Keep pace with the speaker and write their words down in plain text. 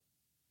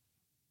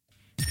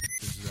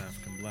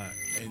African Black.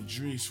 And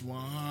Drees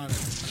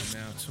 100.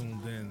 You're now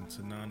tuned in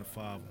to 9 to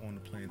 5 on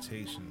the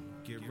plantation.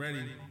 Get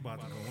ready, about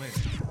to go in.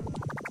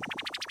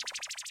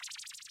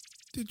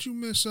 Did you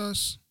miss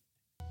us?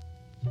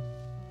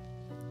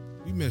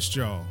 We missed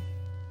y'all.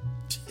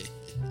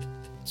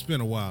 It's been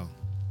a while.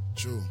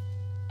 True.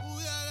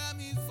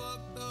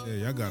 Yeah,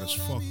 y'all got us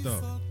fucked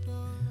up.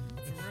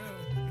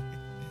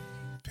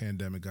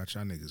 Pandemic got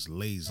y'all niggas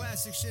lazy.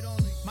 Classic shit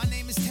only. My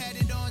name is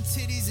tatted on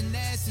titties and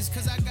asses,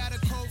 cause I got a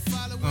cult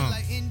following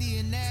like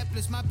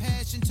Indianapolis. My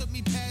passion took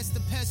me past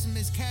the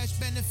pessimist. Cash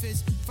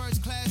benefits,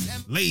 first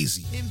class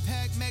Lazy.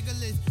 impact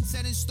megalith,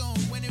 set in stone.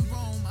 When in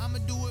Rome, I'ma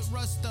do what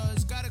Russ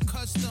does. Got a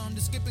custom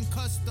to skipping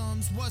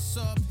customs. What's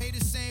up?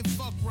 Haters saying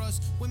fuck Russ.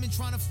 Women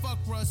trying to fuck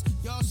Russ.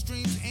 Y'all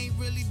streams ain't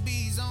really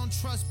bees. I don't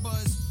trust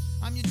buzz.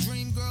 I'm your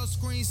dream girl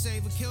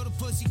screensaver. Kill the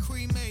pussy,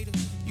 cremator.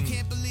 You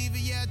can't believe it,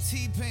 yeah, I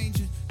T-paint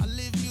you. I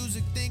live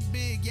music, think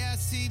big, yeah, I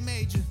see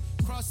major.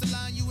 Cross the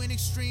line, you in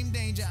extreme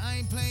danger. I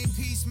ain't playing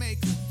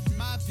peacemaker.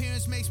 My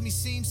appearance makes me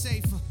seem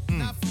safer.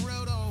 Not for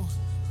real though.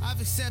 I've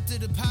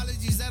accepted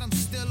apologies that I'm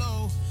still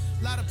old.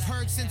 Lot of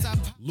perks since I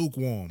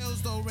Lukewarm.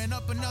 Mills though, ran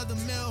up another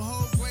mill,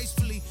 hold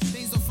gracefully.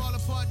 Things don't fall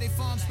apart, they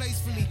fall in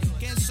place fully.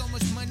 Getting so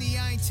much money,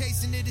 I ain't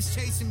chasing it, it's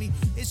chasing me.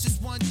 It's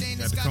just one thing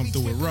that's Had to got come me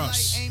through with tripping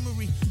Russ. like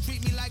Amory.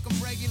 Treat me like I'm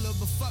regular,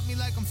 but fuck me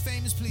like I'm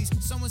famous, please.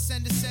 Someone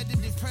send a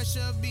sedative,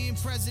 pressure of being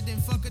president.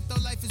 Fuck it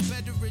though, life is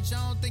better rich, I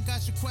don't think I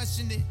should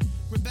question it.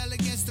 Rebel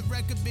against the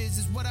record biz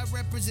is what I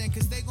represent,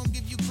 cause they gon'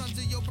 give you crumbs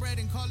of your bread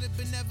and call it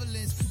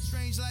benevolence.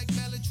 Strange like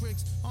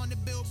Bellatrix on the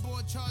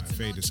Billboard charts.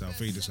 Right, fade this out,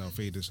 fade this out,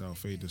 fade this out,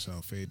 fade this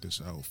out, fade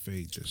this out,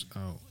 fade this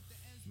out.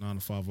 9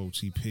 to 5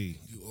 OTP.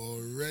 You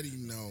already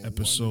know.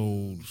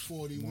 Episode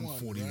 141,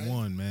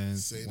 141, right? man.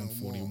 Say no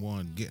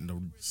 141. Getting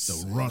the Say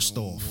rust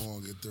no off.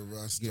 more, get the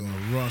rust Getting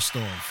off. the rust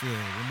off. Yeah,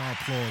 where my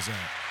applause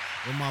at?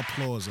 Where my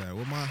applause at? Yeah,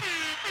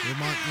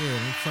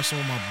 let me press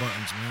all my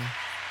buttons, man.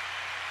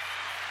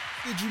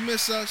 Did you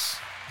miss us?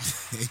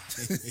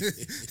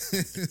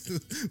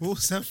 What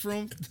was that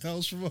from? That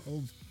was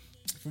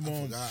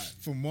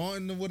from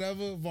Martin or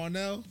whatever,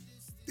 Varnell.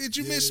 Did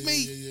you miss me?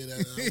 Yeah,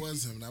 that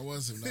was him. That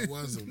was him. Like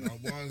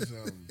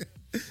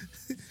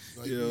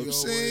You know what I'm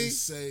saying?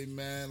 always say,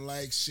 man,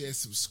 like, share,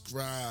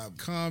 subscribe.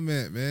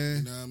 Comment, man.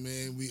 You know what I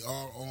mean? We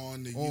are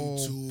on the All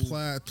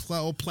YouTube.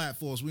 all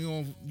platforms. We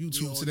on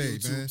YouTube We on today,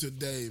 YouTube man.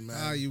 today, man.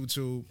 Hi,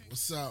 YouTube.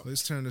 What's up?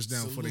 Let's turn this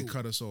down before they Salute.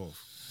 cut us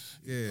off.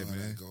 Yeah, You know how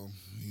man. that go.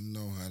 You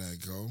know how that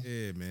go.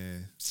 Yeah,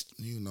 man.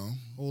 You know.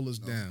 Hold us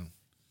down.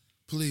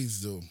 Please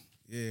do.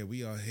 Yeah,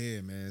 we are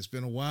here, man. It's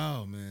been a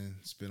while, man.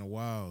 It's been a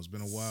while, It's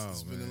man.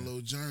 been a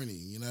little journey.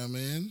 You know what I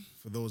mean?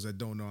 For those that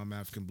don't know, I'm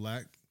African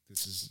Black.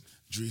 This is,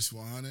 Drees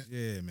 100.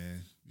 yeah,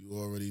 man. You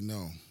already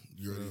know.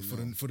 You already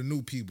know. For the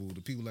new people,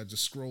 the people that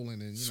just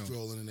scrolling and, you know,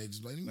 Scrolling and they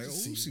just like, let me like, oh,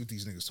 just let me see see. what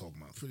these niggas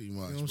talking about. Pretty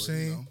much. You know what I'm but,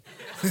 saying?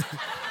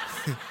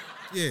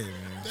 Yeah,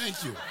 man.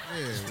 Thank you.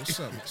 Yeah, what's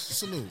up?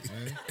 Salute,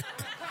 man.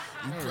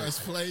 You press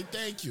play.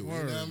 Thank you.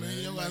 Word, you know what I mean? man.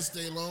 You don't gotta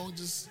stay long.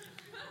 Just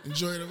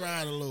enjoy the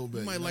ride a little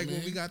bit. You might know like I what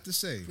we mean? got to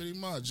say. Pretty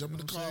much. Jump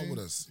in the You know what car I'm with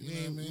saying? us. You We know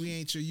ain't, what I mean? we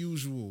ain't your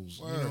usuals.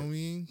 You know what I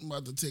mean? I'm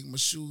about to take my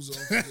shoes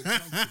off and get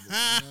comfortable. You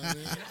know what I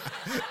mean?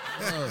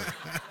 Word.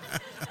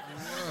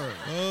 Word.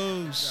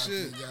 Oh,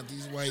 shit. Got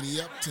these whitey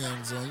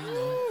uptowns on, you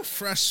know. Ooh,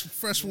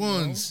 fresh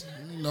ones.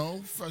 You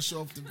know, fresh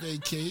off the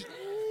vacate.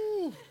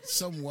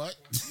 Somewhat.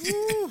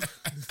 Ooh.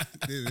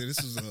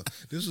 This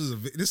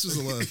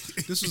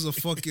was a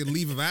fucking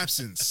leave of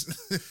absence.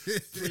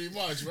 Pretty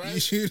much,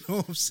 right? You know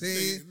what I'm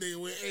saying?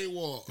 Nigga went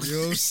AWOL. You know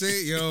what I'm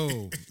saying?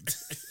 Yo.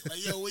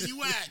 Like, yo, where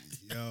you at?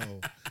 Yo.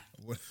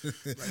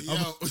 Like, yo.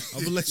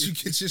 I'm gonna let you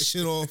get your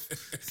shit off.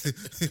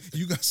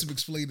 You got some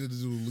explaining to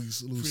do,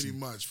 Lucy. Pretty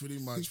much.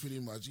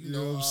 You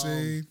know what I'm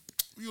saying?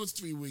 We was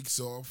 3 weeks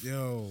off.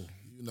 Yo.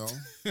 You know.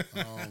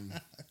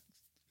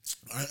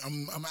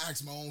 I'm gonna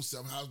ask my own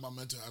self, how's my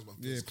mental, how's my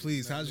physical? Yeah,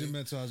 please. You know How's what I your mean?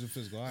 mental? How's your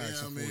physical? All right, Yeah,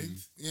 so I for mean,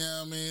 you.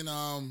 yeah, I mean,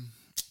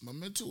 my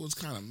mental was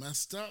kind of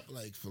messed up,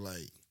 like for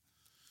like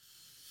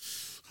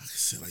I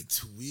said, like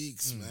 2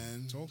 weeks,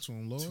 man. Talk to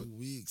him, Lord. 2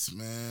 weeks,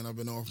 man. I've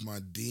been off my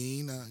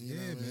Dean. You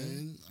know what I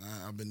mean?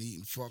 I've been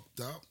eating fucked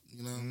up.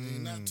 You know what I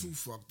mean? Not too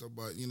fucked up,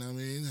 but you know what I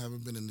mean?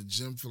 Haven't been in the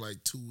gym for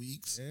like 2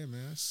 weeks. Yeah,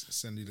 man. I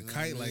send you the You know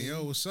kite what I like, mean?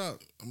 yo, what's up?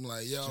 I'm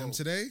like, yo, Gym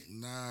today?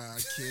 Nah, I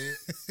can't.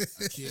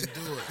 I can't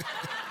do it.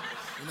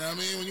 You know what I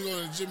mean? When you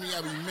go to the gym, you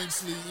gotta be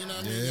mentally. You know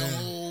what I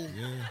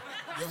mean?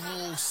 Your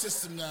whole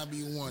system gotta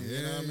be one. You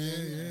know what I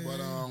mean?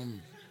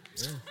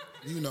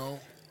 But you know,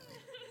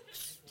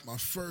 my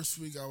first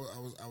week I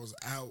was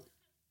out.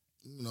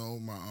 You know,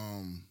 my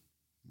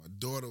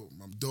daughter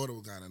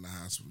got in the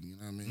hospital. You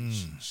know what I mean?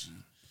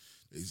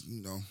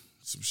 You know,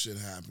 some shit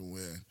happened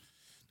where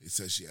they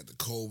said she had the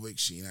COVID.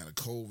 She ain't had a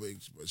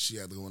COVID, but she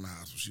had to go in the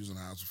hospital. She was in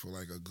the hospital for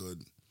like a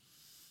good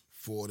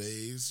 4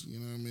 days. You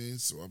know what I mean?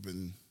 So I've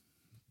been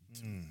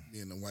me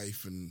and the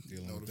wife and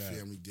the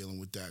family dealing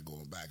with that,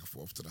 going back and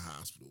forth to the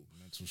hospital.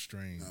 Mental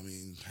strain. I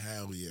mean,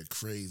 hell yeah,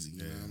 crazy. You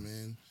know what I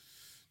mean?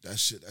 That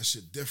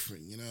shit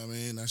different. You know what I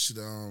mean? That shit,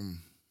 I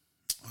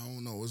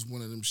don't know. It's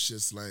one of them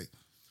shits like,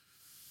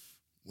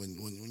 when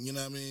you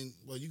know what I mean.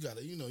 Well, you got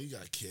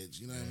kids.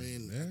 You know what I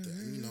mean.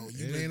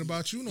 It ain't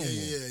about you no more.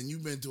 Yeah, and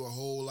you've been through a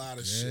whole lot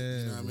of shit.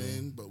 You know what I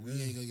mean. But we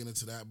ain't gonna get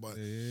into that. But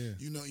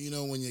you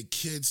know when your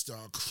kids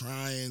start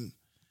crying.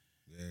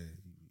 Yeah.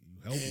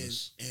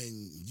 Helpless.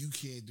 And you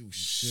can't do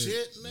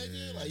shit,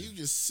 nigga. Like you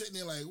just sitting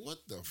there like, what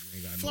the fuck?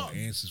 Ain't got no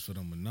answers for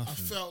them or nothing. I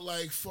felt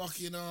like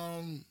fucking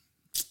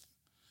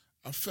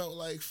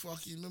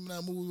remember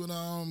that movie with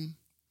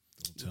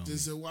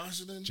Denzel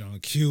Washington? John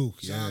Q.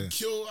 John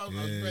Q. I was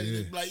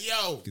ready to be like,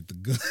 yo, get the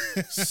gun.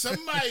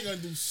 Somebody gonna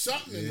do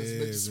something in this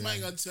bitch. Somebody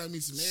gonna tell me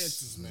some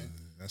answers, man.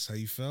 That's how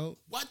you felt?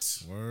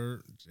 What?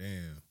 Word?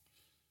 Damn.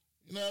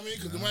 You know what I mean?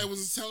 Because nobody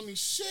wasn't telling me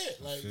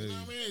shit. Like, you know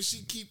what I mean?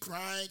 She keep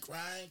crying,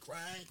 and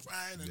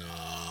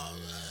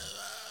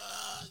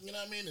you know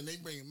what I mean? And they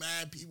bring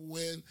mad people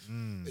in.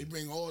 They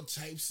bring all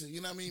types of, you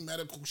know what I mean,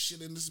 medical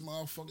shit in this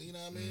motherfucker. You know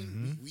what I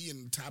mean? We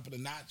in the top of the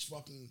notch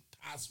fucking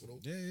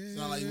hospital. It's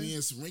not like we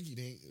in some rinky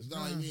dink. It's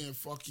not like we in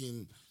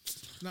fucking.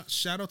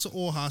 Shout out to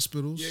all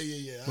hospitals.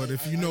 Yeah. But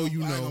if you know, you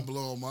know. I ain't gonna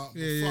blow them up.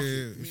 Yeah. I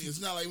mean,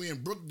 it's not like we in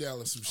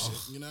Brookdale or some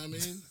shit. You know what I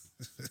mean?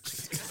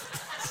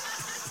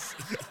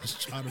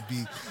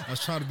 I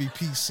was trying to be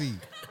PC.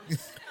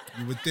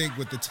 You would think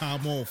with the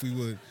time off we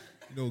would,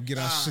 get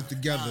our shit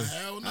together.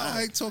 Hell no. All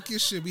right, talk your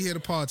shit. We here to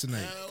pod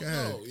tonight. Go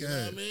ahead. You know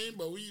what I mean?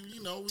 But we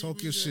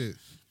talk your shit.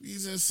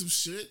 We's in some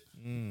shit.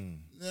 You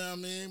know what I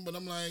mean? But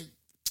I'm like,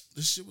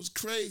 this shit was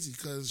crazy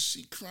because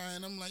she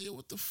crying. I'm like, yo,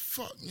 what the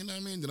fuck? You know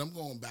what I mean? Then I'm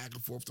going back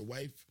and forth. The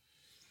wife,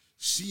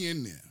 she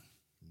in there.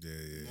 Yeah.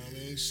 You know what I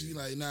mean? She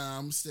like, nah,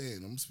 I'm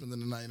staying. I'm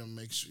spending the night. I'm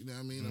make sure. You know what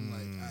I mean? I'm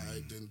like, all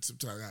right. Then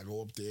sometimes I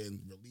go up there and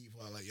relieve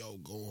her. Like, yo,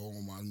 go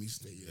home. Let me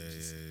stay here.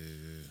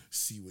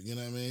 See what, you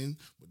know what I mean?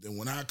 But then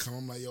when I come,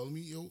 I'm like,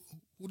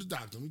 who the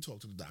doctor? Let me talk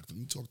to the doctor.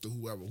 Let me talk to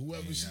whoever.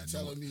 Whoever she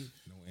telling me.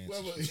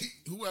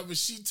 Whoever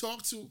she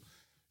talked to,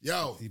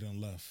 yo. He done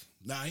left.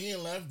 Nah, he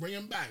ain't left. Bring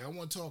him back. I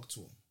want to talk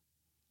to him.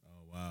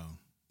 Oh, wow.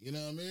 You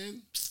know what I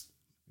mean?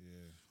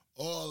 Yeah.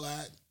 All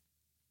that.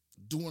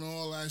 Doing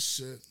all that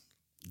shit.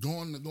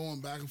 Going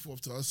back and forth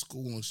to her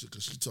school and shit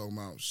because she talking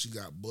about she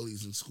got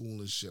bullies in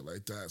school and shit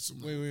like that. So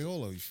wait,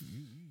 hold on. You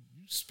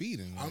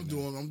speeding. I'm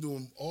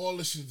doing all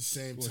this shit at the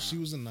same time. She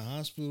was in the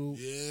hospital.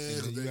 Yeah.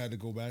 And then you had to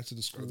go back to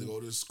the school. I had to go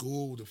to the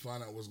school to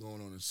find out what's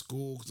going on in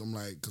school because I'm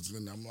like,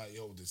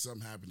 yo, did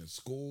something happen in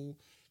school?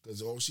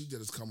 Because all she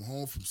did is come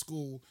home from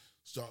school,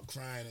 start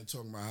crying and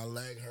talking about her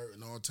leg hurt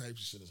and all types of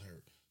shit is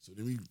hurt. So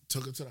then we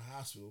took her to the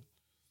hospital.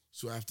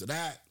 So after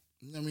that,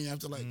 you know what I mean?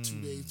 After like 2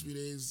 days, 3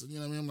 days, you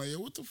know what I mean? I'm like, yo,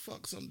 what the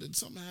fuck? Did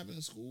something happen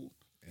in school?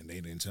 And they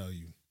didn't tell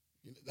you.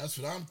 That's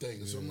what I'm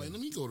thinking. So I'm like,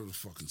 let me go to the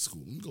fucking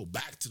school. Let me go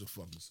back to the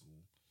fucking school.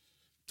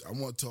 I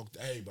want to talk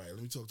to everybody.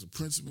 Let me talk to the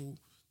principal,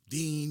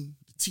 dean,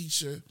 the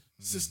teacher,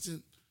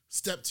 assistant,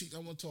 step teacher. I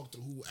want to talk to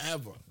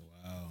whoever.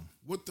 Wow.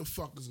 What the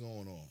fuck is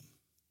going on?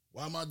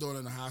 Why my daughter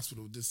in the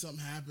hospital? Did something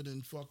happen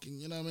in fucking,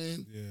 you know what I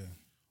mean?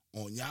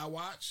 Yeah. On y'all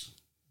watch?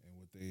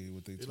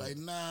 What they They're like,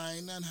 nah,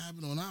 ain't nothing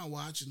happened on our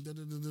watch. And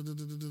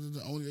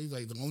the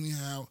only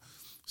how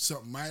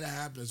something might have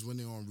happened is when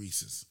they're on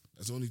recess.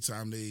 That's the only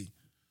time they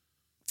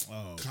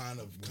kind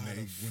of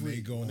when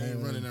they go home, they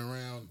running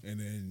around. And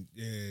then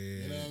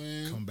you know what I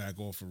mean? Come back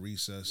off of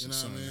recess and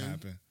something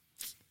happened.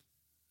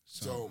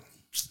 So,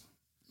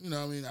 you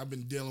know what I mean? I've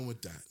been dealing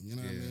with that. You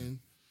know what I mean?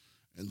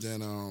 And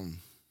then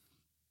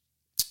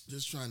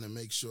just trying to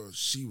make sure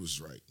she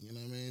was right. You know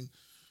what I mean?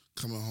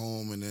 Coming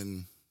home and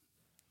then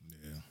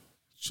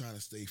trying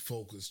to stay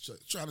focused,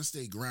 trying to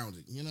stay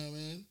grounded. You know what I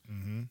mean?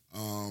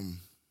 Mm-hmm.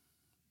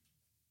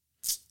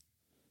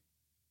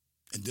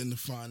 And then to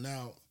find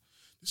out,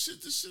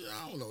 this shit,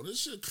 I don't know,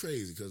 this shit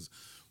crazy, because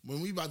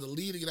when we about to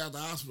leave to get out of the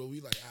hospital, we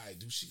like, all right,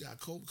 dude, she got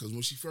COVID? Because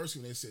when she first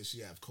came, they said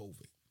she had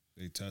COVID.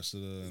 They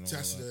tested her and They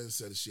tested her and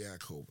said that she had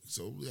COVID.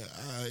 So, yeah,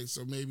 all right,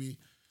 so maybe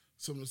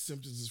some of the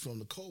symptoms is from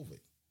the COVID.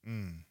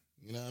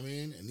 You know what I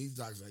mean? And these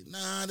doctors like,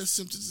 nah, the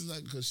symptoms is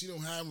like, because she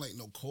don't have like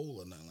no cold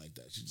or nothing like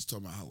that. She just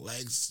talking about her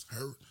legs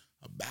hurt,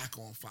 her back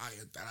on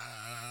fire,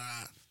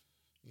 da-da-da-da-da.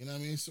 You know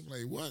what I mean? So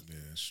like, what?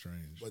 Yeah, it's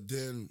strange. But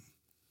then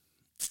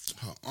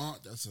her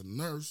aunt, that's a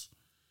nurse,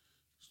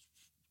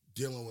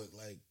 dealing with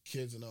like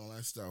kids and all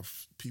that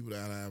stuff, people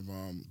that have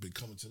been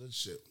coming to this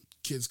shit,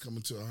 kids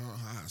coming to her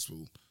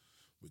hospital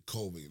with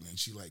COVID, and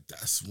she like,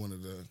 that's one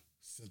of the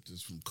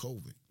symptoms from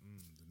COVID.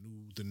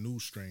 The new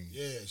strain.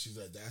 Yeah, she's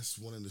like, that's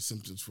one of the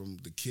symptoms from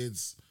the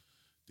kids.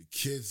 The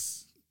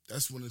kids,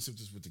 that's one of the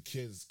symptoms with the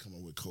kids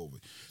coming with COVID.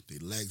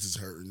 Their legs is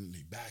hurting,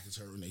 their back is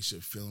hurting, they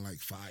shit feeling like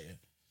fire.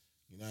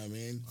 You know what I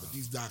mean? But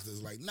these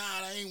doctors like, nah,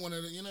 that ain't one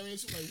of the, you know what I mean?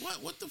 So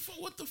like, what the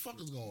fuck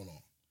is going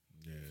on?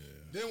 Yeah.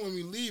 Then when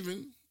we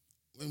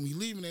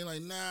leaving, they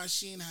like, nah,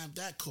 she ain't have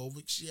that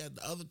COVID. She had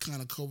the other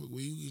kind of COVID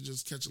where you could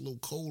just catch a little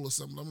cold or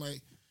something. I'm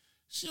like,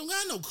 she don't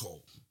got no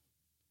cold.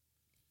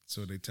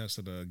 So they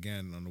tested her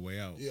again on the way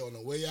out. Yeah, on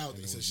the way out,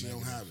 they said she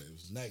don't have it. It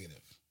was negative.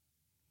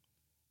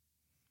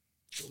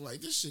 So I'm like,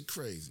 this shit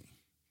crazy.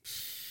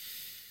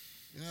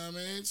 You know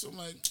what I mean? So I'm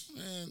like,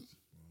 man.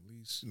 Well, at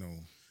least, you know.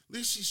 At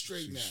least she's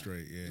straight now.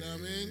 Straight, yeah. You know what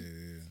I mean?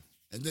 Yeah.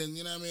 And then,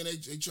 you know what I mean?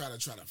 They try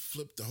to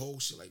flip the whole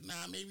shit. Like,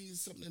 nah, maybe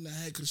it's something in the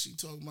head because she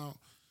talking about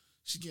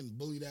she getting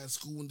bullied at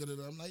school and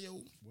da-da-da. I'm like, yo.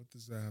 What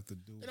does that have to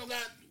do? They don't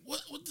got,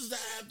 what does that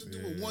have to do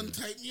with one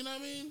type, you know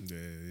what I mean? Yeah.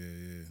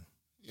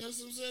 You know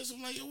what I'm saying? So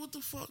I'm like, yo, what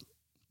the fuck?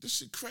 This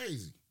shit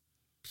crazy.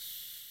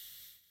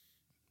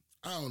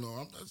 I don't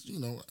know.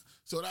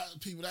 So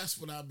that's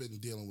what I've been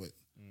dealing with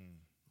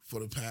for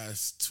the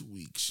past 2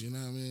 weeks. You know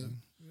what I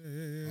mean?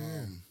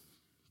 Yeah.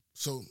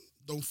 So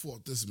don't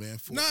fault this man.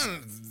 No.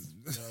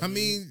 I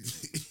mean,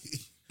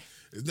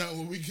 it's not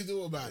what we can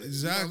do about it.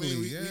 Exactly.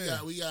 You know what I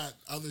mean? We got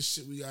other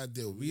shit we gotta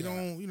deal with.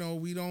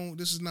 We don't.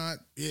 This is not.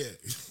 Yeah.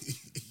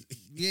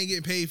 We ain't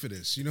getting paid for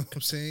this. You know what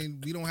I'm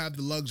saying? We don't have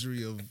the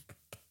luxury of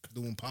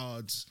doing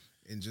pods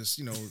and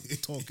just,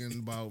 talking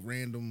about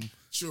random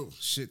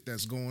shit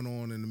that's going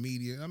on in the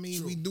media. I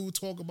mean, we do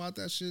talk about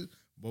that shit,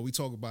 but we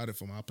talk about it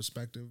from our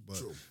perspective.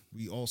 But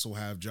we also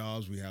have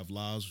jobs, we have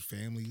lives,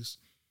 families.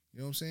 You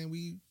know what I'm saying?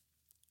 We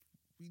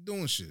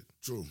doing shit.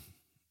 True.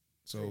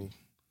 So,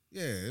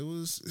 yeah, it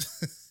was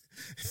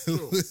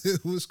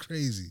it was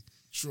crazy.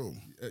 True.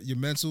 Your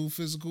mental,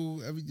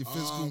 physical, your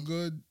physical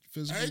good.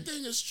 Physical.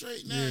 Everything is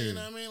straight now, you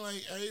know what I mean?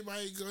 Like,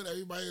 everybody good,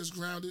 everybody is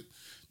grounded.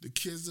 The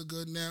kids are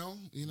good now,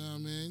 you know what I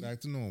mean? Back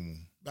to normal.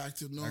 Back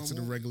to normal. Back to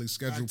the regularly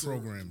scheduled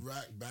programming.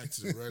 Back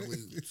to the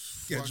regularly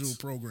scheduled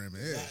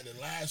programming. Yeah. The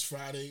last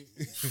Friday,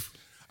 as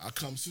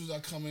soon as I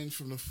come in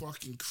from the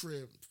fucking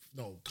crib,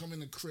 come in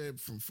the crib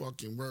from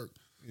fucking work.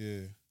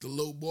 Yeah. The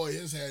little boy,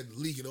 his head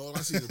leaking. All I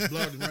see is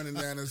blood running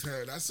down his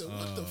head. I said,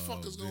 what the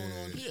fuck is going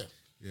on here?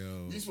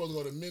 Yo. We supposed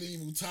to go to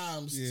medieval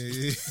times.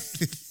 Yeah.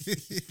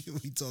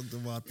 We talked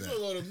about that. We supposed to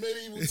go to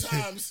medieval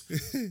times.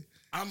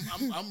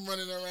 I'm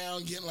running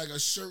around getting like a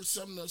shirt,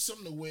 something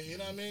to wear. You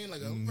know what I mean?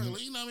 Like a regular,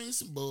 you know what I mean?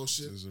 Some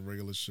bullshit. It's a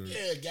regular shirt.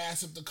 Yeah,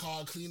 gas up the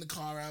car, clean the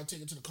car out,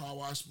 take it to the car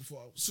wash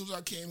before. As soon as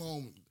I came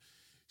home,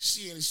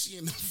 she in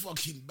the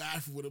fucking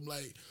bathroom with him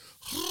like,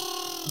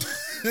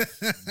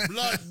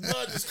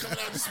 blood just coming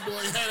out this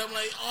boy's head. I'm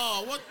like,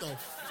 oh, what the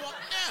fuck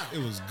now?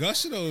 It was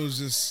gushing or it was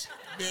just.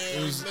 Man,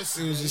 it was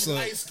just like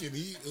light skin.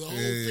 The whole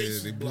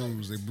face they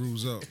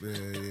bruise up.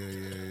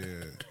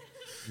 Yeah.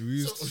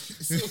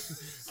 So,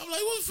 I'm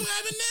like, what the fuck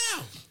happened now?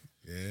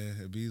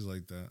 Yeah, it bees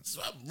like that.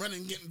 So I'm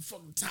running, getting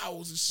fucking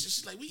towels and shit.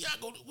 She's like, we gotta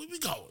go. Where we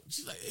going?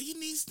 She's like, hey, you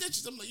need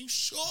stitches. I'm like, you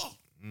sure?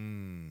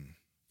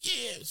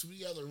 Yeah. So we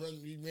gotta run.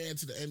 We ran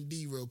to the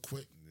MD real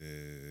quick.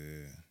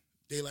 Yeah.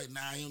 They like,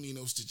 nah, I don't need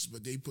no stitches,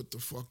 but they put the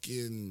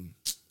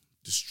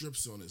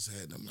strips on his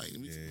head. I'm like,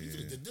 we could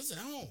have did this at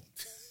home.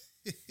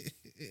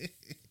 You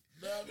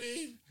know what I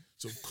mean?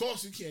 So of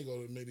course you can't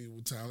go to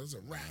medieval time. It's a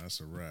wrap. Nah,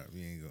 that's a wrap.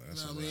 You ain't go.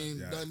 That's you know what I mean?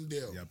 Done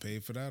deal. Y'all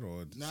paid for that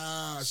or?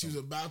 Nah, she was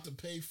about to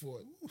pay for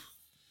it.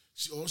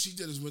 All she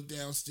did is went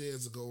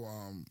downstairs to go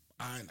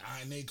iron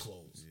their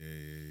clothes.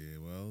 Yeah.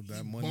 Well,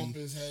 that he money. Bump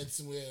his head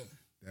somewhere.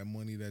 That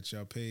money that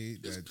y'all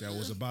paid, that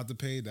was about to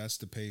pay, that's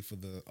to pay for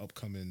the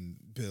upcoming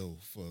bill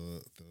for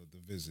the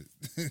visit.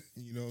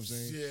 You know what I'm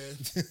saying?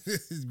 Yeah.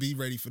 Be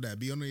ready for that.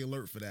 Be on the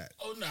alert for that.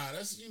 Oh, nah,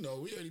 that's, we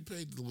already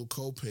paid the little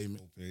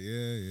co-payment.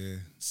 Yeah.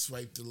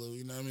 Swiped the little,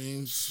 you know what I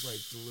mean?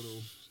 Swiped the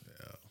little.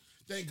 Yeah.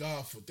 Thank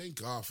God for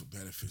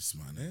benefits,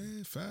 man.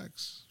 Yeah,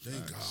 facts.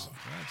 Thank God.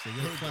 Facts. They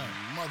get a clap.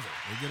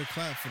 They get a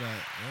clap for that.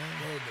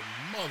 Yeah. Word the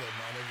mother,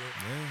 my nigga.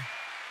 Yeah.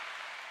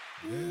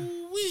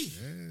 Ooh-wee.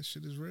 Yeah,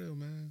 shit is real,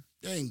 man.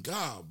 Thank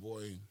God,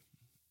 boy.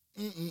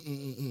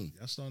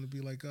 Y'all starting to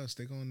be like us.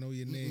 They gonna know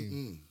your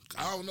name.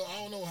 I don't know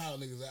how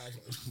niggas act.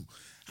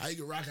 How you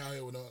can rock out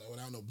here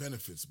without no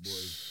benefits, boy?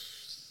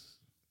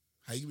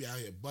 How you be out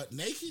here butt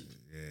naked?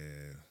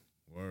 Yeah.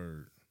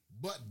 Word.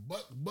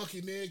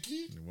 Bucky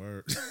naked?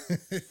 Word.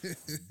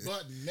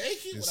 Butt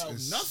naked without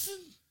nothing?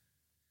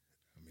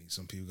 I mean,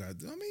 some people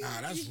got.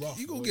 Nah, that's rough.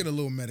 You go get a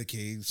little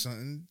Medicaid,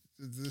 something.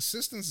 The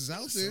assistance is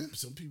out there.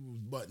 Some people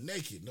butt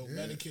naked, no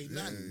Medicaid,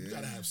 nothing. You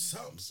gotta have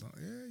something.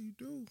 Yeah, you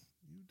do.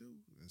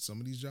 And some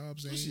of these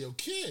jobs ain't. Especially your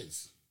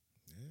kids.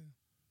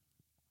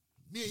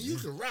 Yeah. Man, you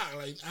can rock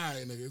like, all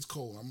right, nigga, it's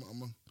cold. I'm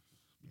gonna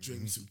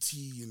drink me some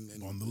tea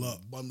and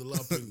bundle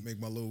up and make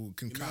my little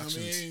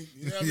concoctions.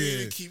 You know what I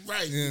mean? Keep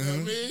right. You know what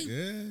I mean?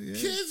 Yeah.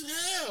 Kids,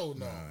 hell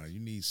no. Nah, you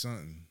need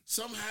something.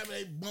 Somehow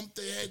they bump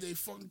their head, they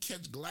fucking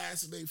catch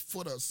glass in their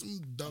foot or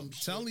some dumb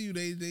shit. Telling you,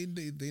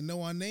 they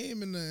know our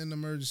name in the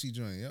emergency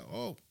joint. Yeah.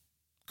 Oh,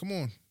 come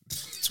on,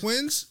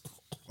 twins.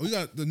 Oh, we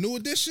got the new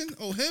edition.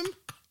 Oh, him.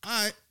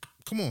 All right,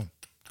 come on.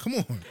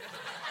 I'm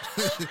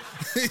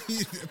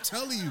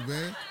telling you,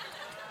 man.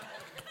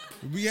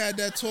 We had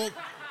that talk.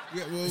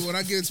 Yeah, well, when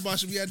I get into my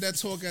shit, we had that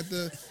talk at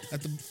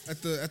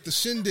the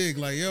shindig.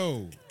 Like,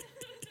 yo,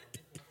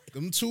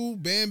 them two,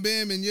 Bam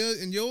Bam and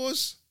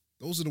yours,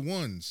 those are the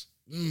ones.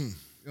 You know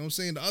what I'm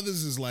saying? The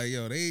others is like,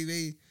 yo,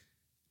 they.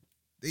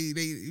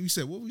 You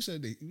said what we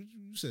said?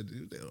 You said,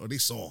 oh, they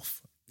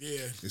soft.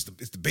 Yeah, it's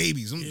the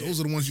babies. Those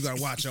are the ones you gotta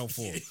watch out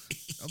for.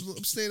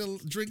 I'm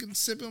staying drinking,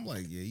 sipping. I'm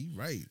like, yeah, you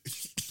right,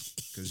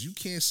 because you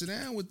can't sit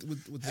down with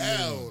the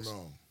hell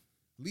no.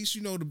 At least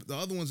you know the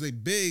other ones, they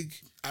big.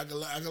 I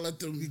can let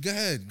them. Go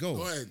ahead. Go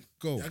ahead.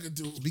 Go. I can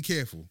do. Be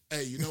careful.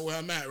 Hey, you know where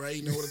I'm at, right?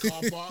 You know where the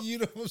car park? You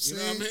know what I'm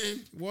saying? You know what I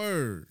mean?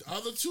 Word. The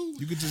other two?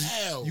 You could just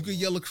Hell you could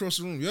yell across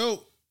the room,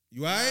 yo,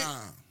 you all right?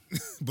 Nah.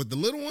 But the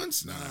little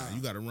ones, nah,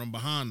 you got to run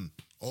behind them.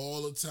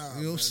 All the time.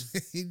 You know what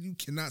I'm saying? You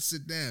cannot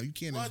sit down. You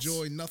can't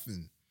enjoy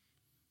nothing.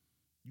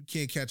 You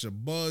can't catch a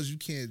buzz. You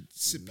can't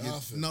sip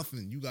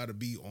nothing. You got to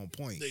be on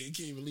point. You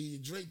can't even leave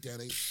your drink down.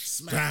 They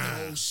smack the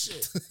whole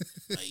shit.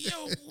 Like,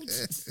 yo.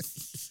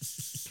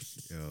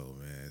 Yo,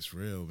 man, it's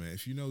real, man.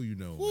 If you know, you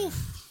know, man.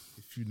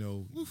 If you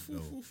know, you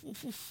know.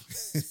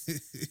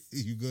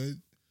 You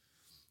good?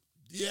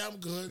 Yeah, I'm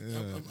good. Yeah.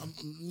 I'm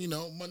you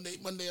know, Monday,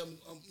 Monday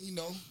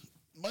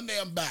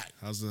I'm back.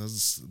 How's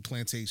the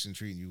plantation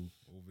treating you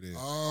over there?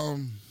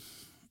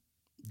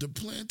 The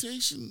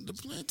plantation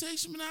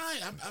been all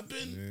right.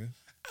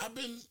 I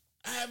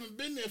haven't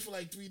been there for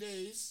like 3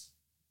 days.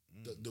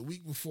 The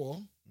week before.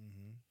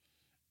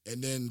 Mm-hmm.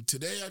 And then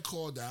today I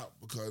called out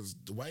because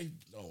the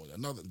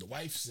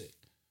wife's sick.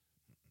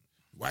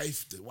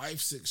 The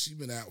wife's sick. She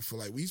been out for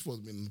like, we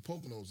supposed to be in the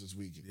Poconos this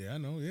weekend. Yeah, I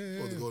know. Yeah.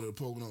 Supposed to go to the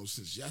Poconos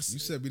since yesterday. You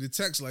sent me the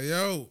text like,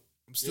 yo,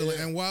 I'm still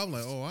in NY. I'm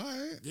like, oh, all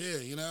right. Yeah,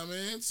 you know what I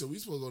mean? So we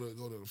supposed to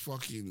go to the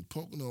fucking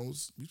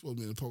Poconos. We supposed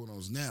to be in the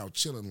Poconos now,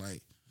 chilling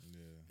like,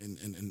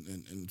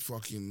 and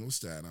fucking, what's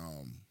that?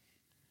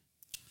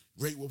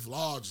 Great Wolf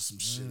Lodge or some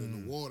shit in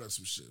the water,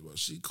 some shit. Well,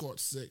 she caught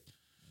sick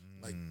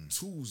like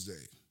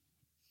Tuesday.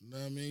 You know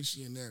what I mean?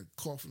 She in there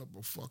coughing up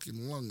her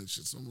fucking lung and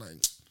shit. So I'm like,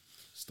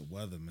 it's the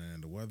weather,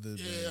 man. The weather,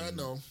 yeah, I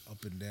know.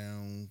 Up and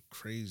down,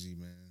 crazy,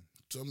 man.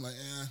 So I'm like,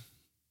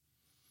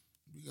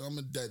 I'm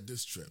a dead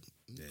this trip.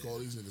 Call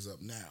these niggas up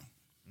now.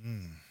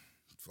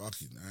 Fuck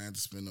it. I had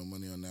to spend no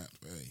money on that.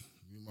 Hey,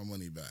 give me my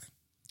money back.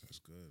 That's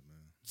good,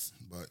 man.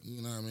 But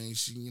you know what I mean?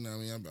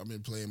 I've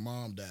been playing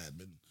mom, dad,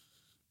 but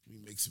we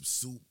make some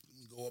soup.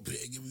 Go up here,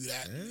 give you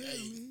that. Yeah, hey, I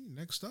mean,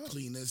 next up.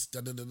 Clean this. Da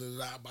da da da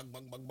da. Bang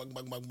bang bang bang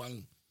bang bang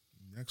bang.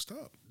 Next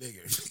up.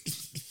 Nigga.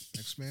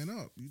 Next man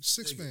up. You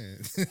six man.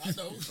 I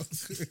know.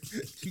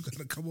 You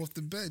gotta come off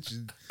the bench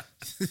and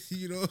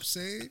you know what I'm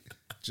saying?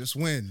 Just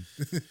win.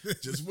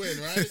 Just win,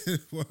 right?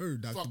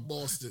 Word, Dr. Fuck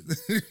Boston.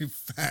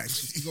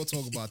 Facts. We gonna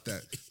talk about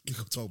that. We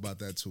gonna talk about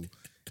that too.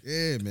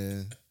 Yeah,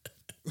 man.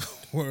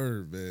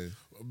 Word, man.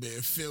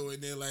 Man, Phil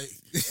in there like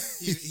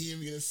he ain't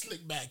even get a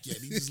slick back yet.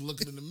 He just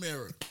looking in the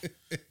mirror.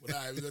 But all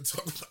right, we're gonna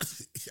talk about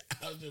it.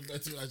 I'll just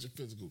let you out your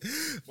physical.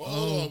 But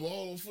hold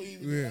on, before you,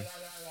 you know what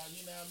I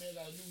mean? I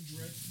got a new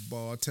drink.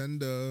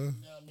 Bartender. You know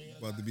what I mean?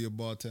 About to be a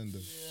bartender.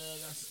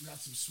 Yeah, got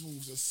some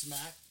smooths that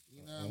smack.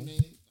 You know what I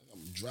mean?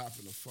 I'm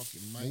dropping the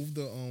fucking mic. Move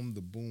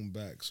the boom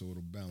back so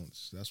it'll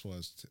bounce. That's why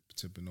it's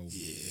tipping over.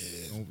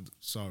 Yeah.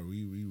 Sorry,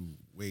 we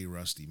way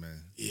rusty,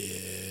 man.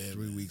 Yeah.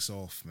 3 weeks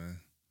off,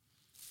 man.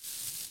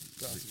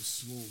 Got some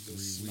smooth that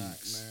smack,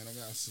 man. I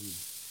got some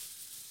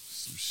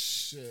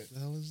shit. What the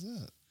hell is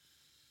that?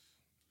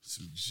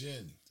 Some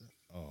gin.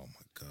 Oh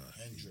my God.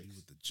 Hendrix. You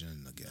with the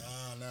gin again.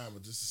 Nah,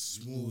 but this is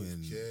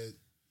smooth, kid.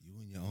 You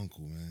and your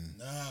uncle, man.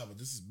 Nah, but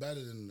this is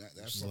better than that.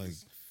 That's like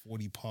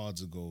 40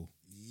 pods ago.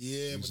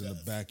 Yeah, but in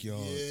the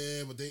backyard.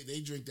 Yeah, but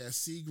they drink that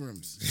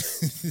Seagrams.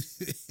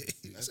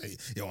 Say,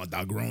 you want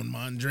that grown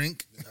man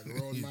drink? That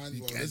grown man.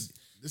 Well,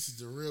 this is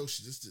the real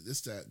shit.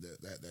 This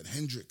that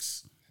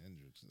Hendrix.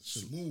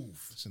 Smooth.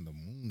 It's in the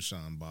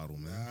moonshine bottle,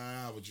 man.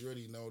 Nah, but you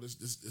already know this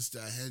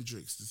that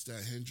Hendrix. This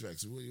that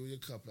Hendrix. Where your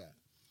cup at?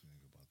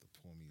 Nigga about to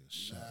pour me a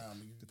shot.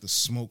 Get the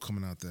smoke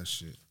coming out that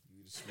shit.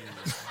 It's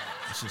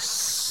just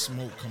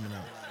smoke coming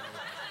out.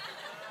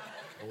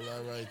 Hold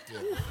that right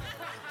there.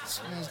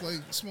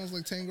 Smells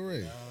like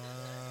Tanqueray.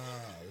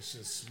 It's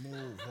just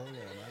smooth. Hold on,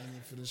 I ain't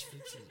even finished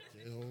fixing it.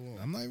 Okay, hold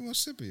on. I'm not even gonna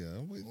sip it yet.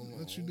 I'll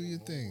let you do your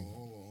thing.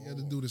 You got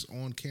to do this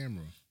on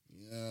camera.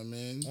 You know what I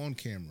mean? On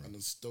camera. I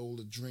done stole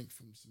a drink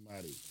from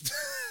somebody.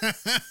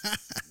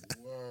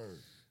 Word.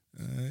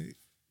 All right.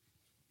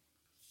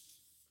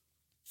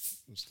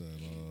 What's that?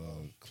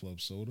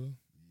 Club soda? Yeah.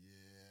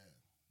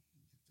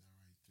 Get that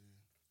right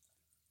there.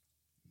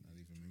 Not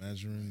even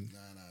measuring.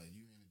 Nah,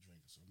 you ain't a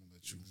drinker, so I'm gonna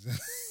let you.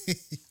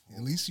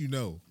 At least you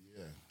know.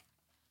 Yeah.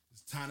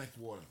 It's tonic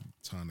water.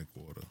 Tonic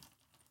water.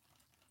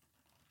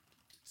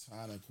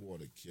 Tonic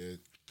water, kid.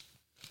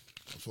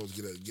 I'm supposed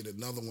to get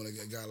another one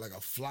that got like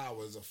a flower.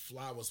 There's a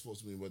flower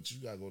supposed to be, but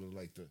you gotta go to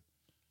like the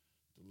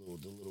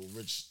little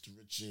rich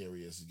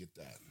areas to get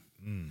that.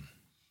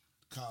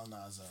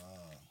 Colonizer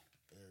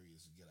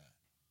areas to get at.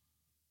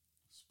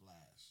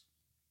 Splash.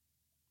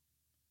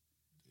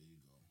 There you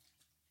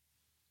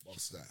go.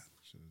 What's that?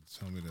 Should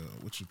tell me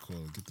what you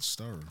call it. Get the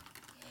stirrer.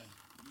 Yeah,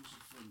 use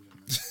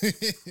your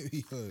finger, man. He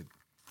hood.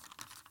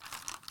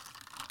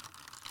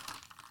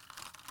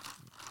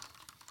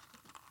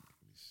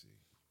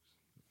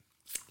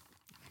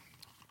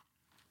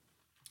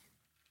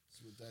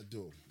 That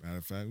do. Matter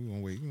of fact, we're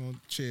gonna wait. We're gonna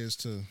cheers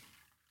to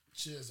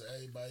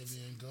everybody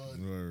being good.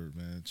 Word,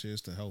 man.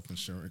 Cheers to health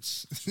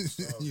insurance.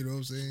 You know what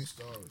I'm saying?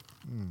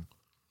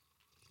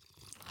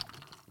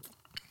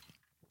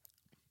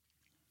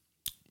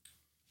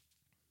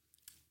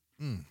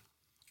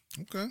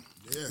 Okay.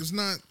 Yeah. It's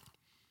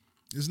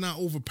not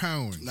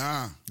overpowering.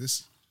 Nah.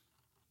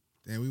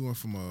 We went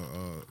from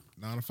a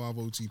 9 to 5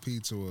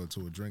 OTP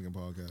to a drinking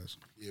podcast.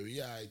 Yeah,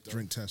 we all right, though.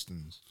 Drink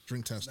testings. Nah,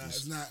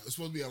 it's not. It's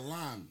supposed to be a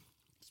lime.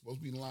 It's supposed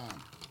to be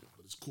lime,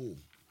 but it's cool.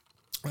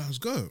 That was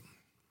good.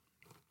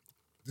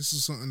 This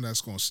is something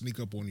that's gonna sneak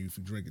up on you if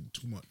you drink it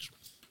too much.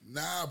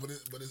 Nah, but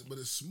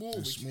it's smooth.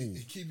 It's smooth.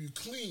 It keep you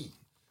clean.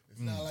 It's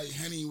not like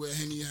Henny where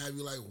Henny have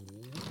you like,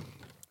 whoa.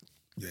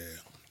 Yeah.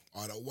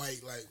 Or the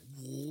white like,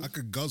 whoa. I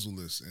could guzzle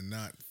this and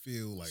not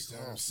feel like. That's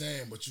what I'm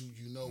saying, but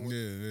you know what?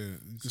 Yeah.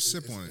 You can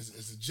sip on it.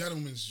 It's a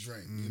gentleman's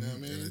drink. You know what I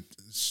mean? And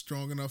it's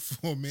strong enough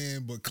for a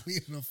man, but clean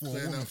enough for a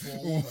woman.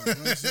 You know what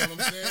I'm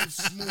saying?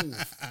 Smooth.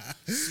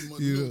 The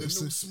new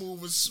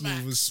smooth as smacks.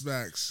 Smooth as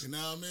smacks. You know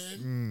what I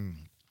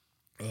mean?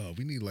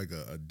 We need like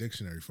a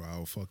dictionary for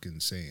our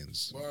fucking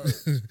sayings. Word.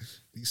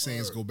 These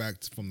sayings go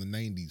back from the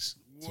 90s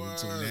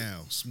to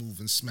now. Smooth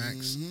and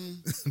smacks.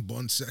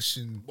 Bun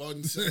session.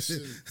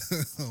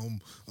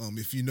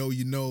 If you know,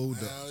 you know.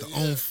 The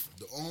oomph.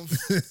 The oomph.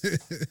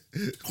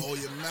 Hold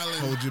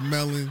your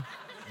melon.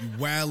 You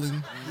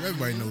wildin'.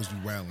 Everybody knows you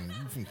wildin'.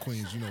 You from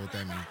Queens, you know what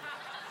that means.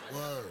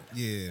 Word.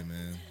 Yeah,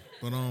 man.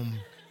 But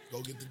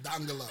go get the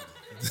dongle up.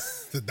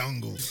 The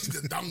dongle.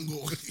 The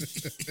dongle.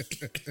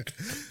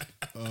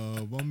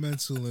 My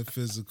mental and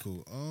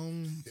physical.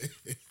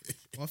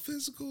 My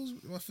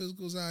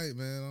physical's alright,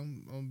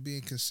 man. I'm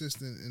being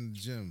consistent in the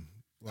gym.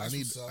 Well,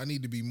 I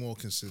need to be more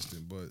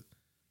consistent, but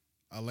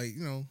I like,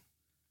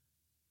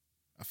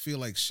 I feel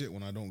like shit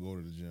when I don't go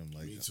to the gym.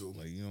 Like, me too.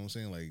 Like, you know what I'm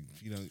saying? Like,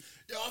 Yo,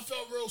 I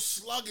felt real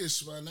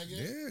sluggish, my nigga.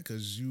 Yeah,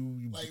 because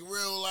you like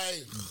real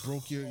like you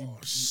broke your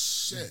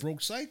shit. You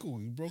broke cycle.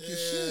 You broke your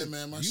shit. Yeah,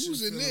 man. My you shit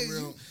was in there.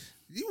 Real.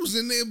 You was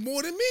in there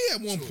more than me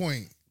at one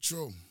point.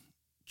 True.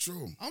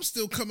 I'm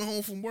still coming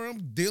home from work. I'm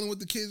dealing with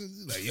the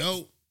kids. Like,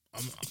 yo,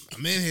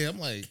 I'm in here. I'm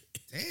like,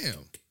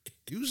 damn.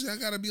 Usually I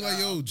gotta be like,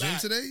 yo, gym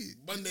today.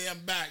 Monday I'm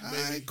back, baby.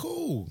 All right,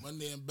 cool.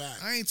 Monday I'm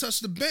back. I ain't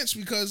touched the bench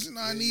because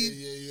I need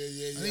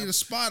a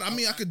spot. I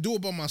mean, I could do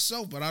it by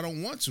myself, but I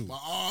don't want to. My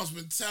arm's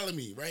been telling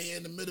me right here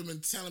in the middle,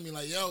 been telling me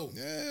like, yo,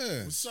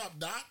 what's up,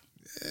 doc?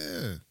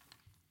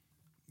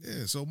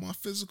 Yeah. So my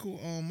physical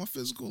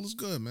is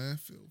good, man.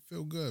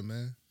 Feel good,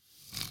 man.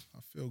 I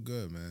feel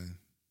good, man.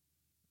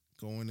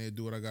 Go in there,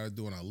 do what I gotta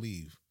do, and I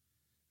leave.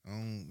 I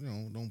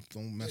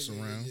don't mess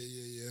around.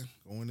 Yeah.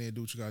 Go in there,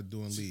 do what you gotta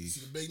do, and leave. See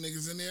the big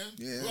niggas in there?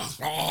 Yeah.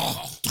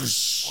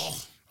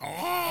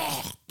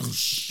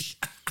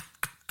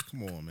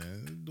 Come on,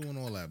 man. Doing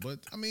all that. But,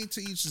 I mean, to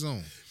each his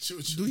own.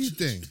 Do your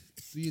thing.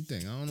 Do your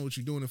thing. I don't know what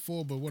you're doing it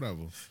for, but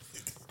whatever.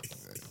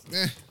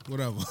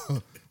 Whatever.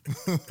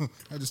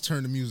 I just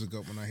turn the music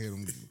up when I hear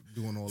them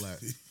doing all that.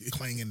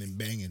 Clanging and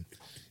banging.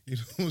 You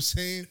know what I'm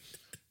saying?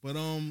 But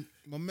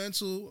my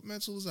mental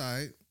is all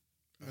right.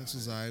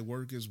 Mental's all right.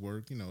 Work is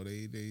work. You know,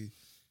 they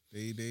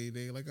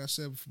like I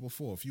said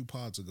before, a few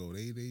pods ago,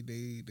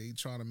 they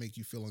try to make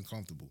you feel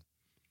uncomfortable.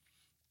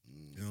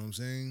 You know what I'm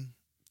saying?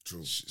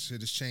 True.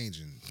 Shit is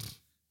changing.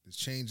 There's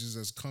changes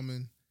that's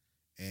coming,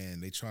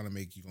 and they try to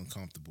make you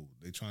uncomfortable.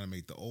 They trying to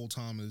make the old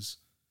timers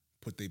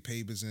put their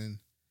papers in,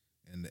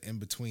 and the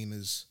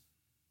in-betweeners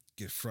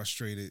get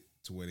frustrated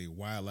to where they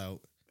wild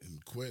out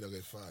and quit or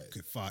get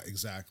fired.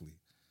 Exactly.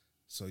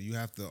 So you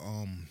have to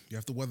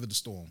weather the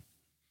storm.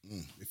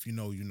 If you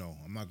know, you know.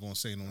 I'm not gonna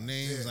say no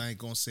names. I ain't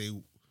gonna say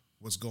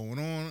what's going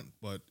on.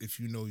 But if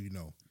you know, you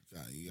know.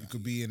 You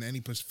could be in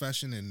any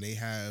profession, and they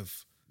have.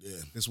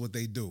 Yeah. That's what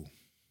they do.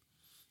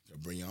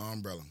 Bring your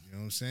umbrella. You know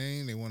what I'm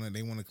saying? They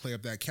wanna clear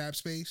up that cap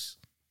space.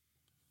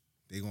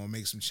 They're gonna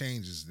make some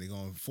changes. They're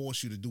gonna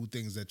force you to do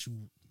things that you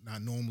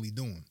not normally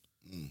doing.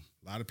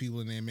 A lot of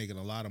people in there making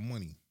a lot of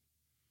money.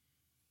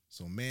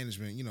 So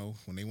management, you know,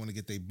 when they want to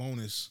get their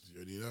bonus,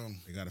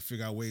 they got to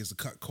figure out ways to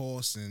cut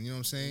costs and, you know what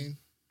I'm saying,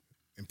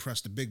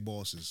 impress the big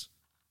bosses.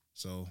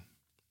 So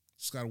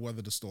just got to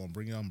weather the storm.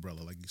 Bring your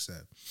umbrella, like you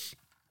said.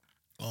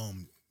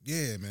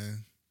 Yeah,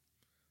 man.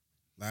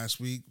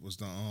 Last week was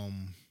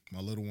my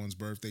little one's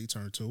birthday.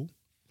 Turned 2.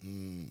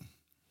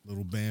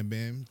 Little Bam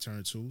Bam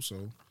turned 2.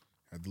 So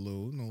had the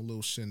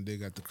little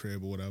shindig at the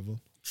crib or whatever.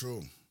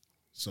 True.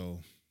 So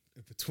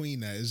in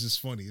between that, it's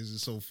just funny. It's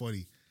just so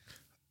funny.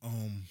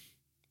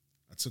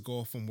 I took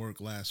off from work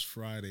last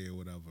Friday or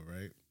whatever,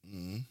 right?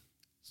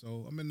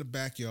 So I'm in the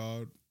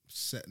backyard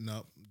setting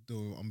up.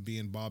 I'm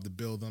being Bob the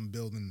Builder. I'm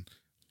building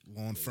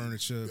lawn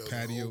furniture,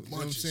 patio. You know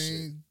what I'm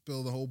saying?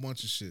 Build a whole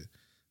bunch of shit.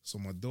 So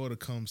my daughter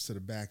comes to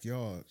the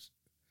backyard.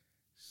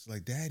 She's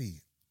like,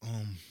 Daddy,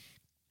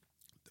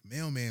 the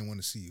mailman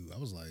want to see you. I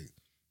was like,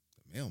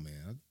 the mailman?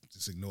 I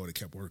just ignored it,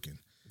 kept working.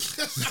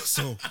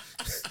 So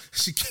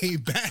she came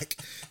back.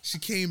 She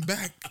came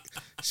back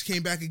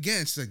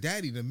again. She's like,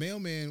 Daddy, the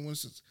mailman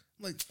wants to.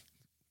 I'm like,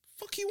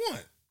 fuck you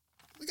want?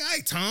 Like, all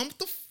right, Tom. What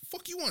the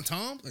fuck you want,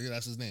 Tom? Like,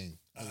 that's his name.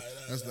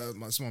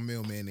 That's my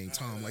mailman named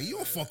Tom. Like, you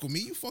don't fuck with me.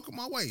 You fuck with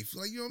my wife.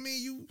 Like, you know what I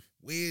mean? You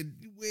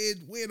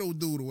weirdo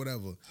dude or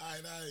whatever.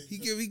 He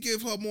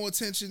give her more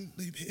attention.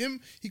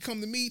 He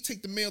come to me,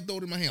 take the mail, throw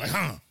it in my hand,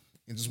 like,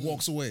 and just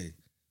walks away.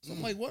 So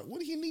I'm like, what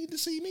do you need to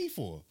see me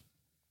for?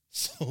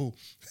 So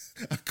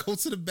I go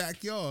to the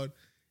backyard,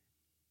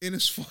 and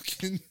it's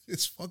fucking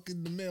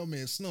the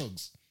mailman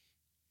Snugs.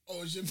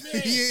 Oh, it's your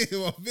man. Yeah,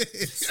 my man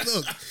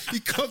Snugs. He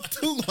come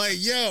through like,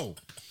 yo,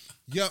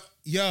 you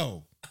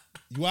all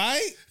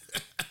right?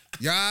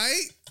 You all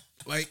right?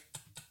 Like,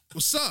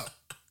 what's up?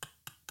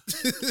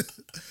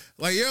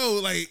 Like, yo,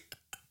 like,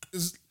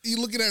 he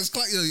looking at his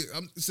clock.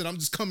 He said, I'm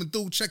just coming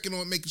through, checking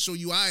on, making sure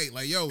you all right.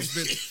 Like, yo,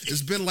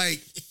 it's been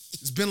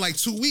like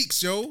 2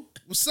 weeks, yo.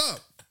 What's up?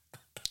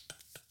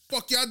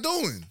 Fuck y'all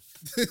doing?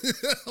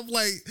 I'm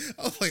like,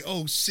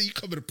 oh shit, you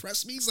coming to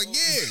press me? He's like,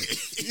 yeah.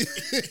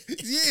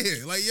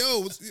 Yeah. Like,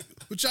 yo,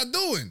 what y'all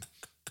doing?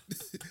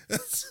 I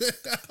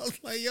was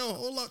like, yo,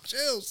 hold up,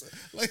 chill.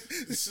 Like,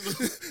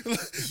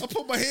 I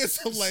put my hands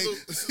up like,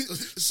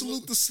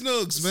 salute the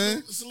Snugs,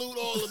 man. Salute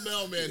all the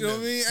mailmen. You know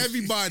what I mean?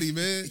 Everybody,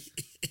 man.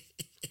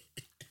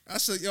 I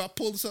said, yo, I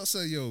pulled this out. I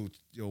said, yo,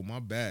 my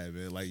bad,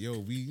 man. Like, yo,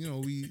 we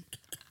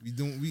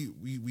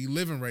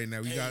living right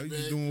now. We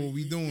doing what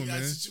we doing,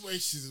 man.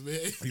 Situations,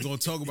 man. We gonna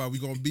talk about. We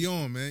gonna be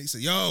on, man. He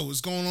said, yo,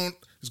 what's going on?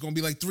 It's gonna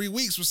be like 3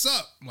 weeks. What's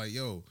up? I'm like,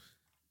 yo.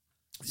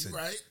 You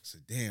right? I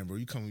said, damn, bro,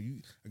 you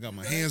coming? I got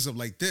my hands up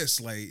like this,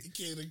 like you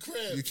came to the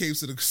crib. You came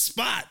to the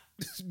spot.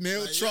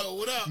 Mail like, truck. yo,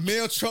 what up?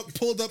 Mail truck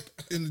pulled up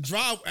in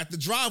the at the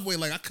driveway.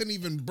 Like I couldn't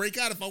even break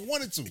out if I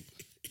wanted to.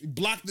 He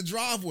blocked the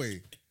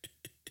driveway.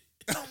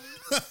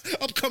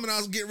 I'm coming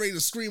out and getting ready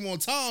to scream on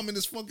Tom and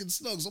this fucking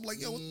Snugs. I'm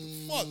like, yo, what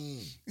the fuck?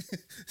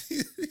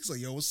 He's like,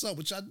 yo, what's up?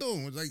 What y'all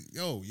doing? I'm like,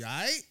 yo, you all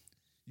right?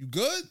 You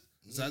good?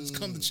 So I just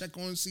come to check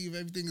on and see if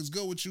everything is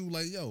good with you.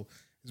 Like, yo,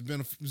 it's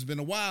been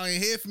a while. I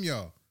ain't heard from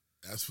y'all.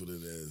 That's what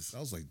it is. I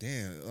was like,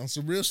 damn. On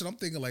some real shit, I'm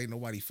thinking like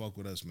nobody fuck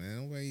with us,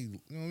 man. Nobody, you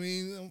know what I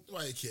mean?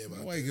 Nobody care about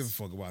Nobody this. give a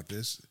fuck about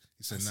this.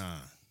 He said,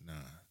 nah.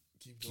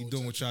 Keep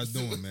doing what y'all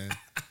doing, man.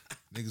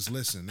 Niggas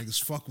listen.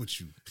 Niggas fuck with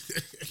you.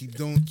 Keep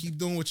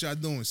doing what y'all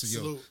doing. So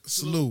yo,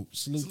 salute the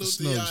Snugs,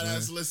 to y'all man.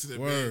 that's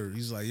listening, Word. Man.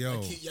 He's like,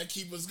 yo. Y'all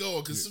keep us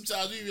going. Cause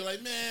sometimes we be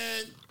like,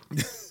 man,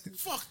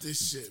 fuck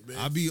this shit, man.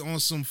 I be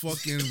on some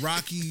fucking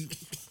Rocky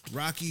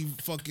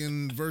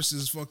fucking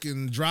versus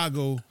fucking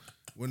Drago.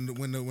 When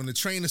the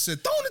trainer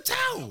said throw the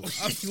towel,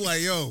 I feel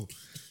like, yo,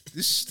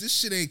 this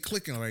shit ain't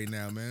clicking right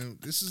now, man.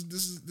 This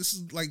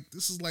is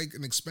like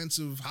an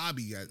expensive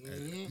hobby, you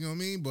know what I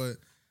mean? But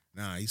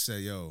nah, he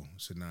said,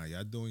 nah,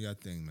 y'all doing y'all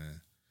thing, man.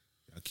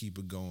 Y'all keep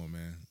it going,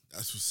 man.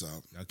 That's what's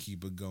up. Y'all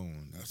keep it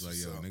going. That's like,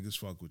 yo, up. Niggas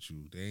fuck with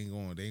you. They ain't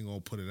gonna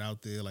put it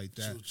out there like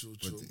that. True.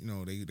 But you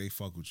know, they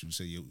fuck with you.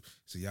 He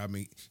said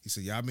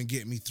y'all been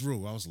getting me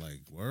through. I was like,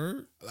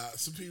 word?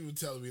 Some people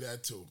telling me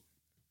that too.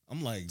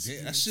 I'm like,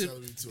 damn, that shit,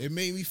 it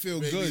made me feel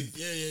good to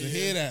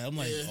hear that. I'm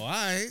like, all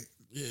right.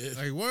 Yeah.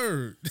 Like,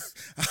 word.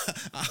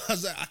 I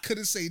was like, I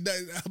couldn't say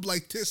nothing. I'm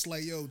like this,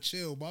 like, yo,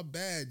 chill, my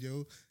bad,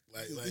 yo.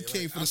 He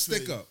came for the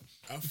stick up.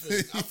 I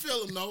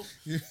feel him, though.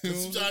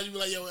 Sometimes you be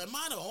like, yo, am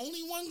I the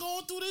only one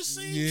going through this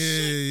same shit?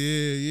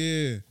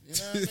 Yeah. You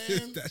know what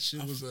I mean?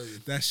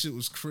 that shit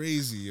was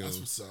crazy, yo. That's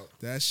what's up.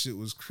 That shit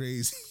was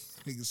crazy.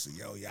 Niggas say,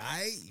 yo, you all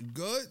right? You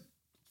good?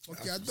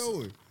 What y'all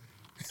doing?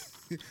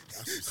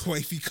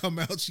 Wifey come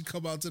out, she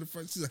come out to the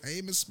front. She's like, hey,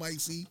 Miss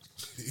Spicy.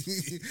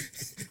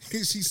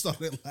 She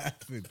started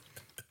laughing.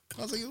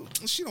 I was like,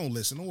 she don't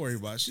listen. Don't worry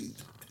about it.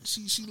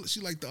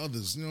 She like the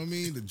others. You know what I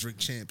mean? The drink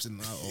champs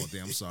and oh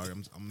damn, I'm sorry,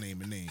 I'm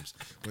naming names.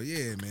 But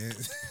yeah, man.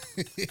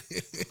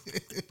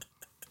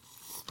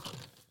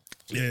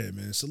 Yeah,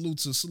 man. Salute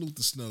to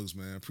Snugs,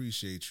 man.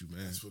 Appreciate you,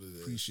 man. That's what it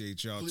is.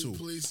 Appreciate y'all too.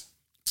 Please.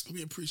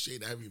 We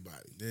appreciate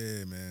everybody.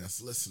 Yeah, man.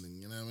 That's listening.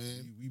 You know what I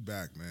mean? We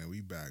back, man.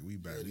 We back.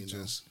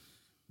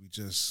 We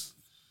just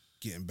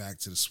getting back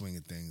to the swing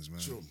of things,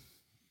 man.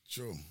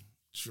 True.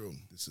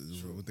 This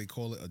is what they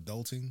call it,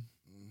 adulting.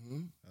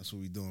 Mm-hmm. That's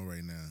what we doing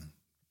right now.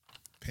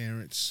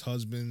 Parents,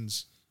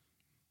 husbands,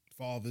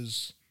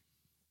 fathers.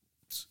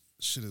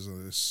 Shit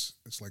is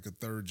it's like a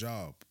third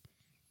job.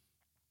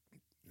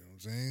 You know what I'm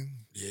saying?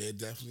 Yeah, it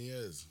definitely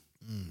is.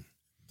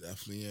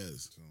 Definitely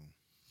is. So,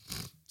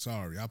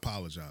 sorry, I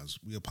apologize.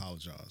 We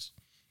apologize.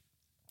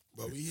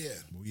 But we here.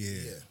 We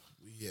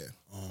here.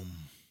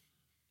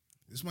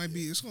 This might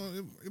be.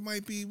 It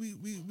might be.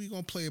 We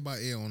gonna play it by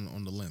ear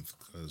on the length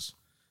because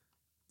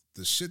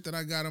the shit that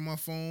I got on my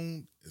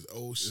phone is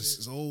old shit.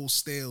 It's old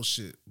stale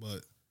shit.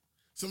 But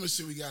some of the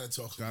shit we gotta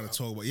talk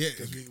about. Yeah,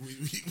 because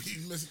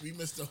we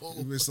missed the whole.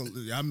 I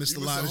missed a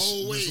lot of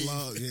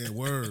shit. Yeah,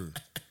 word.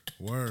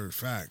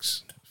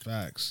 Facts.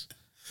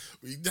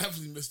 We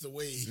definitely missed the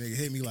wave. Nigga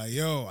hit me like,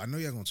 yo, I know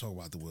y'all gonna talk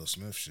about the Will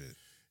Smith shit.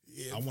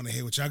 Yeah, I want to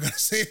hear what y'all gotta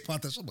say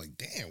about this. I'm like,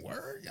 damn,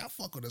 word, y'all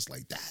fuck with us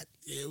like that.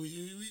 Yeah, we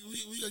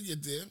gonna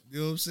get there. You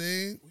know what I'm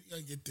saying? We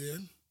gotta get there.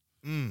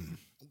 I'm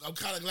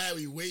kind of glad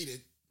we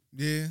waited.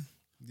 Yeah.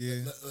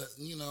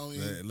 You know,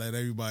 let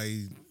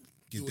everybody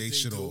get their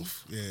shit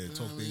off. Yeah,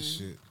 talk their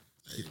shit.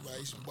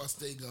 Everybody should bust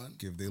their gun.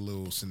 Give their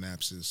little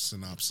synopsis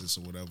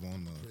or whatever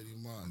on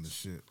the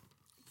shit.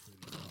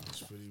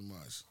 Pretty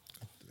much.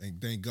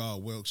 Thank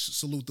God. Well,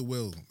 salute the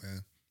Will,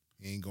 man.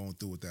 He ain't going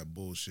through with that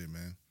bullshit,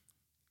 man.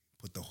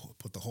 Put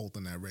the halt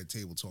on that red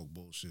table talk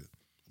bullshit.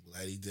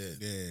 glad he did.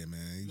 Yeah, man.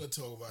 We gonna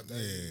talk about that.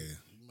 Yeah.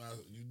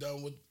 You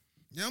done with?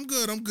 Yeah, I'm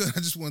good. I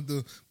just wanted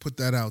to put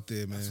that out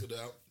there, man. That's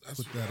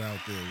put that out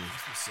there.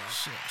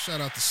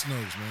 Shout out to Snows,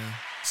 man.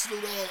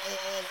 Salute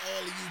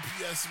all the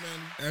UPS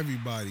men.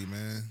 Everybody,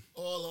 man.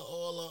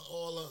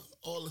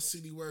 All the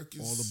city workers.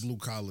 All the blue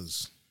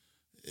collars.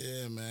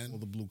 Yeah, man. All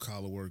the blue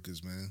collar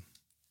workers, man.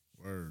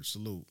 Word.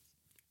 Salute.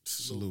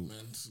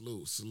 Man.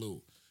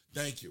 Salute.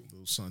 Thank you. A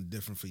little something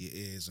different for your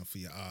ears and for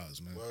your eyes,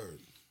 man. Word.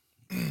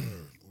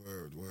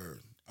 Where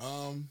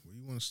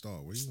you want to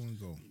start? Where you want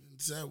to go?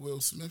 It's that Will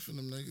Smith and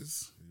them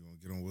niggas. You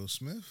want to get on Will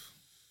Smith?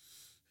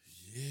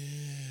 Yeah.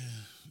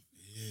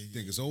 You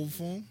think it's over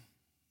for him?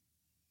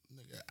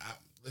 Nigga,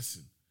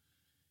 listen.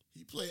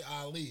 He played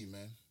Ali,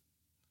 man.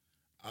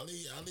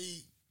 Ali,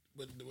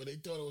 when they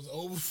thought it was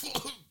over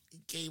for him, he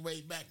came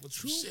right back with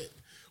some shit.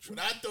 When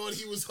I thought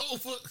he was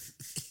over,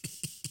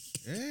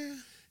 yeah,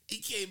 he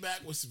came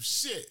back with some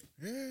shit.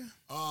 Yeah.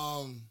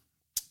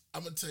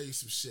 I'm gonna tell you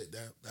some shit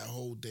that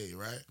whole day,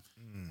 right?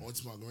 I went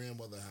to my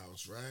grandmother's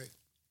house, right?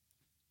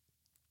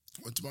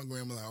 Went to my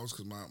grandmother's house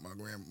because my aunt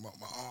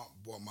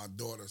bought my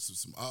daughter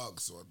some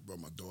Uggs, so I brought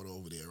my daughter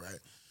over there, right?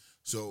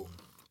 So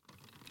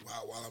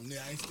while I'm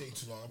there, I ain't stayed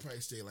too long. I probably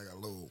stayed like a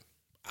little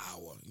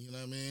hour, you know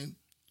what I mean?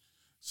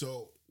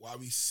 So while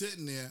we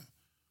sitting there,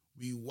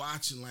 we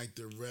watching like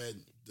the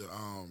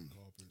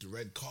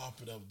red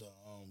carpet of the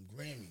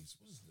Grammys.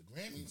 What is it, the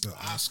Grammys? The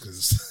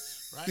Oscars.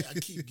 Right? I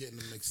keep getting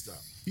them mixed up.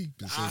 The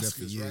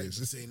Oscars, right? Been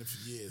saying it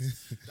for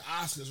years. The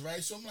Oscars,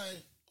 right? So I'm like,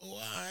 oh, all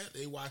right.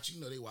 They watching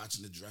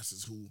the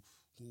dresses. Who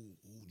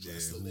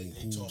dressed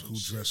who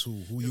dressed who?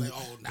 Who They're you? like,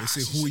 oh, nah, they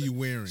say who are you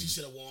wearing? She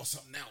should have worn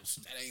something else.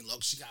 That ain't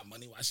look. She got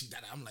money. Why she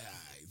done that? I'm like, all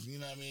right. You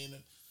know what I mean?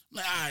 I'm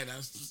like, all right.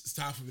 It's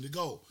time for me to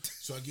go.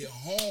 So I get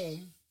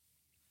home.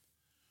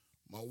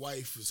 My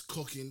wife is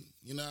cooking.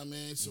 You know what I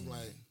mean? So I'm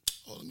like,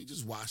 oh, let me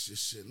just watch this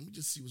shit. Let me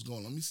just see what's going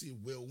on. Let me see if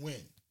Will win.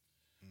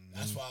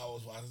 That's why I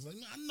was watching. I was like,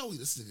 I know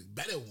this nigga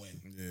better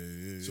win.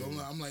 Yeah. So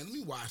I'm like, let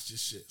me watch this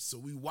shit. So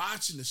we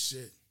watching the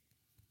shit,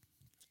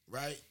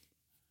 right?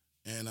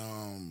 And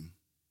I'm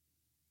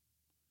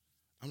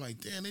like,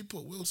 damn, they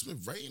put Will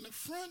Smith right in the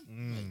front.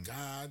 I'm like,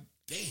 God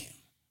damn.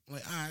 I'm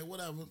like, all right,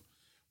 whatever.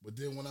 But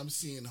then when I'm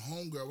seeing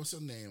homegirl, what's her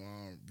name?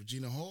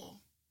 Regina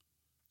Hall.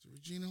 Is it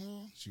Regina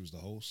Hall? She was the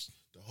host.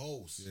 The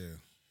host. Yeah.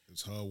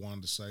 It's her,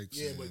 Wanda Sykes.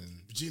 Yeah, but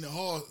Regina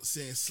Hall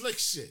saying slick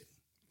shit.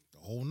 The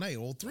whole night,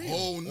 all three.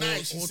 Whole of them.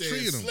 night, she all said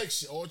three of them. slick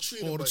shit. All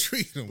three of All them.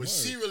 three of them. But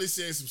she really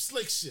said some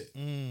slick shit.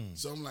 Mm.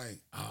 So I'm like,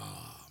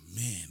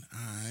 man, all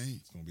right.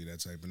 It's gonna be that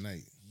type of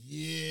night.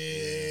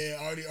 Yeah.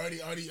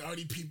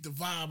 Already peeped the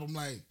vibe. I'm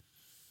like,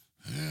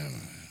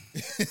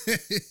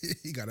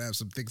 You gotta have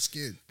some thick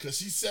skin. Cause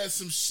she said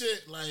some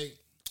shit like,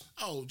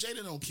 oh,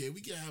 Jada don't care.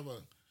 We can have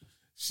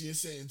she didn't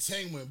say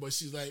entanglement, but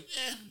she's like,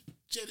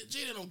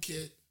 Jada don't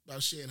care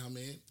about sharing her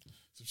man.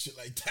 Some shit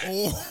like that.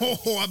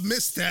 Oh, I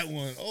missed that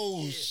one.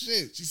 Oh,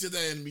 shit. She said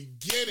that in the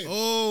beginning.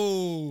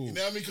 Oh. You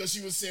know what I mean? Because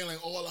she was saying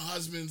like all the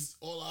husbands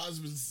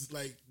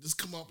like just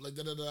come up like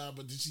da-da-da,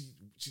 but then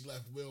she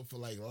left Will for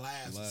like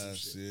laughs or some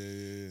shit.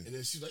 Yeah. And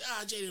then she's like,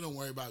 Jada, don't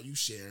worry about you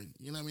sharing.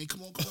 You know what I mean?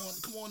 Come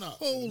on up.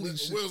 Holy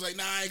shit. Will's like,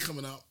 nah, I ain't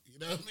coming up. You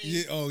know what I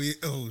mean? Yeah.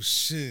 Oh,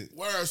 shit.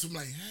 Word. So I'm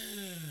like,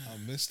 I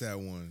missed that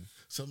one.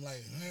 So I'm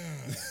like,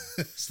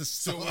 It's the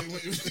So start.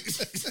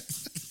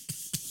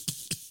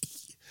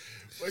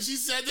 when she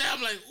said that,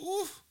 I'm like,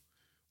 ooh.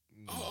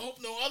 I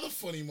hope no other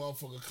funny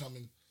motherfucker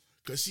coming.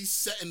 Because she's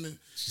setting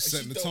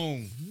the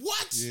tone.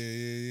 What?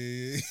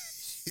 Yeah.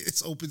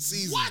 It's open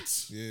season.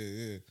 What?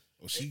 Yeah.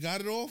 Oh, she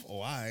got it off? Oh,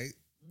 all right.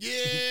 Yeah.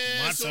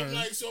 My so turn. I'm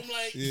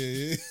like,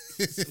 Yeah.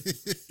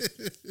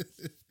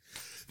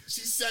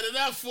 she set it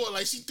up for it.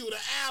 Like she threw the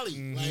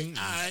alley. Like,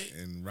 all right.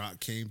 And Rock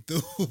came through.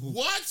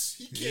 What?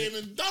 He came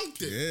and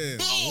dunked it. Yeah.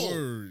 Boom.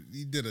 Word.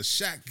 He did a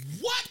Shaq.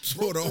 What?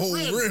 For the whole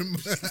rim.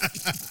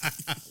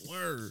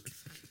 Word.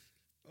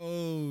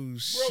 Oh, Broke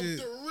shit.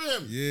 the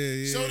rim.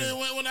 Yeah. So then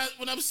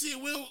when I'm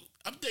seeing Will,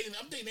 I'm thinking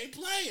they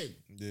playing.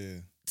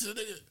 Yeah. To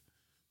the nigga.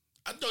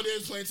 I thought they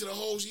was playing to the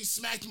hole. She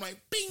smacked him like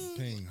bing.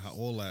 Ping.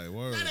 All that.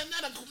 Word. Not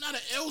an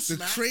L The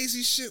smack.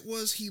 crazy shit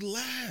was he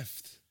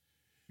laughed.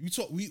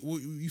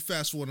 You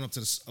fast forwarding up to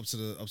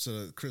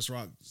the Chris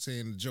Rock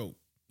saying the joke.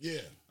 Yeah.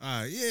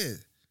 All right, yeah.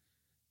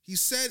 He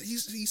said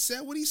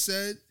what he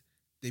said.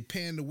 They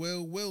panned the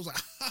Will. Will's like,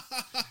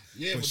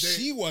 Yeah, but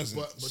she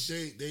wasn't. But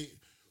they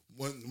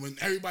when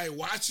everybody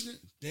watching it,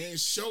 they didn't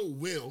show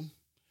Will.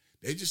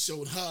 They just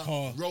showed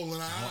her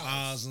rolling her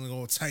eyes. and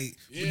all tight.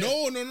 Yeah.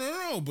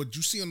 No. But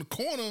you see on the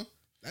corner,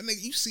 that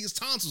nigga, you see his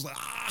tonsils like,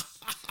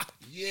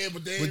 Yeah,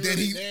 but they then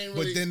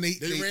they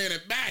ran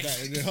it back.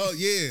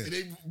 Yeah. And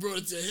they brought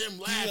it to him He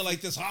laughing. went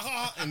like this,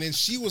 and then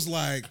she was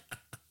like,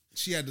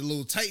 she had the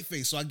little tight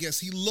face, so I guess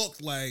he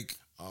looked like,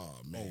 oh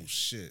man, oh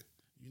shit,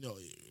 you know,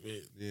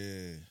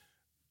 yeah.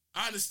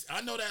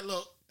 I know that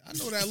look. I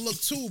know that look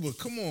too, but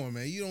come on,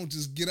 man, you don't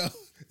just get up.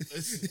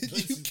 Listen,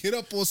 You get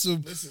up on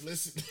some,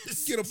 listen.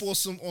 get up on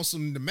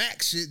some the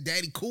Mac shit,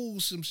 Daddy Cool,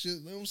 some shit.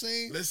 You know what I'm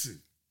saying?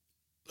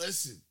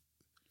 Listen.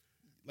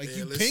 Like Man,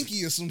 you listen.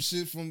 Pinky or some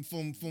shit from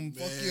fucking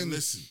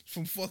listen.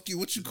 from fucking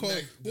what you call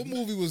next- what the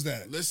movie was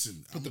that?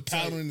 Listen, Put I'ma the tell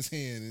powder you. in his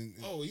hand and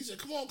Oh, he said,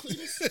 "Come on,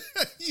 Cletus,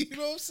 you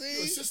know what I'm you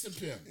saying? assistant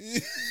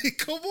pimp.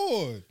 Come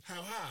on.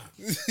 How high?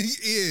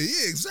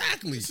 yeah,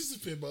 exactly.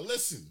 Assistant pimp." But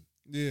listen,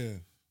 Yeah.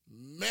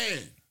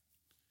 man,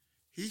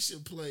 he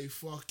should play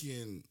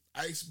fucking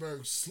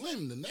Iceberg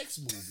Slim the next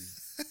movie.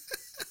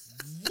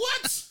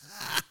 What,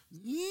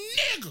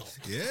 nigga?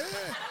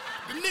 Yeah.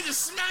 The nigga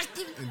smacked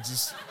him And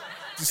just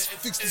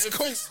fixed his and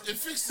coat.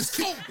 fixed his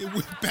coat. It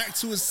went back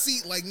to his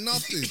seat like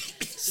nothing.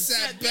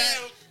 Sat back.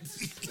 down.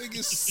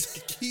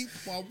 Niggas keep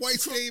my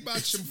wife's name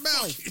out your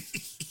mouth.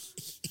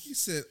 He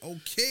said,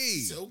 okay.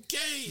 It's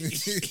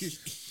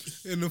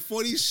okay. And the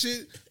funny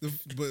shit,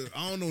 but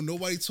I don't know,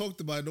 nobody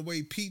talked about it,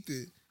 nobody peeped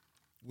it.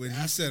 When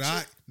he said,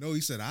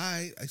 he said,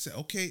 I said,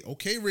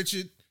 okay,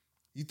 Richard.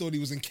 He thought he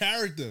was in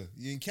character.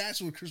 You didn't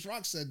catch when Chris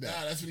Rock said that.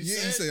 Nah, that's what he He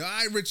said. said, all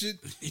right, Richard.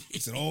 He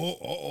said,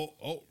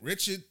 oh,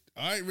 Richard.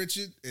 All right,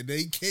 Richard. And then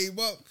he came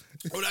up.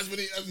 Oh, that's when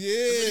he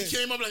Yeah.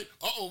 came up like,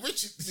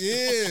 Richard.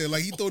 Yeah,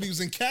 like he thought he was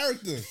in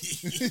character.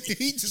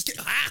 He just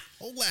came,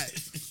 hold that.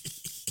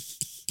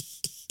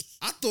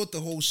 I thought the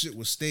whole shit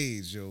was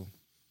staged, yo.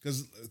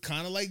 Because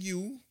kind of like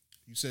you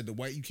said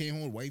you came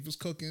home, the wife was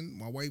cooking.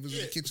 My wife was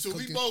in the kitchen so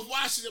cooking. we both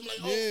watching him like,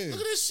 Yeah. look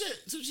at this shit.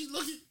 So she's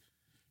looking,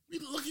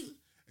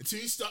 until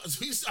he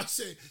starts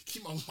saying,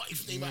 keep my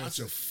wife's name out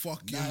your your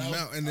fucking Nah,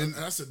 mouth. And then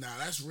I said, nah,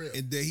 that's real.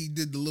 and then he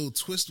did the little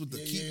twist with the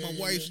keep my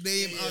wife's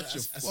name out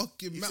your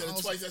fucking he mouth. said I it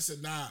was- twice. I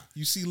said, nah.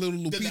 You see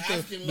little the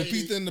African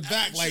lady- Lupita in the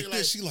back African like chick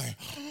this. She like,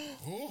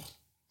 Oh.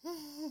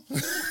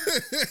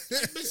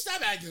 Bitch,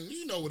 stop acting.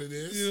 You know what it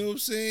is. you know what I'm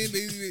saying?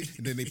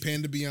 And then they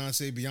pan to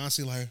Beyonce.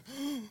 Beyonce like,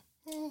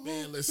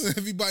 Man, listen.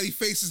 everybody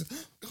faces.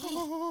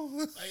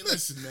 Like,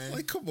 listen, man.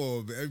 Like, come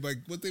on, man.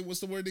 Everybody, what's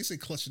the word they say?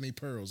 Clutching their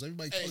pearls.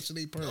 Everybody clutching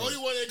their The pearls. only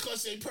one that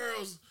clutched their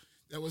pearls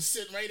that was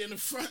sitting right in the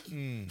front,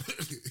 you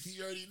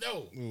already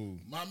know. Ooh.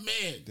 My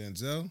man.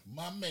 Denzel.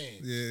 My man.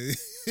 Yeah,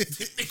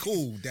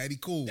 cool, daddy,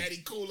 cool.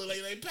 Daddy Cooler,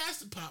 like pass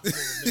the pop. Man.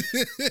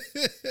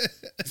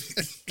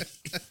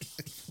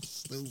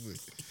 Stupid.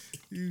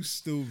 You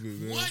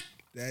stupid, man. What?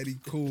 Daddy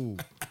cool.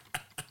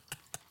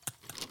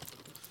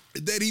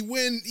 That he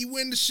win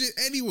the shit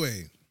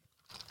anyway.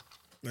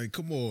 Like,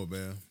 come on,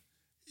 man.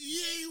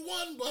 Yeah, he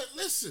won, but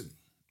listen,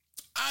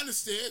 I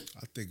understand.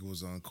 I think it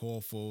was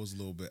uncalled for. It was a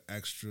little bit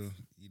extra.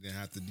 You didn't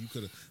have to. You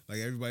could have, like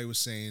everybody was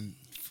saying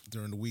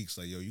during the weeks,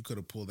 like, yo, you could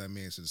have pulled that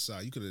man to the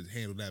side. You could have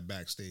handled that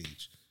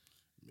backstage.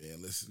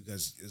 Man, listen.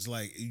 Because it's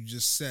like you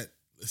just set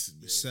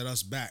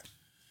us back.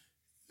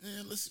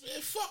 Man, listen,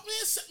 man, fuck,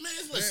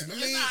 man, listen, Yeah, I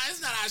man, mean-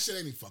 it's not our shit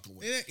any fucking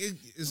way.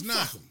 It's Fuck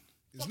not. him.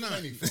 It's Fuck him not.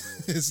 any fucking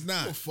way. It's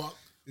not. Give a fuck.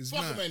 It's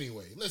fuck not. him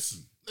anyway.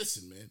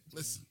 Listen, man,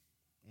 listen.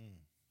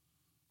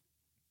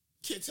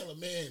 Can't tell a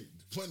man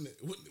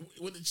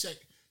when to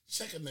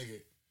check a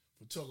nigga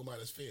for talking about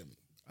his family.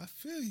 I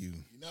feel you.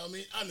 You know what I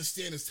mean? I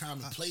understand it's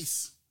time and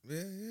place.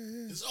 Yeah.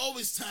 There's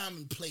always time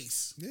and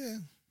place. Yeah.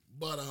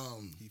 But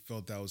He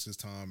felt that was his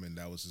time and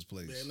that was his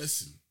place. man,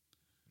 listen.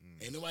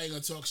 Ain't nobody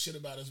gonna talk shit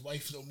about his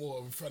wife no more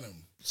in front of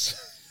him.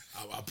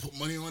 I put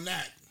money on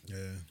that. Yeah.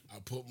 I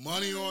put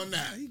money on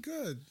that. He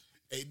good.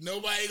 Ain't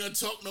nobody gonna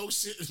talk no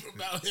shit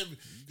about him.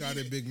 You got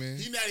it, big man.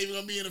 He not even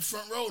gonna be in the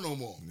front row no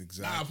more.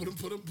 Exactly. Nah, put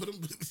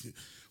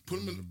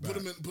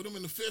him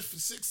in the fifth,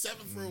 sixth,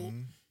 seventh row.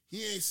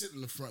 He ain't sitting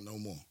in the front no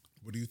more.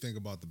 What do you think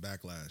about the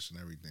backlash and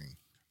everything?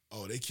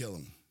 Oh, they kill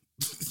him.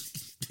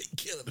 They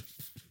kill him.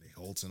 They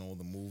halting all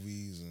the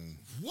movies and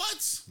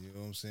What? you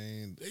know what I'm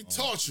saying? They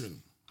torturing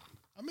him.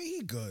 I mean,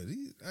 he good.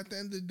 At the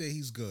end of the day,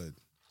 he's good.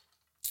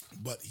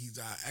 But he's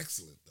our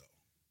excellent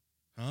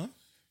though. Huh?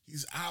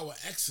 He's our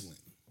excellent.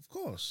 Of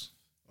course.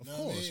 Of Know what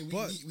I course. mean?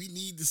 But we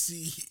need to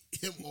see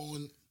him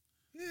on.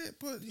 yeah,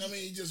 but You know what I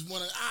mean? He just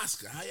won an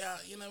Oscar. How y'all?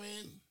 You know what I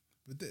mean?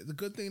 But the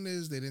good thing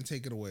is they didn't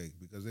take it away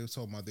because they were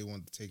talking about they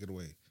wanted to take it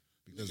away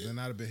because they're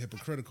not a bit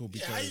hypocritical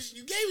because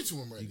You gave it to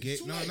him, right? you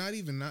get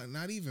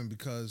not even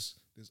because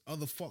there's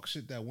other fuck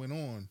shit that went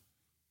on,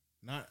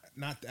 not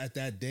at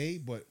that day,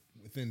 but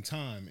within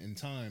time. In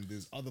time,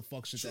 there's other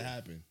fuck shit that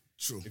happened.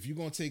 True. If you're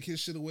gonna take his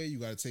shit away, you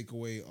gotta take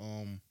away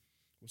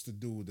what's the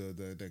dude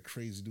that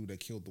crazy dude that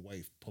killed the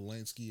wife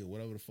Polanski or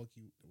whatever the fuck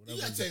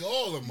You gotta take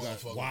all of them,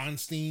 motherfuckers.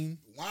 Weinstein.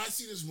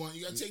 Weinstein is one.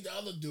 You gotta take the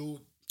other dude.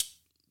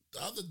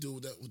 The other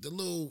dude that with the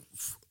little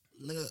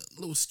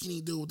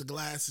skinny dude with the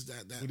glasses.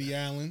 That Woody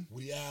Allen.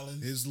 Woody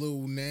Allen. His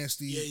little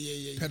nasty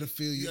Yeah.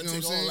 pedophilia. You gotta know what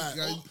I'm take saying?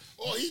 all that.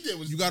 All he did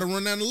was You got to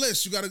run down the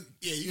list. You got to,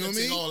 yeah. You know gotta what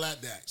I take mean? all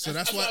that. So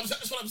that's why-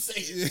 what I'm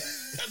saying.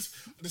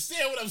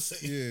 Understand what I'm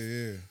saying?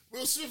 Yeah.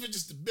 Will Smith is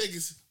just the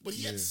biggest, but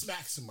he had to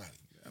smack somebody.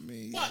 I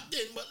mean, But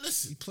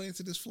listen, he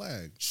planted his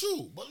flag.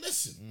 true. But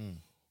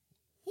listen,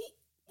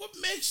 what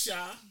makes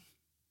y'all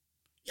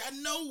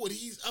know what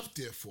he's up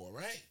there for,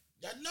 right?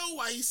 Y'all know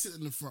why he's sitting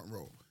in the front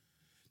row.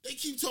 They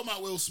keep talking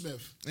about Will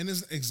Smith. And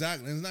it's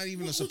not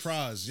even a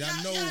surprise. Y'all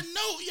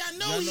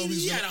know he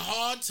he's had a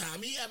hard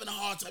time. He having a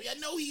hard time. Y'all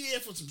know he there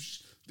for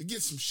to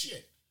get some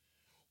shit.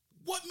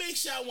 What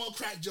makes y'all want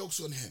to crack jokes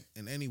on him?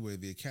 And anyway,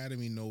 the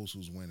Academy knows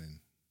who's winning.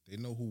 They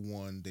know who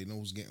won. They know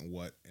who's getting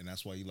what, and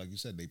that's why like you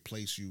said, they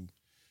place you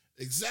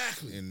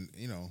exactly in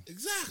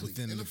exactly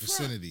within in the front.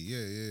 vicinity. Yeah.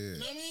 You know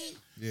what I mean?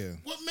 Yeah.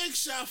 What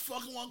makes y'all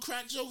fucking want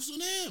crack jokes on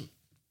him?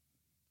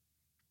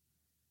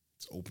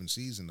 It's open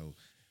season though.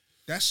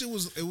 That shit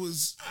was. It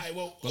was. All right,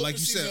 well, but like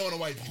you said, on the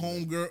white people.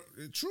 homegirl.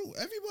 True.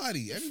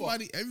 Everybody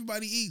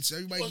eats.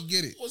 Everybody can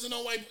get it. Wasn't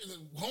no white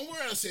homegirl.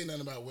 I didn't say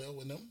nothing about Will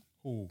with them.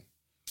 Who?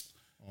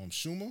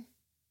 Schumer.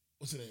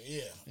 What's her name?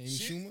 Yeah, Amy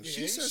Schumer.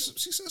 Yeah,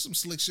 She said some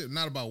slick shit.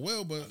 Not about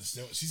Will, but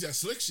she said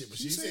slick shit. But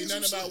she didn't say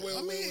nothing about Will.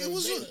 I mean, it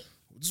was.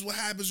 This is what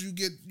happens. You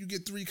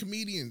get 3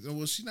 comedians.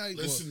 Well, she not.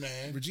 Listen,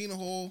 man. Regina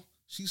Hall.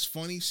 She's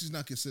funny. She's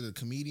not considered a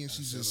comedian.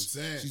 She's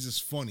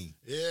just funny.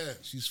 Yeah.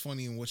 She's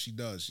funny in what she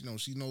does. You know,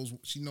 she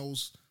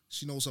knows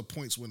her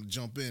points when to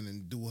jump in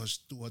and do her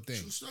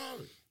thing. True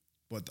story.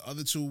 But the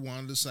other two,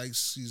 Wanda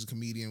Sykes, she's a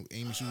comedian.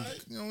 Amy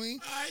Schumer, you know what I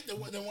mean? All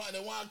right, then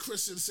why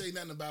Chris didn't say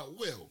nothing about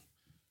Will?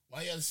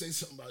 Why he had to say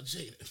something about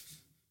Jada?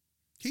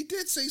 He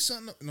did say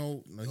something.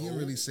 No, he didn't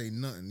really say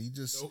nothing. He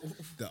just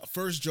the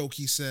first joke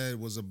he said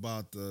was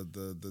about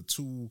the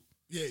two.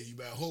 Yeah, you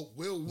better hope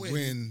Will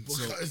win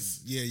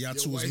because so, y'all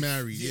two was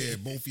married. Yeah,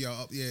 both of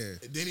y'all up. Yeah,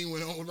 and then he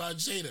went on about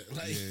Jada.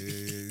 Like,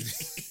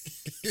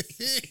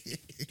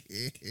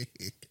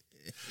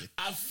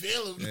 I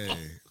feel him. Hey.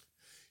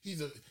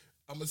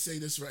 I'm gonna say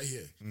this right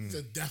here.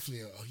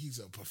 He's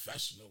a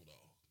professional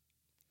though.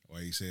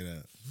 Why you say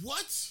that?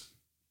 What?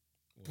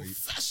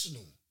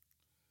 Professional.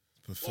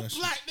 Professional. Well,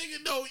 black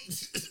nigga know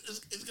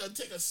it's gonna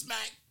take a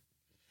smack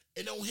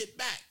and don't hit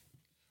back.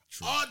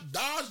 True. Or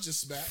dodge the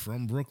smack.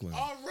 From Brooklyn.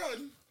 Or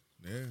run.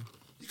 Yeah.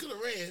 He could have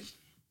ran.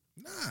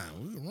 Nah,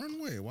 we could run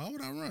away. Why would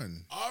I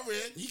run? Or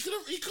ran. He could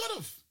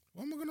have.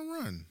 Why am I gonna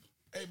run?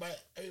 Everybody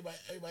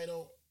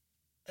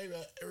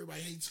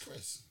hates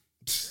Chris.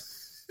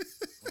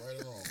 Right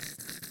or wrong.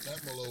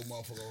 That little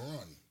motherfucker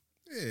run.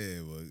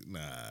 Yeah, but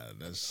nah,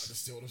 that's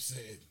still what I'm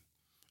saying.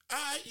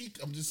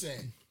 I'm just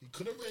saying. He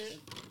could have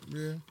ran.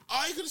 Yeah.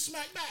 Or he could have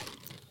smacked back.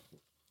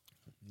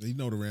 You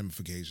know the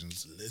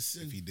ramifications.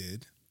 Listen. If he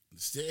did.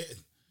 Instead,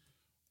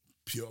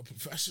 pure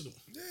professional.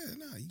 Yeah,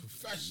 nah.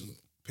 Professional.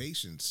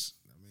 Patience.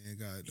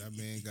 That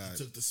man got. He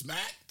took the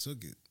smack.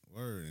 Took it.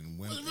 Word. And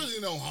went. It wasn't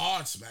really no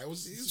hard smack. It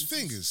was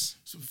fingers.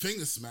 Some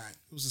finger smack.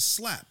 It was a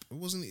slap. It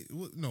wasn't. It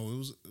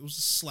was a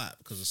slap.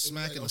 Because a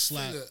smack and a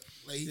slap.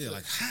 Finger,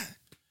 like ha.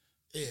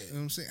 Yeah. You know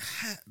what I'm saying?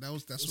 Ha. That's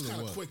what it was.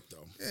 Kind of quick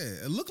though.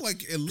 Yeah. It looked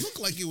like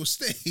it was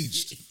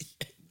staged.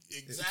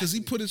 Exactly. Because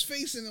he put his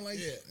face in it like.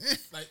 Yeah.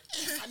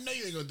 I know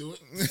you ain't gonna do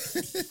it.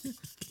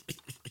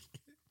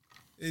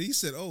 And he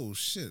said, "Oh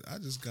shit! I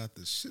just got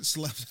the shit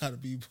slapped out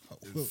of me in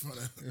front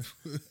of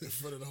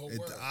the whole world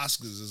at the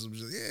Oscars or some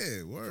shit."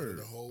 Yeah, word. In front of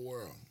the whole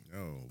world.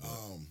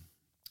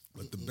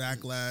 But the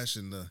backlash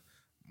and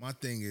my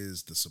thing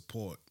is the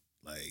support.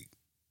 Like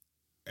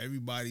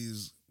everybody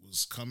was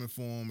coming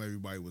for him,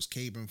 everybody was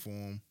caping for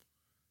him,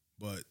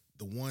 but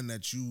the one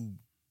that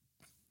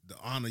the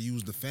honor you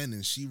was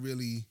defending,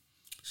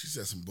 she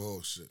said some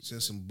bullshit.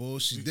 Said some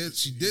bullshit.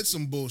 She did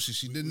some bullshit.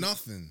 She did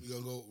nothing.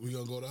 We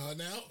gonna go to her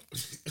now?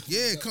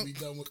 Yeah, come to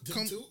the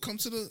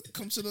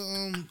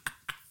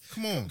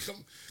come on.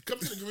 Come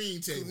to the green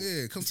table.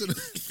 Yeah, come to the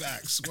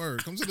facts.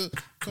 Word. Come to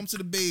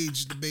the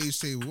beige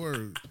table.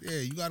 Word. Yeah,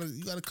 you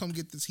gotta come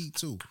get this heat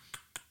too.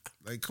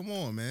 Like, come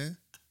on, man.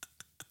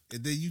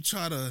 And then you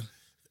trying to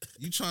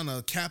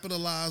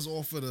capitalize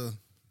off of the,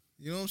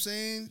 you know what I'm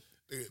saying?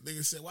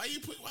 Nigga said, why you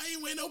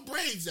wear no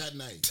braids that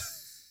night?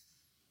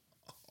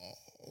 Oh,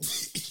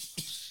 shit.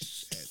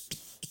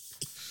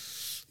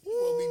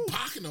 We'll be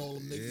pocking all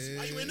them niggas. Yeah.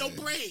 Why you ain't no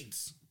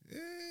braids? Yeah.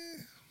 You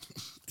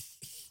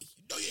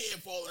know your hair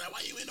falling out. Why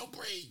you ain't no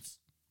braids?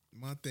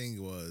 My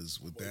thing was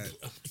with that.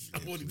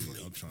 I'm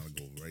trying to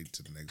go right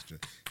to the next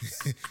joke.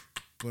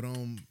 But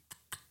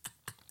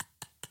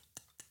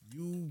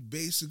you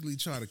basically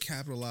try to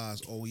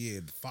capitalize. Oh yeah,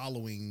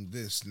 following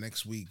this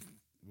next week,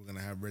 we're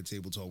gonna have Red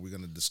Table Talk. We're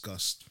gonna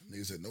discuss.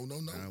 Niggas said no.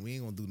 Nah, we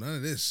ain't gonna do none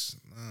of this.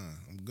 Nah,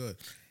 I'm good.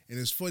 And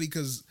it's funny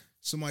because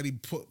somebody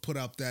put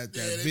up that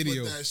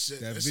video.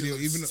 That video,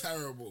 even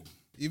terrible.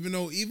 Even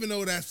though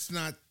it's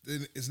not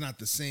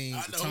the same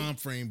time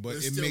frame, but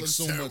it makes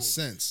so much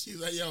sense. He's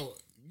like, yo,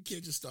 you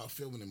can't just start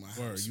filming in my house.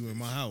 Word, you in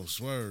my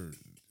house. Word.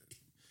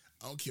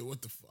 I don't care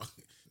what the fuck.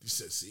 You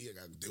said, see, I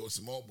got to deal with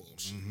some more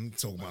bullshit.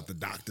 Talking about the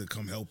doctor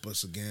come help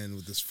us again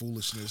with this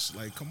foolishness.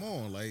 Like, come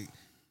on. Like,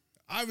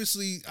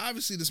 obviously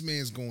this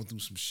man's going through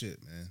some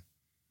shit, man.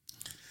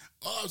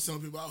 All I'm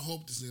telling people, I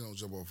hope this nigga don't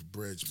jump off a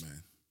bridge,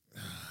 man.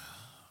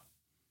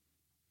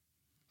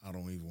 I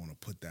don't even want to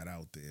put that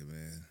out there,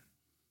 man.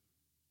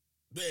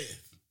 Man.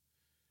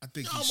 I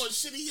think how much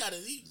shit he got?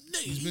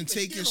 He's been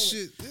taking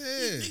shit. Yeah.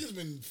 These niggas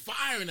been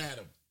firing at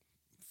him.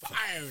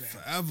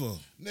 Forever.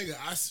 Nigga,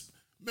 I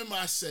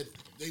said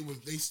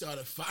they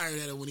started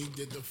firing at him when he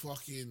did the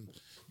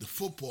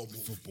football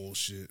movie. Football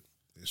shit.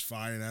 It's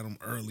firing at him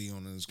early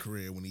on in his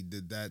career when he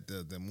did that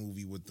the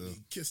movie with the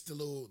he kissed the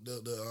little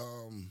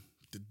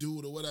the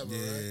dude or whatever.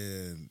 Yeah,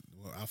 right?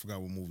 Well, I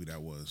forgot what movie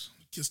that was.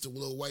 He kissed the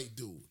little white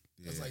dude.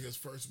 Yeah. That's like his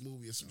first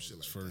movie or some shit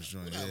like that. First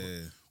joint. Whatever. Yeah.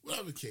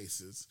 whatever the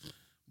case is.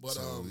 But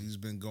so he's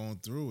been going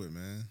through it,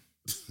 man.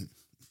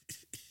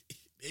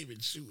 They've been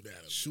shooting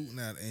at him. Shooting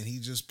at, and he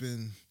just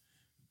been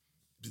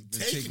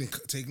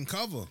taking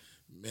cover.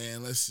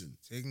 Man, listen.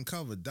 Taking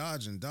cover,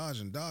 dodging. But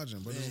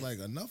it's like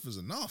enough is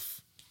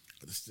enough.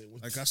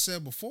 Like I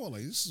said before,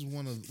 like this is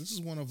one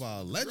of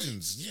our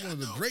legends. This is one of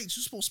the greats.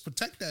 You're supposed to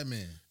protect that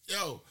man.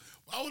 Yo,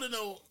 I want to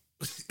know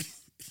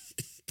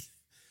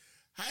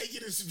how you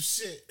get in some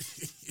shit.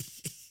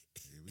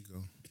 Here we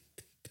go.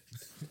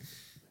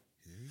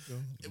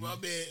 If my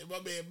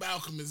man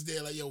Malcolm is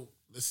there, like, yo,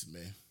 listen,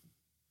 man.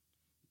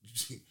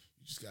 You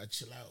just gotta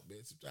chill out,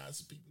 man. Sometimes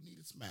some people need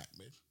a smack,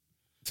 man.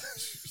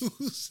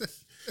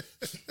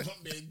 My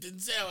man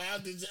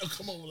Denzel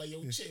come over like,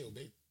 yo, chill,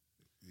 man.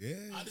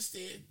 Yeah. I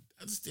understand.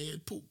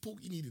 Pook,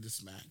 you needed a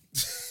smack.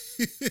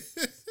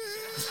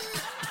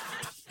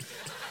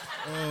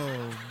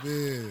 Oh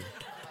man.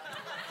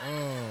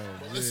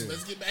 But listen,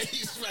 let's get back.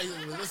 Let's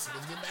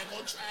get back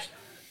on track.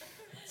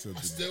 So I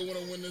still want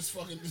to win this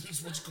fucking.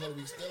 This what you call it.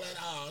 We still at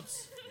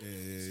odds.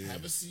 Yeah.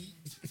 Have a seat.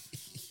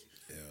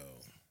 Yo.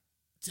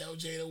 Tell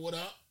Jada what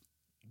up.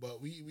 But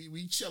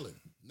we chilling.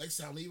 Next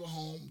time, leave her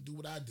home. Do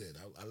what I did.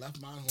 I left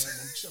mine home.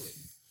 I'm chilling.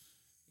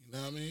 You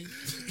know what I mean?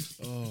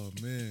 Oh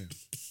man.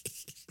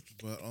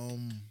 But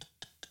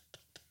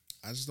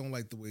I just don't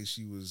like the way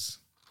she was.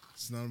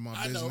 It's none of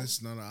my business.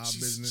 None of our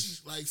business.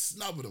 She's like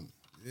snubbing him.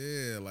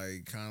 Yeah,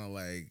 like kind of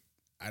like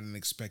I didn't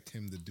expect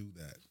him to do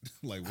that.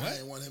 Like what? I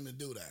didn't want him to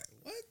do that.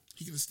 What?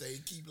 He could have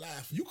stayed, keep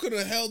laughing. You could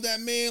have held that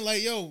man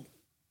like, yo,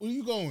 where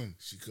you going?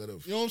 She could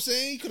have. You know what I'm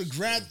saying? You could have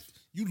grabbed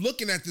you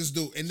looking at this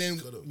dude, and then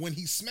when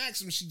he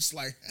smacks him, she's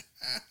like,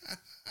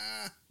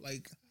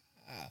 like,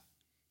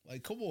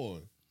 come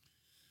on.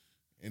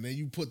 And then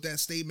you put that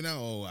statement out.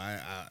 Oh,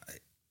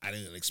 I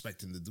didn't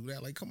expect him to do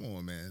that. Like, come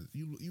on, man.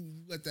 You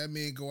let that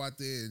man go out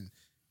there and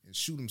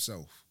shoot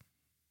himself.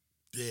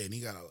 Yeah, and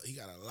he got a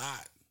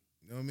lot.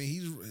 You know what I mean?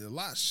 He's a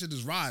lot of shit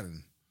is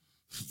riding.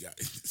 He got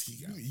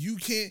you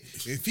can't,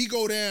 if he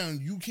go down,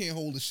 you can't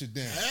hold the shit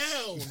down.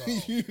 Hell no.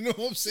 You know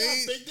what I'm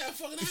saying? How big that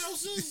fucking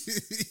house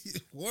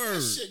is?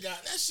 Word.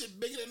 That shit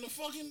bigger than the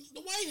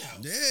White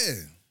House.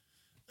 Yeah.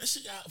 That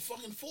shit got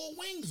fucking 4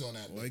 wings on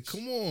that. Like, bitch.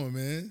 come on,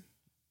 man.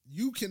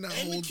 You cannot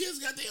and hold. The kids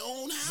got their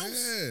own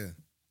house. Yeah.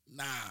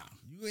 Nah.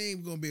 You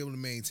ain't gonna be able to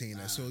maintain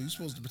that. So you're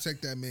supposed to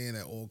protect that man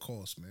at all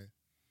costs, man.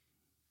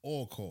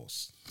 All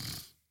costs.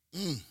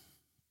 That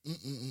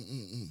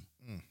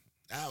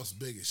house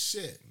big as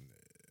shit.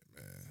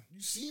 Yeah, man.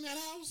 You seen that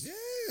house?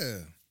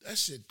 Yeah. That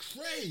shit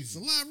crazy. It's a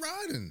lot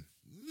riding.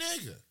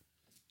 Nigga.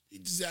 He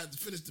just had to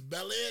finish the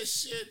Bel Air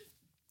shit.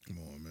 Come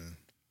on, man.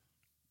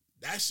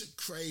 That shit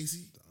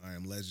crazy. The I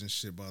Am Legend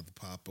shit about to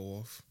pop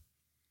off.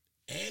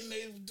 And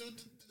they was doing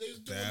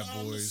Bad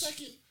Boys.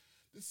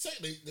 The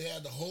second they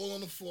had the hole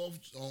on the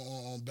 4th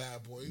on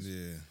Bad Boys.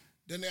 Yeah.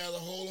 Then they had the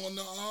hole on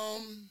the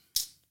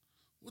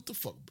what the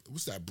fuck?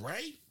 What's that?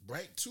 Bright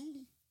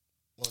 2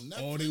 on Netflix.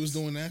 Oh, they was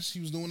doing that.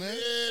 She was doing that.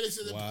 Yeah, they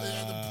said they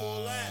had to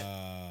pull that.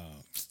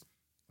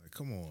 Like,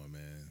 come on,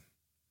 man.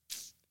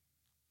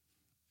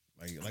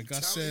 Like I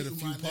said a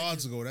few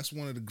pods ago, that's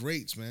one of the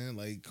greats, man.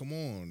 Like, come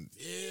on.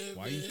 Yeah.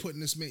 Why you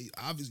putting this man?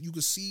 Obviously, you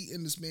could see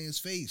in this man's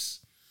face.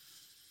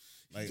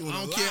 Like,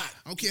 I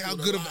don't care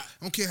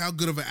how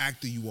good of an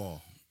actor you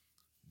are.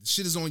 The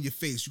shit is on your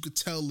face. You could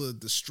tell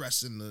the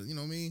stress and the, you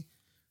know what I mean?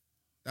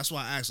 That's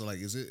why I asked her, like,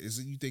 is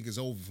it you think it's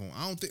over for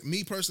him?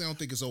 Me personally, I don't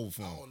think it's over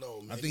for him. I don't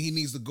know, man. I think he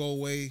needs to go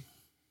away,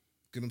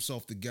 get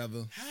himself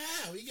together.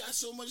 How? He got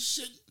so much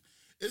shit.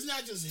 It's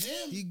not just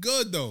him. He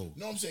good though.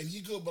 No, I'm saying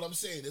he good, but I'm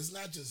saying it's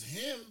not just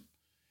him.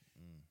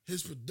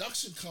 His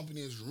production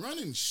company is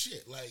running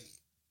shit. Like,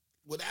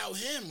 without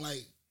him,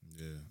 like,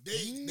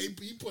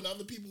 he put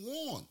other people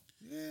on.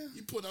 Yeah.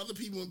 He put other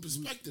people in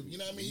perspective. You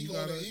know what I mean? He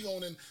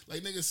going in,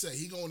 like niggas say,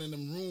 he going in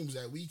them rooms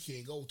that we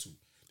can't go to.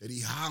 That he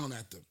hollering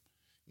at them.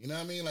 You know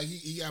what I mean? Like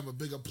he have a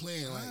bigger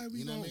plan. Like,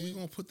 you know what I mean? We're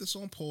gonna put this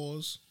on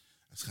pause.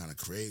 That's kind of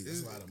crazy.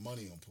 There's a lot of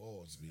money on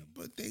pause, man.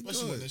 But they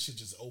especially good. when this shit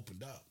just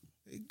opened up.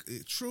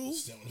 True. You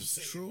know what I'm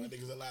saying? True. I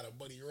think there's a lot of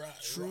money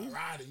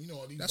riding. You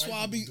know, that's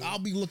why I'll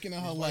be looking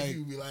at her like.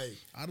 You be like,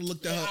 I'd have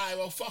looked at her. All right,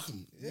 well, fuck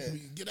him. Yeah.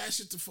 Get that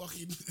shit to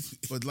fucking.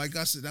 But like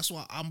I said, that's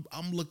why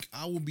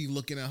I would be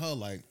looking at her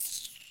like.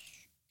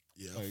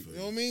 Yeah, like, you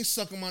know what I mean?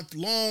 Sucking my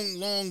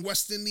long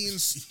West Indian,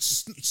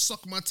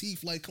 suck my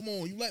teeth. Like, come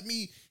on, you let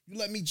me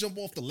jump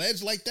off the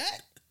ledge like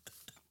that?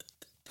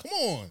 Come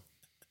on.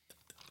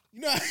 You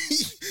know,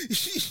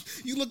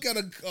 you look at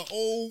a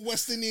old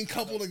West Indian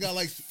couple that got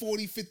like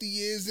 40, 50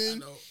 years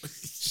in.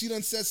 She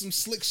done said some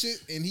slick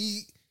shit, and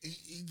he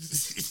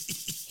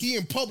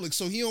in public,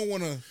 so he don't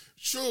want to.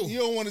 True. You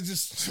don't want to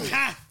just. You know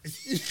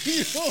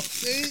what I'm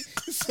saying?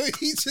 So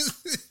he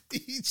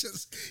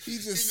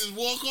just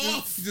walk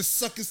off. He just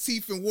suck his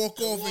teeth and walk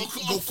off and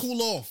go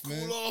cool off,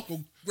 man.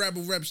 Go grab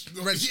a red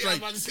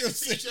stripe.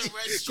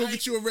 Go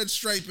get you a red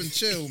stripe and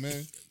chill,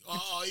 man.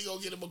 You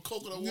gonna get him a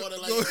coconut water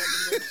like go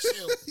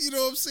chill. You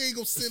know what I'm saying?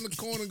 Go sit in the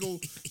corner and go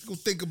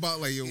think about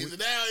like, yo. Either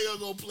now you gonna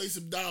go play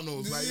some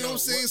dominoes. Like, you know what I'm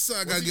saying? So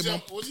I gotta get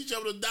my... Once he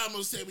jump on the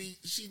dominoes table,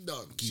 she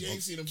done. She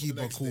ain't seen him for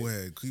the next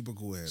day. Keep a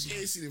cool head. She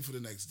ain't seen him for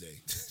the next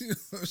day. You know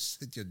what I'm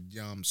saying? Your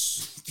yum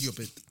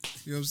stupid.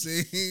 You know what I'm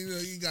saying?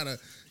 You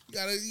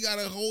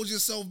gotta hold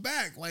yourself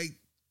back. Like,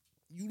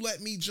 you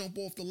let me jump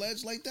off the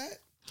ledge like that?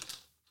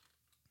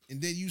 And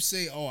then you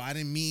say, "Oh, I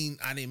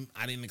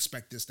didn't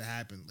expect this to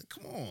happen." Like,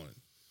 come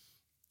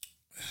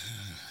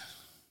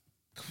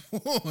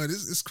on,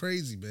 it's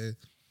crazy, man.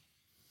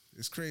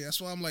 It's crazy. That's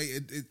why I'm like,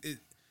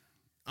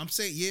 I'm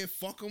saying, yeah,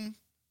 fuck him,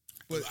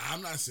 but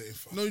I'm not saying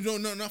fuck. No,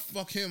 not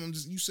fuck him. I'm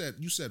just you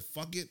said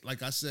fuck it.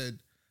 Like I said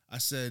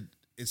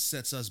it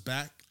sets us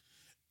back.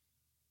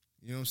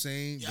 You know what I'm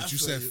saying? Yeah, but you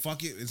said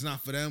fuck it. It's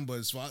not for them, but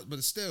it's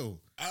still.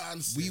 I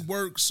understand. We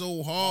work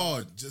so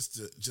hard just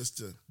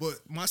to. But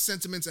my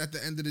sentiments at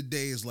the end of the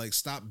day is like,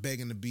 stop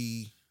begging to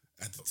be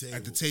at the table.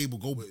 At the table,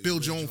 go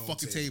build your own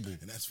fucking table.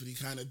 And that's what he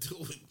kind of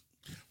doing.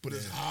 But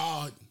it's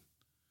hard.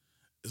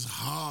 It's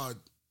hard.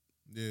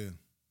 Yeah.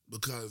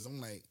 Because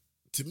I'm like,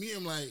 to me,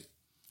 I'm like,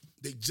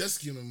 they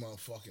just give him a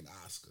motherfucking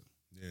Oscar.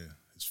 Yeah,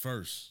 it's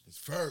first.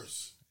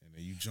 And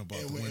then you jump out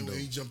the window. And when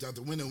he jumped out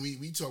the window,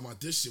 we talking about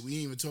this shit. We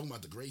ain't even talking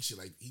about the great shit.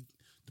 Like,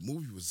 the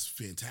movie was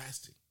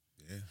fantastic.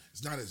 Yeah.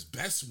 It's not his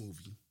best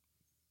movie.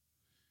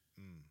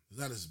 It's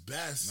not his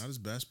best. Not his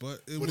best,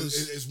 but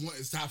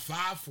it's top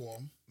 5 for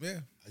him. Yeah.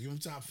 I give him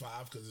top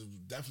 5 because it was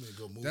definitely a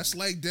good movie. That's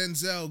like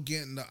Denzel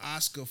getting the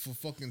Oscar for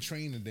fucking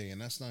Training Day,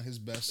 and that's not his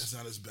best. That's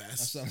not his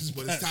best.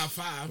 But it's top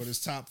 5. But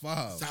it's top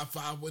 5. It's top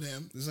 5 with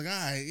him. It's like, all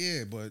right,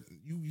 yeah, but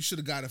you should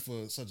have got it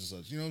for such and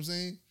such. You know what I'm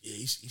saying? Yeah,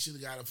 he should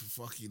have got it for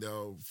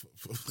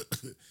for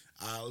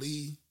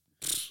Ali.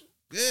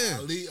 Yeah.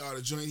 Ali, or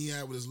the joint he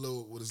had with his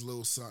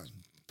little son.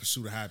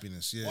 Pursuit of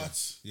Happiness, yeah.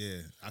 What? Yeah.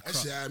 I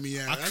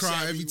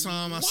cry every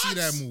time I see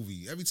that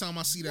movie. Every time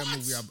I see that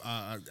movie,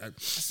 I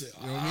said,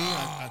 you know what I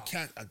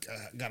mean?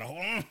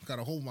 I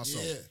gotta hold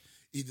myself. Yeah.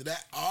 Either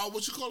that or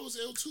what you call it was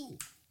ill too.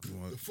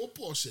 What? The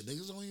football shit.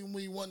 Niggas don't even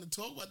really want to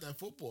talk about that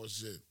football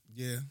shit.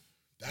 Yeah.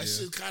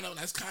 Shit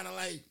that's kind of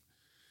like,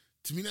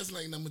 to me, that's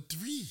like number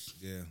 3.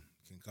 Yeah.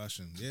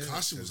 Concussion. Yeah.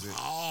 Concussion was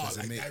hard.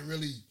 Like,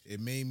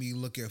 it made me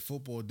look at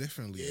football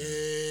differently.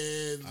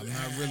 Yeah. I'm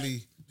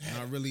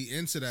not really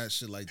into that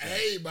shit like that.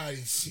 Everybody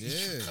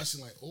sees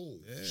concussion like, oh,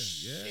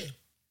 shit.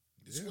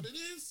 This is what it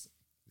is?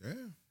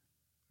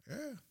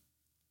 Yeah.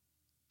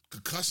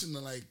 Concussion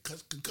might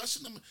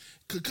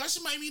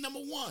be number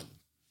 1.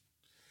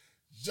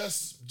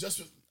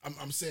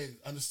 I'm saying,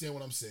 understand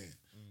what I'm saying.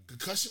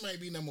 Concussion might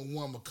be number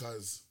 1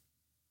 because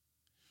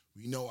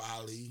we know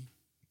Ali.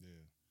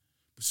 Yeah.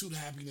 Pursuit of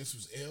Happiness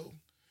was ill,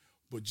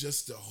 but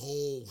just the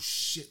whole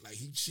shit, like,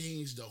 he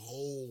changed the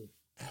whole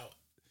how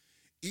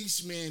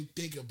each man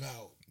think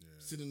about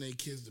sending their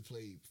kids to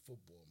play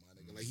football, my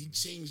nigga. Like, he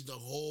changed the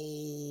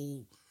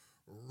whole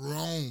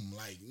Rome.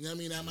 Like, you know what I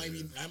mean?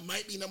 That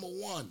might be number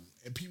 1.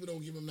 And people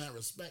don't give him that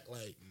respect.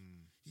 Like,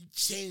 he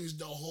changed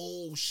the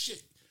whole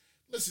shit.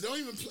 Listen, they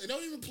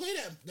don't even play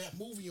that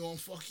movie on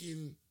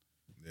fucking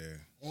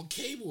on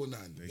cable or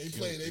nothing.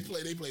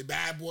 They play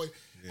Bad Boy.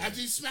 Yeah.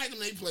 After he smacked them,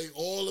 they played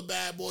all the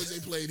Bad Boys. They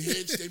played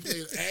Hitch. They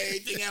played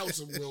everything else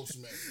of Will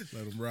Smith.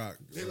 Let them rock.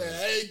 They let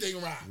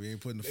everything rock. We ain't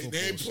putting the football.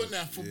 They ain't putting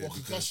that football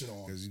concussion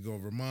on. Because you're going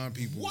to remind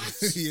people. What?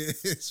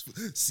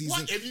 Season.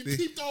 What? If you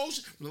peep the whole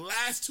shit, the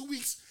last 2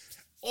 weeks,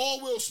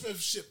 all Will Smith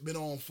shit been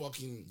on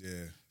fucking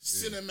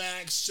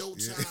Cinemax,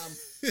 Showtime,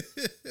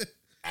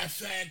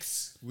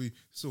 FX.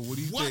 So what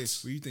do you think?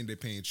 What do you think, they're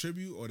paying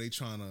tribute, or they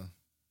trying to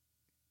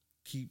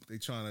keep? They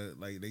trying to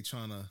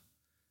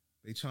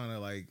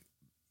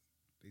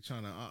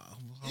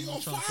he on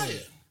fire.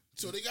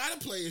 So they gotta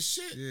play his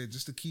shit. Yeah,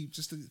 just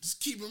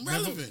keep him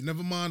relevant.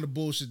 Never mind the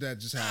bullshit that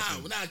just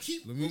happened.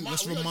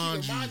 Let's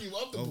remind you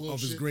of the bullshit,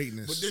 of his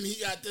greatness. But then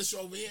he got this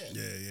over here.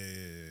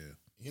 Yeah.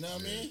 You know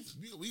what I mean?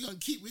 We gonna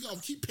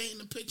keep painting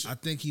the picture. I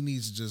think he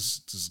needs to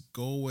just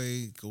go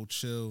away, go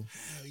chill.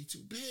 How he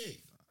too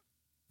big?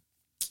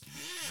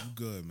 How? You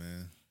good,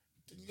 man.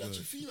 Then you got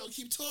your female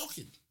keep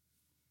talking.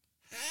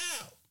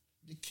 How?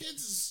 The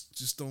kids is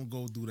just don't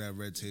go do that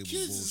red table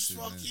kids bullshit. Is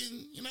fucking,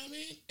 man. You know what I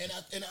mean?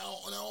 And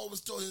I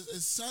always thought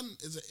his son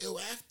is an ill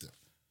actor.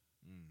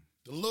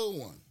 The little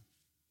one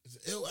is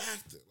an ill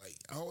actor. Like,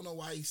 I don't know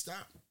why he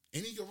stopped.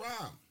 And he can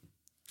rhyme.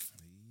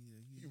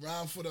 He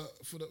rhyme for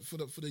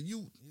the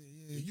youth.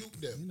 Yeah. The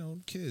youth them. You know,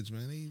 kids,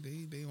 man.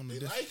 They on the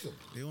like him.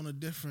 They on a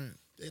different.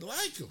 They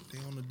like him. They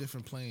on a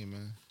different plane,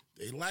 man.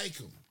 They like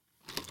him.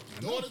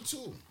 Daughter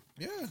too.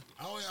 Yeah.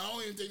 I don't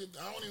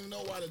even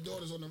know why the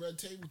daughter's on the red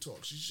table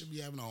talk. She should be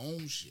having her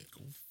own shit.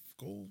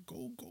 Go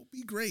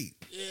be great.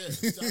 Yeah.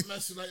 Stop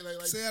messing like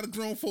say out of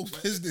grown folks'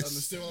 business.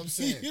 Understand what I'm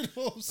saying? You know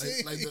what I'm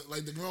saying?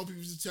 Like the grown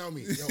people used to tell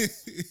me, yo,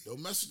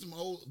 don't mess with them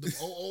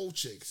old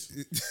chicks.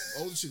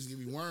 Old chicks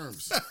give you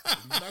worms.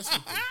 Don't mess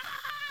with them.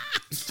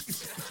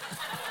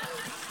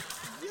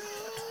 Yo,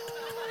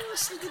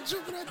 this nigga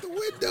jumping out the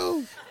window.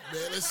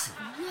 Man, listen.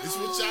 This is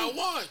what y'all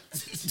want.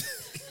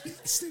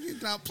 This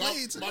nigga not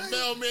playing tonight. My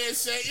mailman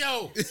said,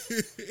 yo,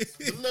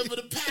 deliver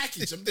the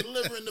package. I'm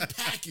delivering the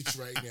package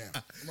right now.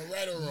 Am I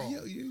right or wrong?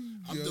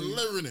 I'm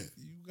delivering it.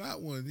 You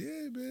got one.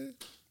 Yeah, man.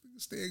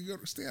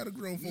 Stay out of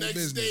grown folk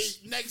business.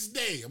 Next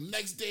day. I'm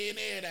next day in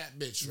air that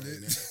bitch right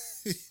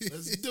now.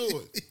 Let's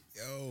do it.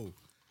 Yo.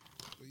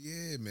 But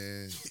yeah,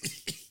 man.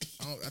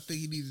 I think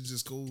he need to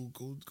just go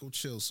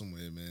chill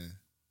somewhere, man.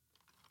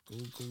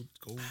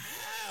 Go.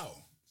 How?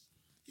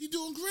 You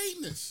doing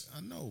greatness.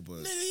 I know,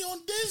 but nigga, you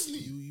on Disney.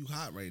 You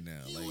hot right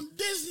now. You like, on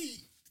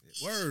Disney.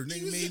 Word,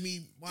 nigga made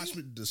me watch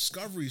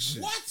Discovery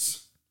shit. What?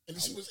 And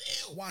she was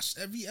ill. Watched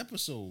every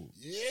episode.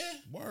 Yeah.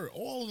 Word,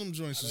 all of them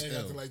joints was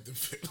ill. Like the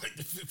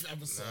fifth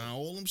episode. Nah,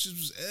 all them shits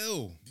was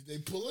ill. Did they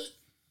pull it?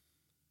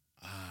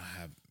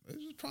 I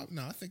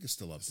I think it's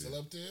still up there. Still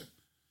up there.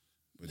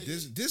 But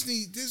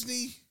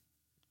Disney.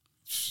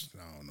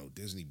 I don't know.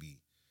 Disney be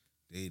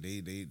they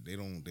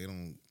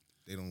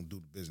don't do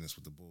the business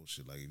with the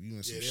bullshit. Like if you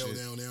in some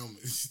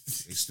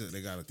shit,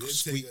 they got a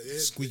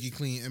squeaky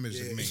clean image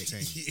to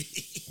maintain.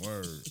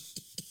 Word.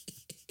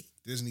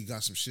 Disney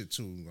got some shit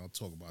too. I'll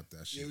talk about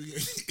that shit. Yeah,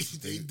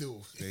 they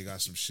do. They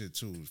got some shit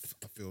too.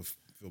 I feel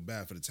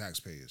bad for the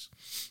taxpayers,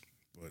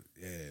 but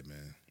yeah,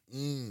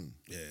 man.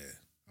 Yeah,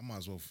 I might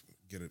as well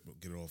get it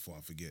off before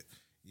I forget.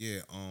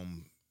 Yeah,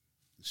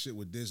 the shit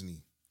with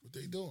Disney. What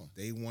they doing?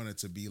 They wanted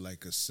to be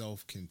like a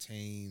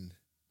self-contained,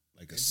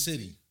 like a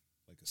entity?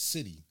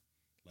 city,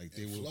 like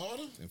they were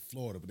Florida? In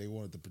Florida, but they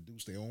wanted to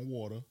produce their own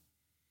water.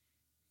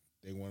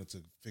 They wanted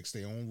to fix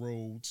their own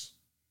roads.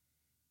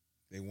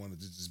 They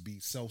wanted to just be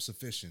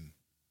self-sufficient.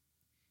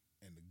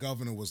 And the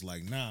governor was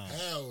like, nah.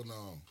 Hell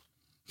no.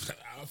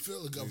 I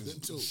feel the governor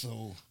too.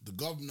 So the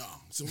governor.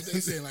 So what they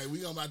saying, like,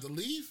 we about to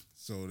leave?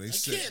 So they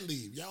said, can't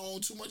leave. Y'all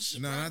own too much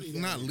shit. No,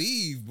 not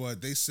leave,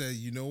 but they said,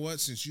 you know what?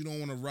 Since you don't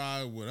want to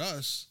ride with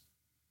us,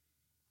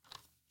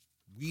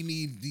 we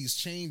need these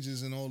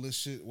changes and all this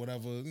shit,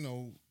 whatever,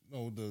 the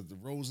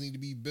roads need to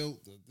be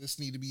built, this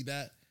need to be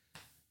that.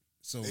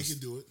 So they can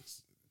do it.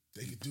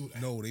 They can do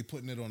that. No, they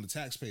putting it on the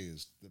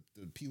taxpayers,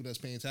 the people that's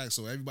paying tax.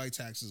 So everybody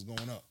taxes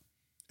going up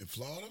in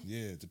Florida.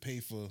 Yeah, to pay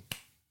for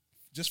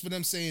just for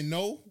them saying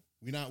no,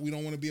 we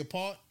don't want to be a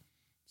part.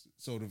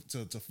 So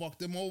to fuck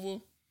them over,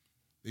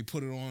 they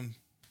put it on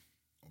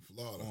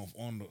Florida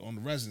on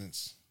the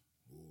residents.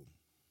 Ooh.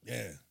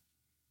 Yeah,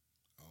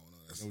 I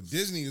don't know.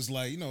 Disney is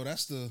like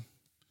that's the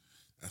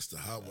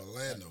hub of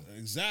Orlando.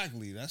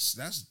 Exactly.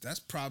 That's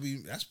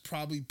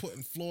probably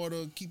putting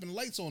Florida, keeping the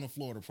lights on in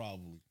Florida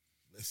probably.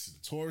 Listen,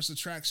 tourist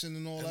attraction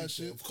and all that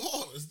shit. Of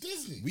course, it's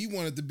Disney. We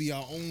wanted to be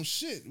our own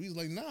shit. We was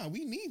like, nah,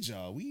 we need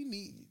y'all. We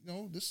need,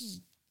 this is.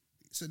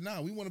 He said,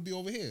 nah, we want to be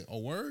over here.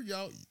 Oh, word,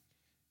 y'all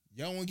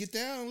want to get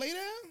down and lay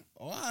down?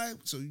 All right,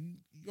 so you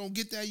gonna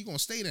get down, you gonna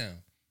stay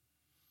down.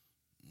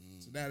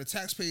 So now the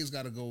taxpayers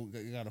got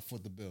to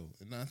foot the bill.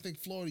 And I think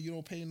Florida, you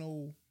don't pay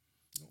no.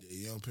 Yeah,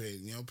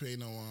 you don't pay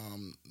no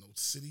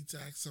city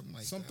tax,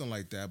 something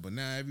like that. But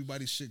now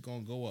everybody's shit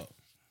gonna go up.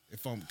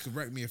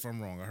 Correct me if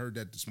I'm wrong. I heard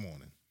that this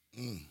morning.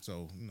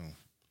 So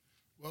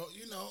Well,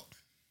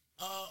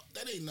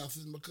 that ain't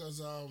nothing because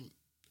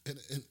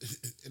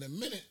in a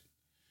minute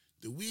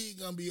the weed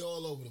gonna be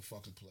all over the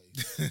fucking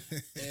place,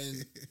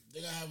 and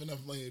they gonna have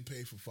enough money to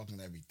pay for fucking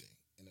everything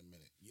in a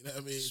minute. You know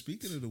what I mean?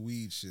 Speaking of the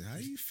weed shit, how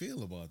do you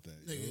feel about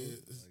that? Nigga,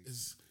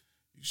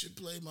 you should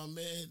play my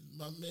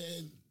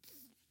man.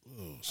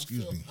 Oh,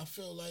 excuse me. I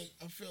feel like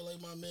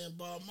my man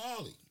Bob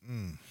Marley.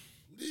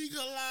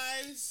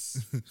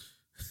 Legalize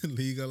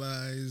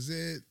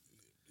it.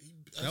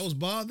 That was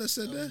Bob that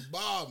said that? Was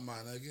Bob, my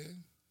nigga.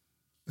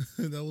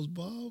 That was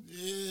Bob?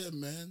 Yeah,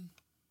 man.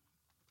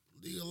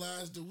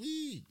 Legalize the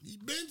weed. He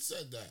been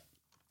said that.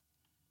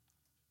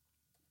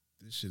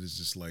 This shit is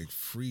just like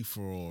free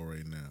for all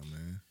right now,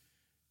 man.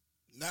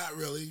 Not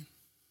really.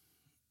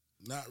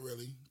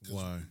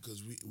 Why?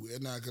 Because we're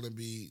not going to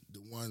be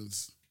the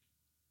ones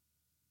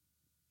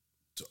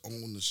to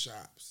own the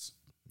shops.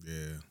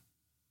 Yeah.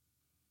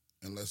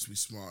 Unless we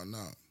smarten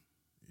up.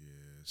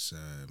 Yeah, it's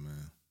sad,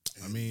 man.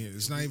 And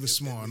it's not even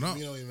smarting up.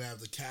 We don't even have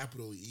the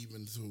capital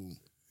even to...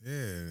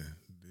 Yeah.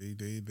 They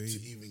to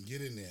even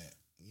get in there.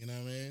 You know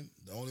what I mean?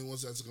 The only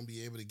ones that's going to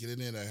be able to get in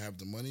there that have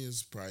the money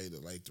is probably the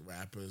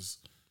rappers,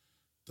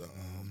 the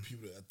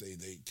people that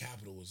they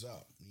capital was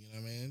up. You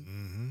know what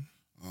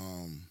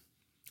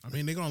I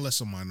mean? They're going to let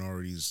some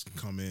minorities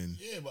come in.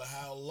 Yeah, but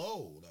how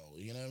low, though?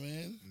 You know what I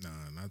mean?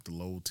 Nah, not the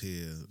low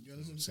tier. You know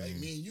what I'm saying?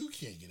 Like me and you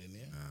can't get in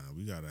there. Nah,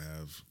 we got to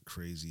have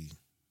crazy...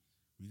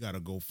 We got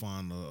to go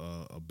find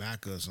a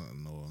backer or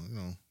something, or,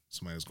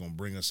 somebody that's going to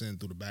bring us in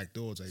through the back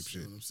door type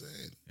shit. That's what I'm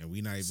saying. And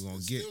we not even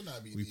going to get...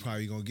 We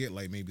probably going to get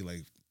maybe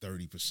 30%.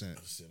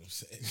 That's what I'm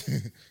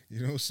saying. You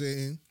know what I'm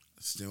saying?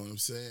 That's what I'm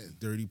saying.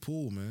 Dirty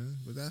pool, man.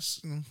 But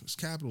that's, it's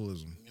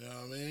capitalism. You know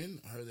what I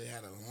mean? I heard they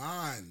had a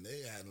line.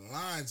 They had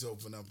lines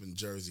open up in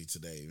Jersey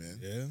today, man.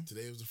 Yeah?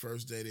 Today was the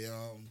first day they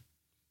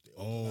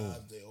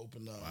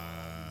opened up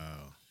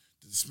wow.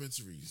 the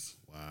dispensaries.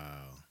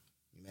 Wow.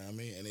 You know what I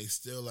mean? And they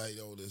still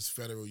this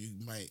federal,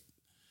 they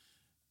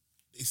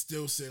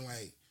still saying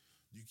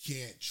you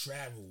can't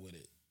travel with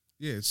it.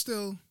 Yeah, it's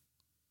still.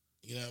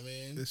 You know what I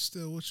mean? It's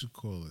still what you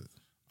call it.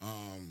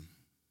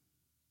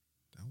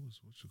 That was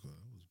what you call it.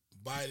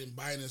 That was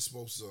Biden is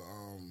supposed to that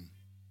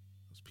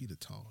was Peter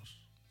Tosh.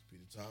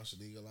 Peter Tosh to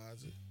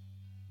legalize it.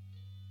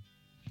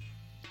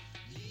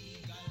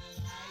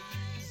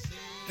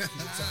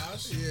 Peter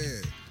Tosh?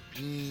 Yeah.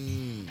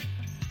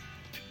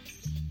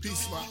 Peace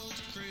Spot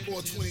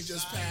 420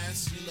 just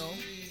passed, you know.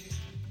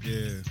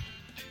 Yeah.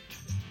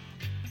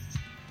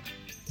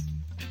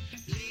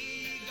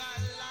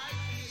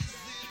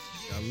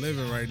 Y'all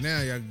living right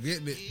now. Y'all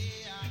getting it.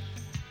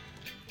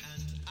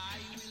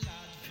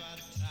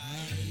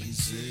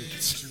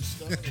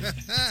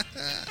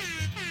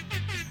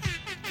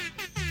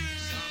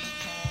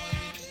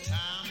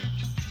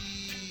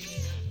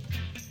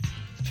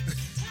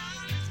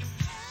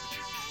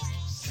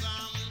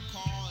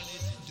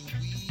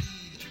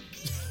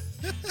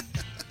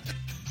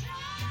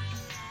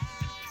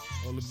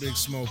 All the big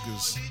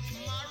smokers.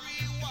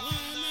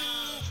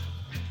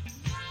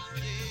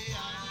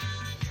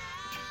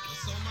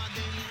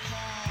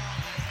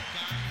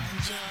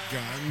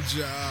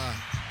 Ganja.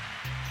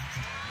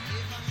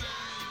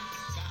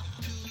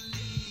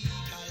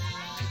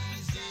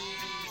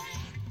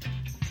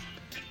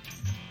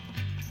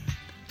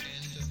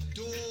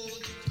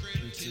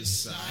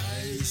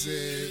 Criticize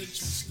it.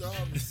 All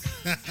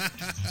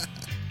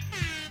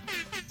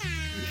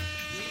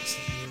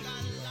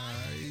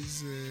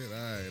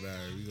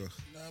right, we go. You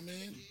know what I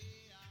mean?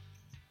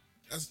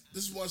 This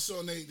is one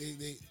song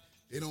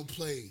they don't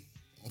play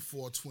on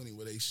 420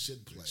 where they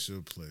should play.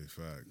 Should play,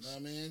 facts. You know what I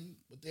mean?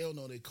 But they don't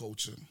know their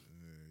culture.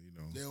 Yeah, you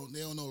know. They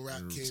don't know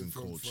rap came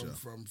from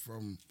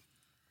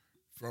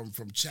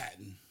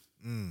chatting.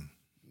 You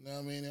know what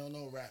I mean? They don't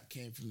know rap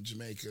came from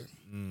Jamaica.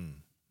 You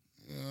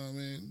know what I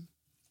mean?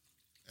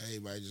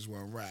 Everybody just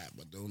want rap,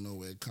 but don't know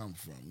where it come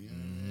from. You know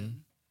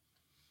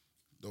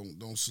what I mean?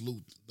 Don't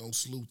salute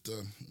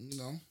the, you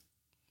know.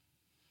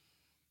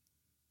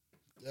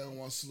 They don't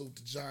want to salute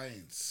the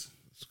giants.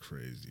 It's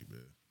crazy, man.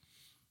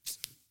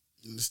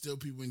 And there's still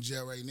people in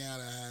jail right now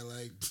that are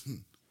like.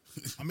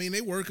 I mean,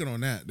 they working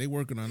on that. They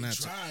working on that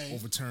trying. to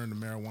overturn the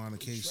marijuana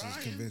cases,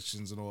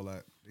 convictions, and all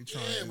that. They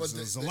trying. Yeah, but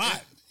it's a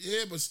lot.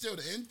 Yeah, but still,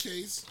 the end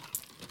case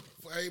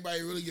for everybody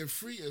to really get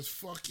free is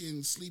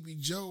fucking Sleepy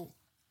Joe,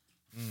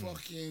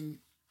 fucking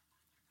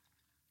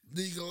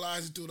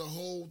legalizing through the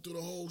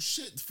whole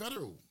shit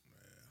federal.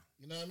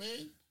 Yeah. You know what I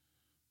mean?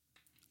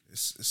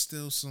 It's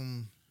still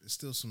some. It's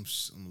still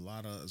there's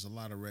a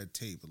lot of red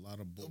tape, a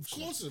lot of bullshit. Of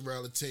course it's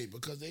red tape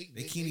because they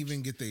can't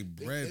even get their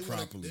bread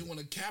properly. They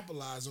want to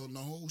capitalize on the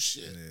whole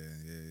shit.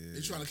 Yeah.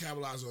 They trying to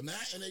capitalize on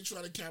that, and they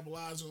trying to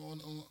capitalize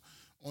on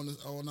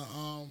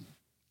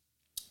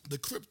the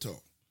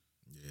crypto.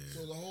 Yeah.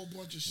 So the whole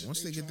bunch of shit.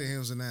 Once they get their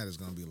hands on that, it's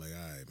gonna be like,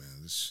 all right,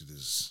 man, this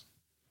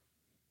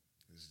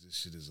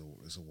shit is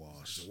a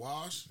wash. It's a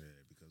wash. Yeah,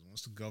 because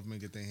once the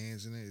government get their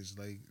hands in it, it's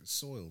like it's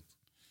soiled.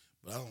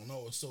 But I don't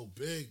know. It's so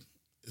big.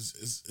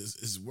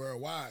 It's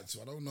worldwide, so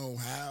I don't know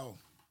how.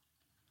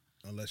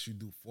 Unless you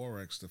do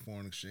Forex, the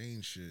foreign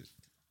exchange shit.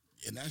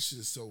 And that shit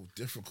is so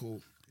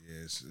difficult.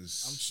 Yeah,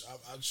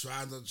 I'm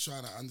trying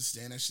to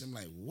understand that shit. I'm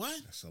like, what?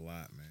 That's a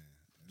lot, man.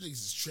 Niggas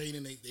is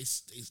trading.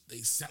 They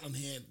selling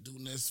here,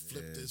 doing this,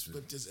 flip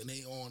this, and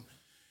they on.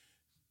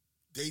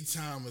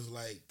 Daytime is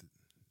like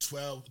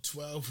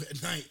 12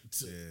 at night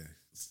to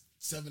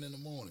 7 in the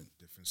morning.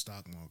 Different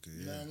stock market.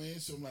 You know what I mean?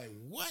 So I'm like,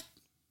 what?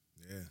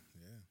 Yeah.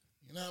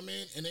 You know what I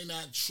mean? And they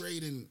not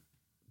trading.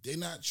 They're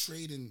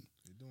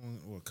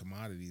doing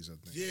commodities, I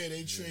think. Yeah,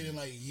 they trading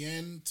like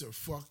yen to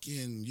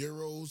fucking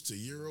euros to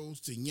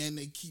yen.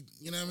 They keep,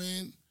 you know what I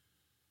mean?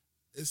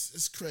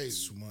 It's crazy.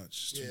 It's too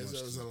much.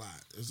 It's a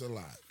lot. It's a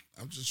lot.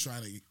 I'm just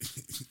trying to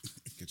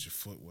get your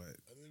foot wet.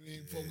 I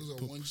mean, focus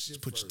on one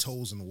shit. Put your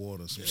toes in the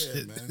water. Some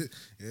shit, man.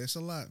 Yeah, it's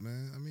a lot,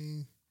 man. I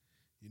mean,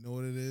 you know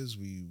what it is?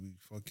 We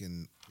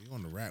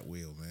on the rat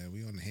wheel, man.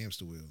 We on the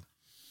hamster wheel.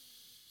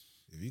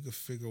 If you could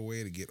figure a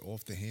way to get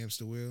off the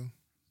hamster wheel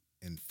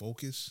and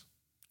focus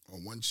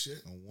on one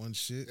shit,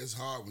 it's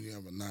hard when you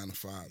have a 9 to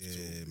 5. Yeah,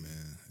 too.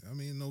 Man. I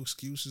mean, no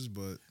excuses,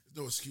 but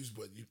no excuse,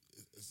 but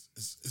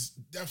it's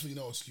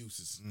definitely no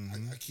excuses.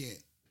 I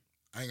can't.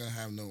 I ain't gonna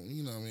have no.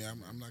 You know what I mean?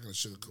 I'm not gonna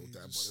sugarcoat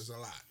that, but it's a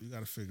lot. You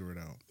gotta figure it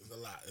out. It's a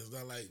lot. It's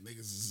not like niggas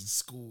is in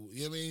school.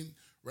 You know what I mean?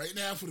 Right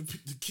now, for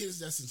the kids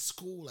that's in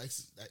school, like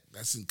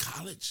that's in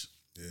college.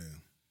 Yeah.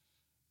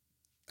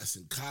 That's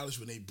in college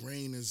when their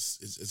brain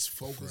is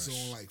focused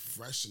on like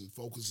fresh and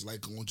focused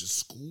like on just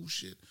school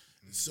shit.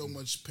 There's so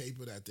much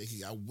paper that they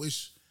can. I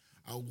wish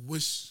all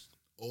this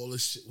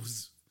shit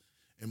was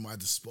in my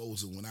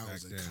disposal when I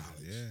was in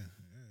college. Yeah.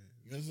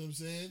 You know what I'm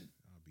saying?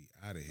 I'll be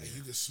out of here. Like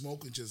you could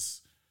smoke and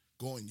just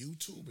go on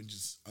YouTube and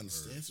just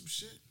understand some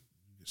shit.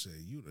 You say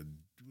you'd have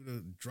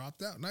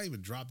dropped out. Not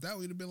even dropped out.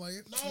 We'd have been like,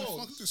 no,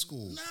 fuck the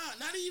school. Nah,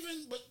 not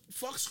even. But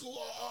fuck school.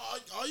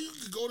 Or you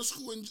could go to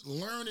school and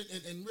learn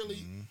and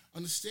really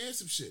understand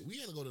some shit. We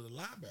had to go to the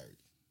library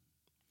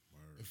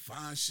and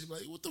find shit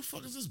like, what the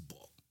fuck is this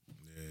book?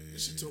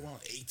 This shit talking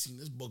about 18.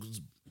 This book is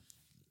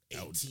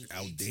 18,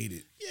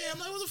 outdated. 18. Yeah, I'm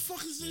like, what the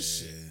fuck is this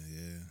shit?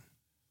 Yeah.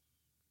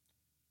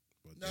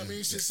 You know what I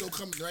mean? Shit's so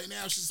coming right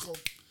now.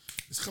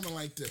 It's coming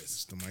like this.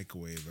 It's the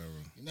microwave era.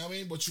 You know what I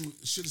mean? But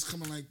shit is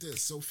coming like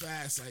this so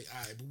fast. Like, all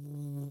right,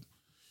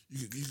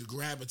 you could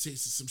grab a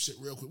taste of some shit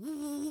real quick.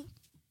 Yeah.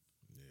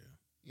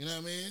 You know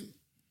what I mean?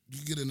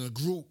 You get in a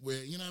group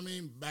where, you know what I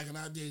mean? Back in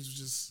our days, it was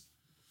just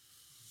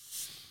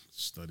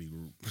study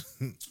group.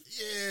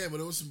 Yeah,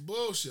 but it was some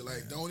bullshit.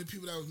 Like the only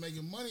people that was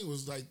making money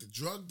was like the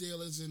drug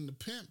dealers and the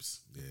pimps.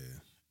 Yeah.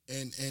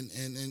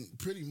 And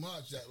pretty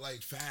much that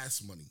like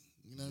fast money.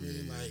 You know what I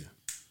mean? Like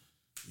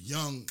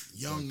young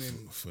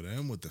and for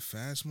them with the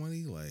fast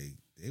money, like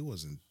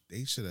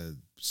they should have,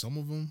 some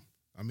of them,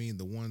 I mean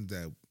the ones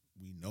that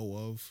we know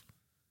of,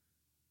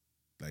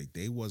 like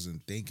they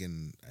wasn't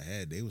thinking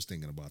ahead. They was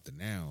thinking about the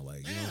now.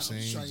 Like, you know what I'm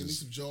saying? Trying to get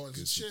some Jordans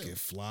and chill. Get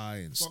fly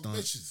and fuck stunt.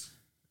 Bitches.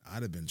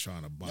 I'd have been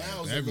trying to buy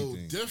now it's everything. a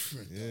little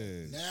different.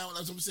 Yeah. Now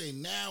that's what I'm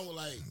saying. Now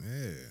like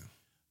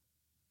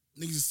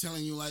niggas is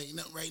telling you like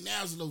right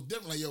now it's a little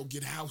different. Like, yo,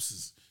 get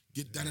houses.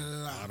 Get da da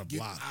da da. Buy the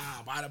block.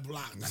 Buy the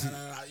block. Da, da,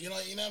 da, da. You know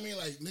what I mean?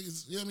 Like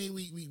niggas, you know what I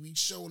mean? We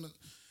showing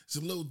it's a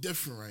little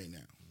different right now.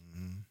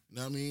 Mm-hmm. You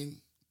know what I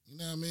mean? You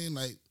know what I mean?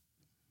 Like,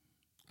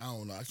 I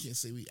don't know. I can't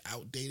say we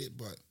outdated,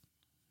 but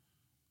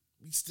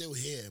we still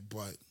here.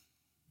 But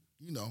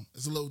you know,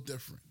 it's a little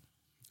different.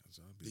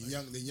 The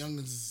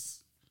youngins,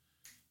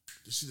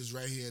 the shit is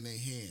right here in their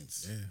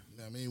hands. Yeah. You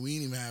know what I mean?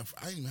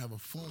 I didn't even have a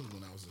phone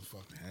when I was in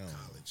fucking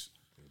college.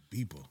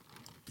 Beeper.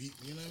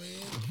 You know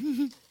what I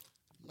mean?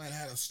 Might have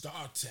had a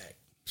StarTech.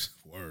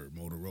 Word,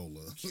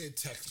 Motorola. You can't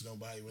text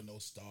nobody with no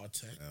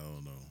StarTech.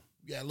 Hell no.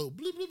 You got a little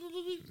bleep, bleep, bleep,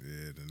 bleep.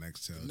 Yeah, the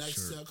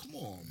Nextel. Come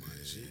on,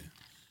 man. Shit.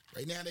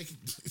 Right now they can.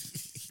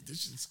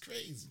 This shit's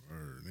crazy.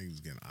 Word,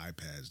 niggas getting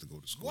iPads to go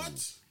to school.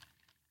 What?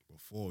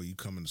 Before you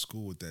come into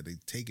school with that, they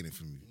taking it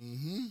from you.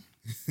 Mm-hmm.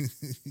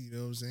 You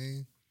know what I'm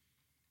saying?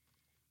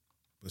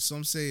 But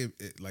some say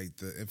like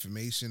the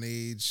information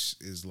age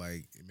is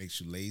like it makes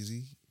you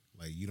lazy.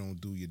 Like you don't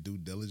do your due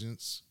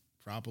diligence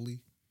properly.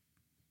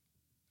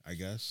 I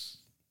guess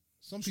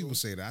some people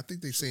say that. I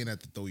think they saying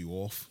that to throw you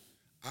off.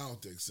 I don't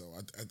think so.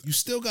 You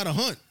still got to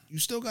hunt. You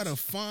still got to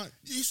find.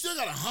 You still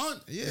got to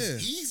hunt. Yeah,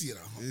 it's easier to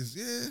hunt.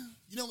 Yeah,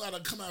 you don't got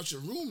to come out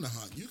your room to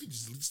hunt. You can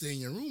just stay in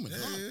your room and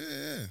hunt.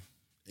 Yeah.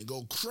 And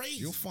go crazy.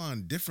 You'll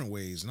find different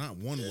ways, not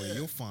one way.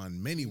 You'll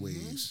find many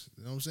ways.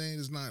 You know what I'm saying?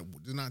 There's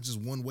not just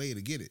one way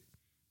to get it.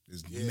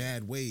 There's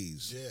mad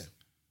ways. Yeah.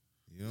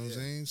 You know what I'm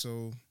saying?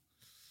 So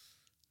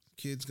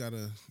kids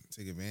gotta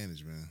take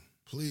advantage, man.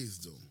 Please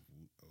do.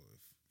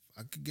 If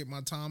I could get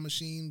my time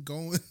machine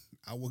going,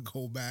 I would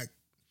go back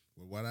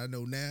with what I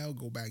know now,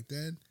 go back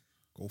then,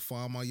 go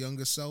find my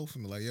younger self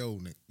and be like, yo,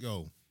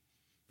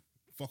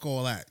 fuck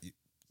all that.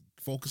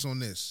 Focus on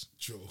this.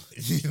 True.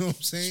 You know what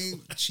I'm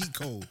saying? Cheat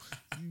code.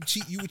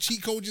 You would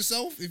cheat code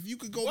yourself if you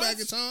could go back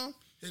in time?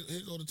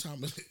 Here go the time.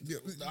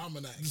 The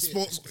almanac.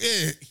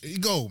 Here you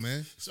go,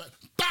 man. So,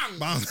 bang!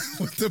 Bang.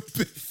 With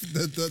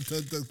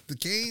the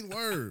cane.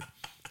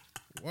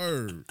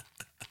 Word.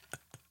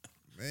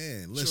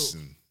 Man,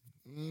 listen.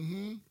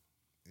 Mm-hmm.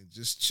 And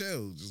just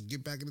chill. Just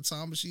get back in the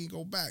time machine,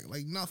 go back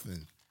like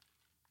nothing.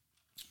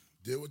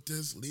 Deal with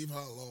this, leave her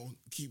alone,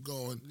 keep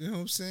going. You know what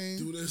I'm saying?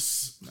 Do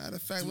this. Matter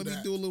of fact, let me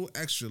do a little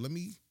extra. Let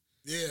me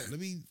I'm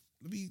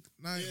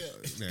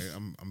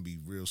gonna be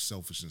real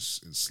selfish and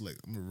slick.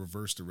 I'm gonna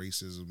reverse the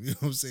racism. You know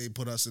what I'm saying?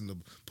 Put us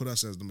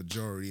as the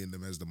majority and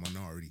them as the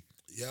minority.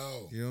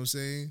 Yo. You know what I'm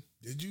saying?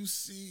 Did you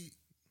see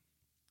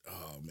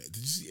did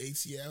you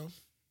see ATL?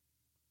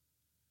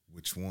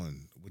 Which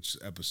one? Which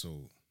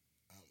episode?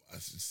 I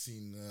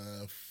seen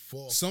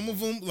 4. Some of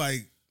them,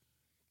 like,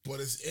 but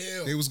it's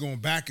ill. They was going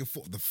back and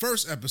forth. The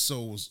first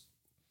episode was.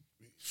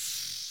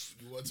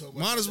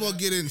 Might as well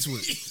get into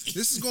it.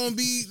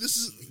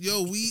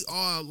 We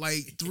are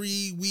like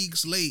 3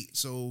 weeks late.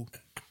 So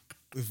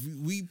if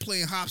we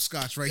playing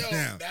hopscotch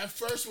now. That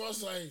first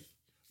one's like,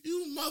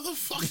 you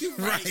motherfucking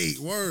right.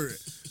 Word.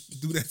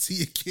 Do that to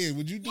your kid.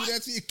 Would you do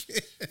that to your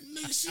kid?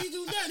 Nigga, she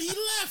do that.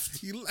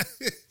 He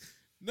left.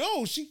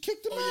 No, she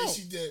kicked him out. Yeah,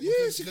 she did.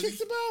 Yeah, she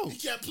kicked him out. He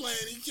kept playing.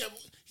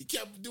 He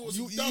kept doing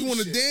some dumb shit. You want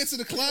to dance in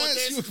the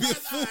class? You would be a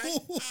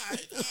fool. All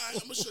right. I'm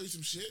going to show you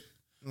some shit.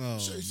 I'm going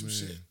to show you some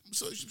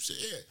shit.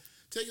 Here.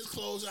 Take his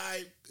clothes,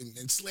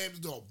 and slam the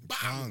door.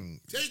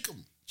 Bang. Take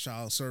him.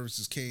 Child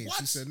services came. What?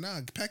 She said, nah,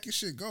 pack your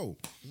shit, go.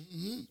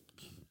 Mm-hmm.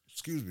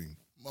 Excuse me.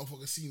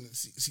 Motherfucker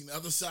seen the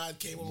other side,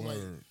 came on like,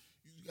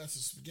 you got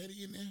some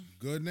spaghetti in there?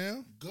 Good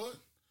now? Good.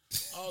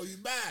 Oh, you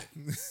back.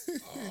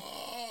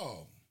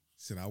 Oh.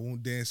 Said, I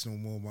won't dance no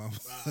more, mama.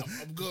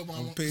 I'm good,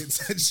 mama. I'm paying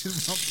attention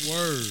to my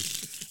word.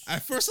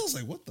 At first, I was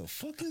like, what the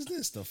fuck is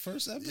this? The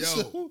first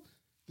episode? Yo,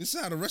 this is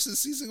how the rest of the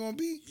season gonna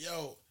be?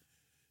 Yo.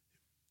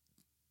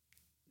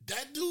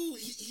 That dude,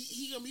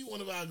 he gonna be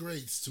one of our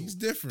greats, too. He's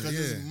different,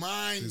 yeah.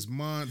 His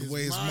mind, the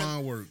way his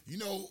mind works. You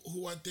know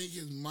who I think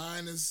his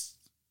mind is,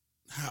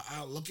 how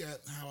I look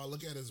at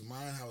his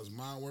mind, how his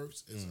mind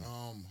works, is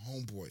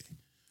Homeboy.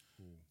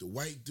 The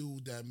white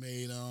dude that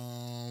made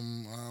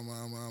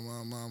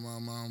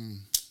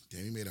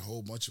damn, he made a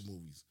whole bunch of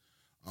movies.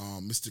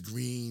 Mr.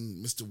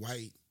 Green, Mr.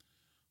 White.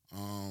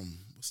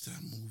 What's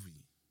that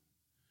movie?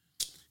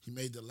 He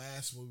made the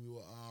last movie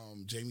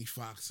with Jamie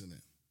Foxx in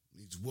it.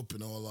 He's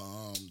whooping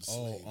all the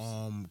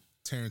slaves.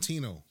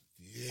 Tarantino.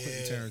 Yeah.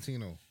 Quentin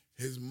Tarantino.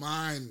 His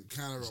mind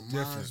kind of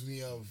reminds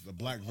me of the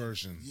black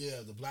version.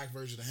 Yeah, the black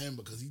version of him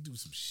because he do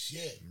some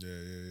shit.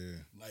 Yeah.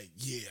 Like,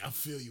 yeah, I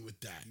feel you with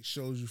that. He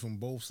shows you from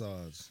both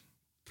sides.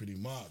 Pretty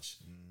much.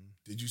 Mm-hmm.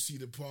 Did you see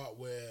the part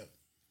where...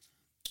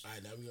 All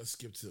right, now we're going to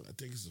skip to... I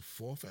think it's the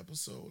 4th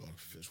episode or the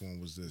 5th. Which one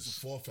was this? It's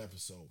the 4th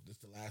episode. This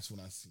is the last one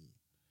I seen.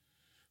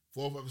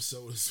 4th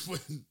episode is when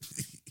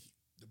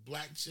the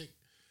black chick...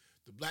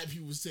 The black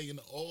people was taking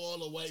all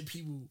the white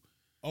people...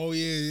 Oh,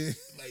 yeah.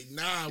 Like,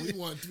 nah, we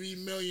want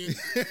 $3 million.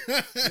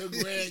 Your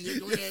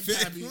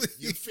grandpappy,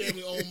 your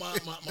family own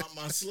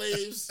my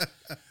slaves.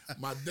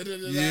 My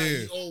da-da-da-da. Yeah.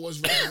 You owe us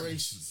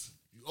reparations.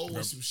 You owe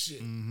us some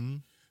shit. Mm-hmm.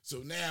 So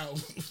now,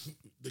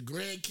 the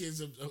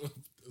grandkids of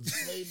the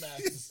slave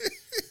masters,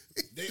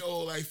 they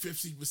owe like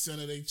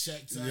 50% of their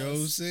check to You know what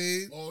I'm us.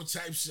 saying? All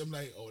type shit. I'm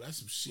like, oh, that's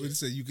some shit. What did he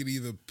say? You could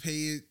either pay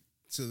it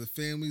to the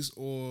families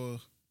or...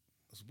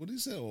 What did he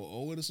say? Or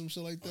owe it or some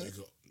shit like that?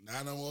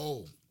 Not no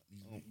owe.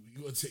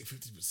 You gonna take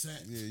 50%?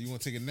 Yeah, you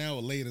want to take it now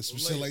or later? Some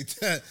shit later. like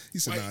that. He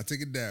said, White- "Nah,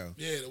 take it down."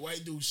 Yeah, the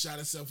white dude shot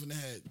himself in the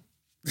head.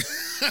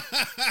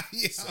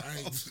 Yeah, So I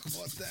ain't-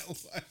 caught that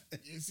one.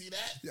 You see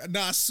that? Yeah,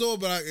 no, I saw,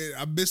 but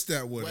I missed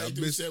that one. I White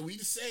dude missed. said, we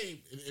the same.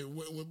 And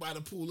went by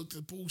the pool, looked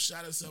at the pool,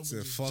 shot himself. Said,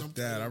 and just "Fuck jumped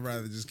that! right I'd in.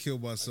 rather just kill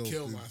myself."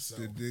 Kill than-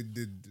 myself.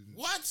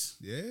 What?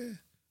 Yeah.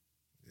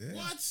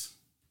 What?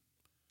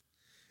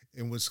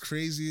 And what's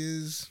crazy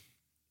is,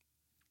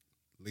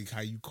 like,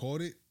 how you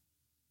caught it,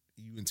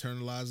 you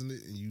internalizing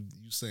it, and you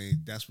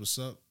saying that's what's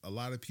up. A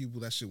lot of people,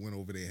 that shit went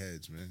over their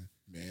heads, man.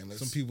 Man,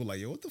 Some people like,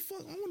 yo, what the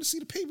fuck? I want to see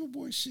the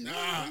Paperboy shit. You know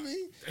what I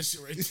mean? That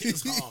shit right there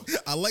is hard.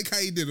 I like how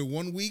he did it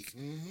 1 week.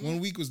 1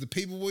 week was the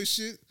Paperboy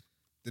shit.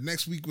 The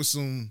next week was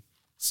some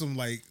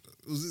like,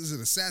 is it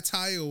a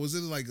satire or was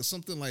it like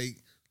something like,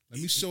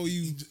 let me show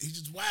you. He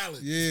just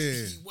wilding. Yeah.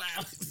 He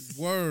wilding.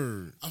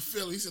 Word. I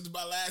feel he said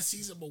my last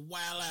season, but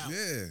wild out.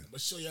 Yeah. I'm gonna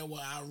show y'all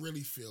what I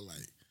really feel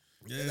like.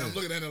 Yeah. And I'm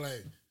looking at it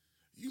like,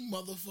 you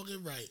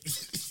motherfucking right.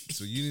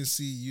 So you didn't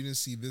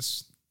see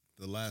this,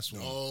 the last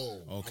one? Oh,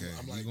 Okay.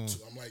 I'm like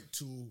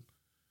two. You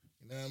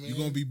know what I mean? You're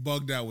gonna be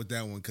bugged out with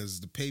that one because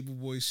the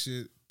Paperboy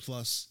shit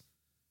plus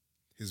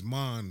his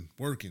mind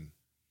working.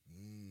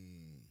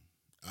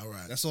 All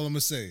right. That's all I'm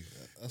gonna say.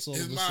 That's all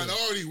His I'm gonna mind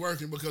say. already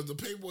working because the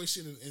Paperboy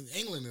shit in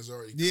England is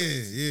already Yeah,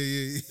 crazy.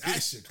 yeah.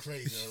 That shit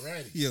crazy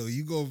already. Yo,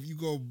 you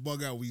go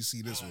bug out when you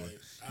see this All one. right,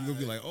 You gonna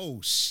be like, oh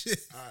shit.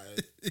 All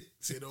right.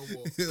 Say no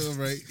more. All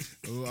right.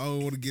 I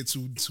don't want to get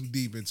too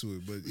deep into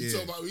it, but We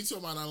yeah. talking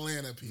about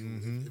Atlanta people.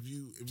 If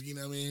you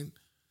know what I mean,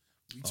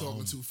 we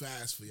talking too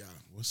fast for y'all.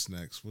 What's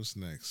next?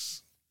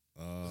 There's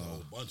a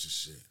whole bunch of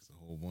shit. It's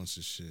a whole bunch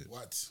of shit.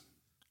 What?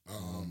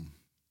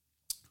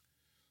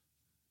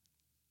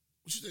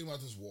 What you think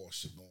about this war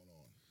shit going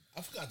on?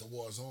 I forgot the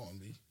war's on,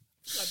 B.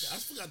 I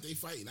forgot they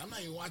fighting. I'm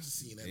not even watching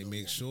CNN. They no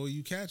make more. sure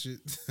you catch it.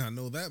 I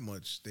know that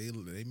much. They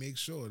make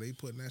sure they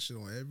putting that shit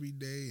on every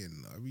day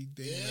and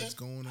everything that's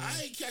going on.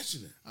 I ain't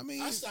catching it. I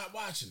mean, I stopped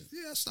watching it.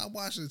 Yeah, I stopped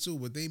watching it too,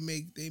 but they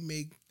make it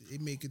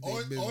their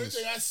Only business.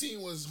 thing I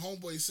seen was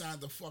Homeboy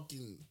signed the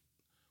fucking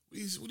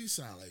what he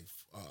signed like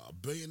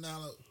 $1 billion,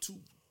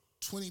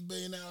 $20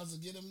 billion to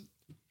get him.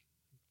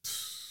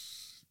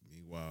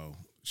 Meanwhile,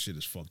 shit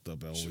is fucked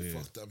up out Shit here.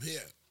 fucked up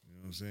here. You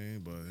know what I'm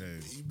saying? But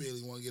hey, He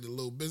barely want to get a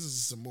little business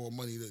and some more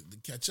money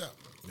to catch up.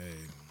 hey,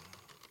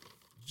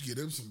 Get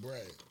him some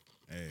bread.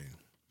 hey.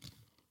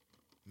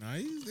 Nah,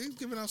 he's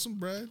giving out some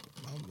bread.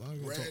 I ain't gonna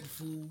Bread,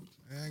 food.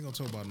 I ain't gonna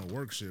talk about no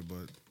work shit,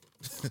 but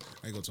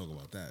I ain't gonna talk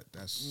about that.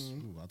 That's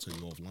ooh, I'll tell you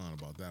offline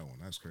about that one.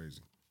 That's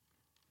crazy.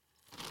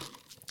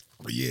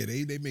 But yeah,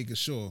 they making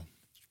sure.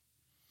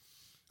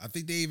 I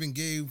think they even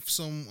gave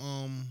some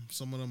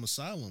of them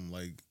asylum,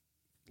 like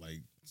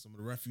some of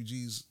the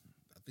refugees.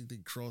 I think they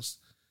crossed.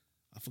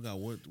 I forgot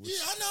what. Yeah,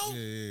 I know.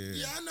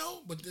 Yeah. I know.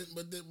 But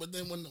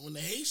then when the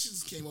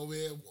Haitians came over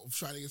here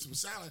trying to get some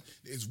asylum,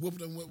 it's whooping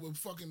them with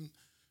fucking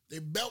their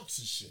belts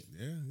and shit.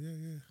 Yeah.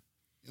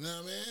 You know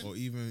what I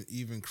mean? Or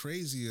even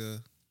crazier,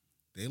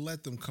 they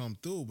let them come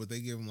through, but they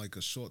give them like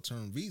a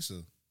short-term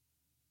visa.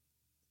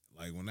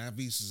 Like when that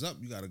visa's up,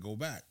 you got to go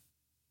back.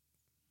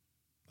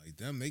 Like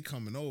them, they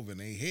coming over and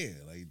they here.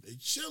 Like They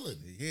chilling.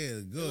 they here,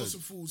 They go good. some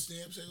food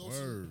stamps. They go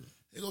Word.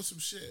 some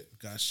shit.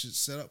 Got shit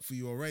set up for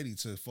you already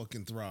to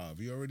fucking thrive.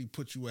 He already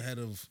put you ahead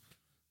of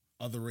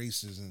other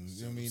races, and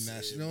you know what I mean.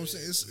 That's, you know what I'm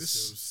saying.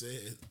 It's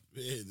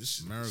Man, this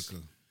shit, America,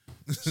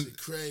 This shit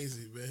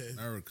crazy, man.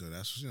 America.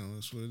 That's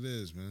that's what it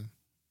is, man.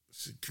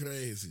 Shit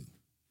crazy.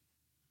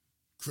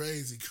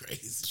 Crazy.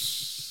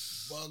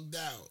 Bugged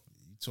out.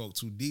 You talk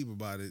too deep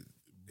about it,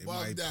 they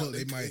Bugged might out. pull.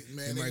 They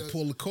Man, might gonna-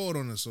 pull the cord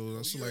on us. So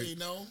that's You like already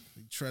know.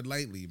 tread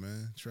lightly,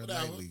 man. Tread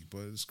Whatever. lightly,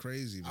 but it's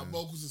crazy, Our man.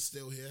 vocals are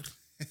still here.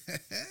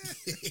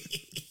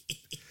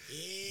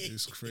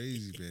 It's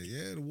crazy, man.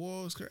 Yeah, the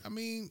war is crazy. I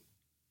mean,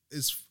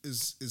 it's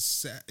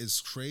sad.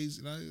 It's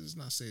crazy. It's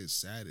not saying it's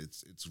sad.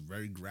 It's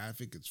very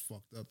graphic. It's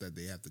fucked up that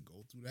they have to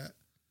go through that.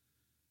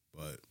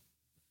 But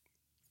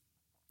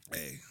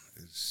hey,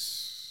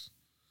 it's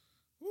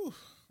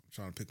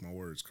trying to pick my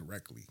words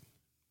correctly.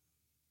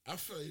 I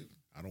feel you.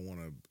 I don't want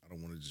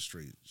to just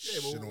straight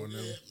shit on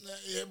them.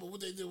 Yeah, but what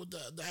they did with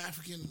the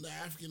African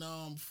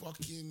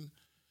fucking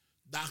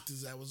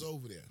doctors that was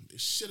over there, they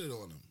shitted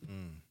on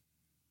them.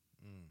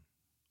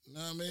 You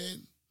know what I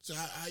mean? So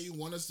how you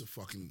want us to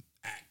fucking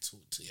act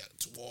towards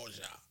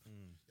y'all?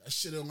 Y'all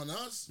shitted on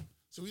us.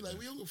 So we don't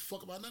give a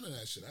fuck about none of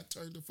that shit. I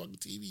turned the fucking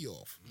TV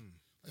off.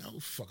 Like, I don't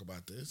give a fuck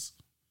about this.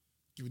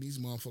 Giving these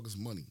motherfuckers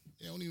money.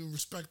 They don't even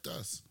respect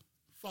us.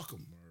 Fuck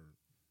them.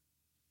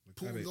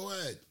 Putin, go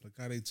ahead. Look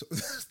how they talk.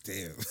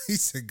 Damn. He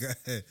said, go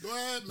ahead. Go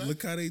ahead, man.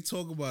 Look how they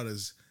talk about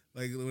us.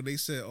 Like when they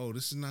said, "Oh,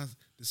 this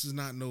is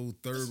not no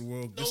third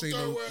world. This ain't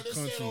no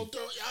country.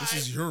 This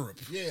is Europe."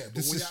 Yeah,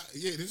 but this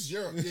is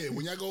Europe. Yeah,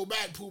 when y'all go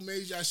back, Putin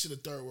made y'all shit a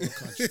third world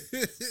country.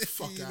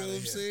 Fuck you out know of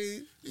what here. I'm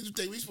saying? These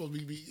think we supposed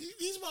to be.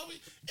 These supposed to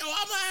be. Yo,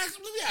 let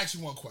me ask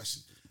you one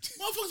question.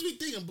 Motherfuckers be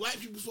thinking black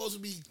people supposed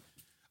to be.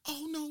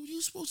 Oh no,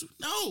 you supposed to.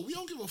 No, we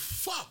don't give a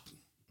fuck.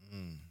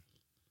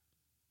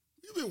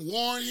 We've been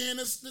warring here in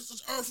this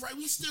earth, right?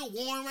 We still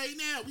warring right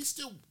now. We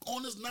still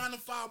on this 9 to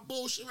 5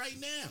 bullshit right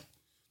now.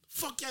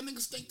 Fuck y'all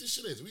niggas think this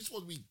shit is. We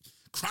supposed to be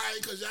crying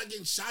because y'all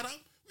getting shot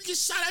up? We get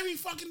shot every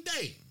fucking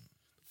day.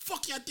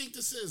 Fuck y'all think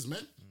this is,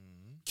 man?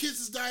 Kids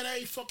is dying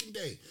every fucking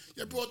day.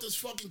 Y'all brought this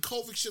fucking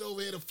COVID shit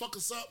over here to fuck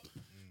us up.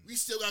 We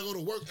still gotta go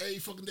to work every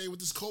fucking day with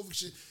this COVID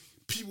shit.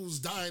 People's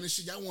dying and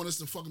shit. Y'all want us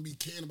to fucking be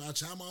caring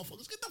about y'all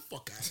motherfuckers? Get the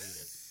fuck out of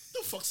here.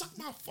 The fuck, suck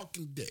my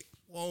fucking dick.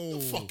 Whoa.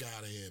 The fuck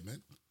out of here,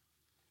 man.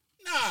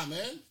 Nah,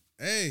 man.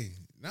 Hey,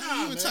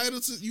 you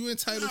entitled to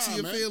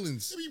your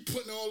feelings. They be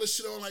putting all this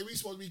shit on like we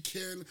supposed to be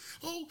caring.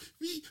 Oh,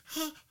 we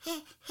ha.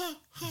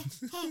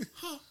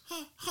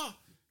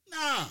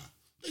 Nah.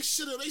 They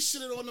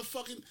shitted on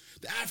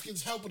the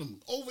Africans helping them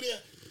over there.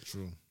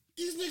 True.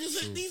 These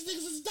niggas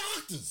is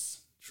doctors.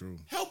 True.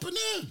 Helping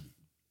them.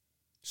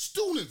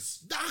 Students,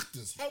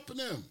 doctors, helping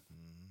them.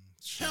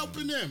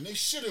 Helping them. They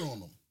shitted on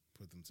them.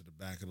 Put them to the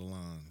back of the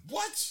line.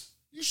 What?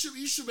 You should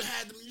have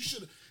had them. You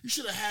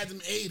should have had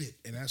them aided.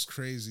 And that's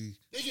crazy.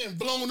 They getting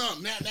blown up.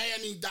 Now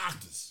y'all need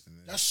doctors.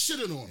 Y'all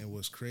shitted on them. And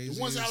what's crazy?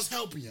 The ones that was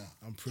helping y'all.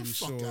 I'm pretty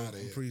sure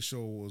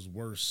it was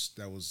worse.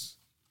 That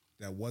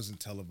wasn't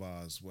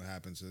televised. What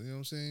happened to, you know what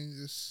I'm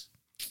saying?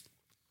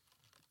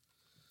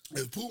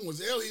 If Putin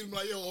was ill, he'd be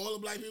like, yo, all the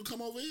black people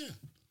come over here.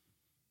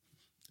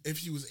 If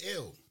he was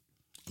ill.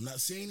 I'm not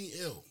saying he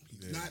ill.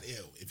 He's not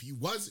ill. If he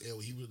was ill,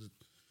 he would have,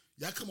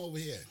 y'all come over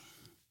here.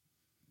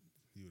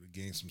 You would have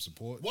gained some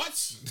support.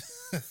 What?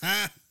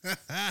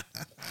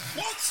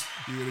 What?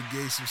 You would have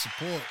gained some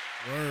support.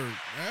 Word.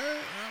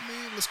 I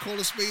mean, let's call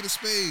a spade a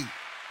spade.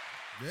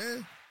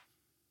 Yeah.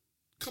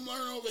 Come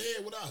learn over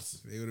here with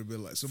us. They would have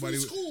been like, somebody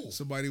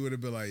would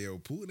have been like, yo,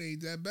 Putin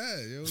ain't that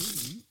bad. Yo,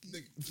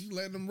 you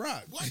letting him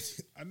rock.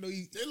 What? I know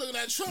you. They looking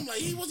at Trump like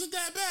he wasn't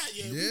that bad.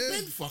 Yeah. We've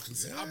been fucking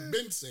saying. Yeah. I've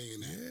been saying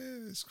that.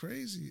 Yeah, it's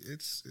crazy.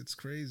 It's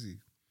crazy.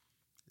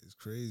 It's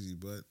crazy,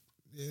 but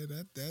yeah,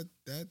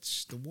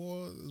 that's the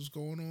war is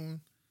going on.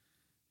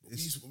 We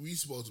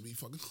supposed to be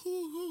fucking.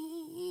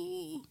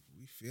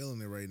 We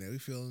feeling it right now. We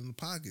feeling the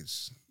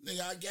pockets.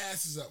 Nigga, our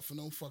gas is up for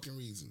no fucking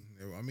reason.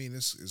 I mean,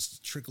 it's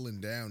trickling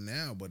down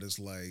now, but it's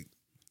like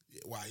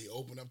why he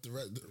opened up the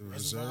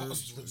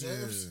reserves.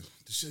 Yeah.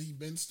 The shit he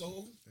been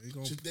stole.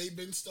 They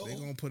been stole. They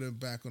gonna put it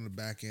back on the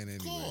back end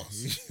anyway. Of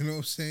course. You know what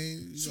I'm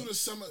saying? Soon as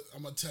summer,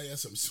 I'm gonna tell you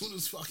something. Soon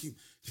as fucking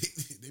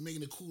they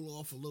making it cool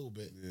off a little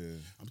bit. Yeah.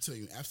 I'm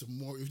telling you, after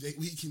Memorial Day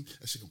weekend,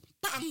 that shit go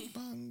bang,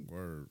 bang,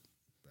 word.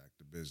 Back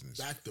to business.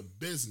 Back to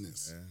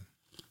business.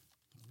 Yeah.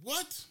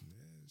 What?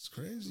 Yeah, it's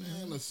crazy.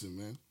 Man, listen,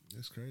 man.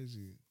 It's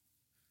crazy.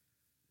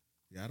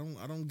 Yeah,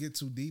 I don't get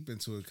too deep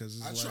into it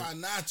because I try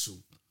not to.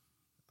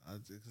 I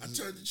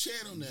turned the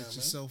channel now, man. Get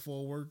yourself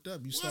all worked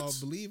up. You start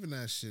believing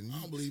that shit. I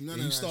don't believe none of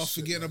that. You start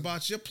forgetting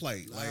about your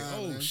plight. Like,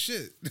 man.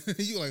 Shit.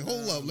 You like,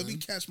 hold up, let me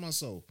catch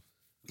myself.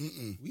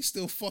 We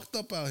still fucked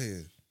up out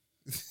here.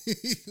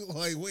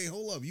 Like, wait,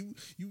 hold up. You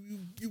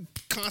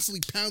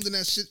constantly pounding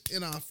that shit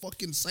in our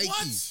fucking psyche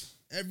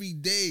every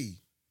day.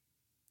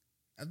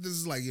 This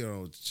is like,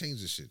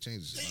 change this shit.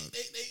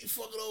 They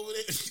fucking over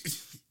there.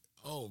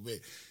 Oh man.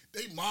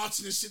 They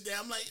marching this shit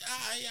down. I'm like,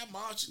 yeah,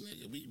 marching.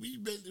 We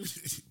been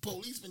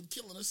police been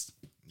killing us.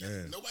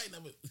 Yeah. Nobody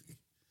never.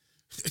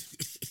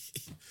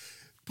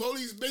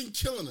 Police been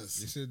killing us.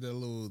 They said the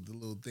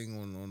little thing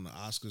on the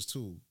Oscars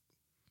too.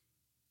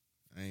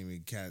 I ain't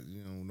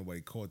even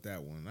nobody caught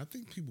that one. I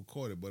think people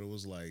caught it, but it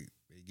was like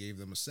they gave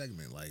them a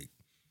segment. Like,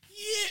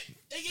 yeah,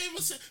 they gave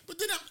us. But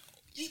then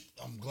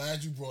I'm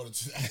glad you brought it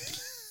to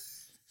that.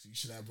 So you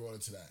should have brought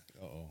it to that.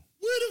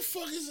 Where the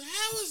fuck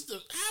how is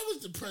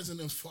the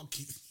president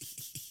fucking?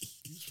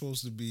 He's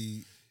supposed to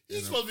be.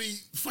 He's supposed to be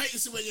fighting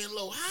somebody getting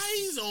low. How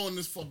he's on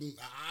this fucking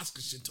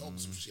Oscar shit talking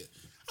some shit?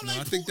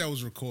 I think that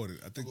was recorded.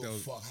 I think that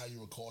was. Fuck how you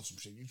record some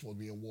shit. You supposed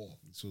to be in war.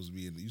 You supposed to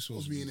be in. You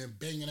supposed to be in there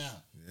banging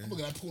out. Yeah. I'm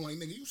looking at Pool like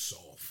nigga, you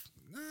soft.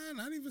 Nah,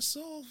 not even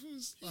soft.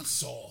 He's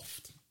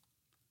soft.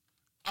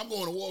 I'm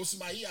going to war with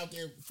somebody. He out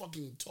there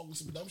fucking talking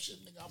some dumb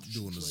shit, nigga. I'm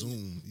doing the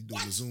Zoom. You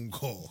doing the Zoom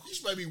call.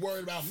 You better be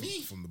worried about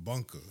me from the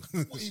bunker.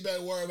 You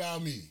better worry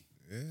about me.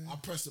 Yeah. I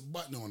press a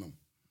button on them.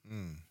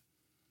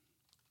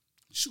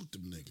 Shoot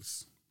them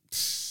niggas.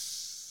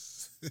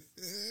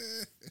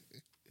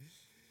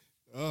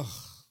 Oh.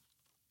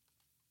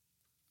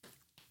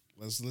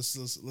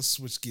 Let's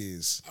switch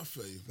gears. I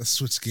feel you. Let's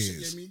switch Shit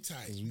gears. get me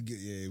tight.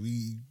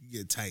 We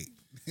get tight.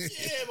 Yeah,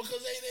 because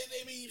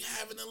they be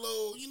having a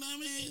little, you know what I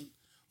mean?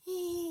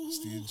 Ooh, It's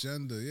the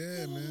agenda,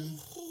 yeah, man.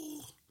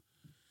 ooh.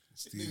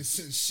 It's Niggas the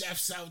sending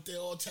chefs out there,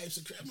 all types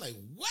of crap. I'm like,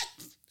 what?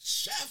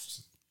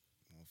 Chefs?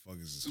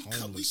 motherfuckers is We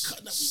homeless,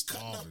 cutting up.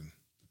 starving,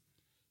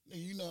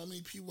 Nigga, you know what I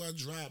mean? People I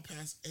drive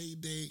past a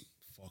day,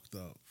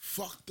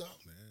 fucked up,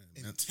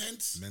 man.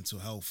 intense, Mental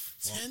health,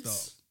 fucked up.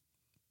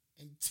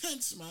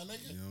 intense, my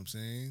nigga. You know what I'm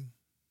saying?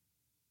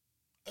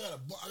 I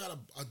got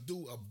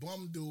a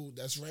bum dude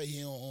that's right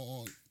here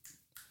on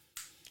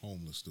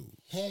Homeless dude.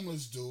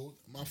 homeless dude.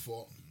 My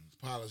fault.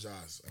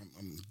 Apologize. I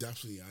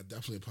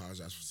definitely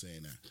apologize for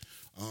saying that.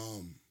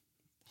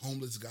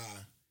 Homeless guy,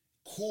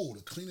 cool,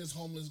 the cleanest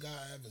homeless guy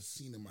I ever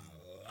seen in my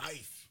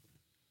life.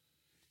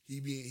 He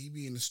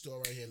be in the store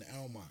right here in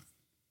Elmont.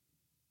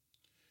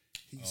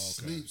 He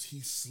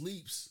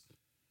sleeps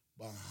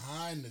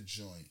behind the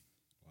joint.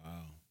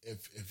 Wow.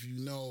 If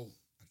you know,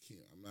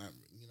 I'm not,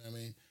 you know what I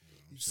mean?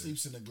 He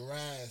sleeps in the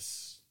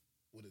grass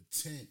with a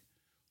tent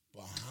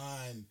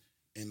behind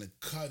in the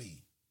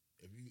cutty.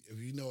 If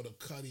you know the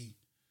cutty,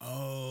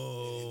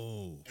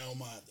 Oh. the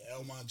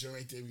Elmont joint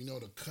right there, you know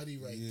the cutty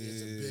right there.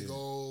 It's a big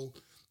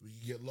old,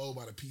 you get low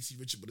by the PC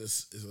Richard, but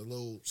it's a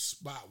little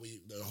spot where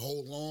the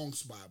whole long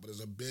spot, but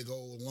there's a big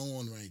old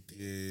lawn right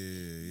there.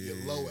 You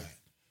get low at.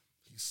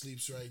 He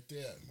sleeps right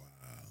there. Wow.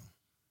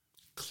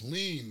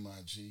 Clean, my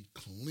G.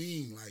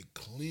 Clean, like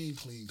clean,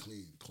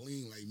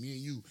 like me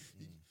and you.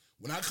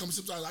 When I come,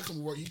 sometimes I come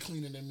to work, he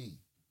cleaner than me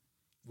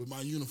with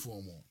my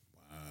uniform on.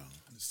 Wow.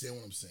 Understand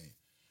what I'm saying?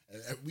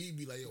 And we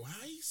be like, yo,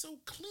 how he so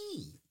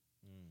clean?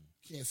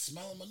 Can't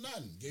smell him or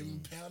nothing. Gave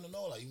him a pound and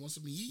all. Like, he wants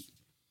something to eat?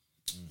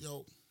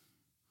 Yo,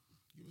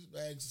 give us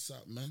bags or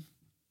something, man.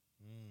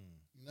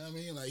 You know what I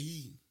mean? Like,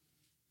 he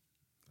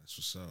That's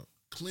what's up.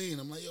 clean.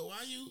 I'm like, yo,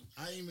 why you?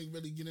 I ain't even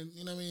really getting,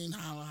 you know what I mean?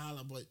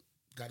 Holla, but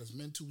got his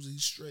mentals,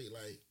 he's straight.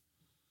 Like,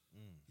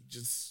 he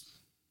just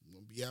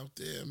gonna be out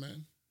there,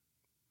 man.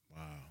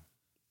 Wow.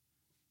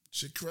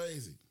 Shit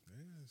crazy.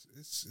 Yeah,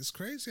 it's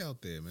crazy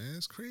out there, man.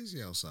 It's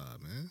crazy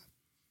outside, man.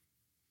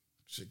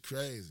 Shit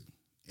crazy.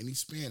 And he's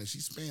Spanish.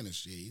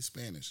 Yeah, he's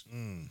Spanish.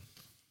 You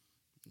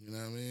know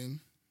what I mean?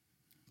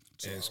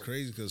 So, And it's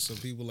crazy because some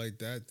people like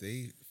that,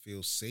 they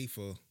feel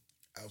safer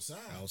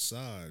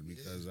outside.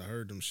 because I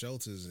heard them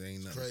shelters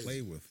ain't nothing to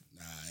play with.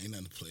 Nah, ain't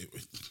nothing to play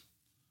with.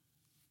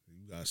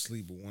 You gotta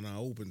sleep with one eye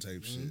open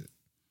type shit.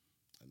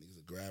 I niggas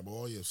will grab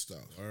all your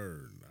stuff.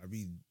 Word. I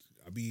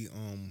be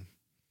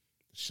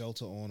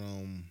shelter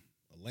on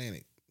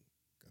Atlantic.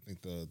 I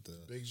think the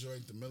Big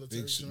joint, the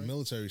military big joint?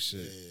 military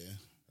shit. Yeah.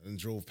 I done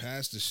drove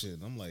past the shit.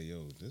 And I'm like,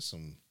 yo, there's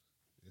some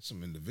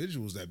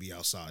individuals that be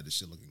outside this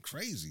shit looking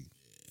crazy.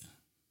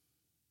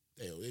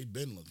 They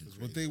been looking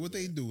crazy. What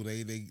they do?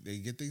 They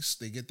get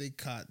they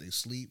cot, they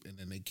sleep, and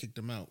then they kick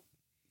them out.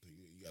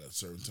 You got a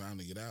certain time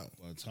to get out.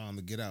 By the time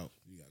to get out.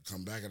 You got to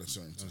come back at a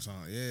certain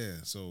time. Yeah.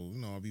 So,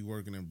 I be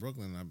working in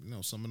Brooklyn.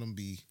 Some of them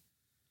be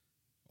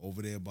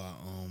over there by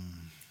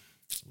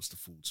what's the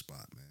food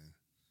spot, man?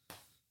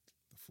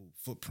 The food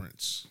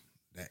footprints,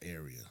 that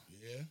area.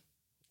 Yeah.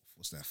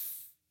 What's that?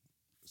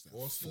 Is that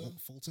Austin?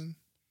 Fulton?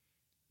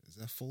 Is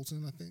that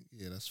Fulton? I think.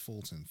 Yeah, that's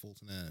Fulton.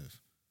 Fulton Ave.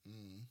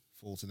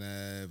 Fulton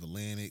Ave,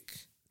 Atlantic,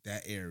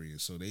 that area.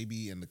 So they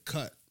be in the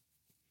cut.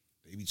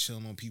 They be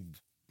chilling on people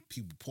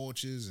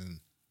porches, and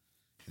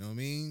you know what I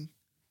mean.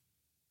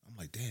 I'm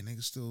like, damn,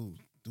 niggas still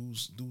do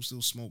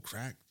still smoke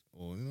crack,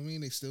 or you know what I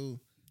mean. They still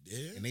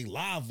and they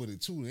live with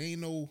it too. They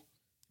ain't no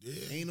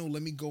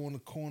let me go in the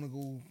corner,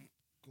 go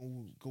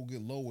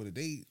get low with it.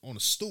 They on the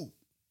stoop.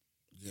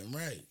 Getting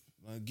right.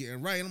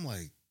 Getting right. I'm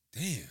like,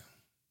 damn.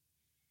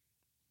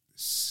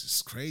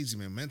 It's crazy,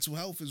 man. Mental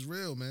health is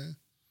real, man.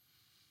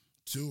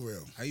 Too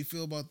real. How you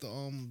feel about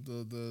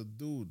the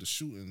dude, the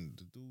shooting,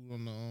 the dude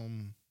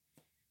on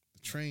the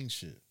train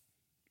shit?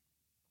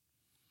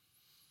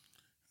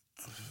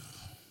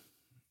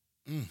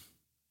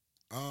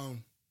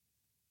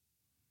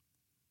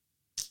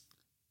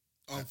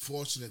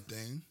 Unfortunate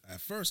thing.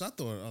 At first, I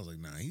was like,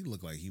 nah, he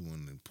looked like he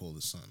wanted to pull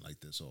his son like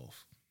this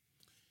off.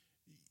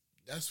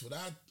 That's what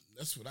I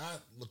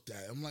looked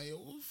at. I'm like, yo,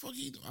 what the fuck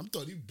he? I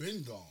thought he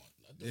been gone.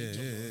 I thought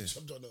he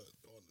jumped on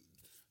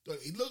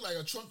he looked like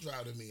a truck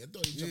driver to me. I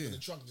thought he jumped in the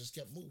truck and just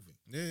kept moving.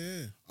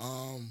 Yeah.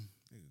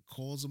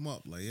 Calls him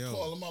up like, yo.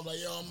 I'm about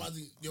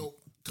to,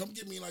 come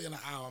get me like in an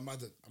hour. I'm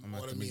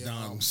ordering me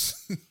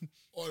McDonald's.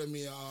 Order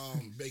me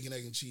bacon,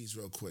 egg, and cheese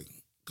real quick.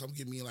 Come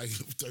get me in like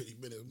 30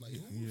 minutes. I'm like,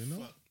 who the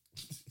fuck?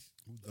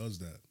 Who does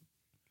that?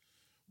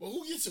 But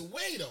who gets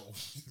away though?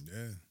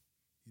 Yeah.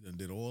 He done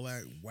did all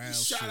that wild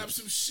shit. Shot up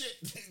some shit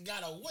and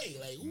got away.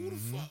 Like, who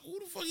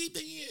the fuck he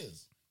think he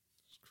is?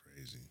 It's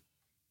crazy.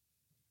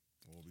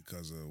 All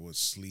because of what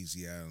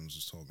Sleazy Adams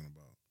was talking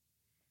about.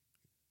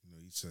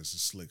 He says the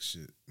slick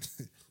shit.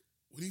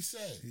 What he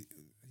say?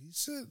 He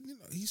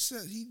he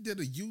said he did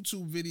a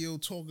YouTube video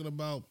talking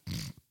about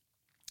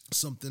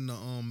something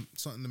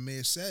the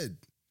mayor said.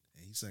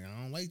 And he's like,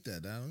 I don't like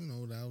that. That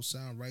don't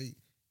sound right.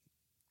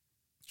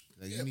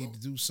 Like you need to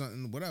do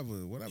something, whatever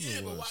it was. Why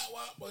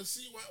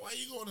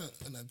you going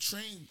on a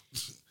train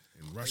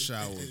in rush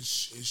hour and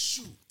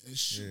shoot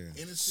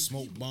innocent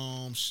smoke people.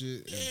 Bomb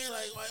shit? Yeah,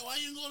 like why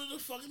you go to the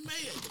fucking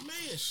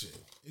mayor shit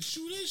and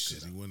shoot his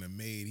shit? He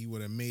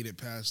would have made it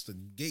past the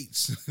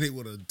gates. They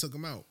would have took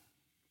him out.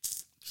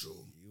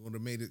 True. You would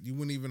have made it. You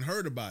wouldn't even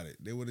heard about it.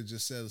 They would have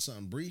just said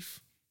something brief,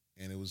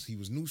 and he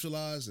was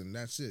neutralized, and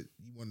that's it.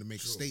 You wanted to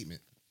make a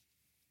statement.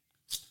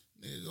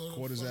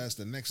 Caught his ass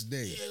the next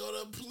day. Yeah, go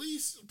to a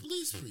police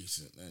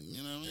precinct, and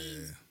you know what I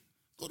mean?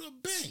 Go to a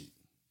bank.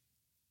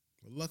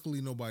 But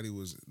luckily, nobody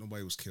was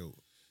killed.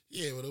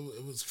 Yeah, but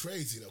it was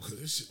crazy though, because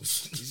this shit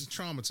was. He's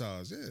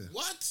traumatized. Yeah.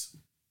 What?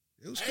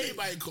 It was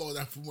Everybody crazy. called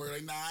out from work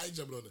like, nah, I ain't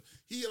jumping on the.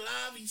 He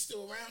alive? He's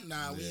still around?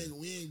 Nah, we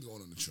ain't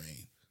going on the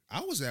train.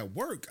 I was at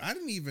work. I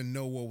didn't even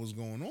know what was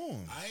going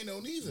on. I ain't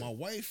know neither. My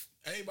wife.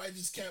 Everybody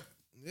just kept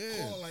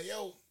calling like,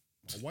 yo.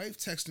 My wife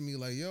texted me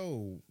like,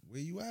 "Yo,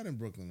 where you at in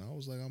Brooklyn?" I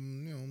was like,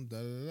 "I'm da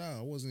da da."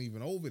 I wasn't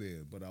even over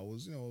there, but I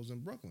was in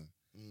Brooklyn.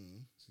 Mm-hmm.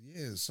 So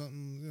yeah,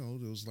 something,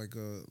 there was like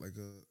a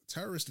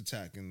terrorist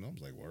attack, and I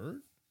was like,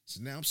 "Word." So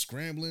now I'm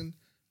scrambling.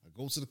 I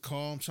go to the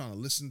car. I'm trying to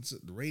listen to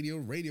the radio.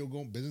 Radio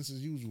going business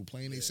as usual,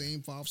 playing their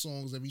same 5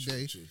 songs every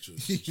day. True,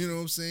 you know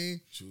what I'm saying?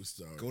 True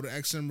story. Go to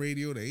XM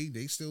radio.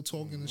 They still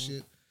talking and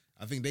shit.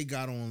 I think they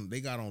got on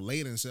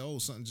later and said, "Oh,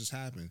 something just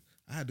happened."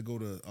 I had to go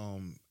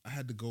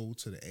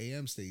to the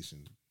AM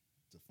station.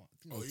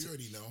 You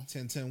already know.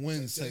 1010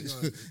 wins.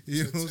 10-10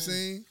 You know what I'm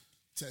saying?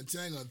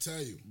 10-10 gonna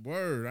tell you.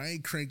 Word, I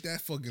ain't cranked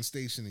that fucking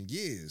station in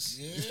years.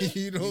 Yeah,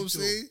 you know what I'm too.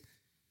 saying?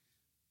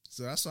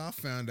 So that's how I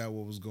found out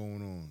what was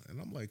going on.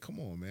 And I'm like, come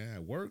on, man.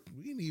 At work,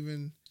 we didn't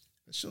even.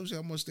 That shows you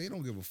how much they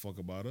don't give a fuck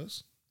about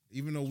us.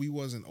 Even though we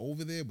wasn't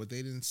over there, but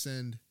they didn't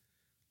send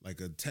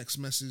like a text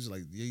message.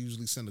 Like they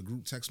usually send a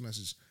group text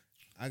message.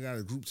 I got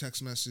a group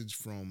text message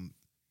from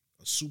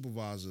a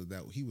supervisor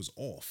that he was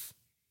off.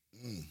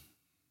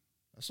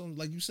 That's something,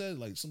 like you said,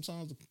 like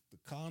sometimes the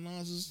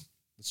colonizers,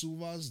 the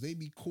supervisors, they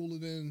be cooler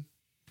than,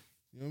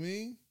 you know what I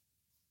mean?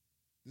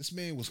 This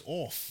man was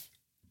off.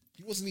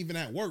 He wasn't even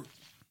at work.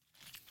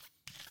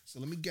 So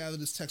let me gather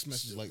this text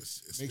message. Like,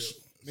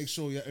 make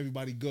sure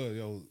everybody good,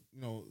 yo.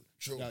 You know,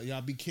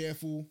 y'all be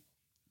careful.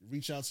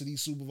 Reach out to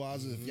these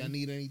supervisors if y'all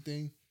need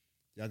anything.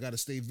 Y'all got to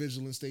stay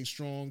vigilant, stay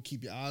strong,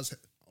 keep your eyes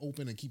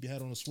open, and keep your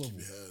head on a swivel.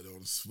 Keep your head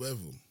on a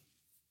swivel.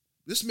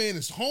 This man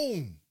is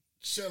home.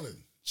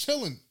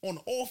 Chilling on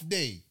an off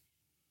day.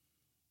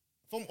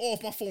 If I'm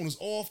off, my phone is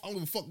off. I don't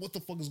give a fuck what the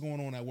fuck is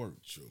going on at work.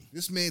 True.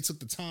 This man took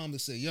the time to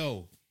say,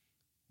 yo,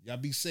 y'all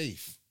be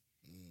safe.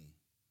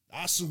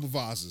 Our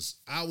supervisors,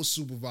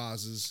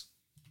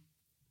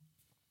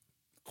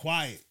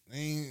 quiet. They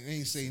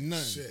ain't say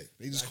nothing. Shit.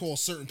 They just call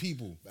certain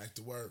people. Back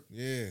to work.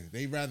 Yeah,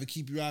 they rather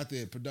keep you out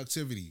there.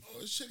 Productivity. Oh,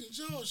 it's Chicken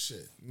Joe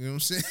shit. You know what I'm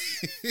saying?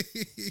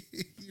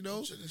 You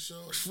know? Chicken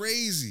Joe.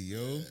 Crazy, yo.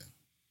 Yeah.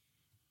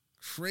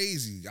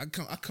 Crazy. I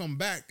come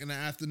back in the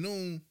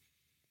afternoon.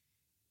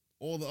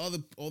 All the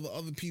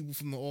other people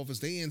from the office,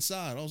 they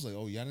inside. I was like,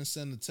 oh, y'all didn't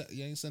send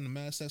the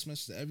mass text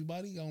message to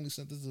everybody. Y'all only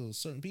sent it to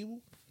certain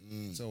people.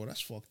 So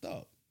that's fucked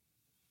up.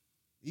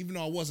 Even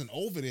though I wasn't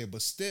over there,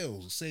 but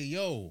still, say,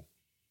 yo,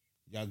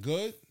 y'all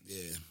good?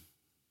 Yeah.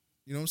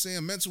 You know what I'm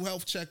saying? Mental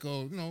health check,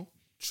 or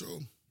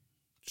True.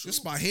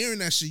 Just by hearing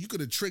that shit, you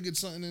could have triggered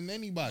something in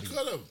anybody. Could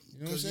have. You know what I'm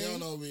Because you saying?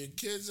 don't know where your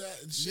kids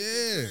at. And shit.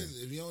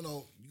 Yeah. If you don't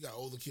know, you got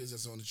older kids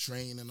that's on the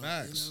train and all.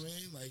 Facts. You know what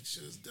I mean? Like,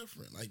 shit is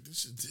different. Like,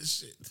 this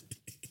shit.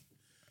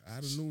 I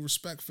had a new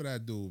respect for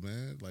that dude,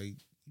 man. Like,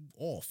 you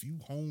off, you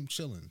home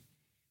chilling.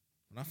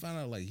 When I found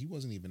out, like, he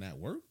wasn't even at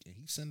work, and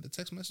he sent the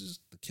text messages,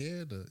 the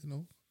care,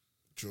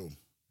 True.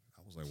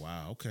 I was like,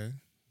 wow, okay.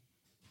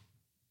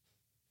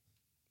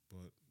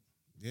 But,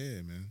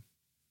 yeah, man.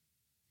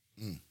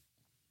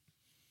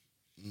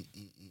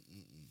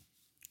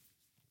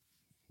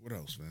 What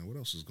else, man? What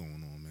else is going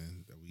on,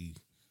 man? That we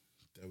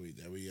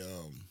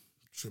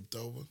tripped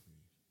over.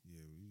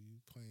 Yeah, we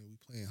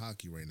playing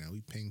hockey right now.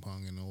 We ping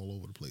ponging all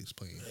over the place,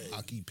 playing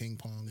hockey, ping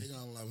pong. They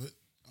gonna love it.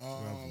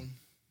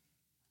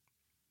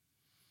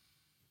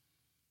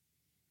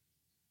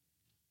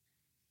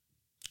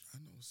 I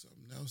know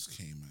something else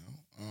came out.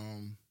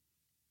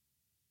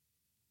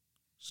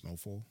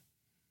 Snowfall.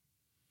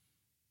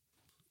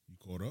 You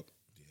caught up?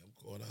 Yeah, I'm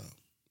caught up.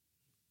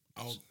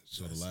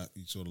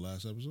 You saw the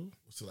last episode?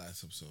 What's the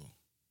last episode?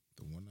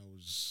 The one that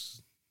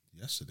was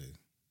yesterday.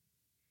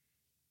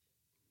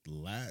 The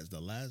last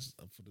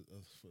for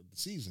the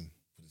season.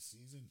 For the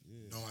season?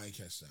 Yeah. No, I ain't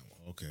catch that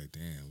one. Okay,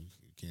 damn,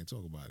 we can't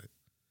talk about it.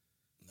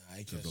 Nah, I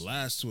ain't catch The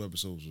last 2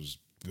 episodes was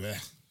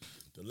bleh.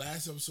 The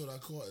last episode I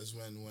caught is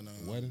when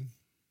Wedding.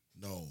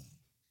 No,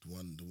 the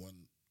one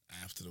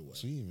after the wedding.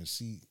 So you didn't even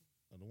see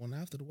the one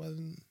after the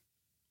wedding.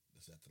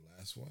 Is that the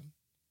last one?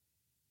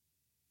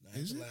 Nah,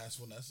 Is the it? last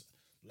one. That's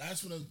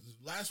last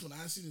one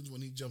I seen is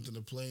when he jumped in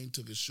the plane,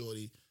 took his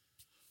shorty.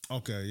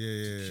 Okay,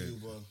 yeah.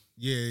 Cuba.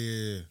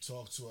 Yeah.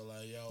 Talk to her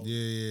like, yo.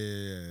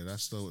 Yeah.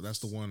 That's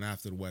the one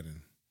after the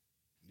wedding.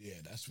 Yeah,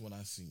 that's what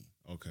I seen.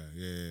 Okay.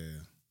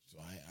 Yeah. So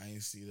I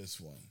ain't see this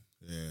one.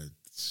 Yeah.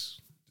 This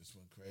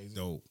one crazy.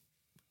 Dope.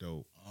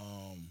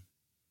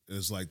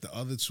 It's like the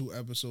other 2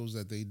 episodes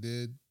that they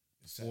did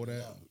before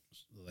that,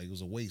 like it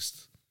was a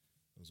waste.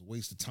 It was a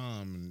waste of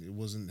time, and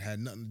it had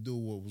nothing to do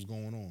with what was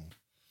going on.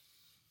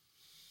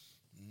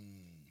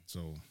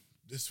 So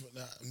this one,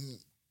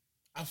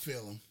 I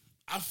feel him.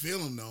 I feel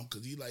him though,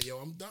 because he like, yo,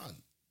 I'm done.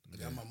 I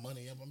got my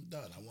money up. I'm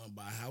done. I want to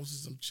buy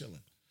houses. I'm chilling.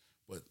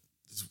 But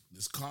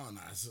this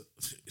colonizer,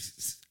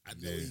 I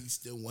know he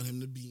still want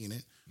him to be in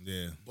it.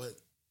 Yeah. But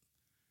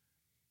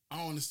I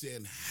don't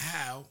understand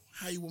how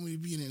you want me to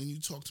be in it and you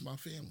talk to my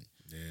family.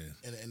 Yeah.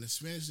 And the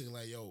Spanish thing,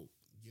 like, yo,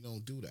 you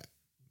don't do that.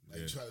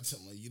 Like, try to tell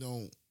him, like, you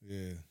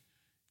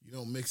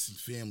don't mix in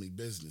family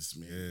business,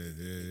 man.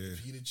 If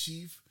he the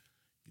chief,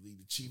 you leave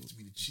the chief to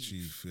be the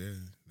chief.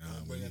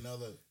 Bring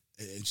another,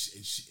 and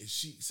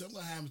she something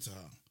gonna happen to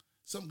her.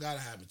 Something gotta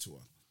happen to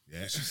her.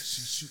 Yeah.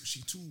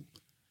 She too.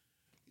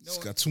 You know,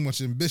 she's got too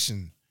much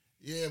ambition.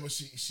 Yeah, but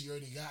she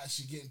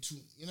getting too.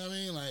 You know what I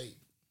mean? Like,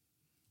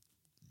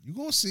 you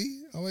gonna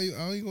see. I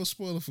ain't gonna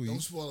spoil it for you. Don't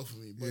spoil it for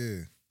me.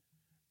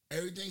 But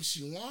everything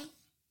she want,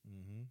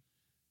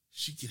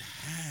 she could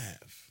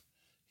have.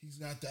 He's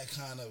not that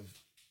kind of.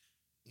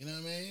 You know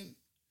what I mean?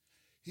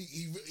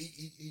 He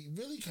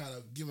really kind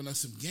of giving us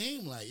some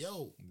game. Like,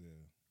 yo,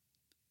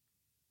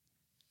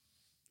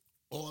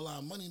 all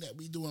our money that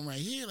we doing right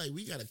here, like,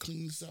 we gotta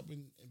clean this up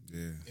and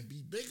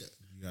be bigger.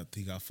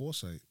 He got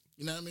foresight.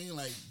 You know what I mean?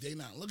 Like, they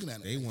not looking at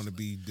it. They want to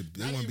be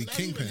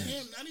kingpin.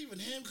 Not even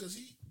him, because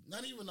he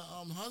not even the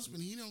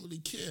husband. He don't really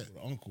care.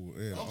 The uncle,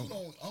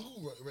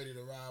 uncle ready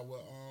to ride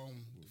with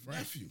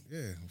nephew.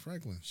 Yeah,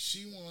 Franklin.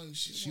 She want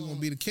to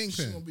be the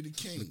kingpin. She want to be the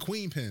king. The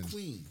queen pin.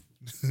 Queen.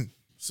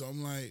 So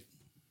I'm like,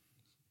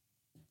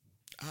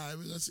 all right,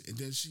 let's see. And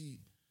then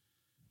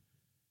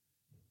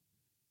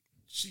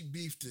she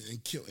beefed it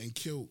and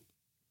killed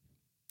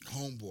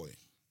homeboy.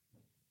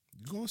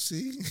 You gonna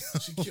see?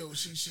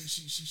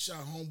 She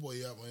shot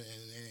homeboy up,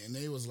 and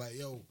they was like,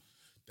 yo,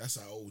 that's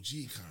our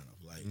OG kind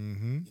of like. You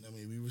know what I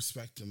mean? We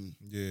respect him.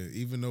 Yeah,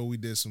 even though we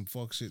did some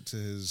fuck shit to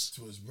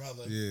his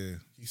brother. Yeah,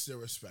 he still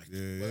respect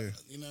him.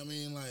 But, you know what I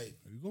mean? Like,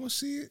 you gonna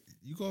see it.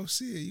 You gonna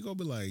see it. You gonna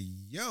be like,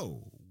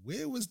 yo,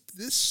 where was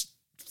this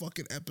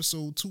fucking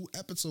episode 2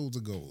 episodes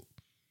ago?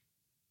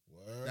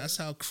 Word. That's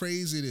how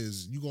crazy it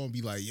is. You gonna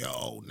be like,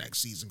 yo, next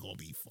season gonna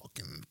be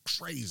fucking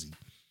crazy.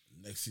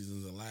 Next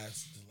season's the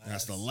last.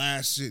 That's the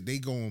last shit. They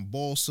going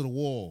balls to the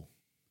wall.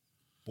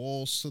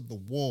 Balls to the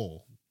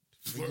wall.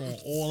 They going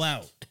all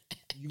out.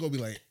 You gonna be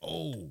like,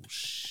 oh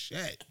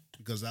shit.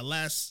 Because that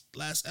last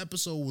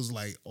episode was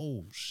like,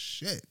 oh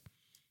shit.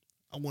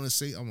 I want to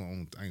say, I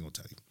ain't gonna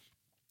tell you.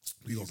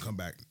 We gonna come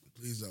back.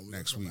 Please don't.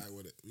 Next week. Back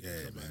with it. We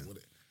come back with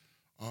it.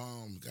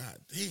 God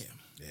damn.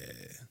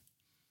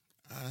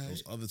 Yeah.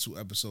 Those other 2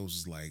 episodes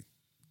is like,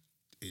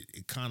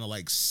 it kind of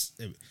like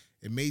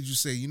it made you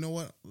say, you know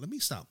what? Let me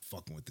stop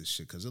fucking with this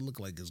shit, because it looked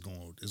like it's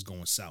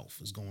going south.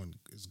 It's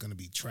gonna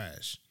be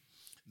trash.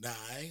 Nah,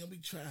 I ain't gonna be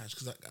trash,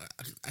 because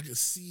I can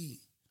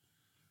see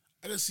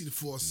the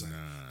foresight.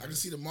 I can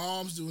see the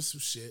moms doing some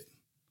shit.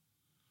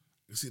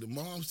 I can see the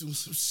moms doing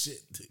some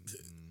shit.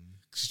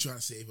 She's trying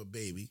to save her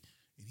baby,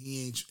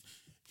 and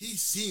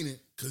he's seen it,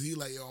 because he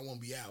like, yo, I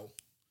want to be out,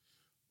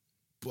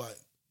 but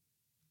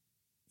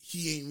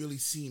he ain't really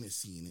seen it.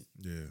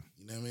 Yeah,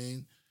 you know what I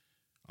mean?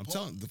 I'm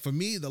telling you, for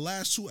me, the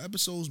last 2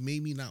 episodes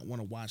made me not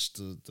want to watch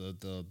the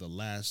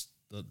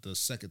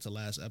second to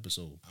last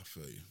episode. I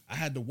feel you. I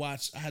had to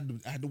watch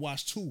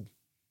 2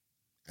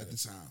 at the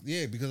time.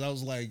 Yeah, because I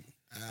was like,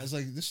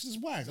 this is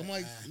whack. I'm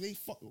like, they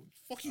fuck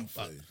you.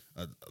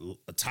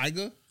 A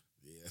tiger.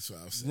 Yeah, that's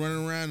what I was saying.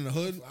 Running around in the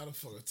hood. How the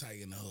fuck a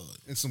tiger in the hood?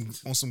 And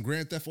on some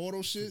Grand Theft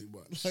Auto shit.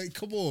 Like,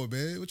 come on,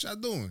 man, what y'all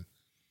doing?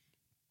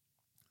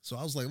 So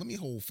I was like, let me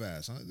hold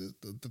fast. Huh?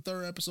 The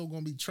 3rd episode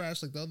gonna be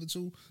trash like the other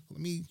 2. Let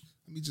me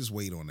just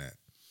wait on that.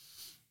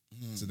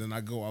 So then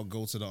I'll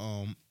go to the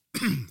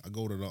I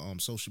go to the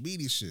social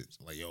media shit.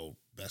 Like, yo,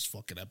 best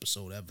fucking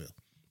episode ever.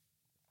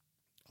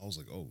 I was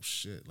like, oh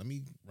shit, let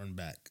me run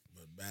back.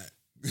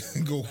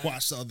 Go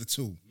watch the other 2.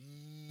 So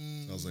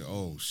I was like,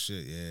 oh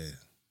shit, yeah.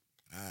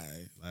 All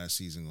right. Last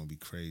season gonna be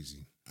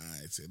crazy. All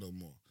right, say no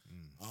more.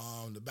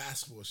 The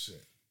basketball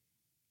shit.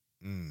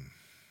 What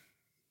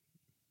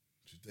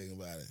you think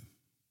about it?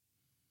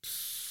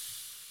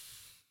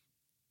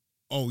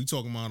 Oh, you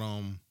talking about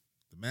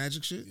the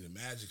Magic shit? Yeah, the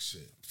Magic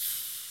shit.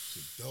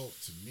 Shit dope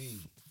to me.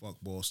 Fuck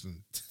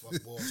Boston.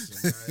 Fuck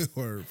Boston, right?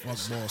 Or fuck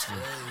Boston.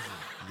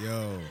 Crazy.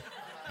 Yo,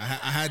 I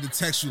had to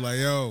text you like,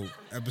 yo,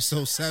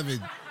 episode 7.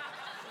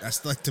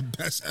 That's like the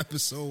best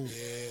episode.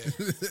 Yeah.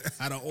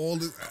 out of all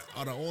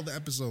the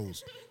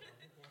episodes.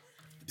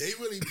 They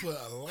really put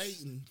a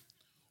lighting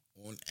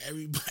on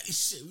everybody's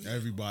shit.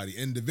 Everybody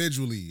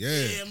individually,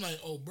 yeah. Yeah, I'm like,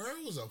 oh,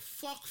 Bird was a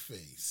fuck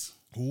face.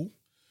 Who?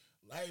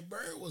 Like,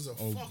 Bird was a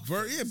fuck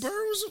face. Yeah, Bird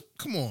was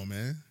come on,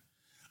 man.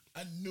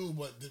 I knew,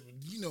 but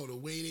the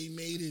way they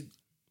made it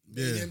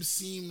made him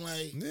seem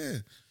like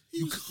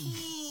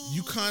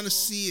you kind of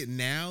see it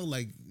now,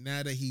 like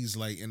now that he's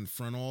like in the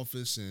front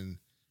office and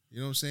you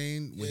know what I'm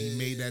saying? When he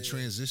made that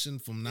transition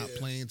from not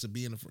playing to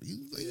being a front, he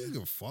didn't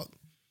give a fuck.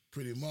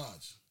 Pretty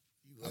much.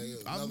 Like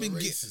I've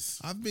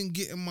been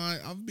getting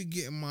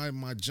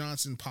my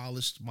Johnson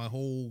polished my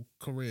whole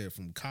career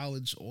from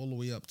college all the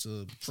way up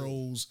to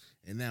pros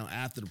and now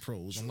after the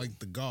pros. I'm like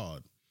the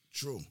god.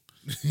 True.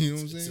 You know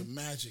what I'm saying? It's a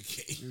Magic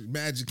came.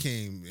 Magic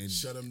came and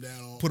shut him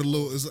down. Put a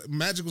little.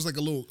 Magic was like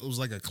a little. It was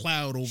like a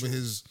cloud over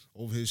his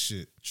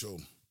shit. True.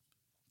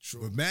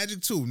 But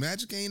Magic too.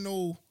 Magic ain't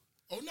no.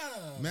 Oh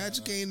no.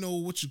 Magic ain't no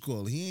what you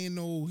call it. He ain't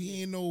no.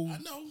 I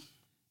know.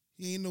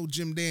 He ain't no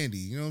Jim Dandy.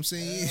 You know what I'm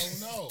saying?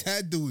 Hell no.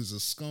 That dude is a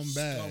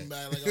scumbag.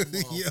 Scumbag like a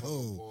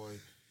motherfucker, boy.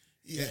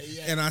 Yeah.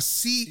 And I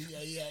see.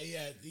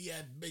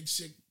 Yeah. Big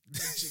chick,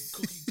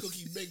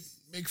 cookie,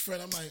 big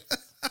friend. I'm like,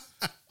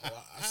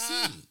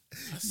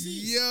 I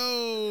see.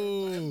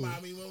 Yo. That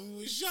remind me when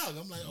we was young.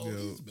 I'm like,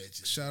 these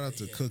bitches. Shout out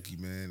to Cookie,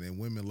 man. And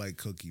women like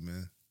Cookie,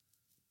 man.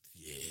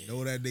 Yeah.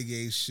 Know that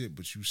nigga ain't shit,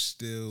 but you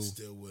still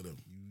with him.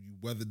 You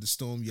weathered the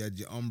storm. You had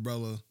your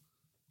umbrella.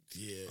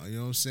 Yeah. You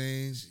know what I'm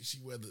saying? She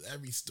weathered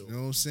every storm. You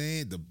know what I'm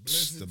saying? The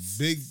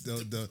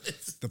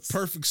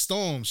perfect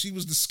storm. She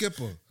was the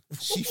skipper.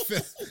 She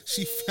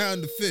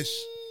found the fish.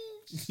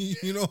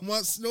 You know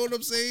what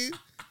I'm saying?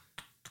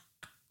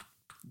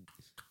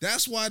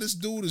 That's why this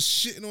dude is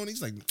shitting on.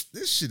 He's like,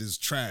 this shit is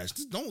trash.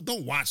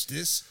 Don't watch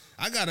this.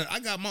 I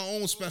got my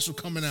own special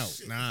coming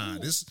out. Nah,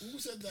 Who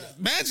said that?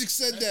 Magic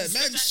said that.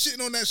 Magic shitting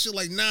on that shit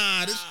like,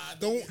 nah, this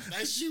don't.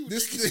 That's you.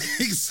 This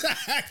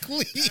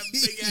exactly. That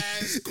big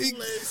ass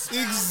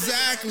Kool-Aid.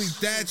 Exactly.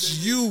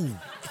 That's you.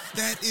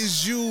 That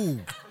is you.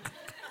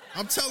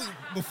 I'm telling you,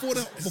 before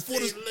the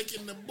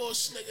licking the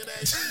bush, nigga.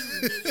 That's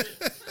you,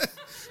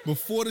 nigga.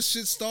 Before the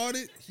shit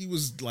started, he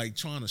was like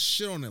trying to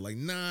shit on it. Like,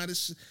 nah,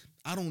 this.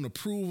 I don't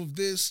approve of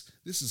this.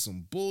 This is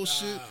some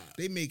bullshit.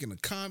 They making a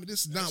comment.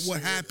 This is not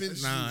what happened.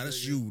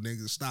 That's you,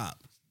 nigga.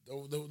 Stop.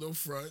 Don't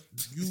front.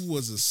 You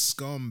was a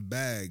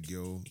scumbag,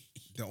 yo.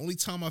 The only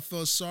time I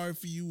felt sorry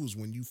for you was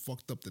when you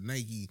fucked up the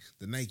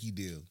Nike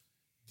deal.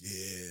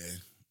 Yeah.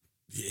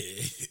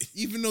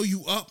 Even though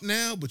you up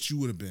now, but you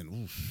would have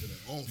been.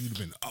 You'd have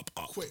been up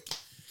quick.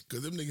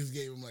 Because them niggas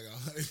gave him like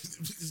 100.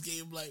 Them niggas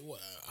gave him like what?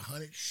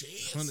 100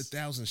 shares?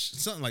 100,000,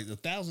 something like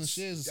 1,000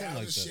 shares or something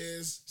like that.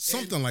 Shares,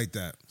 something like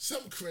that.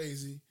 Something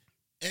crazy.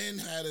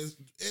 And had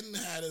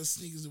his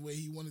sneakers the way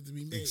he wanted to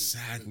be made.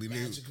 Exactly. The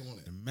Magic on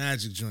it. The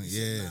Magic joint,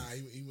 yeah.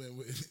 He went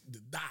with the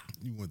dot.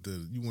 You went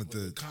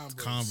the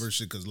Converse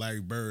shit because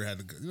Larry Bird had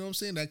to. You know what I'm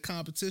saying? That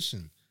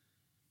competition.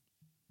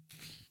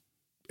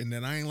 And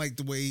then I ain't like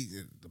the way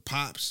the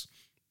Pops.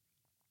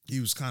 He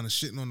was kind of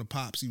shitting on the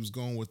Pops. He was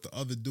going with the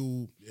other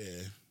dude.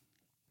 Yeah.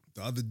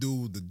 The other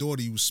dude, the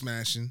daughter he was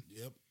smashing.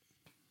 Yep.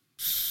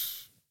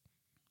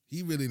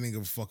 He really didn't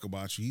give a fuck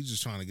about you. He's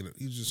just trying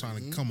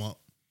to come up.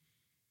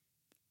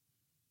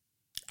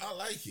 I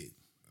like it.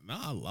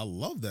 Nah, I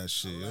love that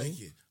shit. I like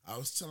it. I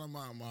was telling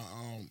my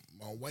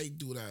white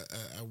dude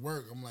at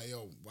work. I'm like,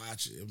 yo,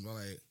 watch it. I'm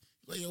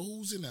like, yo,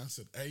 who's in there? I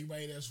said,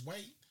 everybody that's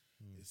white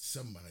is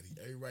somebody.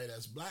 Everybody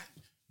that's black,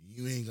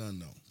 you ain't gonna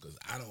know because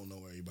I don't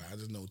know everybody. I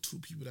just know 2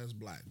 people that's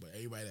black, but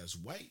everybody that's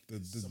white,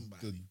 is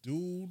somebody. The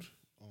dude.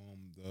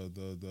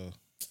 The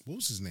what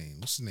was his name?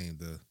 What's his name?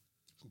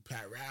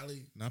 Pat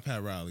Riley. Not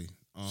Pat Riley.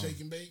 Shake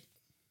and Bake.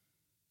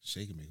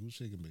 Shake and Bake. Who's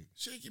Shake and Bake?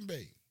 Shake and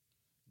Bake.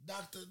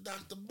 Dr.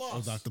 Bus.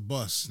 Oh, Dr.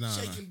 Bus. Nah.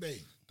 Shake and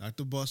Bake.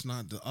 Dr. Bus,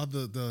 not the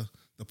other the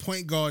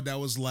point guard that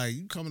was like,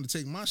 you coming to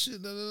take my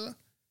shit? Da, da, da.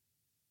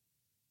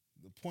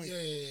 The point.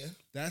 Yeah.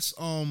 That's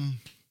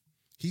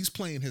he's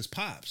playing his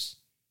pops.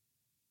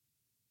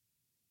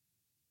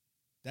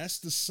 That's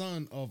the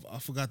son of I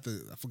forgot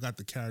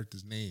the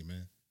character's name,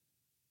 man.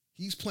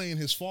 He's playing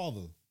his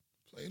father.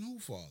 Playing who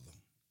father?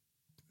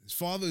 His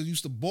father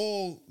used to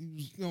ball.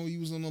 He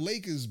was on the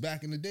Lakers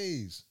back in the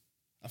days.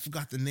 I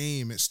forgot the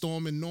name. It's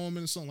Stormin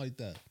Norman or something like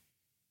that.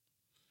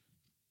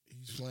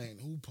 He's playing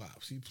who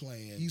pops?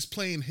 He's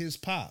playing his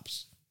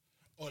pops.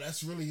 Oh,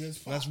 that's really his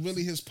pops. That's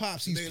really his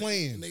pops. He's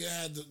playing. Nigga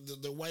had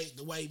the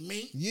white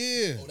mink.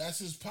 Yeah. Oh, that's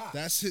his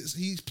pops.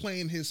 He's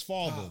playing his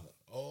father.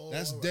 Oh,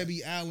 that's right.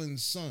 Debbie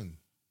Allen's son.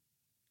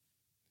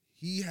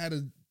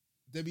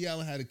 Debbie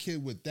Allen had a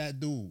kid with that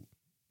dude,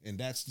 and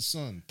that's the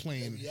son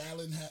playing. Debbie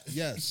Allen had.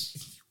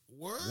 Yes.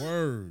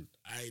 Word.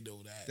 I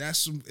know that. That's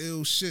some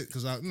ill shit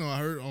because I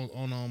heard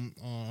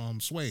on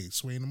Sway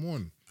in the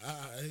morning.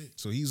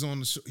 So he's on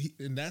the show,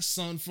 and that's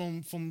son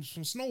from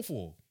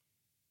Snowfall.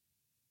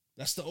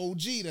 That's the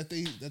OG that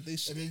they that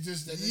is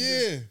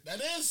him.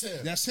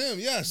 That's him.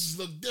 Yes, he just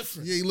look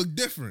different. Yeah, he look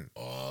different.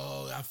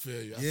 Oh, I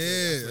feel you.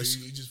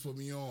 You just put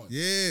me on.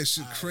 Yeah,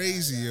 shit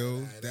crazy,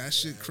 yo. That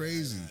shit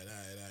crazy.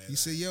 He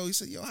said, yo,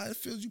 how it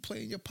feels you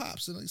playing your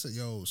pops? And he said,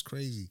 yo, it's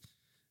crazy.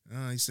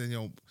 He said,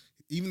 yo,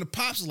 even the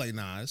pops is like,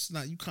 nah, it's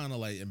not. You kind of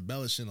like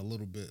embellishing a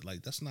little bit.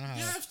 Like that's not how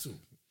you have to.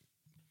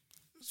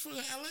 It's for the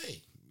LA.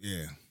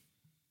 Yeah.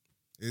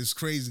 It's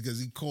crazy because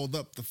he called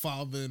up the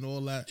father and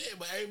all that. Yeah,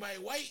 but everybody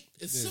white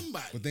is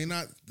somebody. But they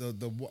not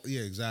the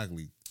yeah,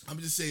 exactly. I'm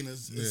just saying,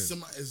 it's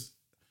somebody.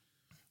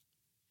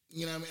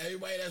 You know what I mean?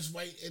 Everybody that's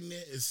white in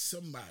there is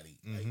somebody.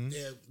 Like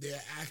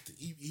they're acting.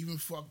 Even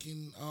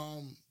fucking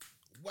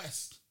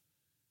West.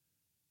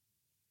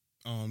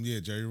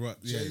 Jerry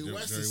West. Jerry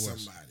West is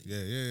somebody. Yeah.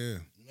 You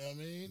know what I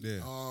mean?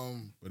 Yeah.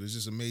 But it's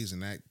just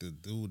amazing that the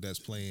dude that's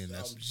playing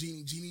that's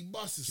Jeannie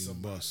Buss is Jeannie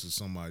somebody. Buss is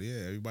somebody.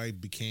 Yeah, everybody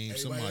became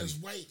Everybody somebody. that's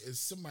white is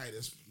somebody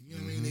that's, you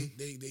know what I mean?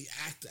 They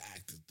act the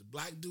actors. The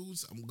black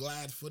dudes, I'm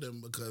glad for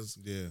them because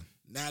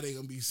now they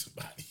gonna be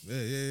somebody.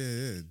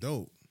 Yeah.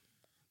 Dope.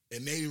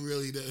 And they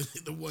really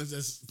the ones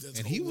that's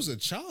and he was a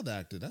child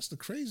actor. That's the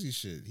crazy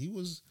shit. He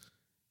was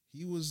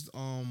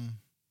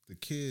the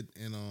kid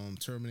in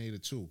Terminator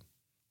 2.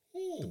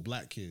 Ooh. The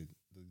black kid,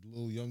 the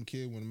little young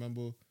kid.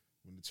 Remember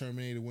when the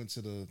Terminator went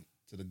to the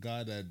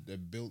guy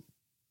that built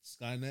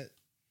Skynet?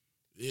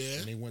 Yeah.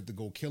 And they went to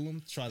go kill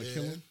him, try to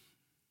kill him.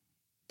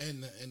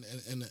 And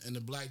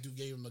the black dude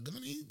gave him the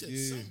gun. He did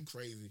something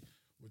crazy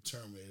with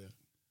Terminator.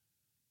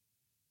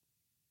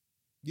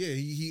 Yeah,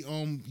 he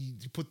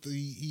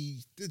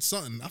did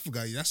something. I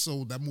forgot.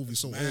 That movie's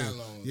so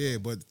old. Yeah,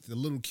 but the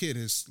little kid,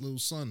 his little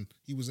son,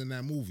 he was in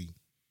that movie.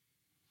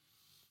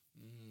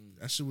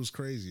 That shit was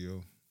crazy,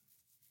 yo.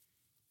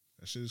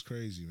 That shit is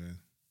crazy, man.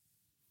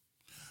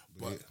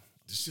 But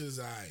the shit is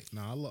alright.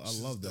 Nah, I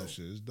love that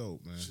shit. It's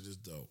dope, man. Shit is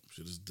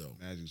dope.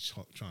 Magic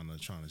trying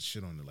to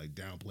shit on it, like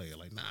downplay it,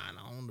 like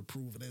I don't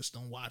approve of this.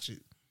 Don't watch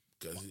it.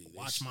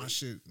 Watch my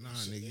shit. Nah,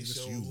 nigga, they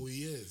show who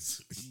he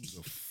is. He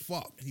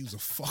was a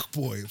fuck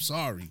boy. I'm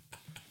sorry.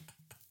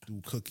 Do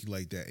Cookie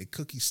like that, and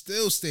Cookie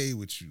still stayed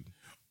with you.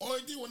 Only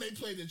thing when they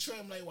played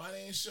Detroit, I'm like, why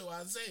they didn't show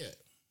Isaiah?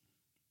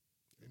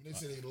 And they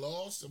said they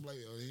lost. I'm like,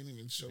 they didn't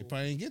even show. They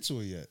probably didn't get to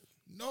it yet.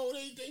 No,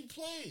 they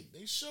played.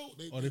 They showed.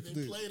 They played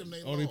them.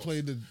 They lost. They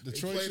played the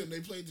Detroit.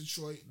 They played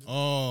Detroit.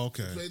 Oh,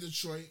 okay. They played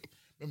Detroit.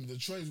 Remember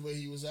Detroit's where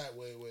he was at,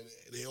 where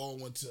they all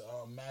went to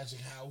Magic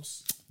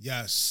House.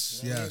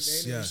 Yes, you know,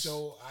 yes, they didn't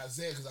show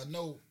Isaiah because I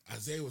know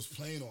Isaiah was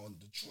playing on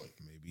Detroit.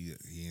 Maybe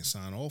he didn't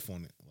sign off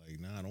on it.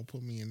 Like, nah, don't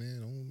put me in there.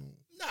 Don't know.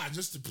 Nah,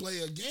 just to play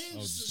a game.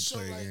 Just to show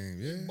play a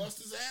game. Yeah.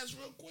 Bust his ass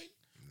real quick.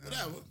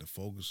 Whatever. The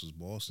focus was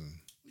Boston.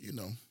 You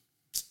know,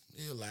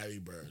 Larry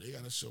Bird. They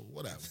gotta show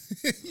whatever.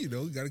 You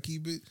gotta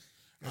keep it.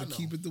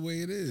 Keep it the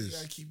way it is. You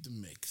gotta keep the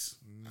mix.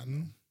 I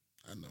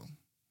know.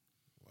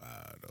 Wow,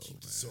 though, keep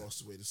man. The sauce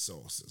the way the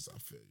sauce is. I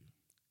feel you.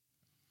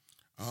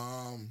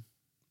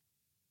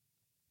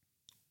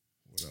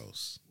 What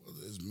else? Well,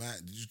 is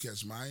Matt? Did you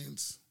catch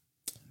Mayans?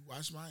 You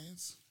watch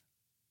Mayans?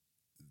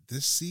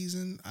 This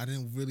season, I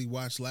didn't really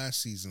watch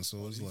last season,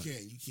 so it's like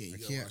you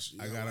can't.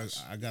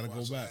 I gotta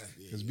go back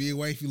because being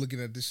white, you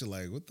looking at this shit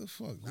like, what the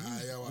fuck?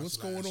 What's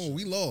going on?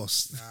 We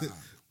lost.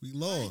 We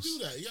lost. You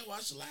do that. You gotta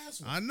watch the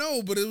last one. I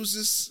know, but it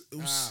was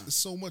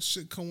so much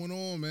shit going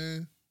on,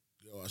 man.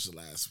 You gotta watch the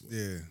last one.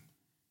 Yeah.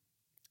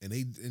 And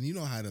you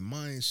know how the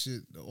Mayan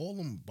shit, all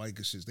them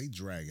biker shits, they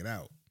drag it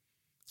out.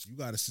 You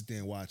got to sit there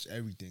and watch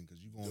everything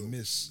because you're gonna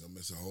miss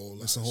a whole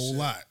lot. It's a whole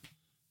lot.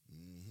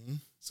 Mm-hmm.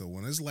 So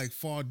when it's like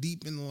far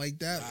deep in like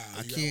that,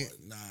 I can't.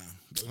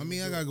 I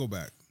mean, I gotta go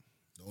back.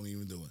 Don't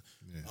even do it.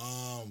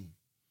 Yeah.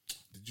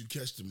 Did you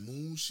catch the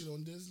Moon shit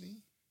on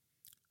Disney?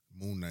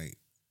 Moon Knight.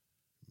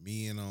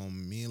 Me and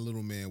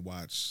Little Man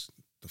watched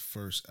the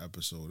first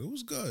episode. It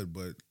was good,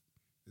 but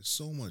there's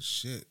so much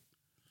shit.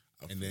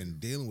 And then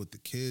dealing with the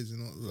kids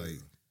and all, like,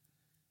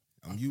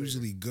 I'm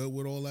usually good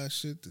with all that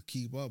shit to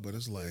keep up, but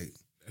it's like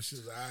that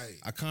shit's alright.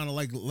 I kind of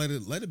like let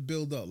it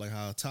build up, like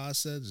how Todd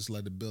said, just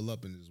let it build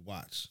up and just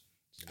watch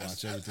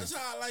everything. That's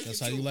how I like it. That's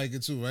how you like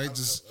it too, right?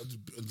 Just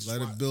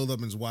let it build up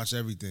and just watch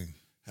everything.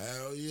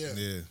 Hell yeah,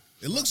 yeah.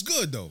 It looks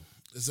good though.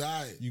 It's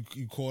alright. You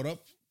caught up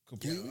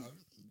completely? Yeah,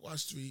 I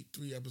watched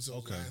three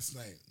episodes last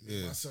night.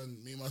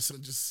 Me and my son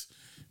just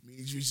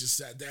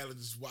sat down and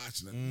just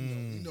watching it.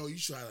 You know, you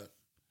try to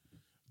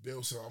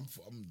build, so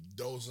I'm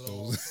dozing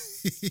off.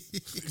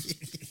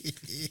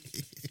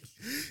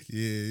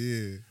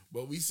 Yeah.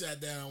 But we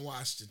sat down and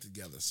watched it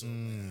together. So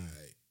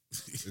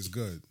it's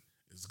good.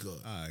 It's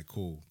good. All right,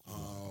 cool.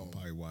 I'll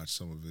probably watch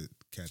some of it,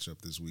 catch up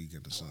this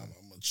weekend or something.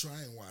 I'm gonna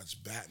try and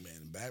watch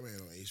Batman.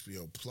 Batman on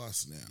HBO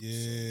Plus now.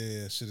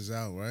 Yeah, shit is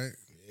out, right?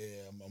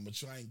 Yeah, I'm gonna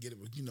try and get it,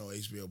 but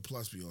HBO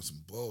Plus be on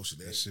some bullshit.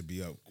 That should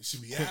be out. It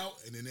should be out,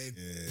 and then they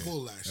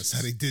pull that shit. That's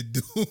how they did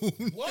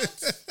Dune.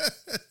 What?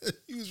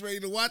 He was ready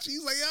to watch it.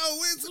 He's like, yo,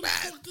 where's the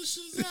fuck this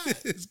shit is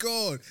at? It's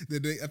gone.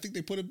 I think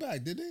they put it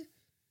back, did they?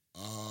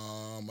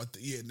 Now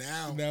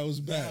it's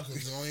back. Because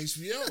it's on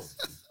HBO.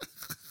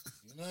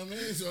 You know what I mean?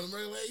 It's on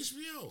regular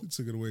HBO. It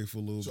took it away for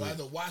a little bit. So I had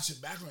to watch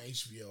it back on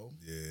HBO.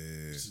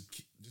 Yeah.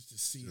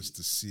 Just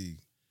to see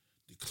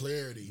the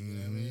clarity. You know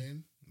what I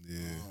mean?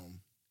 Yeah.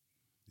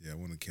 Yeah, I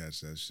want to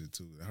catch that shit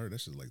too. I heard that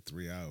shit like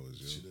 3 hours,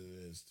 yo. Shit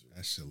is.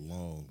 That shit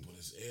long. But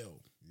it's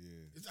ill.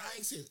 Yeah. I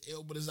ain't saying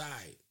ill, but it's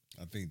alright.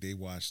 I think they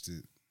watched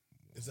it.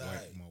 It's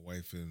alright. My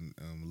wife and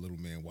Little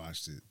Man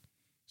watched it.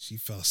 She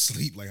fell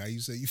asleep, like how you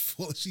say she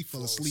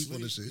fell asleep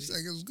on the shit. She's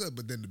like, it was good,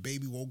 but then the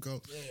baby woke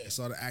up and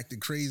started acting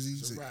crazy,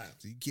 so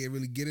you can't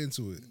really get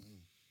into it.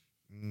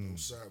 I'm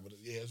sorry, but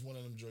it's one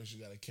of them joints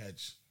you gotta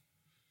catch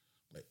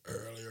like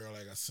earlier,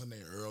 like a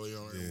Sunday earlier.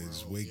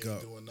 Just wake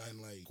up, doing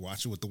nothing, like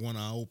watch it with the one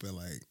eye open,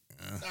 like.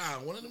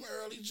 Nah, one of them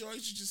early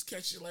joints you just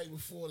catch it like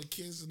before the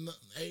kids and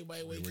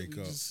everybody wake up.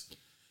 You just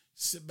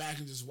sit back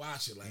and just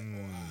watch it, like,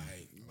 all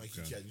right, you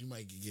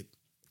might get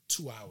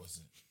 2 hours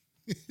in.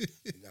 You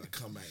gotta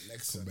come back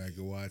next Sunday. Come back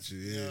and watch it.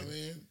 Yeah. You know what I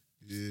mean?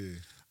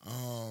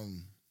 Yeah.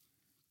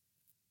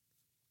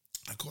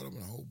 I caught up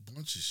in a whole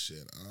bunch of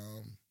shit.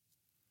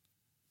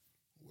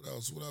 What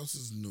else? What else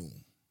is new?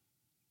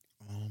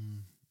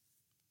 New.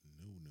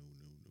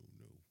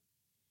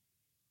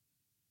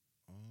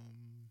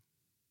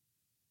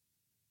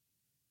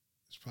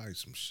 It's probably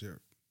some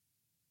shit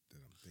that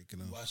I'm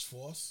thinking of. You watch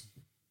Force?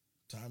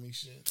 Tommy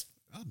shit?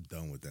 I'm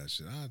done with that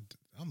shit.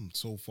 I'm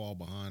so far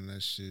behind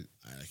that shit.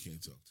 I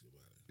can't talk to you about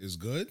it. It's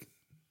good.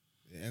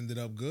 It ended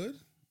up good.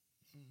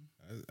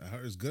 I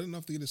heard it's good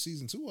enough to get a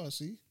season 2. I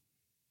see.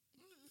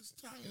 It's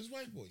Tommy. It's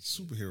white boy.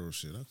 Superhero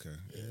shit. Okay.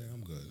 Yeah,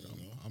 I'm good.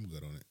 I'm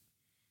good on it.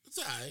 It's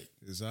alright.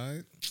 It's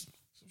alright.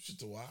 Some shit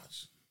to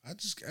watch.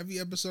 Every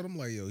episode I'm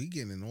like, yo, he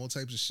getting in all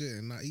types of shit,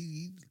 and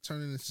he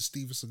turning into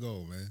Steven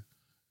Seagal, man.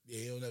 Yeah,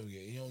 he don't never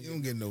get. He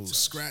don't get no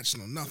scratch,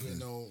 no nothing.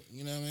 No,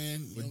 you know what I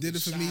mean. What did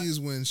it for me is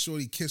when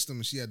Shorty kissed him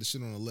and she had the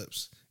shit on her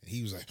lips, and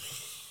he was like,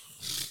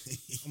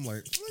 I'm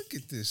like, look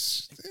at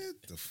this.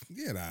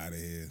 Get out of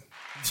here.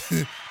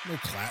 No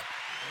clap.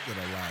 Get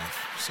a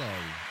laugh.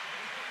 Sorry.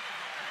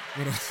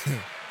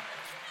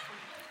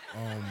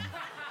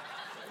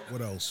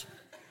 What else?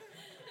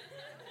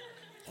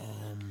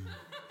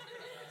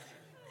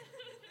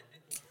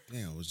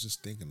 Damn, I was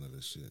just thinking of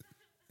this shit. And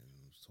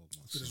I was talking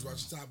about just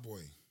watch Top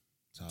Boy.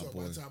 Talk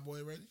about Top Boy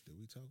already? Did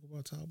we talk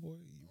about Top Boy?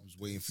 He was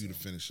waiting for you to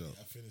finish up.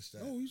 Yeah, I finished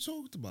that. Oh, you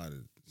talked about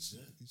it.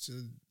 He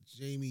said,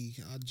 Jamie,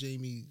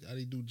 how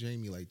they do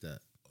Jamie like that?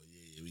 Oh,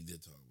 yeah, we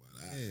did talk about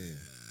that. Yeah.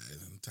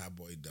 Top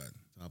Boy done.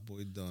 Top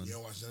Boy done. You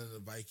don't watch none of the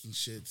Viking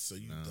shit, so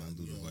you done. Don't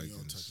do the Vikings. You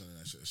don't touch none of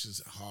that shit. It's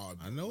just hard.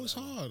 I know it's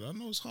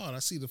hard. I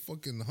see the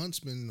fucking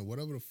Huntsman or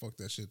whatever the fuck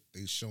that shit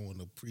they showing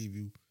the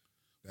preview.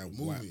 That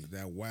movie.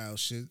 That wild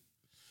shit.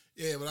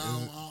 Yeah, but I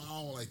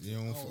don't like that. I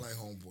don't like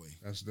Homeboy.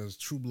 That's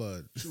True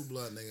Blood. True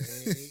Blood,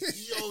 nigga.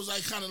 He always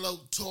like kind of like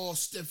tall,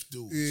 stiff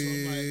dude. Yeah. So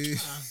I'm like,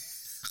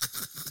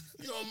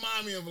 you don't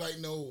remind me of like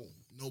no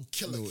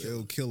killer.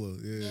 Ill killer,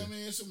 yeah. You know what I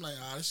mean? So I'm like,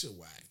 this shit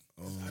whack.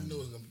 I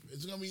know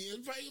it's gonna be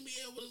probably gonna be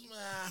able to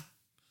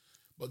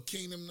but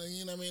Kingdom,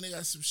 you know what I mean? They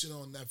got some shit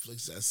on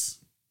Netflix that's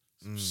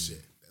some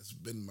shit. That's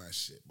been my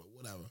shit, but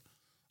whatever.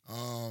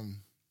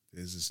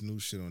 There's this new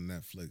shit on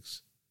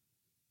Netflix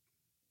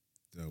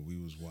that we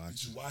was watching.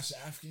 Did you watch the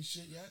African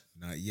shit yet?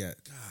 Not yet.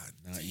 God,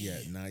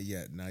 not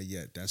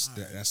yet.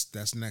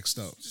 That's next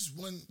up. Just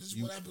one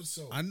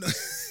episode. I know.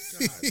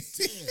 God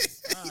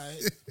damn. All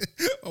right.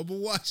 I'm gonna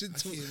watch it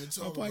too.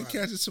 I'll probably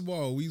catch it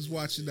tomorrow. We was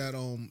watching that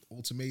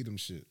Ultimatum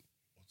shit.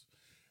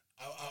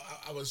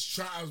 I was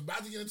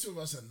about to get into it,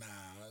 but I said, nah.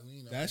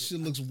 You know, that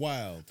shit looks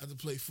wild. I have to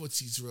play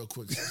footsies real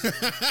quick.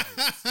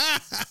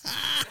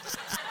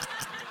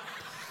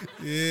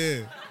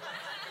 Yeah.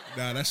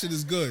 Nah, that shit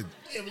is good.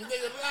 Yeah, but the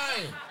nigga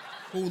lying.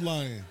 Who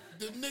lying?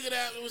 The nigga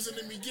that was in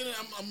the beginning,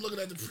 I'm looking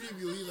at the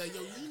preview. He's like,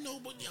 yo,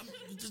 but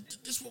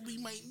this is what we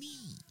might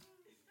need.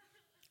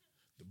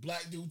 The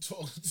black dude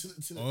talking to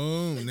the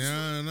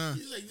nah.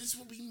 He's like, this is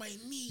what we might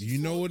need. You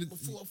know what?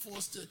 Before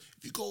us to,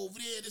 if you go over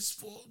there, this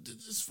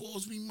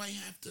falls, we might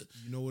have to.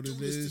 You know what do it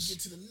this is? to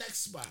get to the next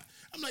spot.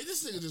 I'm like,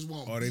 this nigga just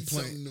want to they beat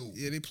playing something new.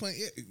 Yeah, they playing.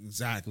 Yeah,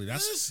 exactly.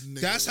 That's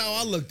nigga, how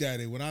I looked at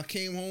it when I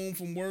came home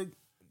from work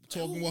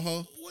talking with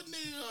her. What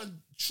nigga gonna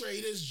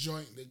trade his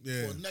joint for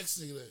the next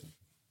nigga?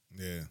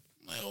 Yeah.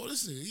 Like,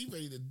 this nigga, he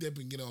ready to dip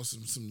and get on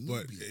some new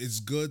But beat. it's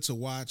good to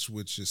watch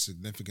with your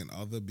significant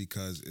other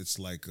because it's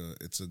like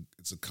it's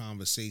a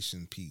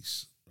conversation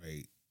piece,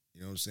 right?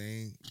 You know what I'm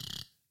saying?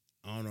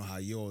 I don't know how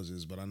yours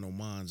is, but I know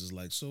mine's is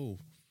like, so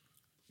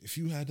if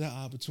you had that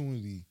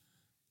opportunity,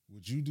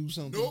 would you do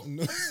something? Nope.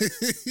 No. I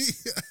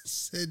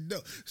said no.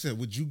 I said,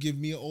 would you give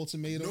me an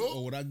ultimatum? Nope.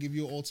 Or would I give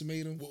you an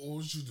ultimatum? What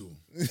would you do?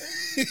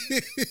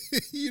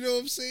 You know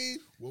what I'm saying?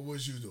 What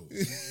would you do?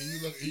 And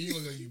you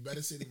look like you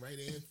better say the right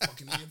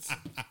fucking answer.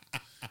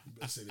 You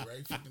better say the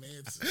right fucking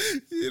answer.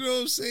 You know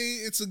what I'm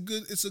saying?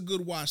 It's a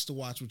good watch to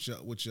watch with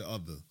your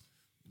other.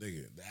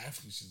 Nigga, the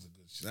African shit's a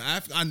good shit.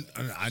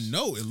 I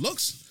know it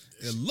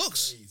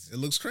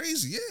looks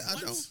crazy. Yeah,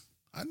 What?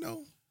 I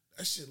know.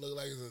 That shit look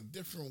like it's a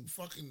different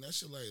fucking. That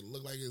shit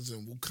look like it's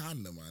in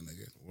Wakanda, my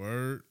nigga.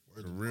 Word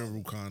the real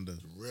Wakanda.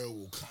 The real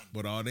Wakanda.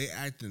 But are they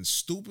acting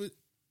stupid?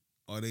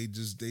 Or they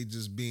just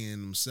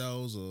being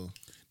themselves, or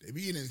they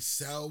being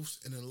themselves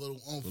and a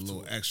little oomph, a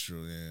little extra?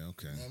 Yeah,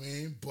 okay. You know what I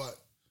mean, but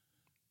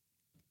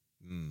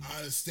I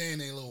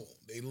understand they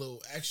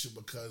little extra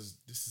because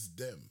this is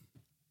them.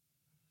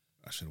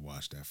 I should have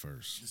watched that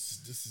first. This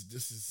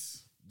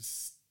is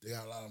they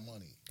got a lot of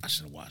money. I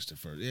should have watched it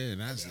first. Yeah,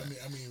 and that's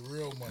I mean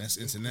real money. That's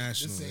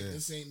international.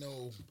 This ain't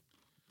no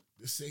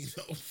This ain't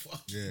no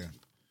fucking Yeah.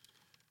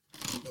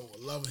 no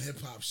love and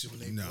hip hop shit when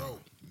they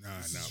broke.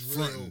 Nah.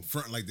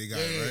 Front like they got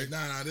it, right?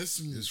 Nah. This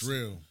It's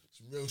real.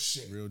 It's real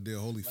shit. Real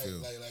deal,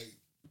 Holyfield. Like,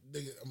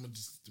 nigga, I'm gonna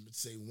just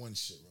say one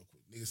shit real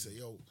quick. Nigga say,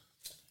 yo,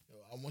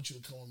 I want you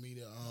to come with me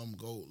to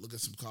go look at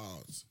some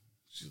cars.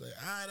 She's like,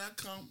 all right, I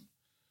come.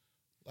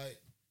 Like,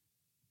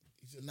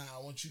 he said, nah,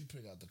 I want you to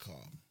pick out the car.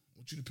 I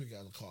want you to pick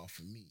out the car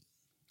for me.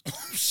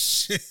 Oh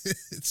shit!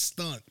 It's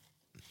stunt.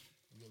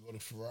 You gonna go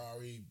to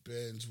Ferrari,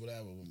 Benz,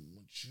 whatever. I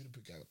want you to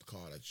pick out the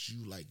car that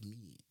you like me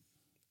in.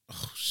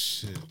 Oh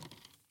shit!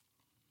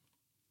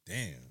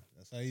 Damn,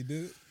 that's how you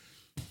did it.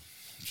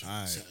 All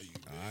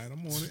right,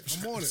 I'm on it.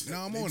 I'm on it. No,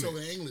 I'm on it. They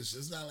talking English.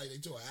 It's not like they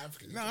talk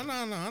African. No, I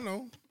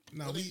know.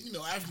 No,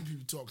 African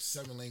people talk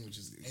 7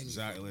 languages. Anyway.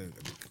 Exactly.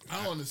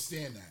 I don't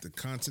understand that. The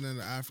continent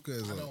of Africa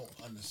is I don't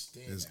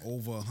understand. There's that.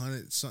 over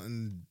 100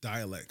 something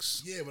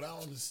dialects. Yeah, but I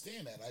don't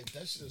understand that. Like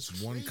that shit is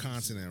crazy. One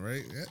continent,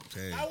 right? Yeah.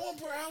 Okay. I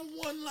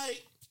want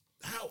like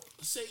how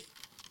say.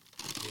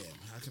 Yeah,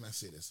 how can I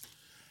say this?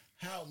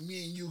 How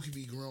me and you could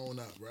be growing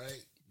up,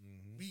 right?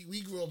 Mm-hmm.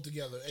 We grew up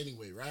together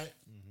anyway, right?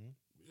 Mm-hmm.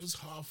 It was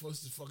hard for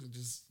us to fucking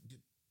just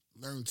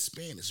learn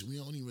Spanish. We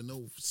don't even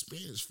know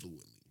Spanish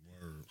fluently.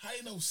 Word. How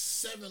you know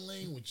 7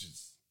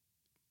 languages?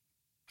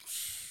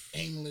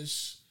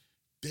 English,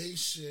 they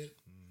shit,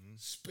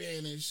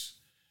 Spanish,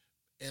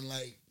 and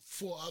like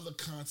 4 other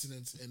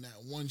continents in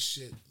that one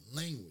shit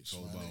language.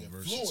 All about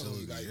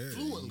versatility,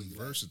 fluently.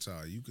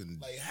 Versatile. You can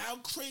like how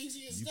crazy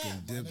is that? You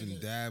can dip and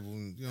dabble.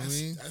 You know what I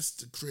mean? That's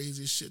the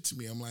craziest shit to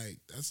me. I'm like,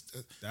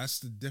 that's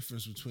the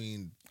difference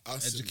between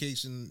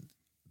education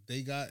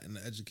they got and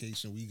the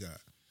education we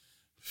got.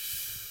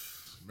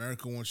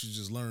 America wants you to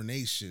just learn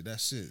they shit.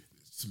 That's it.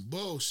 Some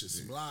bullshit,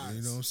 some lies.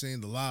 You know what I'm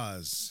saying? The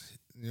lies.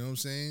 You know what I'm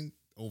saying?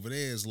 Over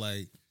there is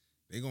like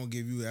they gonna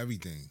give you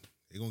everything.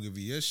 They gonna give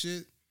you your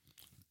shit,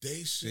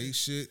 they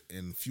shit,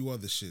 and a few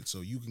other shit,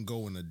 so you can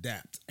go and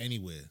adapt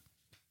anywhere.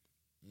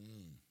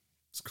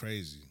 It's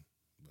crazy,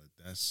 but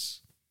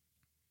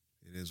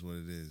it is what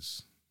it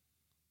is.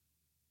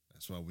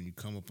 That's why when you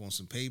come up on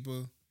some paper,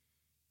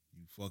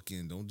 you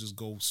fucking don't just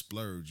go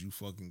splurge. You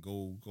fucking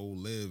go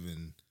live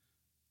and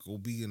go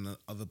be in the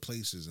other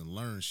places and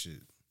learn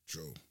shit.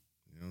 True.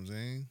 You know what I'm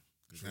saying?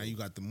 Because now you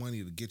got the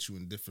money to get you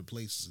in different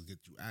places, to get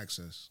you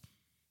access.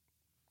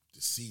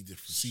 To see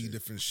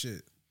different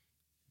shit.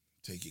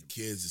 Take your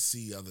kids to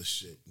see other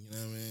shit. You know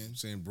what I mean? I'm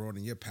saying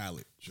broaden your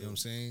palate. True. You know what I'm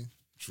saying?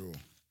 True.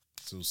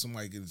 So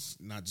somebody can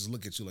not just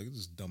look at you like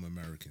this dumb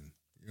American.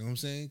 You know what I'm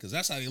saying? Because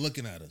that's how they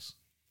looking at us.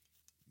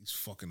 These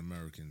fucking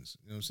Americans.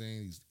 You know what I'm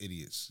saying? These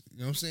idiots. You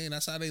know what I'm saying?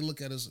 That's how they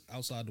look at us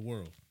outside the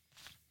world.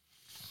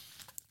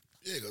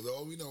 Yeah, because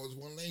all we know is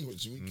one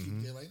language. And we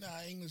keep getting like,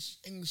 nah,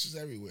 English is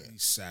everywhere.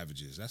 These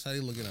savages. That's how they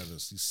looking at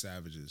us, these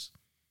savages.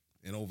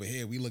 And over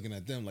here, we looking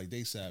at them like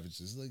they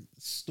savages. Like,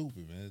 it's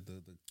stupid, man.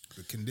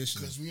 The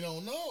conditioning. Because we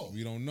don't know.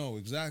 We don't know,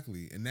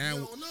 exactly. And now,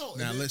 we don't know.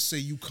 Now let's say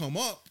you come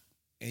up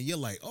and you're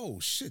like, oh,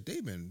 shit,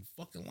 they've been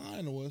fucking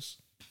lying to us.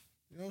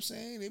 You know what I'm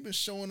saying? They've been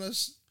showing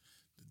us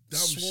the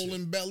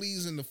swollen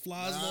bellies and the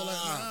flies and all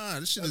that. Nah,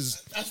 this shit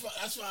is...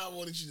 That's why I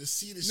wanted you to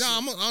see this shit.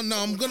 I'm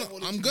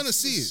gonna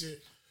see it.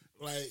 Shit.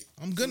 Like,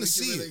 I'm gonna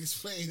see it.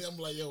 Explain. I'm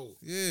like, yo.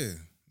 Yeah.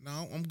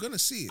 No, I'm gonna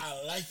see it.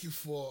 I like you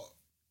for,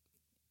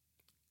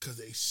 because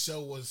they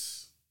show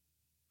us,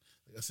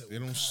 like I said, they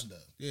don't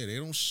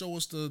show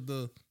us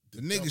the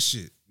nigga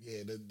shit.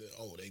 Yeah, they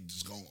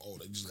just got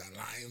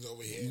lions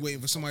over here. You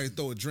waiting for somebody to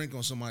throw a drink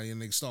on somebody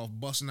and they start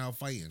busting out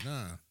fighting.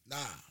 Nah.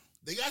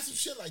 They got some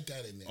shit like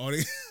that in there. Oh,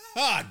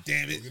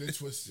 damn it. Don't get it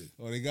twisted.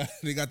 Oh, they got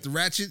the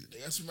ratchet? They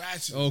got some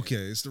ratchet. Okay,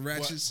 it's the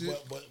ratchet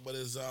shit. But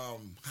it's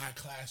high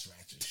class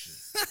ratchet shit.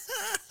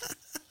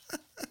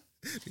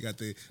 They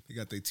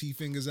got their T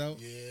fingers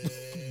out. Yeah.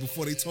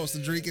 Before they toss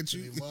the drink at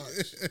you.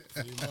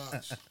 Pretty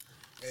much.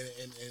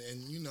 And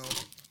you know,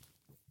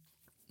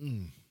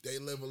 they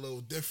live a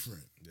little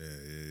different.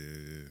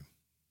 Yeah.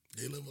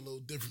 They live a little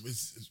different.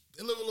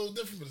 They live a little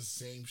different, but it's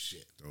the same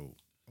shit. Oh,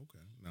 okay.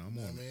 Now I'm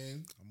on it.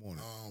 Man. I'm on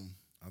it.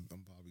 I'm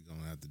probably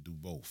gonna have to do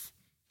both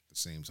at the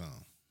same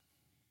time.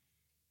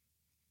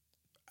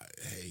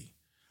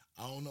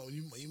 I don't know.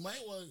 You might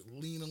want to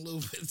lean a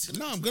little bit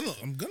to I'm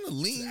gonna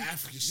lean to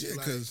African shit,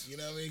 because you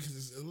know what I mean. Because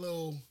it's a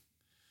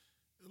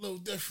little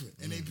different,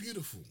 and they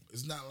beautiful.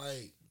 It's not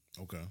like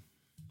okay.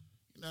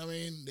 You know what I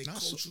mean? They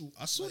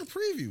I saw the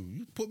preview.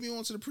 You put me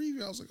onto the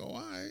preview. I was like, oh, all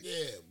right.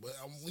 Yeah, but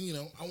I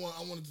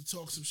wanted to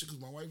talk some shit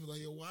because my wife was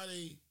like, yo, why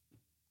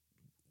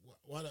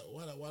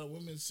the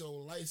women so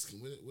light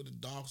skinned with a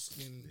dark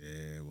skin?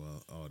 Yeah,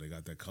 well, they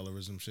got that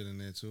colorism shit in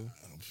there too.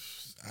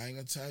 I ain't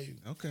gonna tell you.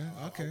 Okay.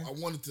 I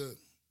wanted to.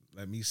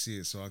 Let me see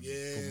it so I can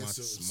put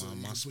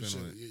my spin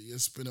on it. Your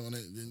spin on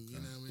it, then you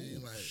know what I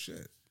mean? Like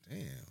shit,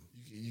 damn.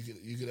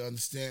 You could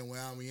understand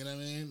where I'm. You know what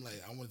I mean?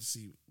 Like I wanted to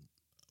see.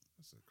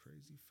 That's a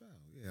crazy foul.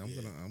 Yeah,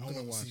 I'm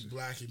gonna watch it.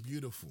 Black and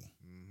Beautiful.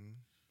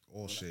 Mm-hmm.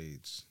 All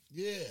shades.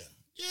 Yeah.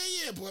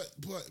 But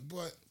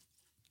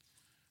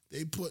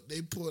they put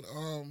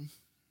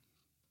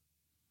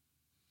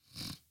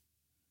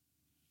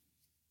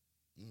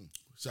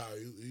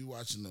Sorry, you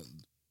watching the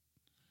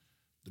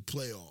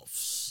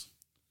playoffs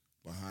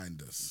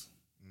behind us.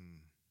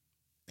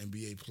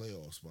 NBA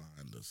playoffs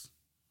behind us.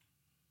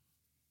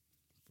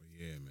 But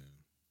yeah, man.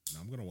 No,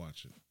 I'm gonna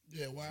watch it.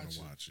 Yeah, I'm watch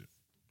gonna watch it.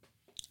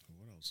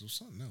 What else? There was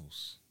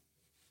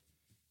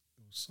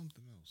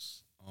something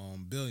else.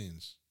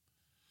 Billions.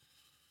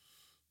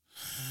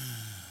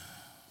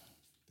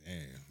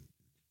 Damn.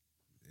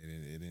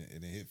 It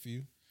didn't hit for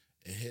you?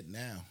 It hit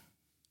now.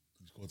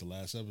 You caught the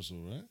last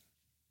episode, right?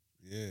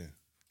 Yeah.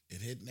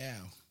 It hit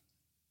now.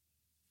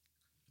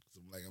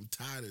 I'm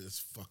tired of this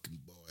fucking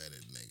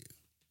bald-headed nigga.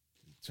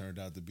 He turned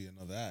out to be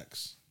another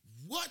Axe.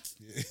 What?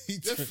 Yeah,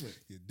 Different.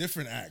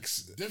 Different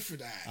Axe.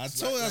 Different Axe. I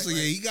told you, I was like,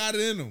 yeah, he got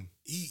it in him.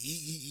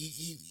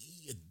 He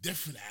a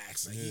different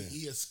Axe. Like Yeah.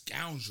 he a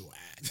scoundrel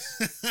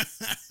Axe.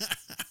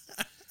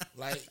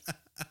 like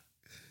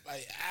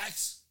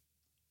Axe.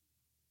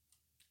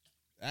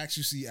 Axe,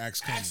 you see Axe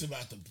coming. Axe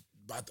about the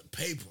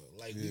paper.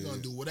 Like we gonna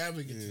do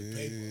whatever to get to the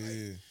paper.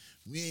 Like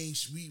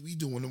we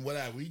doing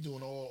whatever. We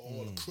doing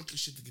all the crooked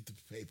shit to get to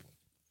the paper.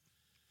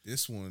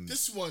 This one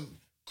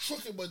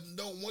crooked, but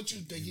don't want you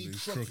to think he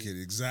crooked.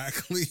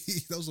 Exactly.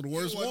 Those are the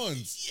worst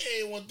ones.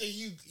 Yeah, one thing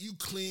you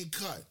clean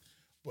cut,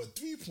 but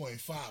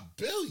 3.5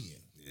 billion.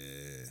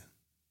 Yeah.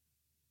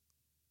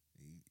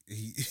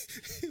 He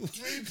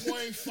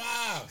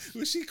 3.5.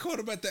 When she caught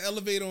him at the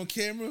elevator on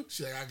camera,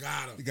 She's like, I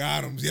got him.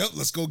 Got him. Yep,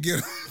 let's go get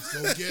him. Let's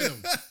go get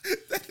him.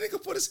 That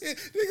nigga put his hand.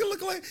 Nigga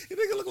look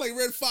like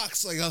Red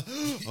Fox. Like,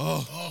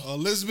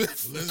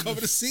 Elizabeth,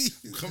 coming to see.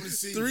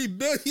 3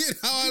 billion.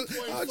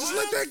 I'll just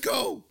let that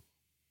go.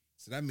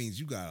 So that means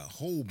you got a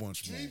whole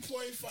bunch more.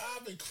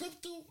 3.5 in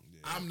crypto. Yeah.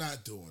 I'm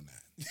not doing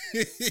that.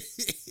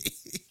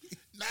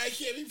 Now he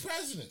can't be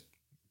president.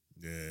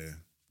 Yeah.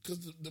 Because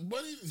the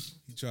money.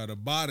 He tried to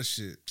buy the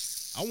shit.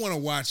 I want to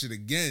watch it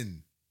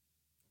again.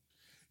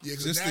 Yeah,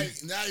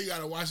 because now you got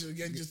to watch it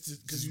again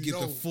just because you get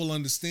the full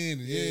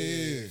understanding.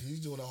 Yeah.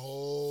 He's doing a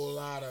whole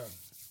lot of.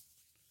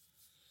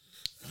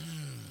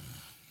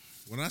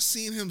 When I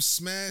seen him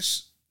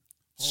smash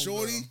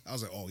Shorty, I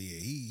was like, oh yeah,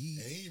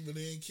 he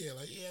really didn't care.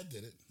 Like, yeah, I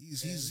did it.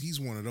 He's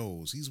one of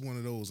those. He's one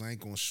of those. I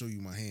ain't gonna show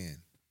you my hand.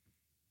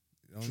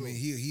 You know what I mean?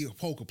 He a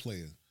poker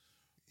player.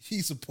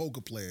 He's a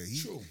poker player.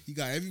 He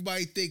got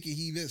everybody thinking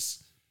he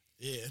this.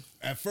 Yeah.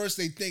 At first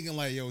they thinking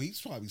like, yo,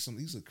 he's probably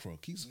he's a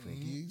crook. He's a crook.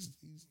 He's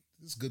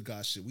this good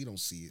guy shit. We don't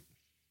see it.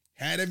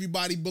 Had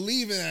everybody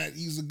believing that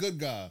he's a good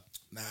guy.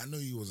 Nah, I knew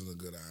he wasn't a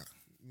good guy.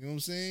 You know what I'm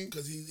saying?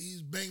 Because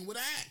he's banging with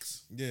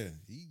Axe. Yeah.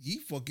 He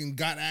fucking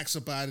got Axe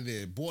up out of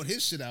there, bought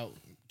his shit out,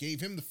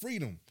 gave him the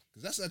freedom.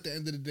 Because that's at the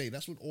end of the day.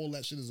 That's what all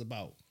that shit is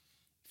about.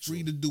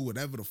 Free to do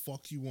whatever the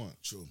fuck you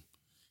want. True.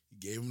 He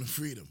gave him the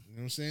freedom. You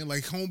know what I'm saying?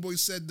 Like Homeboy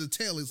said to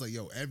Taylor, he's like,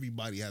 yo,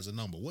 everybody has a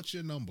number. What's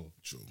your number?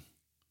 True.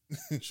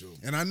 True.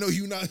 And I know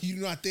you're not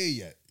there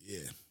yet.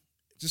 Yeah.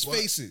 Just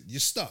face it. You're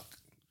stuck.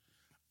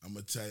 I'm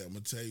gonna tell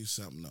you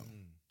something though.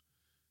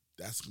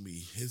 That's gonna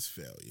be his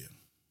failure.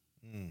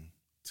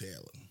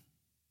 Taylor.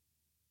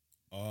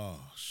 Oh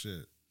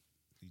shit.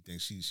 You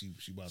think she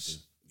about to?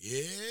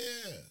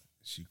 Yeah.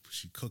 She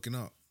cooking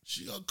up.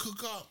 She gonna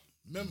cook up.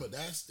 Remember,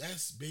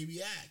 that's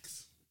baby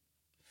Axe.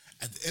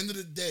 At the end of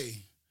the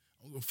day,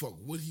 I don't give a fuck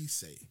what he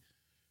say.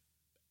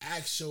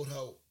 Axe showed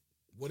her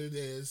what it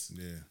is.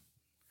 Yeah.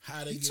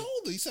 How they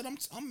told her. He said, I'm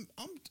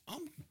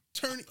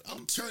turning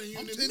you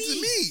into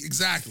me.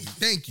 Exactly.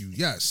 Thank you.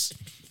 Yes.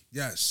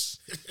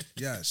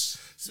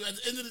 So at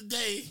the end of the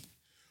day,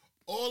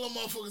 all the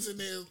motherfuckers in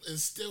there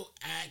is still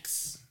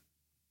Axe.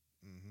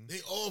 Mm-hmm.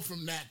 They all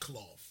from that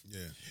cloth.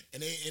 Yeah.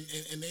 And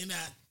they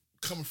not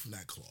coming from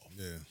that cloth.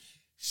 Yeah.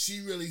 She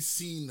really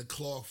seen the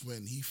cloth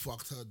when he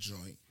fucked her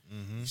joint.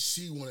 Mm-hmm.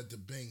 She wanted to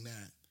bang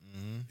that.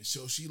 Mm-hmm. And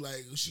so she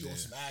on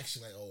some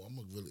action like, oh, I'm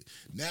gonna really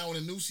now when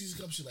the new season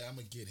comes, she like, I'm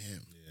gonna get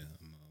him. Yeah,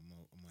 I'm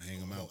gonna hang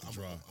him out to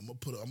dry. I'm gonna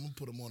put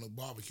him on a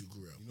barbecue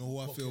grill. You know who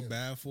I feel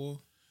bad for?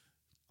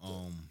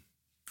 Go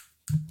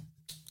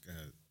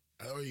ahead.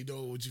 I already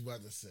know what you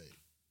about to say.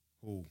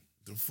 Who?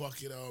 The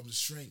fucking the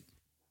shrink.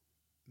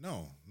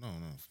 No.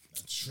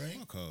 Shrink?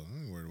 Fuck her. I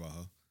ain't worried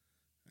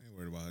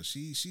about her.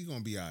 She gonna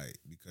be alright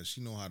because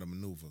she know how to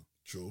maneuver.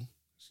 True.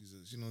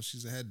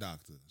 She's a head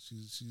doctor.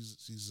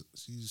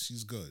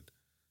 She's good.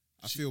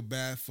 I feel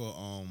bad for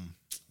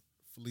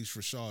Felice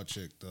Rashad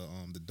chick,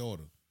 the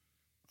daughter.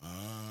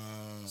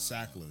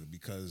 Sackler,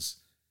 because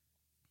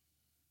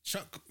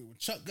Chuck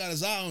got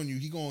his eye on you.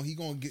 He gonna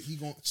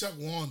Chuck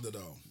Wanda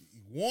though.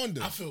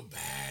 Wanda. I feel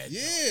bad.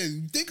 Yeah,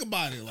 think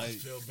about it. Like, I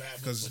feel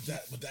bad,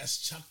 but that's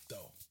Chuck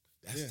though.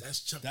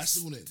 That's Chuck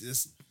student.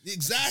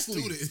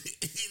 Exactly.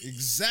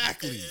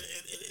 Exactly.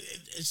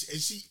 And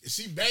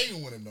she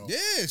banging with him though.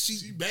 Yeah,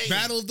 she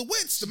battled the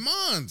wits, the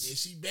minds. Yeah,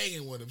 she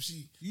banging with him.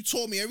 You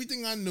told me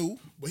everything I knew.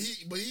 But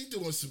he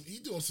doing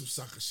some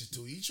sucker shit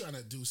too. He trying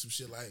to do some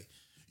shit like,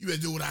 you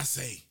better do what I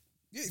say.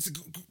 Yeah, he said,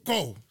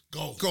 go,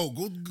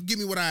 give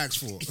me what I asked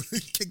for.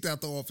 Kicked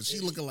out the office. She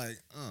looking like,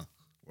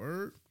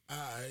 word. All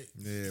right.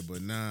 Yeah,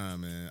 but nah,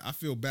 man. I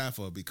feel bad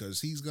for her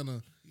because he's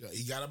gonna.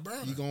 He gotta burn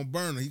her. He gonna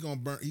burn her. He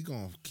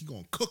gonna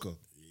cook her.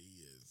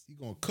 He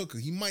gonna cook her.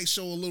 He might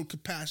show a little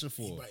compassion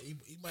for her.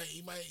 He might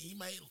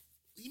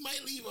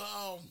leave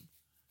a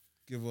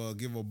Give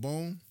her a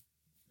bone.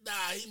 Nah,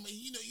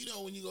 you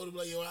know when you go to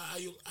like, yo, how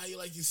you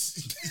like your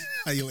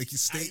How you like your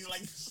steak? How you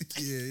like your steak?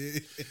 Yeah.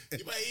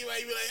 He might be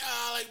like,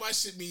 I like my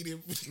shit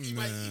medium. He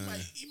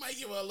might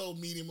give her a little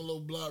medium, a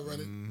little blood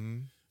running. Mm-hmm.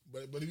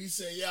 But if he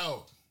say,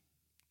 yo,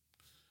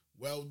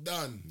 well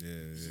done.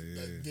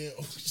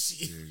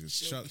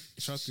 Chuck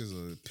is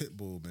a pit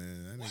bull,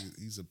 man. That nigga,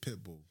 he's a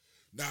pit bull.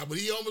 Nah, but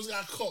he almost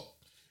got cooked.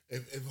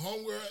 If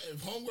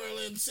homegirl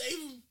didn't save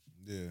him,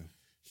 yeah,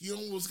 he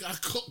almost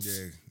got cooked.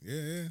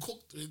 Yeah.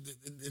 Cooked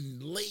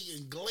and laid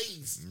and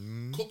glazed.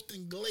 Mm-hmm. Cooked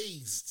and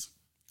glazed.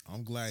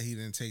 I'm glad he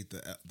didn't take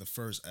the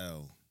first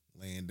L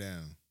laying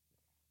down.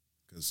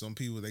 Because some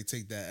people, they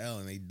take that L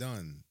and they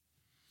done.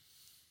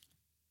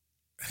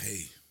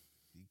 Hey.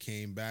 He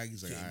came back.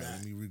 He's like, all right,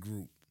 let me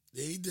regroup.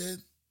 Yeah, he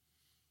did.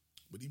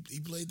 But he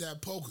played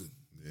that poker.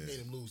 Yeah. Made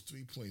him lose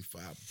 $3.5 billion,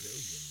 man.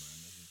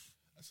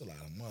 That's a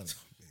lot of money.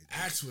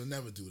 Axe would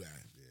never do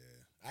that.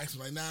 Yeah. Axe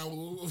like, nah,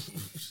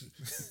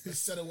 let's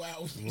settle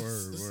out.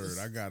 Word.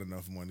 I got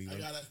enough money.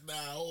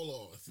 Hold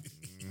on.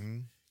 Mm-hmm.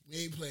 We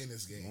ain't playing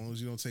this game. As long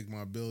as you don't take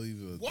my ability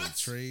to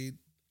trade,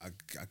 I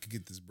could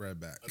get this bread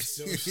back.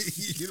 You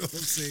know what I'm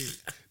saying?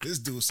 This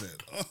dude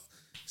said,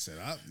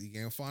 you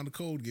can't find the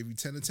code, give you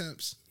 10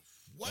 attempts.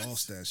 What?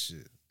 Lost that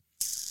shit.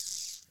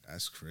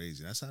 That's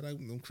crazy. That's how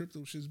them crypto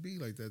shits be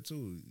like that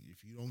too.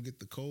 If you don't get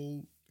the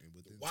code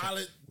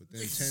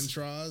within 10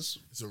 tries,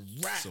 it's a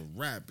wrap. It's a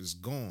wrap. It's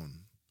gone.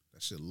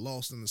 That shit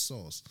lost in the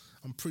sauce.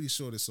 I'm pretty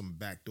sure there's some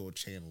backdoor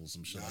channels,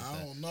 some shit like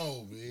that. I don't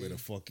know, man. Where the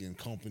fucking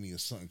company or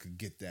something could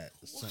get that.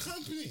 What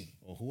company?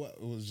 Or who? It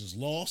was just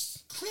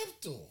lost.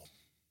 Crypto.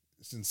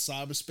 It's in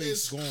cyberspace.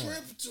 It's gone.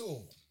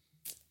 Crypto.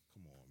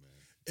 Come on,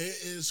 man.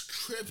 It is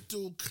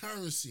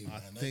cryptocurrency, man. I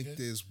think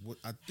there's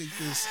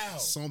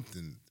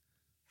something.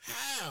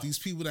 How? These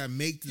people that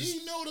make this.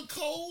 He know the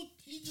code.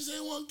 He just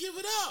ain't want to give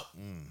it up.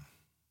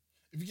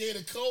 If he gave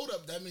the code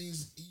up, that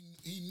means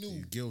he knew.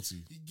 He's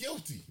guilty. He's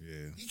guilty.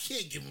 Yeah. He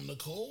can't give him the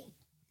code.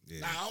 Yeah.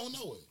 Nah, I don't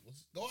know it.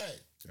 Go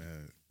ahead.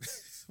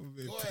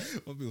 Go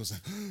ahead. One people was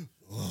like,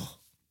 oh.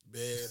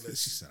 Man,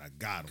 she said, I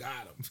got him.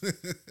 Got him.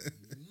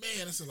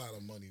 Man, that's a lot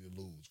of money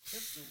to lose.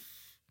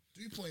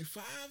 Crypto,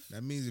 3.5?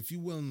 That means if you're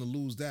willing to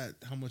lose that,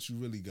 how much you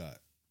really got?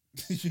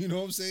 You know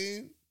what I'm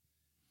saying?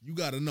 You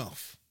got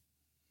enough.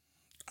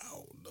 I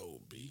don't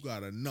know, B. You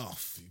got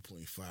enough.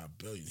 3.5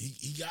 billion.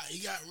 He got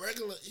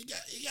regular. He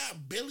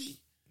got Billy.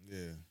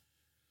 Yeah.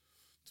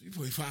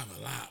 3.5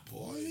 a lot, boy.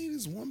 All I need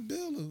is $1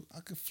 billion.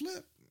 I could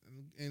flip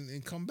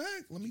and come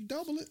back. Let me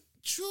double it.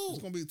 True. It's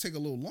gonna take a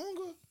little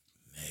longer.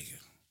 Nigga.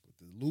 But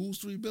to lose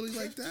 $3 billion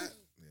like that?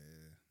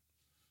 Yeah.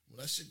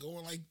 Well, that shit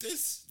going like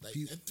this. Like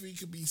that 3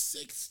 could be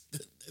 6.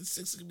 That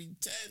 6 could be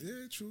 10.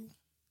 Yeah, true.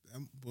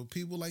 But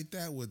people like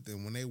that with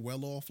them, when they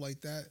well off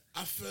like that,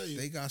 I feel you.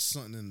 They got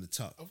something in the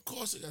tuck. Of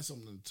course, they got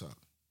something in the tuck.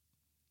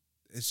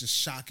 It's just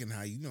shocking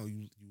how you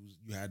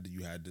had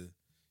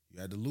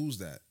to lose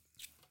that.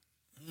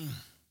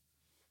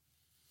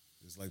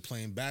 It's like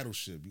playing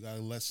Battleship. You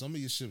gotta let some of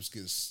your ships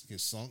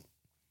get sunk.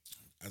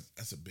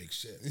 That's a big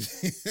ship. It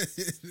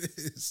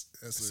is.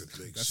 That's a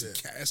big ship.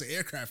 That's an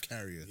aircraft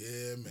carrier.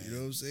 Yeah, man. You know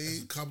what I'm saying?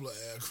 That's a couple of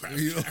aircraft.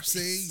 You know what I'm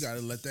saying? You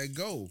gotta let that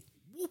go.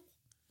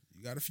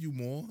 You got a few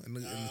more in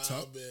the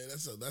tuck. Man,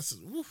 that's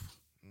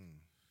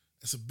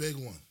a big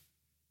one.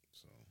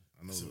 So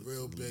I know it's a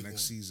real big next one.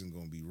 season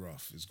gonna be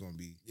rough. It's gonna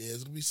be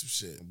it's gonna be some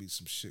shit. Gonna be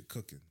some shit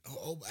cooking. I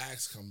hope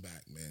Axe come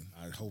back, man.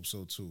 I hope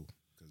so too,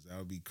 because that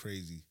would be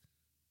crazy.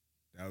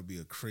 That would be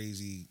a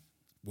crazy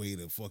way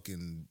to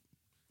fucking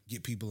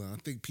get people in. I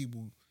think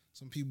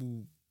some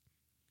people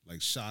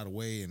like shot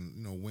away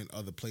and went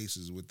other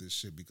places with this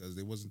shit because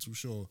they wasn't too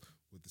sure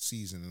with the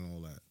season and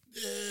all that.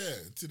 Yeah,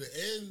 to the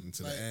end. And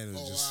to the end, it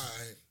was just all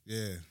right.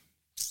 Yeah.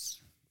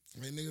 I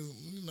mean, niggas,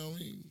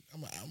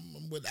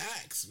 I'm with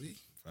Axe, we.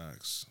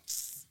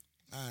 Facts.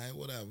 All right,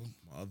 whatever.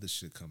 My other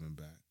shit coming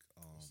back.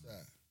 What's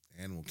that?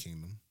 Animal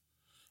Kingdom.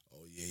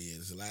 Oh yeah.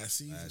 This is the last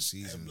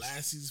season.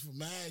 Last season for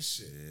mad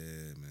shit.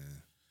 Yeah,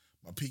 man.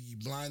 My Peaky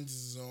Blinders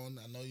is on.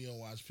 I know you don't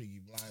watch Peaky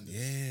Blinders.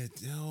 Yeah,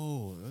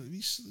 yo,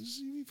 you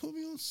put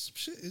me on some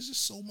shit. It's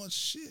just so much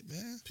shit,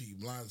 man. Peaky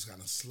Blinders kind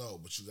of slow,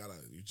 but you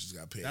just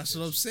gotta pay. That's attention.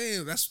 what I'm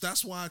saying.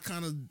 That's why I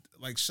kind of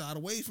like shot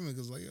away from it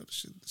because like, yo, the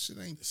shit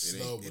ain't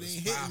slow, it ain't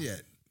hitting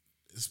yet.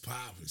 It's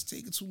popping. It's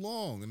taking too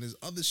long, and there's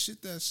other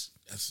shit that's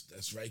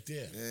right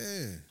there.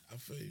 Yeah, I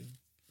feel you.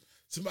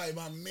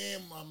 My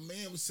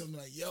man was telling me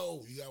like,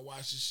 yo, you gotta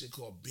watch this shit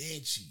called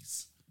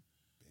Banshees.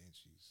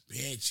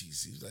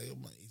 Banshees. He's like,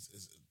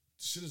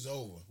 shit is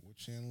over. What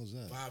channel is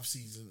that? 5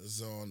 seasons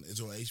is on.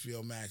 It's on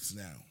HBO Max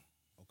now.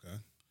 Okay.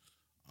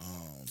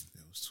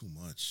 It was too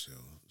much, yo.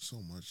 So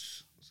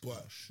much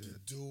shit. The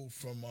dude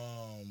from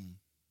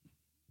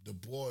The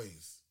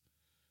Boys,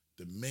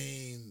 the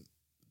main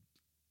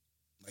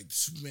like the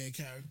Superman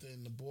character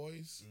in The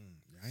Boys.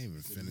 I ain't even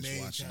The finished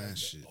main watching that character.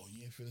 shit. Oh,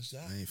 you ain't finished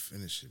that? I ain't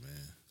finished it,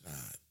 man.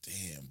 God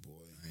damn,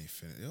 boy. I ain't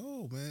finished.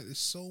 Yo, man, it's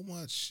so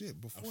much shit.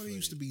 Before there feel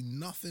used to you. be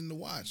nothing to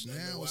watch.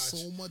 Nothing to Now it's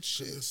watch. so much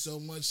shit. There's so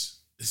much.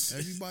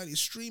 Everybody's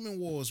streaming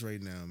wars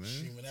right now, man.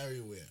 Streaming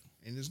everywhere.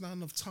 And there's not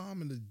enough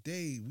time in the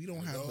day. We don't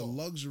Not at have the all.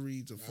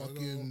 luxury to Not at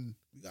fucking.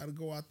 We got to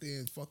go out there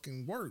and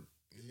fucking work.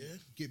 And Yeah.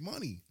 get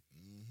money.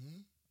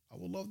 I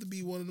would love to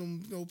be one of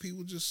them,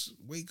 people just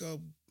wake up,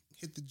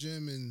 hit the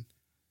gym, and, you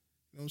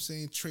know what I'm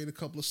saying, trade a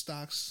couple of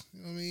stocks.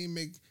 You know what I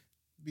mean?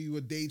 Be a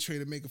day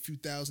trader, make a few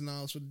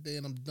 $1,000s for the day,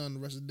 and I'm done. The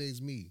rest of the day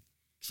is me.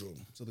 True.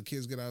 So the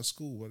kids get out of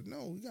school. But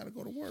no, we got to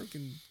go to work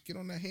and get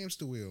on that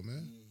hamster wheel,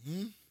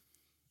 man.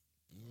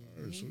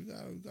 So we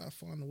gotta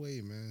find a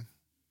way, man.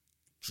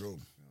 True.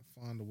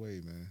 Gotta find a way,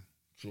 man.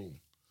 True.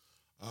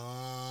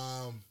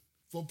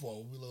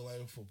 Football. What we look like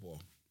in football?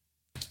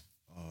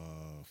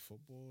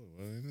 Football,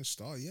 well, it didn't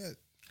start yet.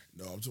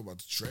 No, I'm talking about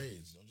the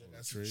trades. Don't you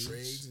got some trades?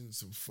 trades and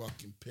some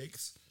fucking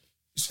picks?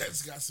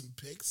 Jets got some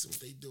picks. What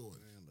they doing?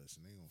 Man,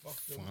 listen, they Fuck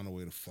gonna them. find a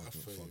way to fuck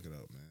feel it you.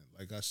 up, man.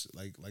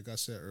 Like I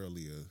said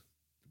earlier,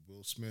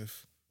 Will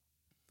Smith,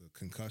 the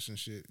concussion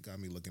shit got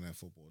me looking at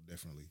football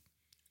differently.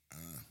 You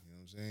know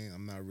what I'm saying?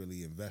 I'm not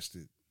really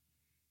invested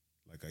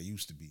like I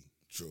used to be.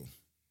 True.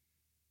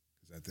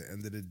 Because at the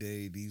end of the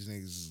day, these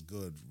niggas is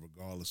good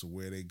regardless of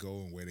where they go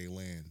and where they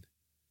land.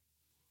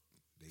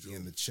 They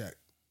getting the check.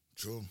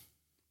 True.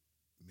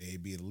 May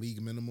it be a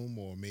league minimum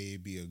or may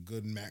it be a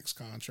good max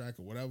contract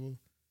or whatever,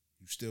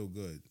 you still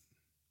good.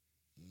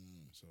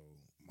 So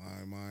my I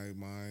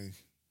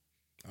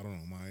don't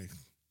know, my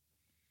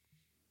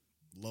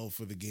love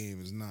for the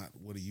game is not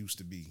what it used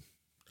to be.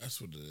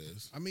 That's what it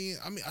is. I mean,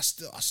 I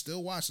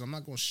still watch it. I'm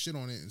not gonna shit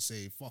on it and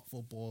say fuck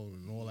football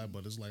and all that,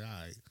 but it's like, all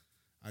right,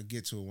 I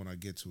get to it when I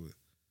get to it.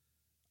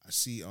 I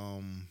see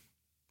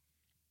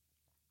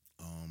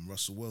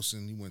Russell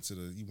Wilson, he went to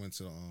where he went?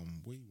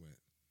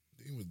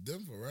 He was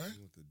Denver, right? He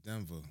went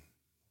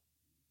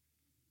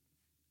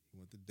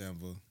to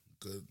Denver.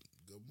 Good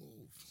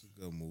move. It's a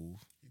good move.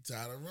 He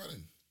tired of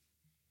running.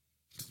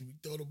 We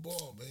throw the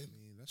ball, man. I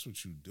mean, that's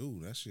what you do.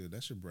 That's your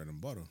bread and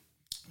butter.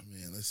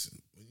 Man,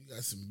 listen. When you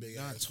got some big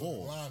Not ass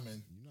tall.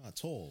 linemen, You're not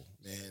tall.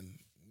 man,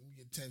 when you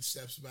get 10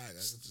 steps back, I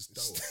can just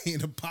throw it. Stay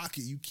in the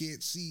pocket. You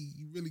can't see.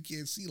 You really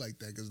can't see like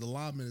that because the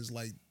lineman is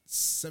like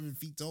 7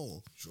 feet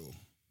tall. True.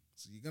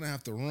 So you're gonna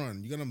have to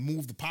run. You're gonna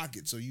move the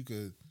pocket so you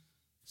could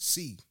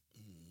see.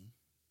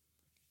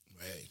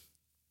 Hey.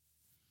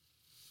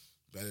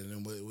 Better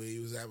than where he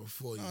was at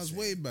before. No, you it's said.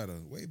 way better.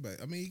 Way better.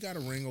 I mean, he got a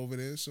ring over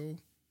there, so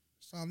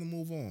it's time to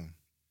move on.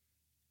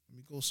 Let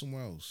me go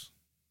somewhere else.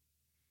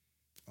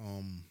 Who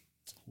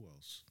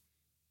else?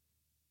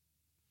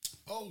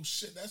 Oh,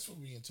 shit. That's what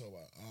we can talk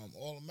about.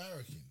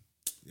 All-American.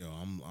 Yo,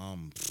 I'm All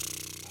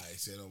right,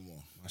 say no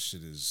more. my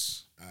shit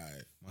is All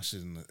right. my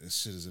shit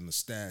is in the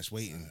stash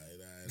waiting. All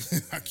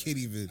right. I can't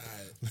even. All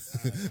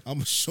right. I'm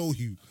gonna show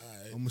you. All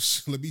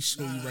right. Let me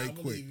show you Nah, right I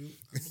quick. believe you.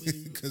 I believe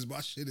you. Because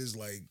my shit is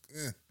like,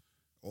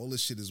 all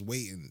this shit is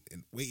waiting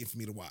for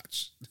me to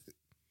watch.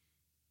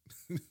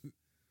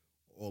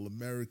 All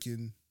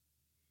American,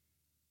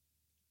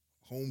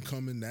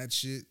 Homecoming, that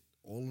shit.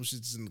 All them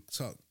shit's in the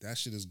tuck. That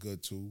shit is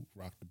good too.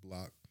 Rock the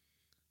Block,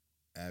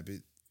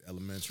 Abbott,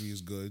 Elementary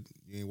is good.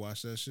 You ain't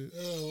watch that shit?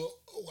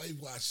 Why you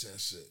watch that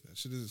shit? That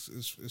shit is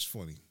it's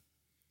funny.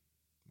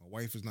 My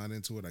wife is not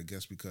into it, I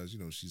guess, because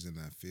she's in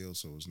that field,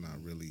 so it's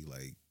not really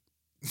like.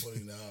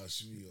 Putting the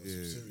she be on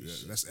some serious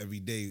shit. That's every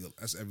day.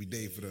 That's every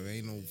day for them.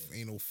 Ain't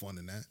no fun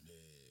in that. Yeah.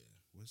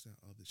 What's that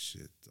other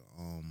shit?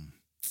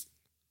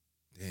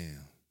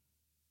 Damn.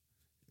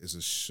 It's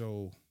a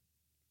show.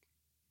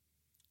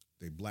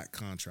 They black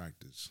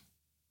contractors.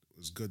 It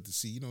was good to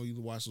see.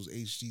 You watch those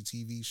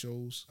HGTV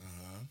shows.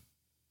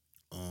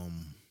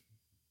 And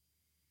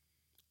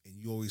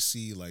you always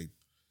see like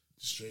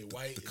Straight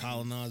white. the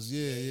colonizers.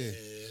 Yeah.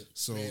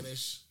 So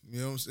Spanish. you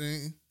know what I'm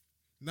saying?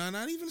 Nah,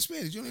 not even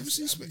Spanish. You don't even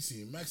see I've Spanish.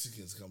 seen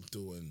Mexicans come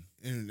through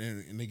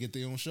And they get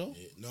their own show?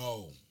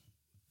 no.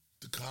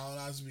 The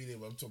colonizers be there,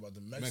 but I'm talking about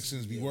the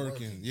Mexicans be there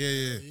working.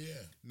 Yeah. Yeah.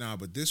 Nah,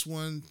 but this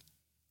one,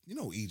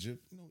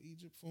 Egypt.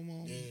 Egypt from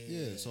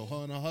yeah. So her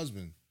and her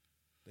husband,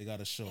 they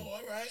got a show. Oh,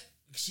 all right.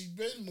 She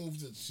been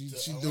moved to She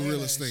to do Atlanta real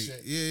and estate.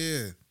 shit.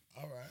 Yeah.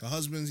 All right. The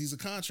husband's he's a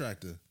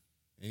contractor,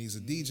 and he's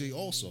a DJ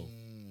also.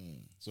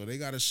 So they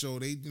got a show.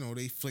 They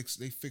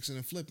fixing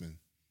and flipping.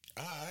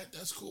 All right,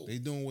 that's cool. They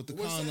doing what the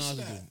What's that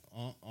colonizers shit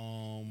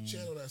do.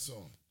 Channel that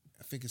song.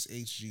 I think it's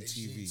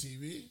HGTV.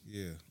 HGTV?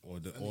 Yeah, or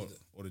the need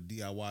or the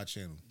DIY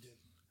channel.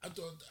 I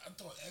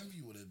thought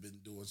Envy would have been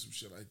doing some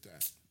shit like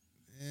that.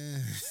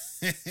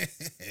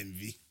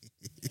 Envy.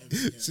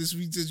 yeah. Since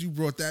you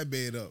brought that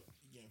band up.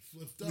 You getting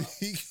flipped up.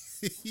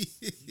 You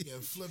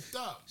getting flipped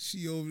up.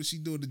 She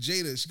doing the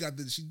Jada.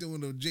 She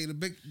doing the Jada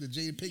Pinkett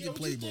Yeah, what you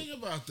playbook. think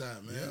about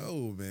that, man?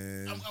 Yo,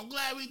 man. I'm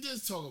glad we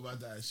did talk about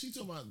that. She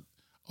talking about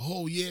a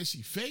whole year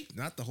she fake.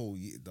 Not the whole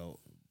year though.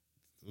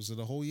 Was it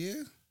a whole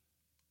year?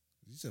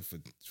 She said for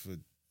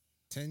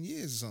 10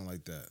 years or something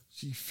like that.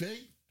 She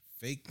fake.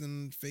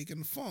 Faking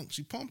the funk.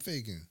 She pump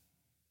faking.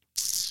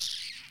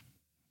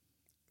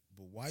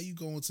 but why you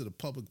going to the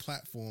public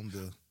platform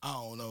to? I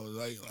don't know,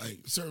 like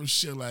certain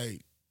shit,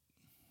 like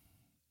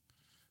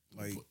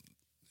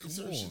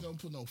certain shit don't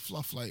put no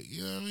fluff, like,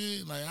 you know what I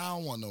mean? Like, I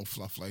don't want no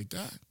fluff like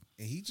that.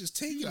 And he just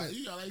taking it.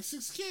 You got like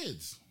 6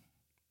 kids,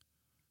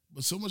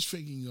 but so much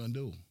faking you gonna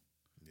do?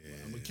 Yeah,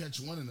 I'm gonna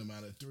catch one of them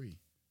out of 3.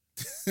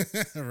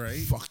 Right?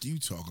 Fuck you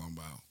talking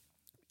about?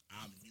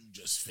 You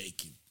just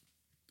faking.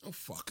 Oh,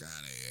 fuck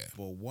out of here.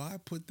 But why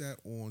put that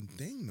on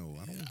thing though?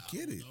 I don't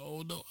get it.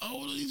 No.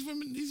 Oh, these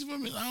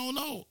women, I don't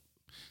know.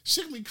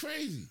 Shit me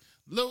crazy.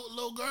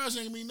 Little girls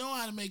ain't be know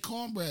how to make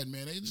cornbread,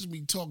 man. They just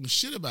be talking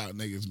shit about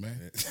niggas,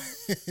 man.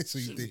 So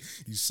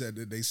you said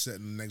that they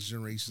setting the next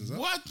generations up?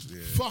 What?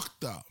 Yeah.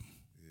 Fucked up.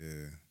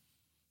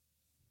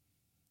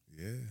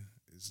 Yeah.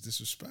 It's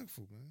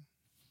disrespectful, man.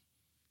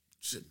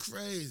 Shit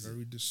crazy.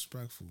 Very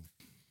disrespectful.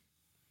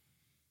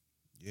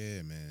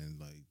 Yeah, man.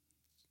 Like,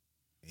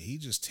 and he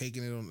just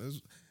taking it on.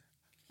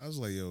 I was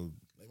like, yo.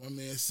 Like my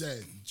man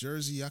said.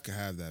 Jersey, I could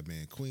have that,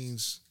 man.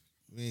 Queens,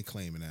 we ain't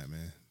claiming that,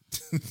 man.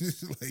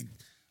 Like,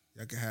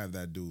 y'all can have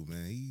that dude,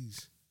 man.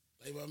 He's.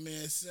 Like my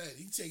man said,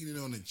 he taking it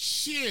on the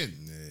chin.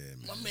 Yeah,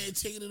 man. My man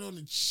taking it on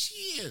the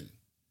chin.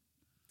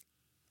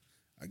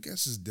 I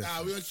guess it's different.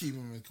 Nah, we'll keep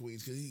him in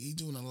Queens because he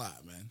doing a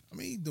lot, man. I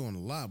mean, he doing a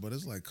lot, but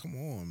it's like, come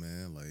on,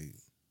 man. Like,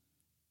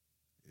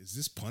 is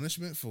this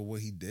punishment for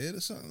what he did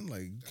or something?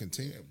 Like,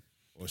 continue.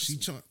 Or she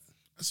trying.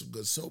 That's some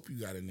good soap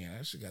you got in there.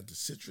 That shit got the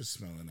citrus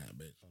smell in that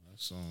bitch. Oh,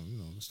 that's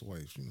that's the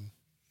wife,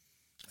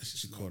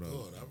 She caught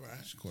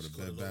She caught a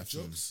Bed Bath.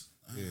 Jokes.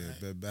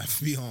 Bed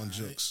Bath Beyond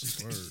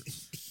jokes.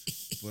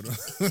 Word.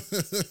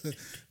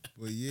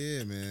 But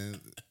yeah,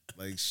 man.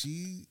 Like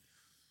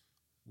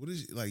what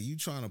is like you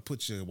trying to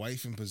put your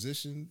wife in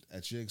position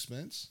at your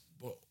expense?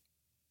 But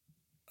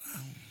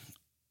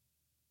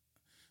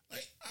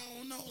like I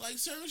don't know, like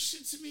certain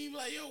shit to me,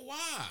 like yo,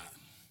 why?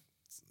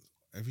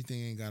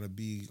 Everything ain't gotta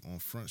be on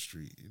Front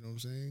Street. You know what I'm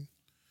saying?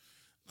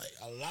 Like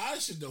a lot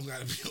of shit don't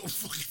gotta be on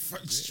fucking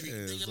Front Street.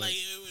 Nigga, like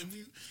if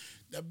you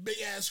that big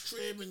ass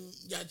crib and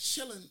y'all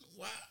chilling,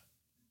 why?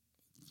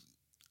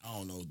 I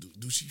don't know.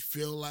 Do she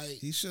feel like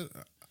he should?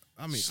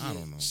 I mean, I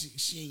don't know.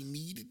 She ain't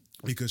needed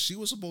because she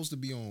was supposed to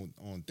be on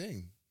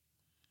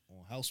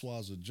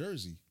Housewives of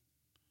Jersey.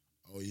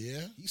 Oh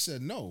yeah. He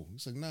said no.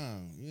 He's like, nah,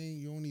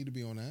 you don't need to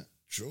be on that.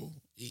 True.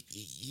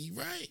 He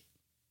right.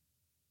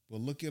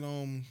 But look at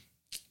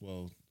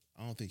well,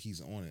 I don't think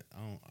he's on it.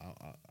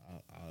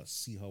 I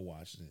see her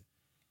watching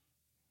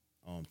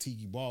it.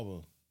 Tiki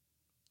Barber,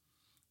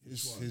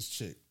 his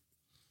chick.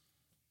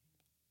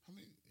 I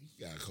mean,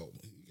 he got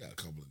a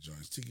couple of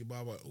joints. Tiki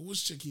Barber,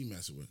 which chick he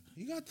messing with?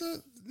 He got he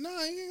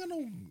ain't got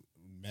no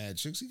mad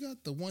chicks. He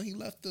got the one he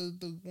left,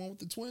 the one with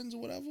the twins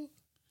or whatever.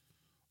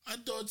 I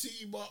thought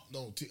Tiki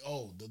Barber,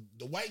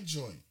 the white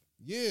joint.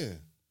 Yeah,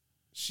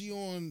 she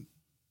on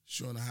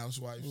the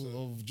Housewives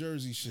of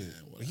Jersey shit.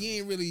 Yeah, he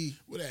ain't really.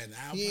 What that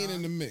now? He ain't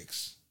in the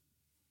mix.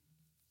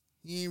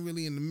 He ain't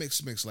really in the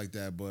mix like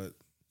that. But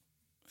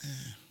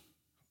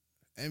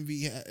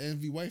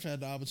Envy wife had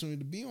the opportunity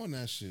to be on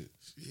that shit.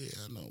 Yeah,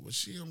 I know, but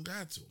she don't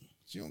got to.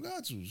 She don't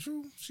got to.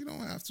 True, she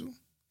don't have to.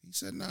 He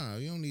said, "Nah,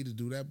 you don't need to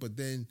do that." But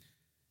then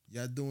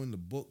y'all doing the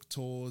book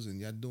tours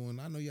and y'all doing.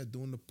 I know y'all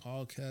doing the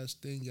podcast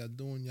thing. Y'all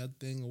doing your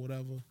thing or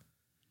whatever.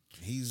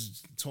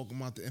 He's talking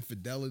about the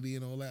infidelity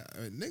and all that.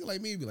 I mean, nigga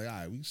like me be like, all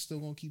right, we still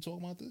gonna keep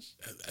talking about this?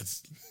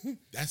 That's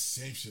the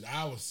same shit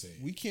I was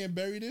saying. We can't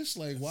bury this?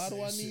 Like, why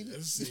do I need it?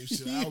 That's the same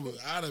shit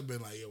I'd have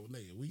been like, yo,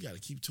 nigga, we gotta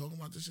keep talking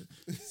about this shit.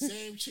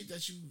 Same chick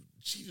that you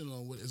cheated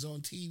on with is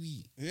on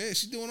TV. Yeah,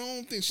 she doing her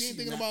own thing. She ain't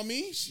thinking about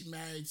me. She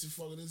married to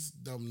fucking this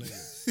dumb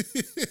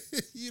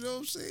nigga. You know what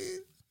I'm saying?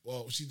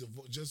 Well, she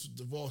just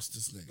divorced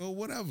this nigga. Well,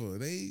 whatever.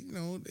 They,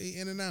 they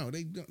in and out.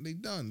 They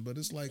done. But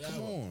it's like,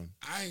 come on.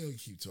 I ain't gonna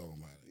keep talking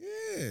about it.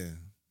 Yeah.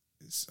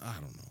 I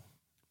don't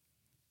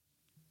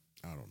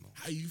know.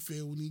 How you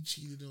feel when he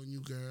cheated on you,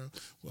 girl?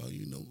 Well,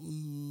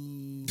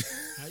 ooh.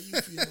 How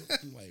you feel?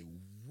 I'm like,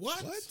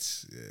 what?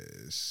 What?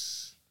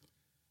 Yes.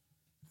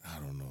 I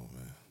don't know,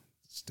 man.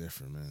 It's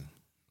different, man.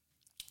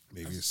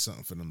 Maybe it's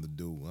something for them to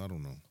do. I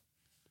don't know.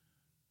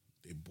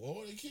 They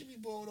bored. They can't be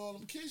bored with all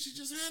them kids. She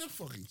just had a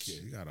fucking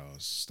kid. She got a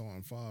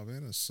starting 5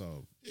 and a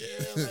sub.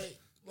 Yeah,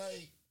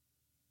 like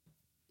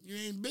you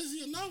ain't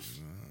busy enough.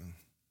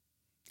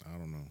 I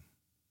don't know.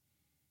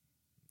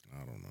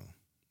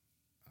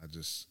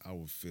 I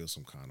would feel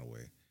some kind of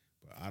way,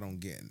 but I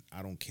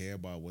don't care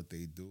about what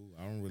they do.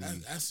 I don't really.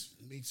 That's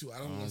me too. I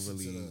just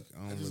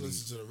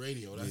listen to the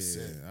radio. That's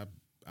it.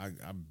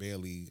 I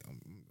barely.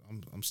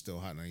 I'm still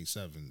Hot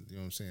 97. You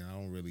know what I'm saying? I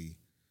don't really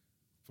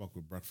fuck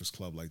with Breakfast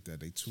Club like that.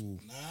 They too.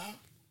 Nah.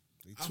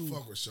 I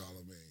fuck with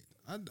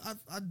Charlamagne.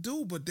 I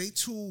do, but they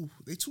too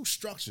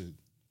structured.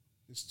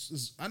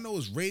 I know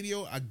it's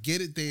radio. I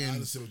get it. They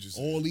in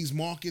all these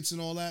markets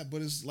and all that,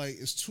 but it's like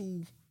it's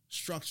too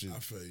structured. I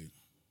feel you.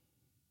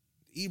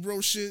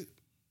 Ebro shit.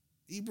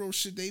 They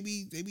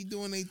be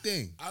doing their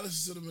thing. I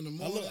listen to them in the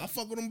morning. I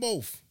fuck with them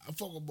both. I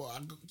fuck with both. I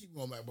keep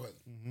going back, but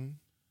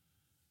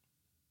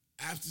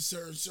after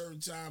certain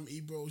time,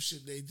 Ebro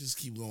shit, they just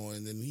keep going,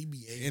 and then he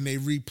be angry. And they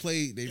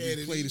replay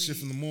the shit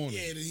from the morning.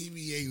 Yeah, then he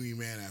be angry,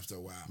 man, after a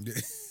while. Yeah.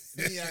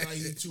 Then he act like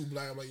he too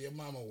black. I'm like, your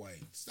mama white.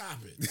 Stop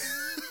it.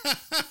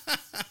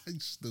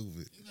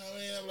 Stupid. You know what I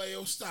mean? I'm like,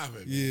 yo, stop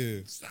it, man. Yeah.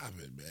 Stop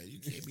it, man. You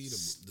can't be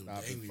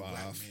the angry Five.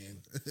 black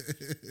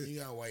man. You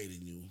got white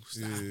in you.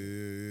 Stop it.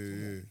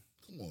 Yeah.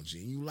 Come on,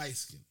 Gene. You light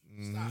skin.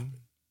 Stop it.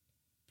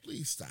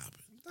 Please stop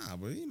it. Nah,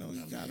 but you know,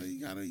 you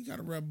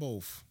gotta rep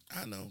both.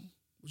 I know.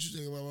 What you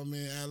think about my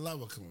man Ad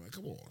Lover coming back?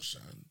 Come on,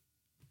 son.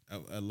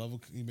 I love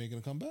he making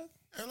a comeback?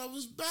 Ad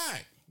Lover's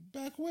back.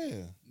 Back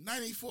where?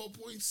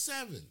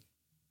 94.7.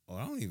 Oh,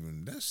 I don't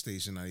even. That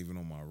station not even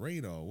on my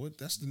radar. What?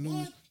 That's the new.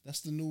 What?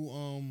 That's the new.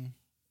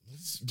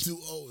 Do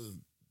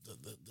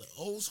the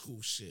old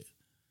school shit,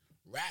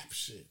 rap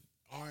shit,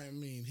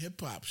 R&B, hip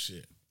hop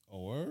shit.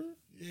 Oh, word?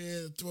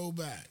 Yeah,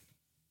 throwback.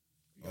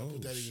 You gotta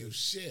put that in your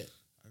shit.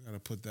 I gotta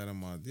put that in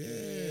my. You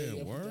Yeah,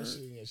 gotta word. Put that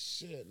shit in your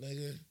shit,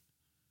 nigga.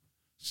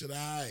 Shit,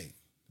 I.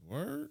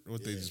 Word?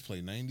 What they just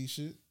play 90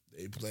 shit?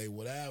 They play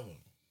whatever.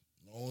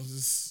 No one's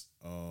just.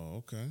 Oh,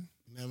 okay.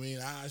 You know what I mean?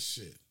 Our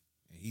shit.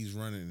 And he's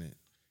running it.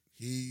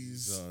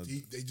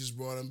 They just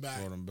brought him back.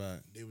 Brought him back.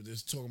 They were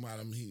just talking about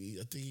him.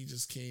 I think he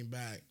just came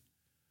back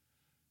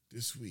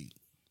this week.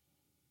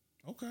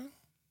 Okay.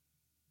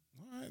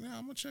 All right, now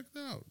I'm gonna check that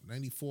out.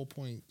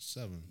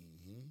 94.7.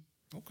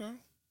 Okay.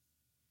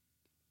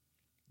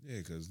 Yeah,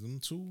 because them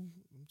two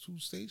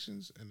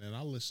stations, and then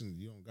I listen.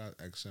 You don't got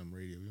XM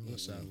radio. You don't got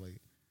satellite.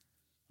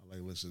 I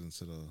like listening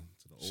to the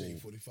Shake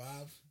old. 45.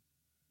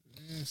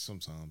 Yeah,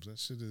 sometimes that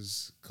shit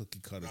is cookie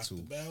cutter Rock too.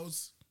 the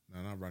Bells.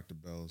 No, not Rock the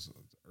Bells.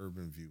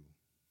 Urban View.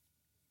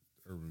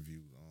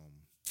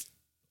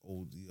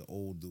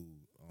 Old dude.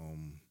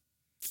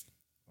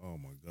 Oh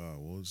my God,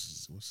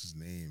 what's his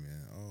name,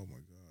 man? Oh my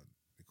God,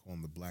 they call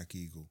him the Black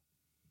Eagle.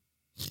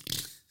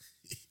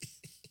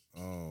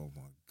 Oh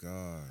my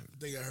God, I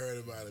think I heard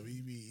about him.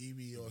 He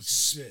be on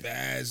some shit.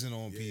 spazzing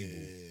on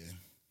people. Yeah.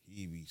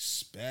 He be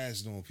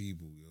spazzing on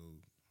people, yo.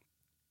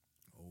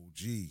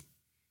 OG.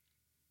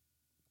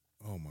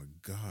 Oh my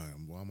God,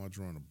 why am I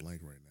drawing a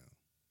blank right now?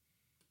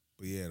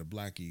 But yeah, the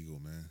Black Eagle,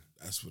 man.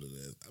 That's what it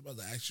is. I'm about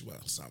to ask you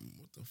about something.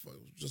 What the fuck?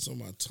 It was just on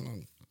my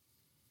tongue.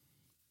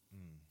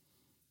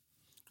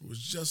 It was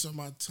just on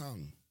my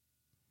tongue.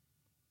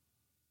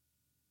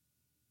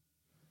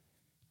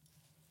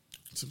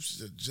 Some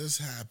shit that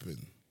just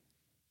happened.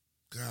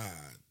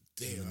 God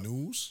damn. In the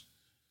news?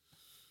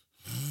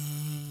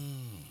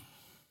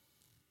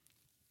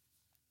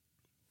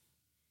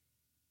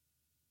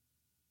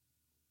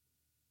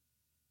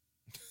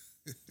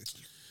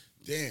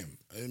 Damn.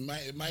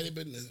 It might have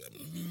been.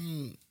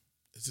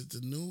 Is it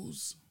the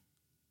news?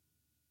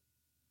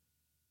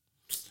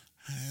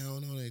 I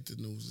don't know. It ain't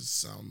the news. It's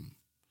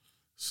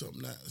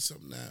something not.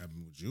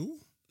 Happened with you?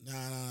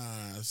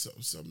 Nah.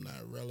 Something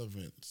not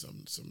relevant.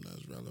 Something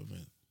that's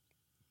relevant.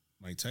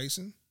 Mike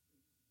Tyson?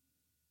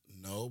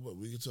 No, but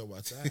we can talk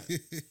about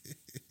that.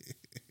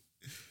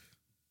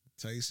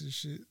 Tyson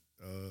shit?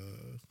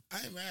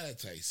 I ain't mad at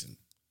Tyson.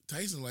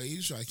 Tyson, like,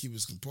 he's trying to keep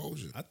his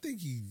composure. I think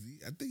he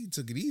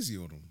took it easy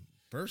on him,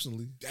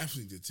 personally.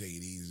 Definitely did take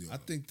it easy on I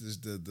him. think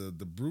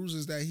the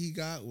bruises that he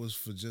got was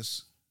for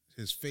just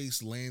his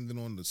face landing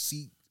on the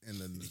seat and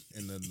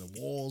the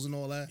walls and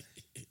all that.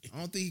 I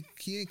don't think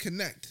he didn't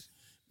connect.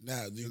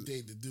 Now, do you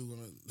think the dude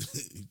gonna?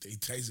 You think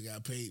Tyson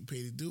got paid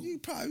to do?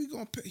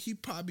 He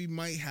probably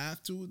might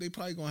have to. They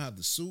probably gonna have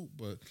the suit,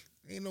 but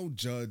ain't no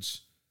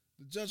judge.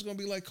 The judge gonna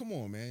be like, "Come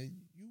on, man,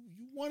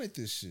 you wanted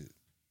this shit.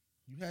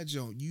 You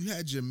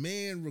had your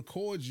man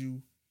record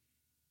you,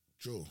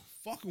 True,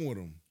 fucking with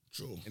him,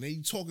 true. and then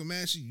you talking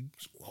mad shit.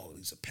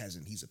 He's a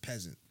peasant. He's a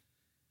peasant.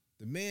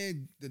 The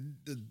man, the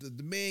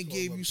man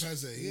gave you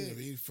peasant. some,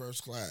 He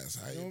first class.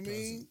 How you know what I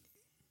mean?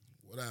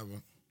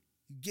 Whatever.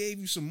 He gave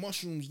you some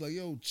mushrooms, like,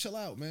 yo, chill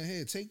out, man.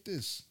 Here, take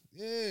this.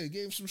 Yeah,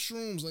 gave him some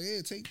shrooms, like,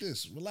 here, take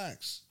this.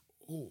 Relax.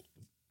 Oh,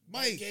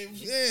 Mike, gave him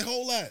some- yeah,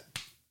 hold that.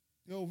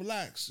 Yo,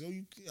 relax.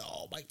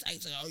 Mike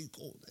Tyson, you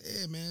cool.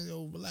 Yeah, man,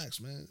 yo, relax,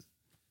 man.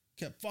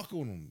 Kept fucking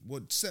with him.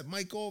 What set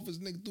Mike off is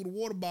nigga threw the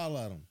water bottle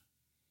at him.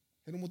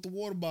 Hit him with the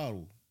water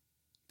bottle.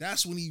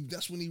 That's when he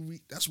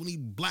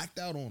blacked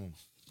out on him.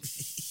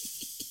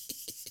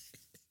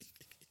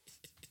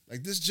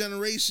 Like this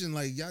generation,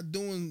 like y'all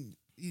doing,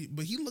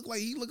 but he looked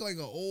like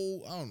an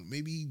old. I don't know.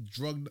 Maybe he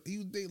drugged.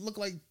 They looked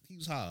like he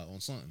was high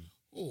on something.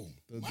 Oh,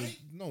 Mike?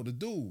 The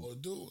dude. Oh,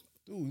 dude.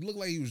 Dude, he looked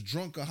like he was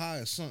drunk or high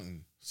or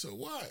something. So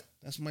what?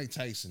 That's Mike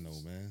Tyson, though,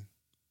 man.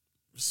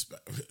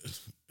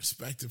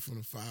 Respect him from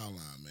the foul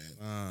line,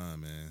 man.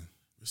 Man.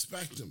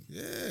 Respect him.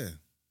 Yeah.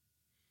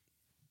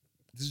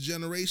 This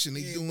generation,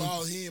 they He doing.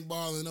 ain't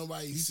balling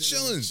nobody. He's sitting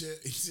in chilling. the chair.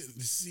 He's sitting in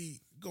the seat.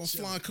 Gonna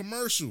chilling. fly a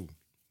commercial.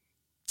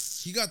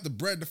 He got the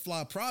bread to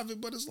fly private,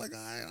 but it's like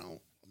I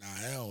don't.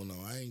 Nah, hell no.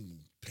 I ain't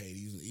paid.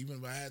 Even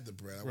if I had the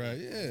bread, I Right?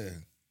 wouldn't. Yeah.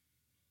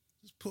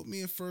 Just put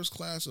me in first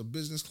class or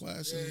business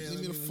class and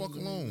leave me the fuck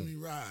Let alone. me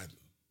ride.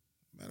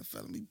 Matter of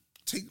fact, let me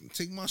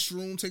take my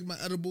shroom, take my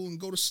edible, and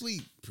go to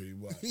sleep. Pretty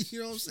much. You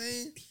know what I'm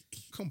saying?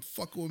 Come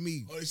fuck with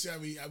me. Oh, shit,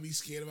 I be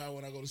scared about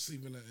when I go to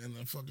sleep in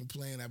the fucking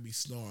plane. I be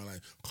snoring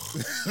like.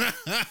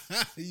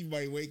 You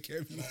might wake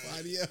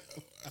everybody up.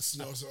 I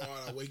snore so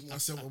hard, I wake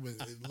myself up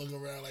and look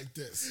around like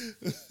this.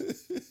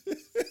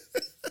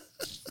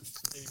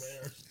 Hey,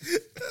 man.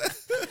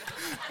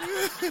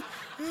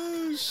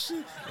 Oh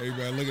shit!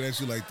 Everybody looking at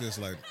you like this,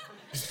 like.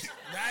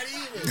 Not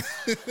even.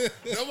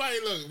 Nobody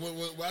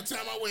look. By the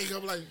time I wake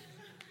up, like.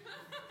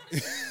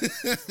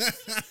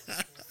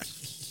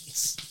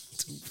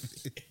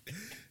 Stupid.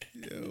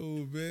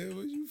 Yo, man,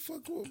 what you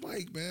fuck with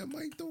Mike, man?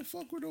 Mike don't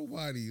fuck with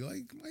nobody.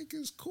 Like, Mike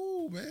is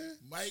cool, man.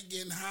 Mike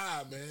getting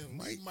high, man.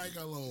 Mike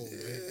alone,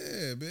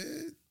 yeah,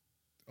 man.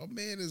 Our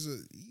man is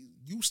he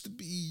used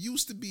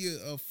to be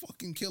a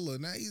fucking killer.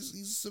 Now he's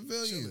a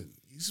civilian. Chilling.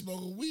 He's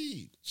smoking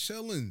weed.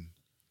 Chilling.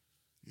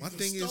 My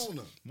thing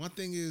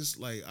is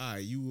like, all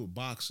right, you a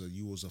boxer.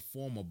 You was a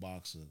former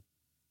boxer.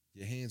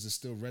 Your hands are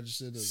still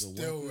registered as a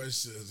weapon? Still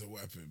registered as a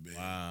weapon, man.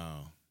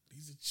 Wow.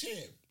 He's a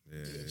champ.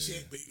 Yeah. He's a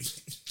champ, baby.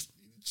 He's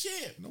a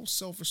champ. No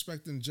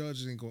self-respecting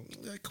judge ain't going,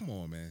 like, come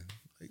on, man.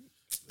 Like,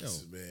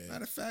 Listen, man.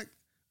 Matter of fact,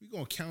 we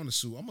gonna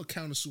countersue. I'm gonna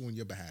countersue on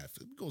your behalf.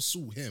 We gonna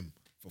sue him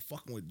for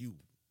fucking with you.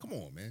 Come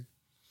on, man.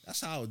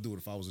 That's how I would do it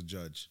if I was a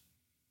judge.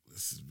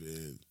 Listen,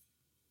 man.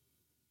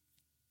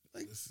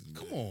 Like,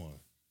 come on.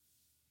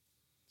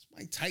 It's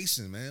Mike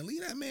Tyson, man.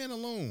 Leave that man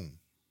alone.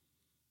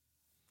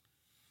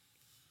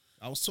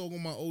 I was talking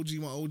with my OG.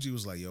 My OG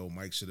was like, "Yo,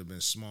 Mike should have been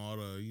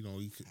smarter. You know,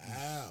 he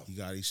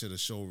should have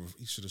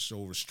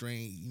showed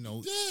restraint. You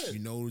know,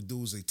 the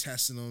dudes they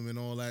testing him and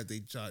all that.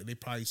 They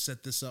probably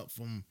set this up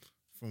from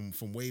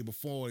way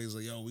before. He's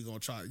like, yo, we gonna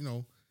try. You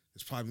know,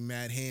 there's probably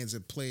mad hands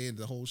at play and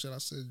the whole shit. I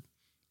said,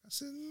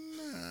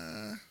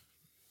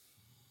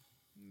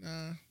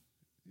 nah.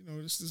 You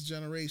know, this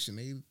generation.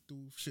 They do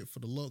shit for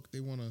the look. They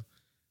wanna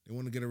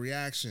get a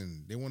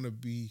reaction. They wanna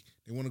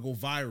go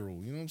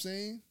viral. You know what I'm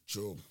saying?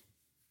 True.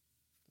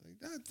 Like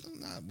that, I'm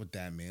not with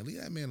that man. Leave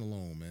that man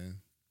alone,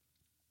 man.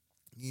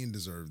 He didn't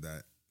deserve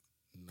that.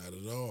 Not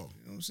at all.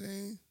 You know what I'm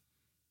saying?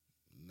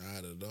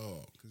 Not at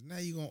all. Cause now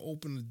you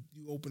opening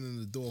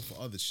the door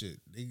for other shit.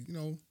 They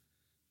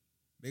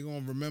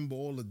gonna remember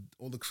all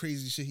the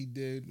crazy shit he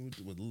did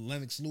with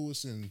Lennox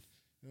Lewis and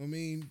you know what I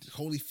mean,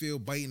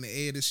 Holyfield biting the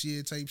air this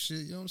year type shit.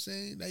 You know what I'm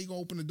saying? Now you gonna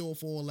open the door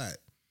for all that.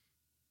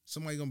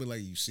 Somebody gonna be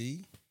like, you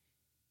see.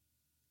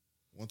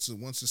 Once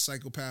a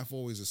psychopath,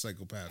 always a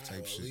psychopath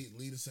type shit.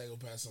 Leave the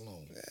psychopaths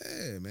alone.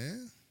 Yeah,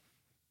 man.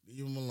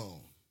 Leave him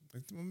alone.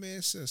 Like my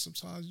man said,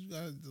 sometimes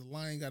the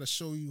lion got to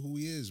show you who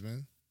he is,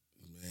 man.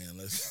 Man,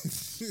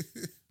 let's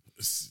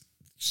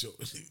show.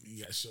 You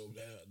got to show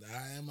that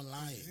I am a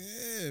lion.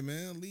 Yeah,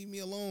 man. Leave me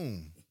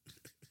alone.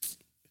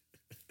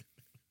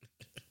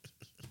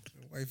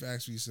 My wife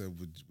asked me, said,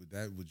 "Would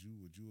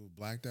you have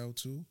blacked out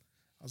too?"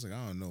 I was like,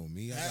 I don't know,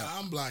 me.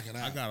 I'm blacking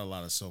out. I got a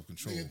lot of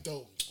self-control.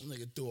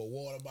 Nigga threw a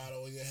water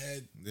bottle on your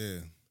head.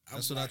 Yeah.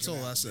 That's what I told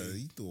her. I said, baby.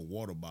 he threw a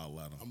water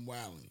bottle at him. I'm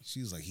wilding. She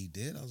was like, he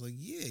did? I was like,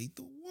 yeah, he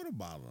threw a water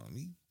bottle at him.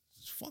 He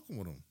was fucking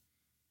with him.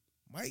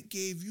 Mike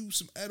gave you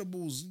some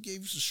edibles. He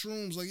gave you some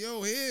shrooms. Like,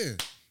 yo, here.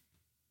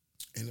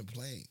 In the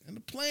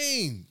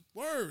plane.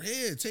 Word,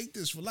 here, take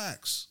this,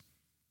 relax.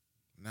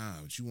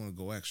 Nah, but you want to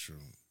go extra.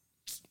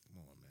 Come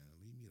on, man.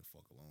 Leave me the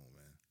fuck alone,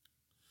 man.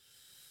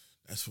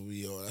 That's what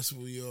we are. That's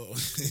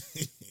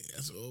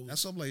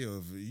what I'm like, yo,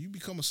 if you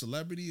become a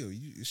celebrity or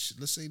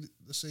let's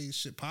say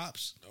shit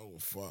pops. Oh,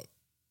 fuck.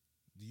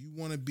 Do you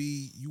want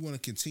to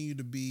continue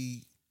to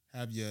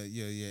have your I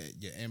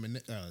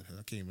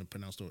can't even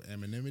pronounce the word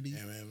anonymity?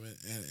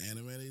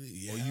 Anonymity?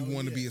 Yeah. Or you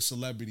want to be a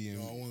celebrity and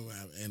no, I want to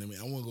have anonymity.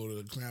 I want to go to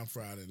the Clown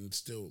Friday and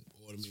still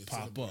order me a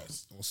pop up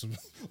on some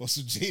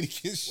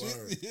Jadakiss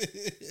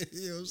shit.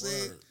 You know what I'm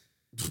saying?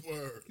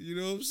 Word. You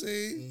know what I'm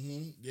saying?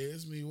 Mm-hmm. Yeah,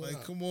 it's me. What like,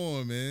 up? come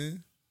on,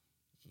 man.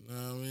 You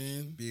know what I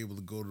mean? Be able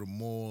to go to the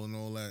mall and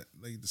all that.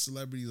 Like the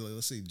celebrities, like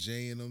let's say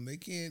Jay and them, they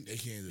can't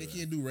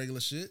do regular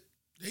shit.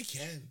 They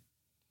can.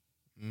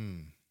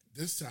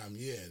 This time,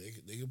 yeah,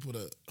 they can put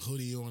a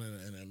hoodie on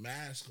and a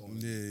mask on.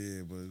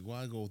 Yeah, but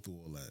why go through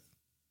all that?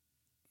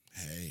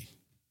 Hey,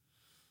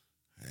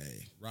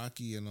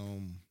 Rocky and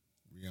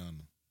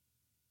Rihanna,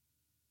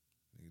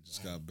 they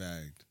just got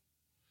bagged.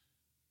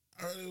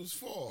 I heard it was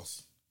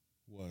false.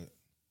 What?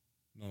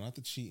 No, not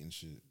the cheating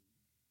shit.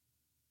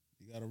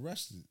 He got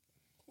arrested.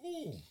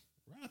 Who?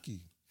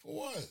 Rocky. For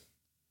what?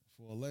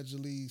 For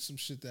allegedly some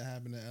shit that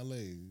happened in L.A.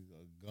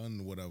 A gun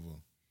or whatever.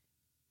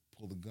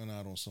 Pulled a gun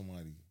out on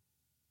somebody.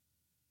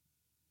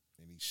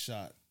 And he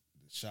shot.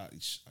 He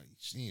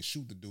didn't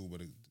shoot the dude,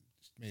 but it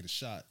made a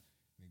shot.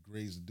 And it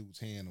grazed the dude's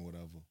hand or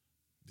whatever.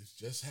 This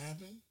just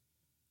happened?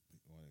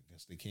 Well, I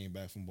guess they came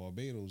back from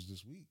Barbados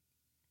this week.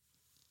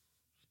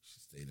 She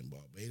stayed in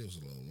Barbados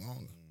a little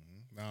longer. Mm-hmm.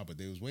 Nah, but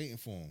they was waiting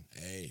for him.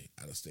 Hey,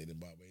 I'd have stayed in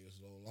Barbados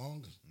a little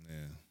longer.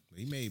 Yeah.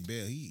 He made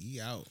bail. He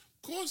out.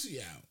 Of course he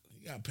out.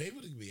 He got paper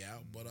to be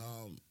out, but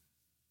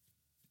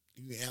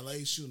even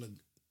LA shooting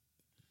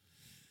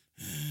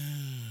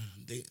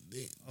they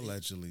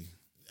allegedly.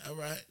 All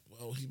right.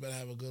 Well, he better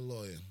have a good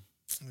lawyer.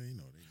 Well, you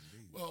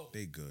know,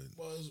 they good.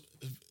 Well,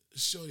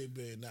 it's Shorty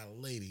being not a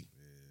lady.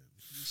 Yeah.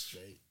 He's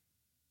straight.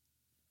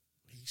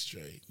 He's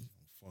straight. Don't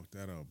fuck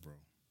that up, bro.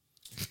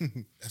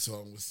 That's all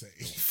I'm gonna say.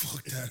 Don't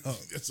fuck that up.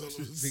 That's all I'm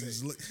gonna say.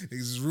 Niggas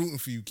is rooting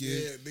for you,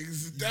 kid. Yeah, niggas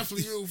is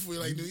definitely rooting for you.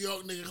 Like New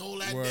York, nigga,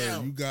 hold that Word,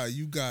 down. you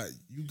got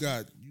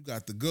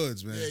the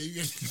goods, man. Yeah, you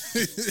get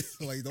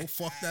like, don't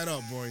fuck that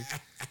up, boy.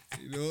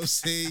 You know what I'm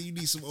saying? You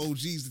need some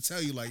OGs to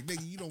tell you, like,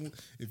 nigga,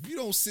 if you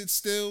don't sit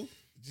still,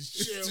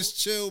 just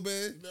chill,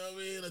 man. You know what I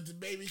mean? Let the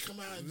baby come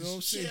out. You know what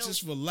I'm saying?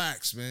 Just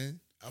relax, man.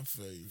 I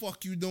feel you.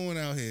 Fuck you doing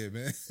out here,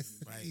 man?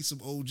 Right. Need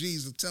some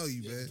OGs to tell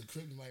you, man. The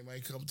kryptonite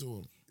might come to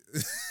him.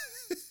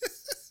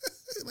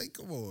 Like,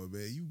 come on,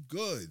 man. You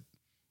good.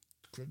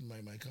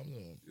 Kryptonite might come to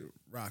him.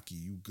 Rocky,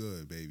 you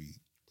good, baby.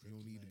 You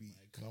don't need to be.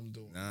 Might come to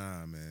him.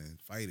 Nah, man.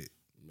 Fight it.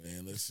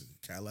 Man, listen.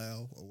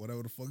 Kal-El or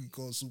whatever the fuck you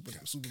call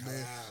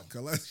Superman.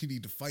 Kal-El. You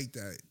need to fight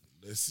that.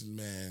 Listen,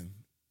 man.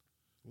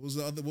 What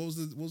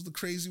was the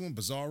crazy one?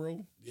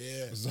 Bizarro?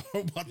 Yeah.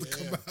 Bizarro about to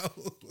come out.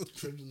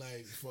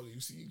 Kryptonite, fuck you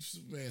see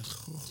Superman.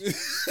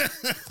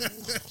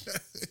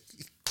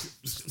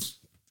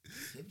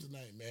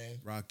 Kryptonite, man.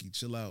 Rocky,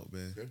 chill out,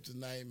 man.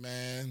 Kryptonite,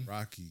 man.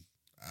 Rocky.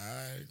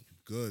 Alright.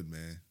 Good,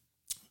 man.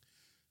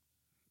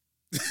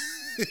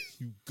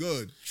 You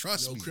good.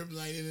 Trust me.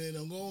 Kryptonite in there,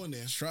 don't go in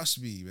there.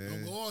 Trust me, man.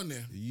 Don't go in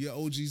there. Your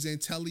OGs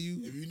ain't telling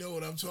you. If you know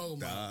what I'm talking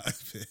about. Nah,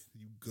 man.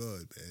 You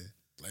good, man.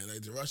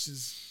 Like the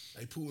Russians,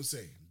 like Putin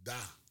say, da.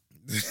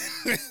 Niggas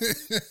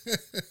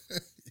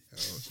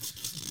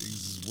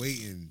is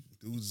waiting.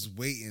 Dudes is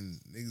waiting.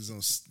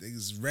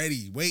 Niggas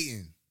ready,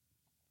 waiting.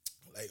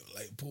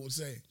 Like Putin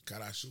say,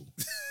 Karashu.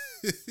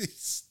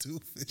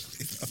 Stupid.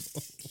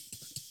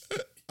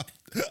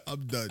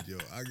 I'm done, yo.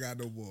 I got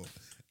no more.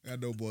 I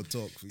got no more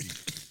talk for you.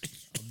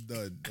 I'm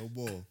done. No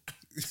more.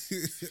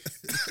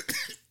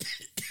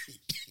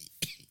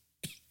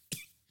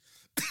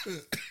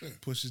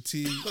 Pusha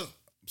T.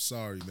 I'm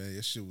sorry, man.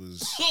 Your shit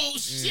was. Oh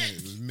shit!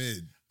 It was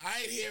mid. I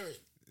ain't hear it.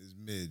 It's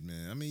mid,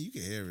 man. I mean, you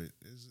can hear it.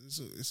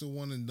 It's a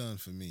one and done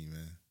for me,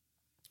 man.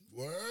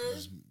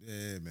 Word.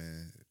 Yeah,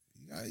 man.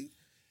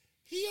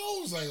 He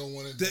always like a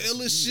one and the done.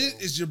 illest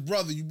shit is your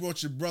brother. You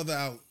brought your brother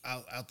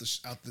out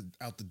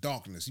the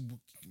darkness. You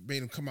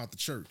made him come out the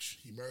church.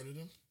 He murdered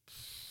him.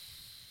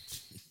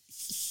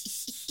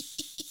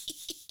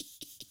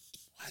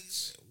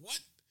 What?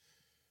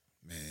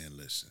 Man,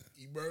 listen.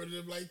 He murdered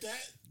him like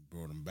that?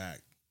 Brought him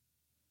back.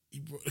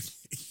 Brought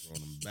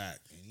him back.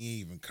 And he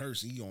ain't even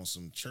cursing. He on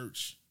some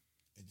church.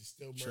 And just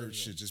still church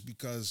shit. Just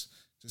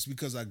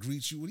because I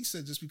greet you. What he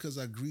said, just because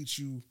I greet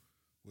you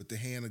with the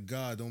hand of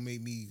God, don't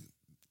make me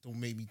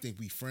think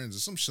we friends or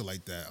some shit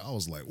like that. I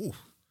was like, ooh.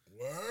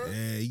 Word?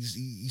 Yeah,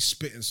 he's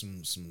spitting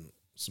some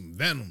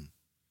venom.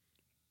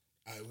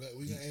 All right,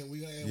 we gonna end.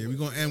 Yeah, we're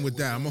gonna end with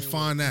that. I'm gonna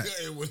find that.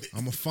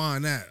 I'm gonna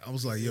find that. I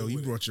was like, yo, you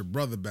brought your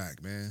brother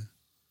back, man.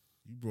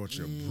 You brought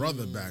your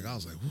brother back. I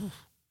was like, whew.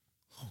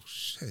 Oh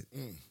shit.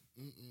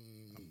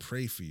 I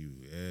pray for you.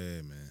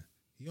 Yeah, man.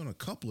 He on a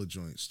couple of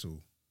joints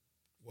too.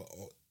 What?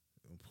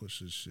 Don't push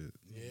his shit.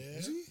 Yeah.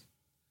 Is he?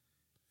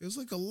 It was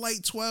like a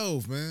light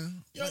 12,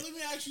 man. Yo, let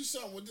me ask you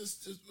something with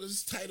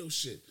this title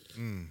shit.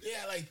 They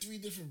had like 3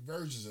 different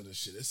versions of this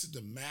shit. This is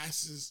the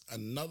Masses,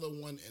 another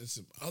one, and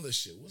some other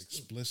shit. What's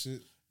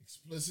Explicit?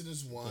 Explicit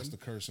is one. That's the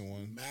cursing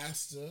one.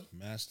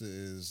 Master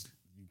is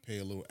you pay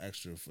a little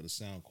extra for the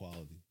sound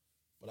quality.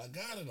 But I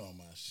got it on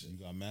my shit. You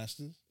got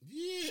Masters?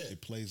 Yeah.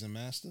 It plays in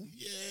Master?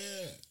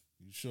 Yeah.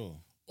 You sure?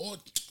 Or I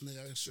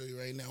can show you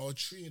right now. Or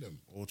 3 of them.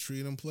 All 3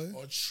 of them play?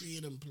 Or 3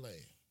 of them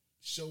play.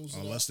 Shows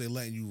unless they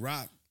letting you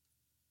rock.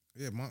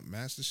 Yeah, my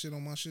Master shit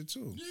on my shit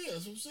too. Yeah,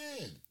 that's what I'm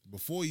saying.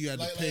 Before you had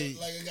to pay.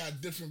 Like it got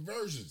different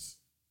versions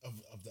of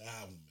the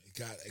album. It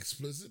got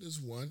Explicit as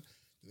one.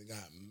 Then it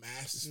got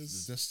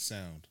Masters. That's the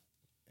sound.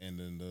 And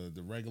then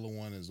the regular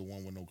one is the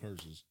one with no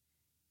curses.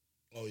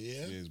 Oh,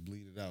 yeah? Yeah, it's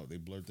bleeded out. They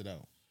blurred it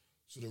out.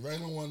 So the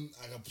regular one,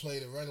 I can play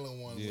the regular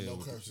one with no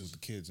curses. With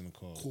the kids in the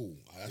car. Cool.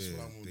 That's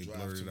what I'm going to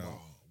drive tomorrow.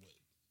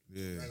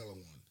 Yeah. The regular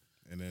one.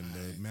 And then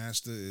the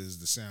Master is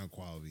the sound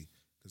quality.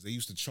 Because they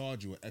used to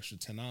charge you an extra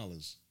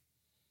 $10.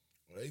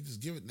 Well, they just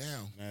give it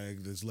now. They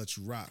just let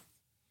you rock.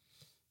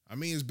 I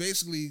mean, it's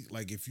basically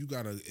like if you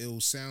got an ill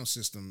sound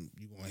system,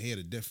 you're going to hear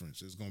the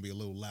difference. It's going to be a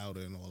little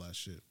louder and all that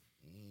shit.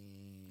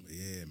 But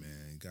yeah,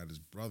 man. He got his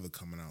brother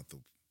coming out the...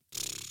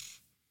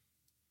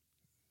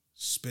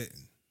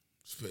 Spitting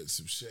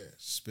some shit.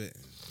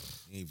 Spitting.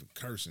 He ain't even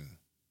cursing.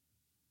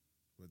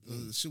 But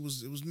the shit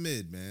was... It was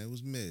mid, man. It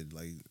was mid.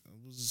 Like,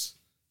 it was...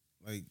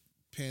 Like,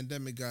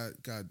 pandemic got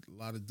a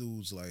lot of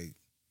dudes, like...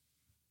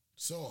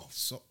 Soft.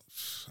 So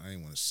I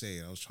didn't want to say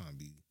it. I was trying to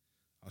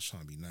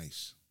be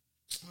nice.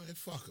 All right,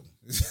 fuck them.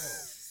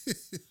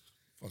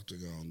 Fuck they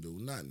gonna do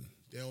nothing.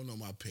 They don't know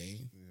my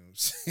pain. You know what I'm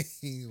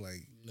saying?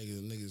 Like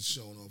niggas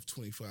showing off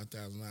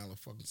 $25,000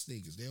 fucking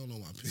sneakers. They don't know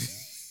my pain.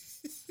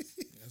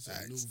 That's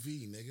a new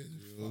V, nigga.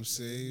 You know what I'm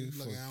saying?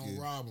 Look, I don't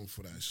rob them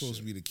for that shit. Supposed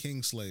to be the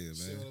King Slayer, man.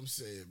 See what I'm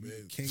saying,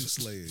 man? King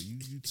Slayer.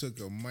 You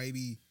took a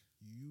mighty.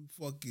 You You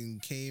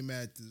fucking came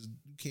at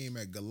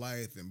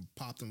Goliath and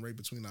popped him right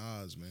between the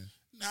eyes, man.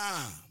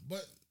 Nah,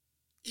 but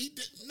he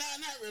did, not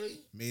really.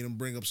 Made him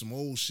bring up some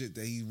old shit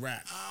that he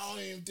rapped. I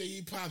don't even think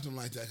he popped him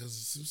like that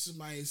because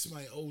somebody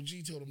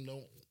OG told him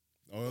don't.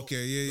 Oh,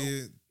 okay,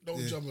 yeah. Don't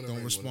jump in the ring.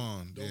 Don't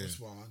respond. Don't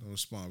respond. Don't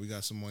respond. We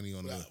got some money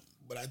on that.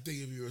 But I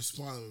think if you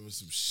respond with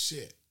some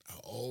shit, I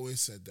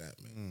always said that,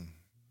 man.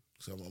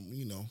 So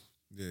you know.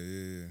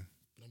 Yeah.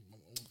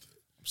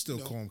 I'm still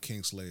calling him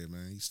Kingslayer,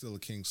 man. He's still a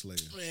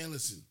Kingslayer. Man,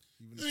 listen.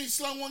 You ain't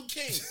slung one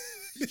king.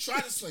 You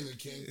tried to sling a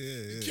king.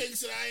 The king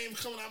said, I ain't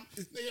coming out.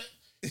 Nigga,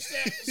 you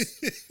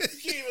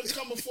can't even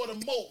come before the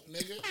moat,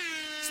 nigga.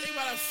 Stay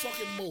by that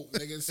fucking moat,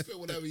 nigga. Spit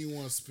whatever you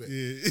want to spit.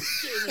 Yeah. You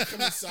can't even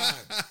come inside.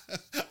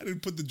 I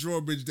didn't put the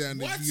drawbridge down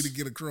there for you to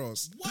get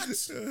across. What?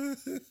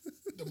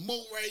 The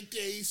moat right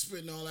there, he's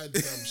spitting all that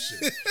dumb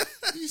shit.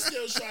 He's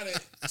still trying to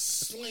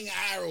sling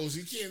arrows.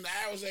 You can't, the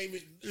arrows ain't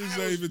even... It's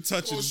not even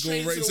touching. It's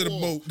going right into the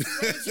moat.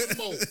 Right into the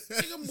moat.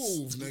 Nigga,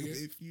 move,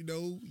 nigga. If you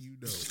know, you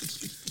know.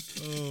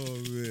 Oh,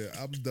 man.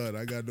 I'm done.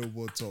 I got no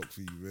more talk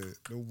for you, man.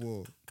 No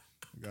more.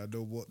 I got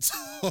no more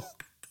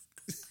talk.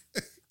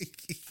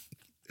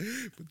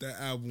 But that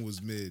album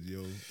was mid,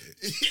 yo.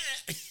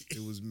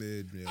 It was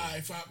mid, man. All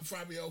right,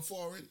 Fabio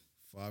Foreign.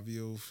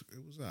 Fabio,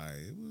 it was all right.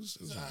 It was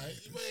all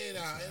right. But it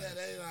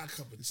ain't our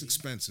cup of tea. It's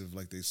expensive,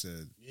 like they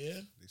said.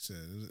 Yeah? They said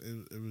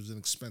it was an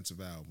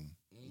expensive album.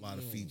 A lot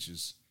of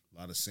features, a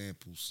lot of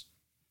samples.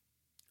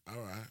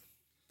 All right.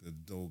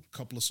 The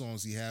couple of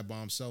songs he had by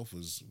himself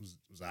was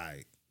all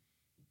right.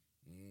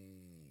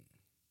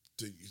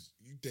 So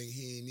you think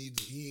he ain't need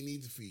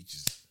the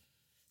features?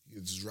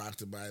 He just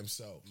rocked it by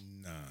himself.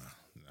 Nah.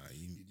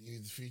 You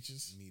need the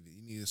features. You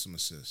needed some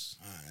assists.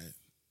 All right,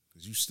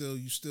 because you still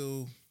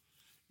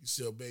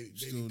baby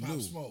Pop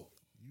new. Smoke.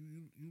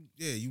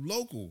 You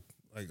local.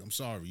 Like, I'm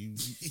sorry, you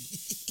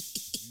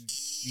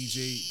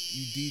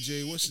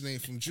DJ. What's his name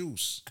from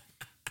Juice?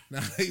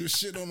 Now you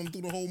shit on him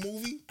through the whole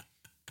movie.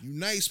 You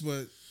nice,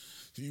 but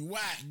you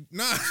whack.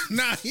 Nah.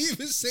 He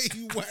even say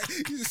you whack.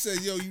 He just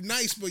said, yo, you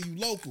nice, but you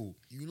local.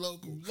 You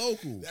local.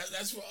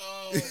 That's for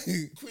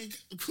Queen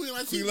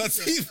Latifah. Queen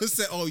Latifah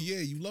said, oh yeah,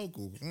 you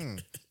local.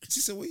 She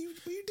said, where you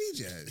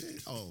DJ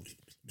at? Oh,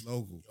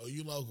 local. Oh,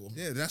 you local.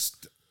 Yeah, that's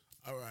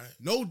all right.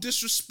 No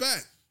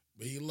disrespect,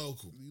 but you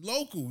local. You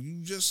local.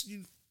 You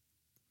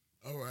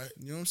all right.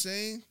 You know what I'm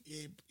saying?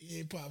 You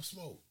ain't Pop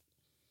Smoke.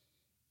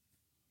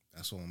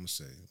 That's all I'm gonna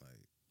say.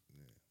 Like,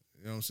 yeah.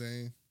 You know what I'm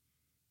saying?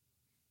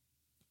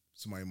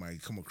 Somebody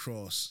might come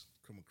across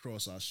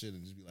our shit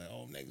and just be like,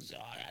 "Oh, niggas,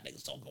 y'all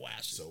niggas don't go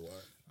ass shit." So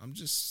what? I'm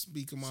just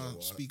speaking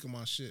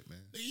my shit,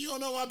 man. You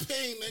don't know my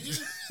pain, nigga.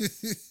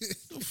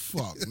 The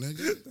fuck,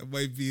 nigga. That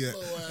might be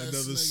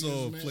another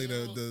song. Play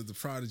the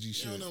Prodigy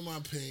shit. You don't know my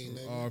pain,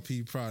 nigga.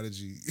 R.P.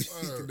 Prodigy. You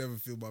can never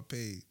feel my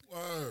pain.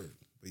 Word.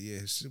 But yeah,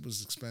 his shit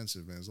was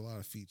expensive, man. There's a lot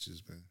of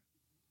features, man.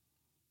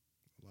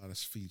 A lot of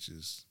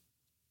features.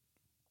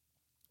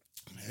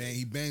 Man,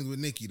 he banged with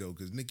Nicki though,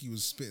 because Nicki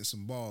was spitting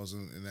some balls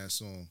in that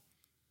song.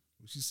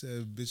 She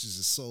said, "Bitches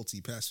is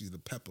salty. Pass me the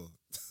pepper."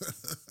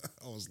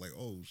 I was like,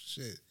 "Oh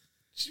shit."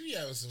 She be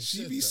having some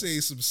shit. She be saying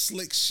some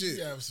slick shit. She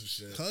be having some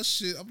shit. Her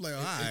shit. I'm like,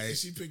 all right. And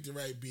she picked the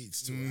right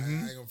beats too. I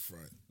ain't gonna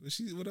front.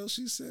 What else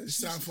she said? It's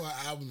time for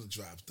her album to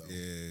drop though.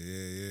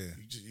 Yeah.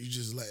 You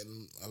just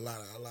letting a lot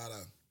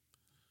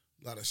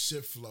of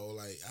shit flow.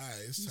 Like, all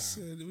right, it's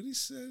time. What he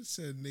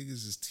said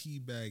niggas is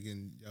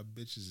teabagging, y'all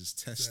bitches is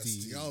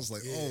testy. I was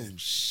like, oh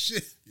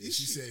shit. Yeah,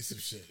 she said some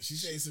shit. She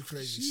said some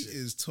crazy shit. She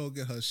is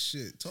talking her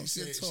shit. She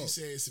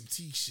said some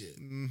T shit.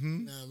 Mm-hmm.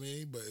 You know what I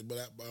mean? But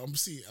I'm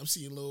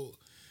seeing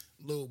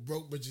little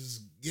broke bitches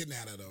getting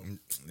at her though.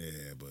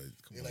 Yeah, but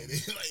come on.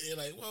 They're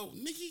like, well,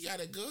 Nicki got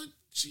it good.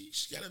 She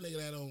got a nigga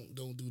that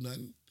don't do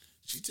nothing.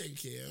 She taking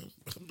care of him.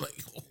 I'm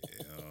like,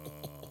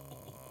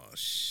 oh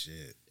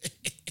shit.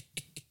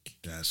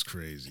 That's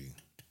crazy.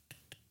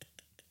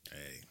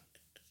 Hey.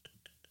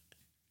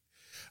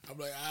 I'm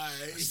like, all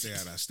right.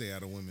 I stay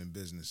out of women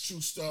business.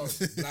 True story.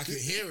 But I can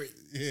hear it.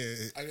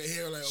 Yeah. I can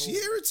hear it like, she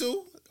hear it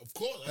too. Of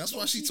course. That's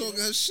why she talking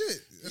her shit.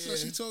 That's why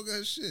she talking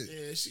her shit.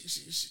 Yeah,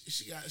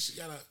 she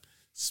gotta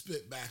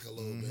spit back a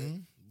little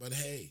bit. But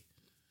hey,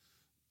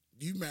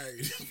 you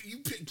married him. You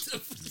picked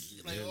him.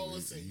 Like I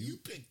always say, you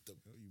picked him.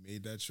 You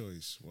made that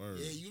choice. Word.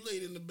 Yeah, you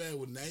laid in the bed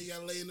with him. Now you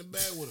gotta lay in the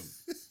bed with him.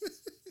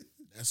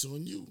 That's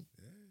on you.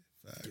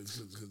 Yeah, facts.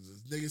 Because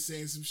niggas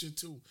saying some shit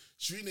too.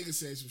 Street niggas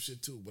saying some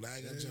shit too, but I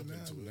ain't gonna jump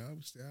into it.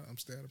 I'm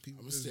stay out of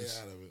people. I'm gonna stay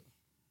out of it.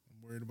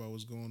 I'm worried about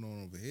what's going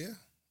on over here.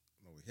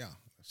 Over here.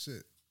 That's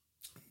it.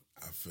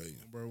 I feel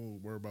you.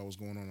 I'm worried about what's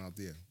going on out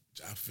there.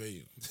 I feel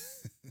you.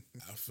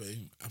 I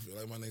feel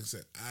like my nigga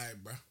said, all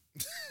right, bro. All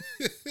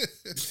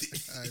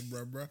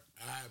right, bro. All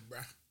right, bro.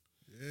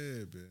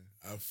 Yeah, man.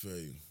 I feel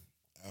you.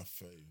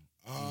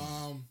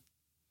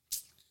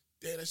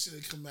 Yeah, that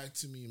shit come back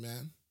to me,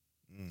 man.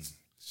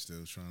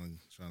 Still trying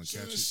to catch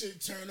it. As shit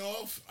turn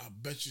off, I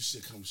bet you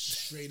shit come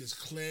straight as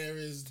clear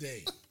as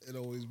day. It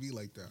always be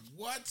like that.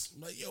 What?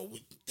 Like, yo,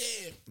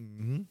 damn.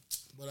 Mm-hmm.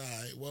 But all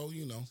right, well,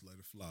 you know. Just let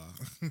it fly.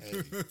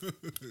 Hey.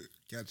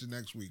 Catch you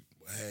next week.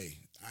 Hey,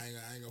 I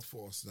ain't gonna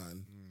force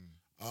nothing.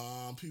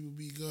 People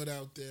be good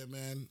out there,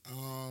 man.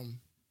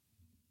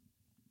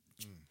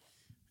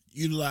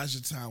 Utilize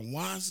your time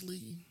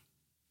wisely.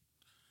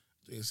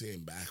 They're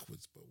saying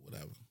backwards, but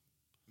whatever.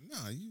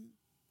 Nah, you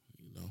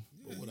know,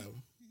 but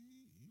whatever.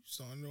 You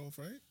starting off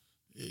right.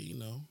 Yeah, you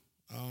know.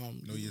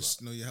 Know your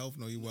health,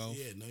 know your wealth.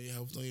 Yeah, know your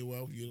health, know your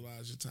wealth.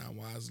 Utilize your time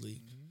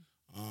wisely.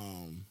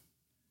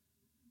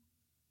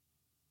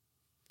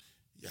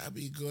 Y'all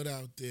be good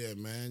out there,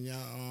 man.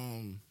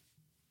 Y'all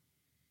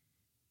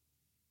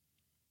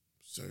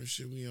certain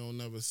shit we don't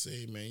never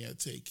say, man. Y'all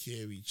take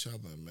care of each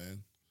other,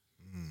 man.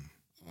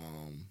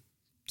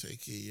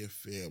 Take care of your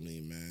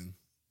family, man.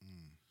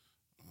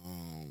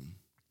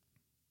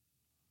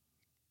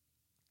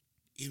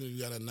 Even if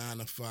you got a 9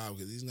 to 5,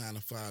 because these 9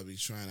 to 5 be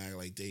trying to act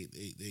like they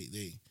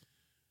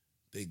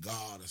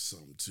God or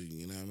something to you.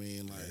 You know what I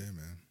mean? Like, yeah,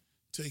 man.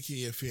 Take care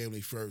of your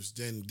family first,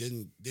 then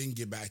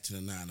get back to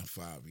the 9 to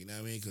 5. You know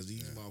what I mean? Because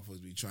these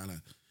motherfuckers be trying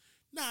to.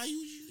 Nah,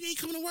 you ain't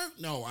coming to work.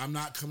 No, I'm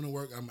not coming to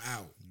work. I'm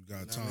out. You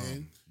got time. I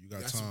mean? You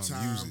got time. Some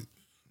time. Use it.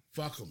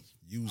 Fuck them.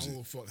 Use I don't it.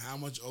 give a fuck how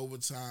much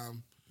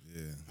overtime.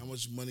 Yeah. How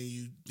much money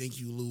you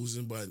think you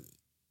losing, but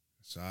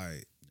it's all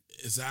right.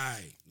 It's all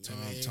right.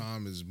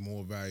 Time is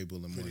more valuable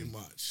than Pretty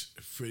money.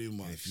 Pretty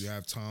much. And if you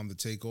have time to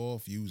take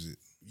off, use it.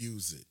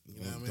 Use it.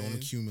 You know what I mean? Don't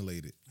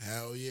accumulate it.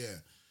 Hell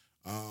yeah.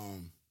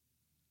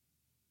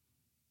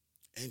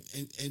 And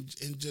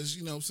just,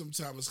 you know,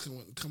 sometimes it's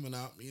coming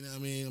up, you know what I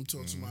mean? I'm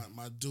talking to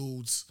my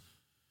dudes.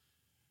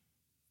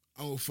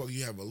 I don't fuck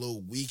you have a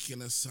little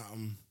weekend or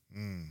something.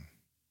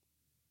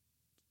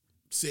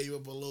 Save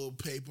up a little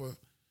paper.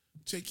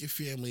 Take your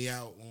family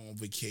out on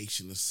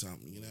vacation or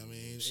something, you know what I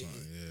mean?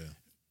 Yeah.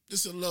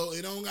 Just a little,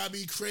 it don't gotta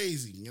be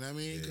crazy, you know what I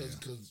mean?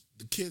 Because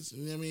the kids,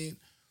 you know what I mean?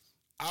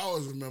 I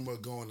always remember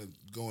going to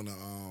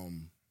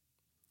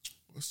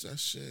what's that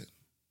shit?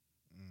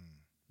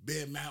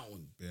 Bear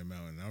Mountain. I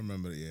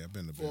remember that. Yeah, I've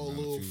been to Bear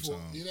Mountain a few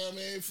times. You know what I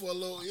mean? For a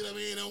little, you know what I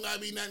mean? It don't gotta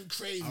be nothing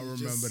crazy. I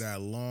remember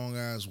that long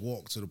ass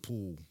walk to the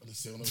pool.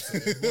 Understand what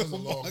I'm saying? It was a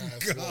long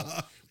ass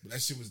walk. But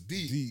that shit was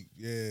deep.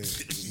 Yeah.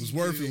 It was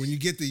worth it. When you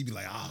get there, you be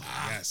like,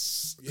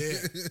 yes. Yeah.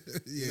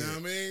 You know what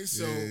I mean?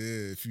 So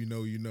yeah. If you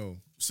know, you know.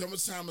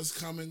 Summertime is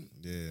coming.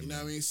 Yeah. You know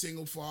what I mean?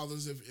 Single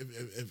fathers,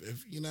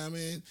 if you know what I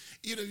mean?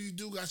 Even if you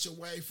do got your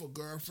wife or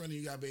girlfriend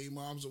and you got baby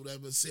moms or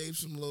whatever, save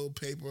some little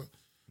paper.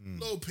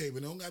 Little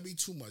paper. Don't gotta be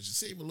too much. Just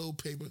save a little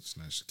paper.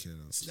 Snatch the kid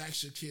up.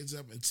 Snatch your kids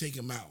up and take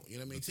them out. You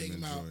know what I mean? Take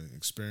them out.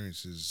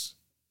 Experiences.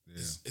 Yeah.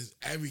 It's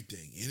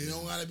everything. And it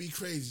don't gotta be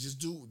crazy. Just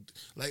do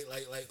like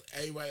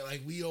everybody,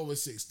 like we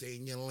always say, stay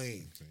in your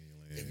lane.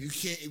 If you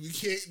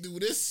can't do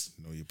this,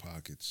 know your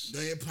pockets.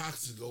 Know your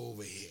pockets to go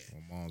over here.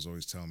 My mom's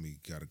always telling me you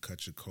gotta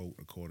cut your coat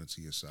according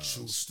to your size.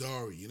 True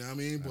story. You know what I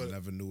mean? But I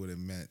never knew what it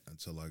meant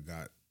until I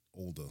got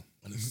older.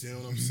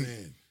 Understand what I'm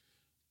saying?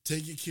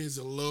 Take your kids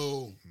a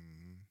little.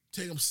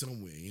 Take them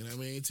somewhere. You know what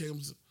I mean? Take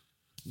them to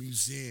a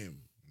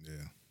museum.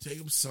 Yeah. Take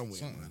them somewhere.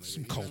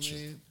 Some culture. Know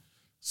what I mean?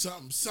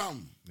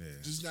 Something.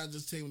 Yeah. Just not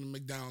just take them to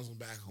McDonald's and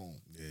back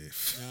home. Yeah. You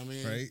know what I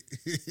mean? Right?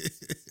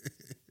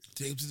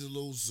 Take them to the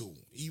little zoo.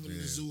 Even if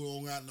the zoo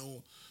don't got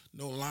no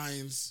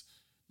lions,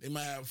 they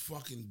might have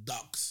fucking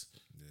ducks.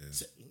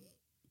 Yeah.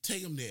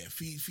 Take them there.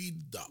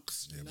 Feed the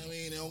ducks. You know what I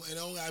mean? It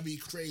don't gotta be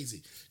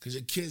crazy. Because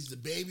your kids, the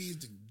baby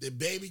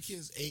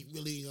kids ain't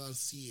really gonna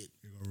see it.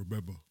 You're gonna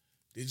remember.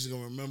 They just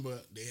gonna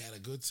remember they had a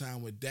good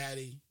time with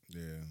daddy.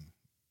 Yeah.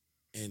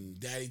 And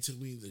daddy took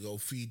me to go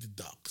feed the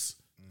ducks.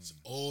 That's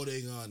all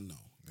they gonna know.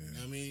 Yeah. You know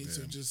what I mean?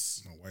 So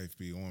just my wife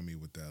be on me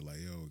with that, like,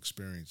 yo,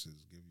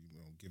 experiences.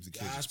 Give the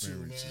kids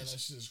experiences. Man, that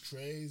shit is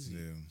crazy.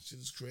 Yeah. Shit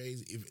is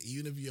crazy.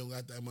 Even if you don't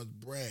got that much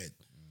bread,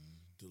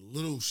 the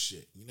little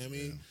shit. You know what I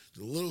mean?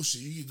 The little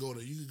shit. You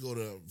could go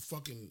to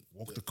fucking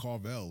walk to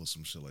Carvel or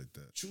some shit like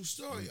that. True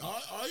story.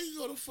 Or you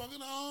go to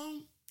fucking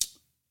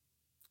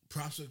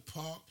Prospect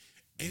Park.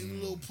 Any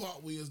little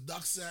park where there's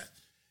ducks at,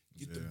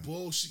 get the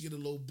bullshit, get a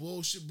little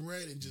bullshit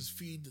bread and just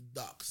feed the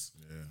ducks.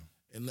 Yeah.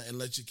 And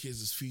let your kids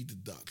just feed the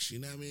ducks. You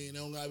know what I mean? It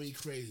don't gotta be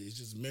crazy. It's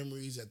just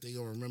memories that they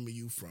gonna remember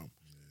you from.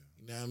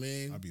 Yeah. You know what I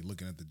mean? I be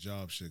looking at the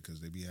job shit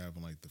because they be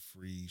having like the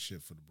free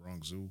shit for the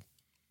Bronx Zoo.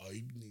 Oh,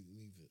 you need to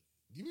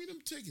give me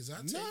them tickets. I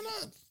take No.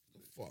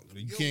 Fuck.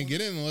 You can't get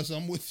in unless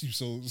I'm with you.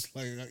 So it's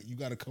like you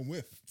got to come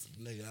with.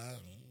 Nigga,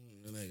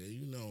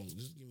 you know,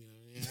 just give me.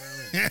 You know what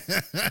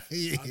I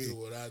mean? I do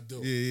what I do.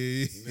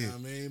 Yeah. You know what I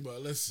mean?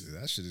 But listen,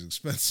 that shit is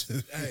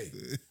expensive. Hey,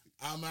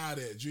 I'm out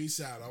there. Drees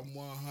out. I'm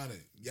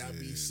 100. Y'all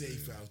be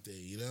safe out there.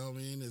 You know what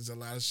I mean? There's a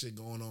lot of shit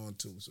going on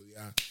too. So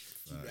y'all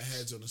keep your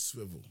heads on the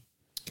swivel.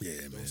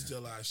 Yeah, man. Don't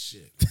steal our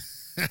shit.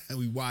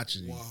 We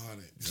watching you.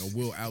 100. You know,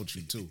 we'll out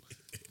you too.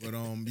 But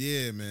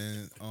yeah,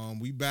 man.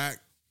 We back.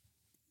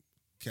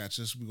 Catch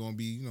us. We're gonna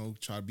be,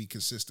 try to be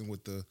consistent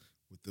with the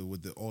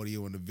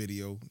audio and the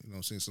video. You know what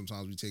I'm saying?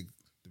 Sometimes we take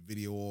the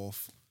video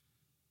off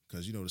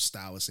because you know the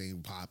stylists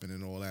ain't popping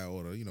and all that,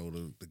 or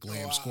the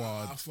glam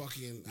squad. I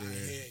hear,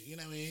 you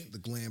know what I mean? The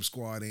glam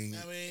squad ain't. You know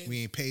what I mean?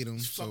 We ain't paid them.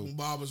 Fucking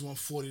barbers want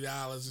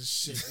 $40 and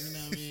shit. You know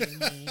what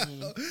I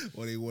mean?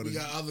 Or they want. We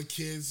got other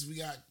kids. We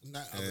got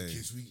not other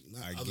kids.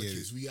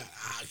 We got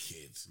our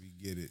kids. We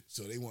get it.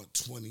 So they want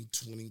 20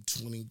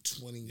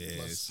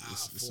 plus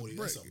it's 40. a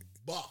brick. That's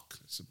a buck.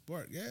 It's a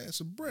brick. Yeah,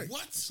 it's a brick.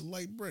 What? It's a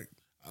light brick.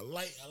 I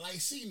like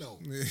C-No.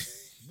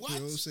 What? You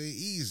know what I'm saying?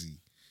 Easy.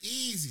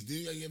 Then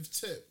you gotta give a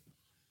tip.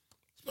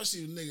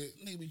 Especially the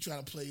nigga be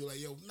trying to play you like,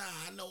 yo, nah,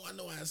 I know.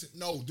 I said,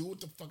 no, do what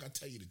the fuck I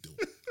tell you to do.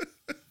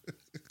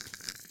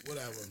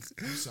 Whatever.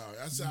 I'm sorry.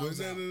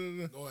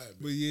 No. Go ahead.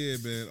 But yeah,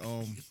 man.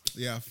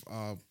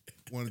 I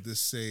wanted to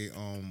say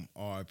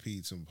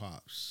RIP to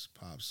Pops.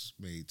 Pops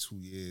made 2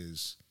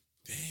 years.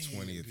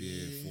 Damn, 20th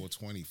year,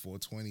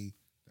 420.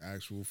 The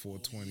actual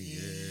 420.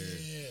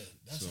 Yeah.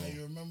 That's how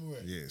you remember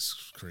it. Yeah, it's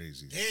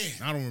crazy.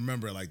 Damn. I don't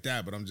remember it like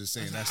that, but I'm just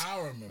saying that's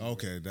how I remember.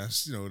 Okay,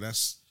 that's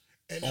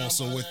and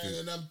also with it.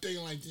 And I'm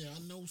thinking like, yeah, I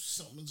know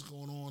something's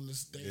going on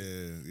this day.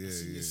 Yeah. I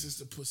seen your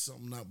sister put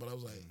something up, but I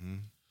was like,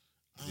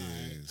 I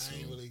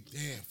ain't really,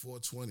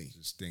 420.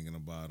 Just thinking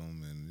about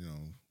him, and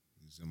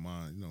he's in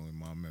my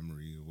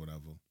memory or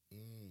whatever.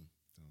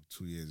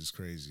 2 years is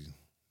crazy.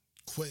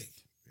 Quick.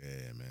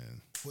 Yeah,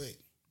 man. Quick.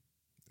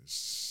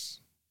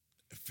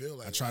 I feel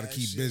like I try to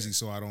keep busy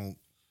so I don't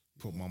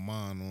put my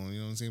mind on, you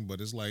know what I'm saying?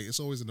 But it's like, it's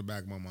always in the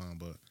back of my mind,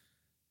 but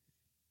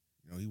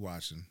he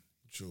watching.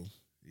 True.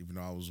 Even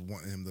though I was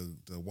wanting him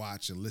to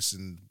watch and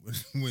listen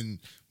when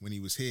he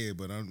was here,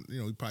 but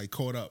he probably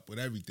caught up with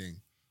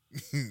everything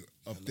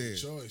up there.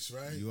 Choice,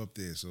 right? You up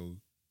there, so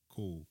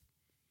cool.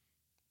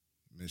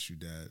 Miss you,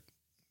 Dad.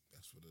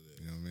 That's what it is.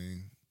 You know what I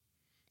mean?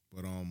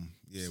 But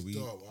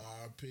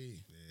RIP.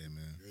 Yeah,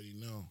 man. You already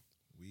know.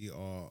 We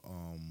are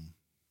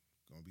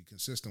gonna be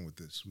consistent with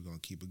this. We're gonna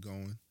keep it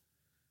going.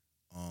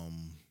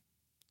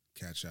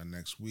 Catch y'all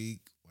next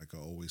week. Like I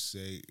always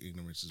say,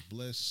 ignorance is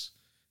bliss.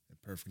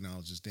 And perfect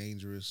knowledge is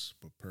dangerous,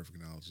 but perfect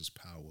knowledge is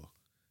power.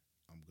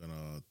 I'm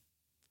gonna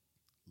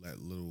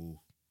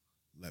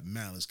let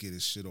Malice get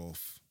his shit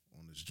off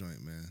on this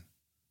joint, man.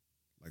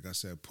 Like I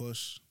said,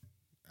 Push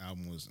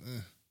album was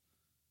it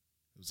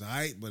was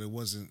alright, but it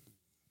wasn't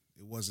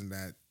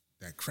that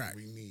crack.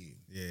 We need.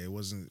 Yeah, it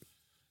wasn't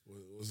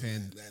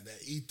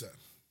that ether.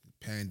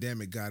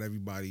 Pandemic got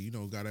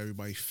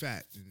everybody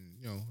fat,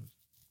 and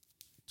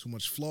too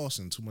much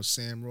flossing, too much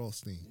Sam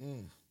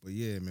Rothstein. But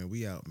yeah, man,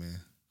 we out,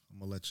 man. I'm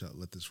gonna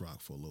let this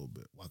rock for a little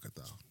bit.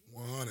 Wakata.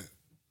 100.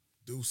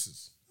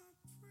 Deuces.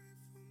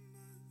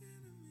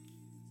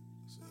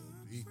 So,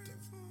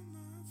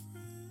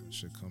 that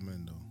shit come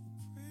in though.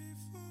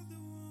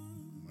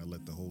 Might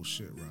let the whole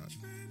shit rock.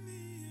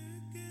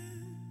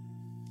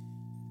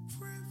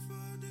 Pray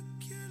for the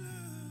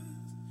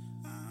killers.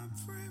 I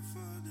pray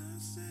for the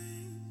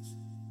saints.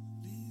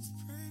 Please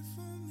pray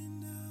for me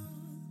now.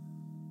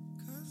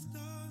 'Cause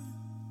darling,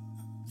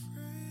 I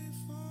pray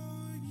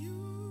for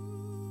you.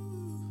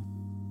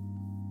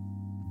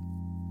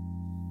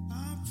 I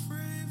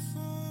pray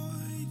for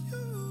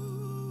you.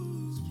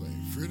 He's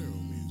playing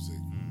funeral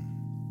music.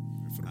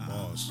 For the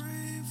boss. I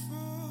pray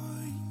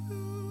for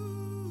you.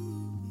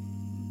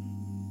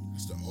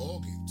 That's the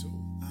organ too.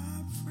 I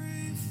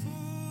pray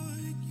for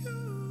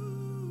you.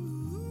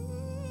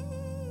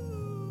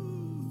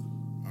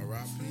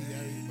 R.I.P.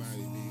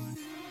 everybody, B.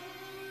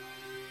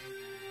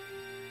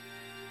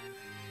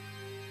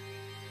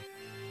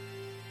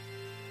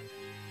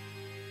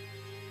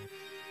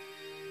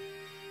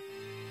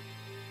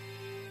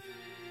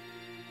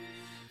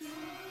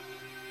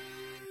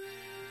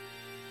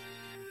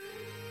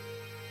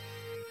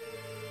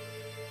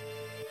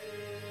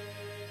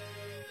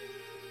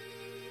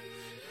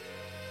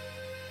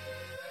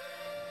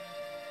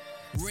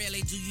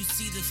 Rarely do you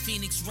see the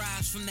phoenix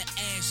rise from the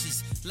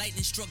ashes.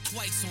 Lightning struck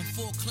twice on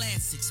 4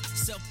 classics.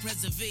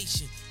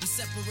 Self-preservation. We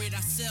separate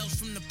ourselves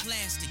from the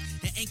plastic.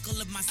 The ankle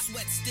of my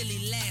sweat still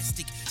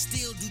elastic.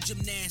 Still do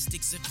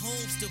gymnastics. If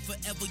hope's still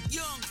forever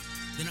young,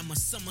 then I'm a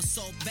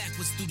somersault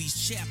backwards through these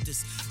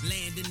chapters.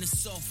 Land in the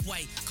soft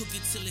white, cook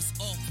it till it's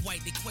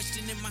off-white. They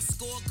questioning my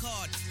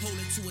scorecard,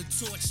 holding to a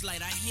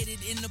torchlight. I hit it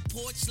in the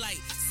porch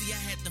light. See,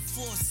 I had the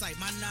foresight.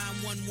 My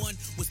 911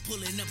 was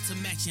pulling up to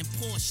matching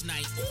Porsche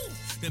night. Ooh,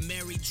 the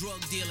married drug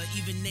dealer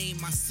even named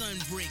my son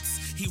Bricks.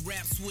 He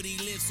raps what he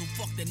lives, so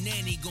fuck the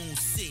nanny gon'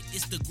 sit.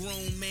 It's the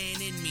grown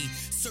man in me,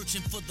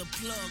 searching for the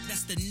plug.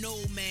 That's the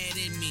nomad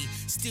in me.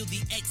 Still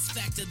the X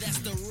factor, that's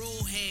the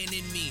raw hand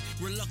in me.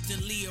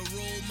 Reluctantly a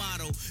role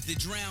model that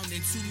drowned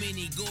in too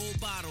many gold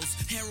bottles.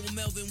 Harold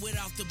Melvin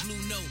without the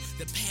blue note.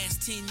 The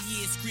past 10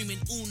 years screaming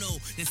Uno,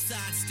 then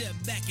sidestep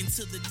back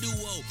into the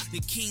duo.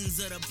 The kings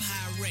of the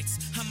Pyrex.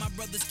 I'm my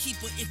brother's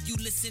keeper if you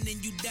listen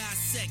and you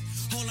dissect.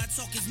 All I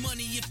talk is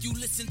money if you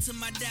listen to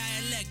my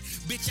dialect.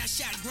 Bitch, I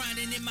shot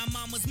grinding in my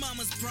mama's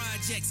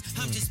projects.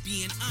 I'm just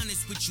being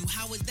honest with you.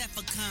 How is that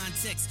for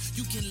context?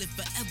 You can live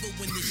forever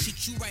when the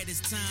shit you write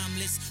is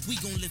timeless. We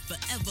gon' live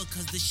forever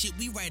cause the shit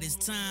we write is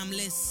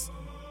timeless.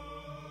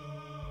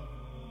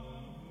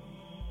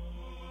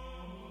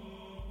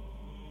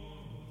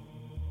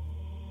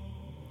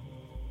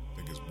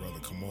 brother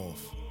come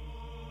off.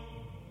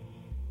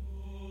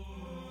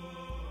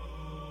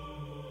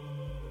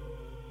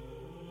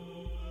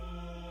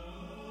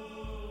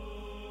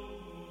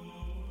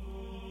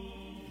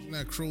 Isn't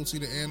that cruelty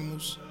to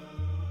animals?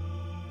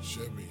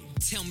 Should be.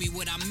 Tell me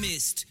what I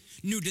missed.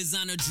 New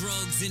designer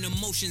drugs and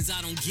emotions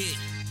I don't get.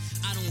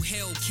 I don't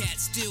Hellcat,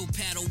 still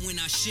paddle when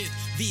I shift.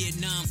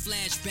 Vietnam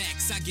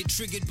flashbacks, I get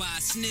triggered by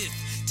a sniff.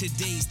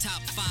 Today's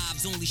top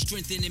fives only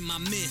strengthening my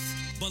myth.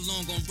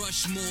 Belong on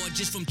Rushmore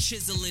just from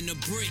chiseling a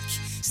brick.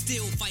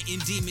 Still fighting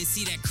demons,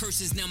 see that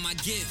curse is now my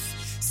gift.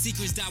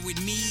 Secrets die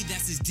with me,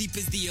 that's as deep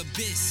as the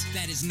abyss.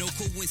 That is no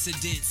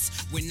coincidence.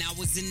 When I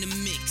was in the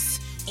mix,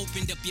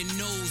 opened up your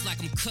nose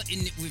like I'm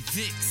cutting it with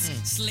Vicks.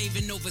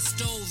 Slaving over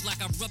stoves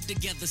like I rub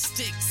together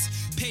sticks.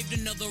 Paved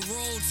another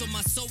road so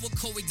my soul will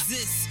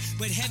coexist.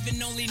 But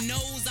heaven only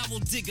knows I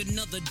will dig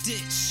another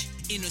ditch.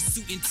 In a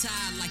suit and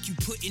tie like you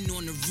putting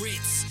on the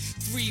Ritz.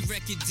 3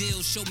 record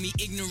deals show me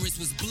ignorance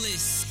was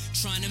bliss.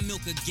 Trying to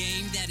milk a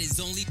game that is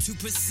only 2%.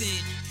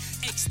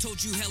 X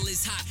told you hell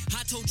is hot,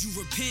 I told you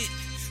repent.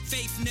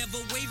 Faith never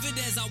wavered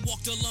as I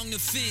walked along the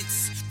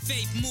fence.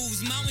 Faith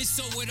moves mountains,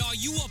 so what are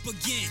you up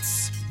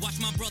against? Watch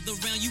my brother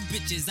around you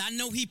bitches, I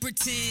know he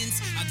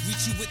pretends. I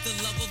greet you with the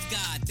love of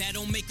God, that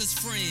don't make us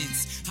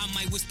friends. I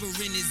might whisper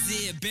in his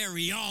ear,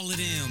 bury all of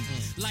them.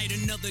 Light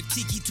another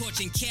tiki torch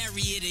and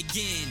carry it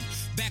again.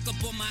 Back up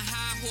on my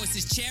high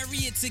horse's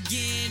chariots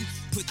again.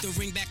 Put the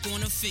ring back on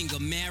her finger,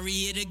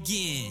 marry it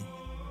again.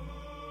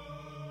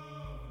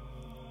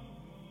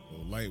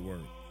 Oh, light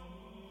work.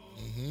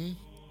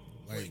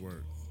 Light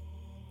work.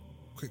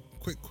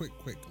 Quick,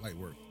 light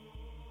work.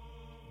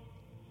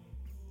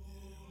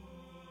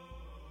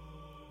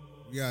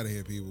 We out of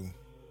here, people.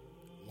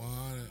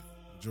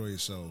 Enjoy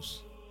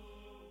yourselves.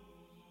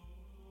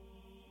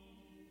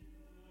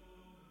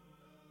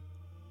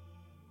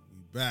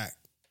 We back.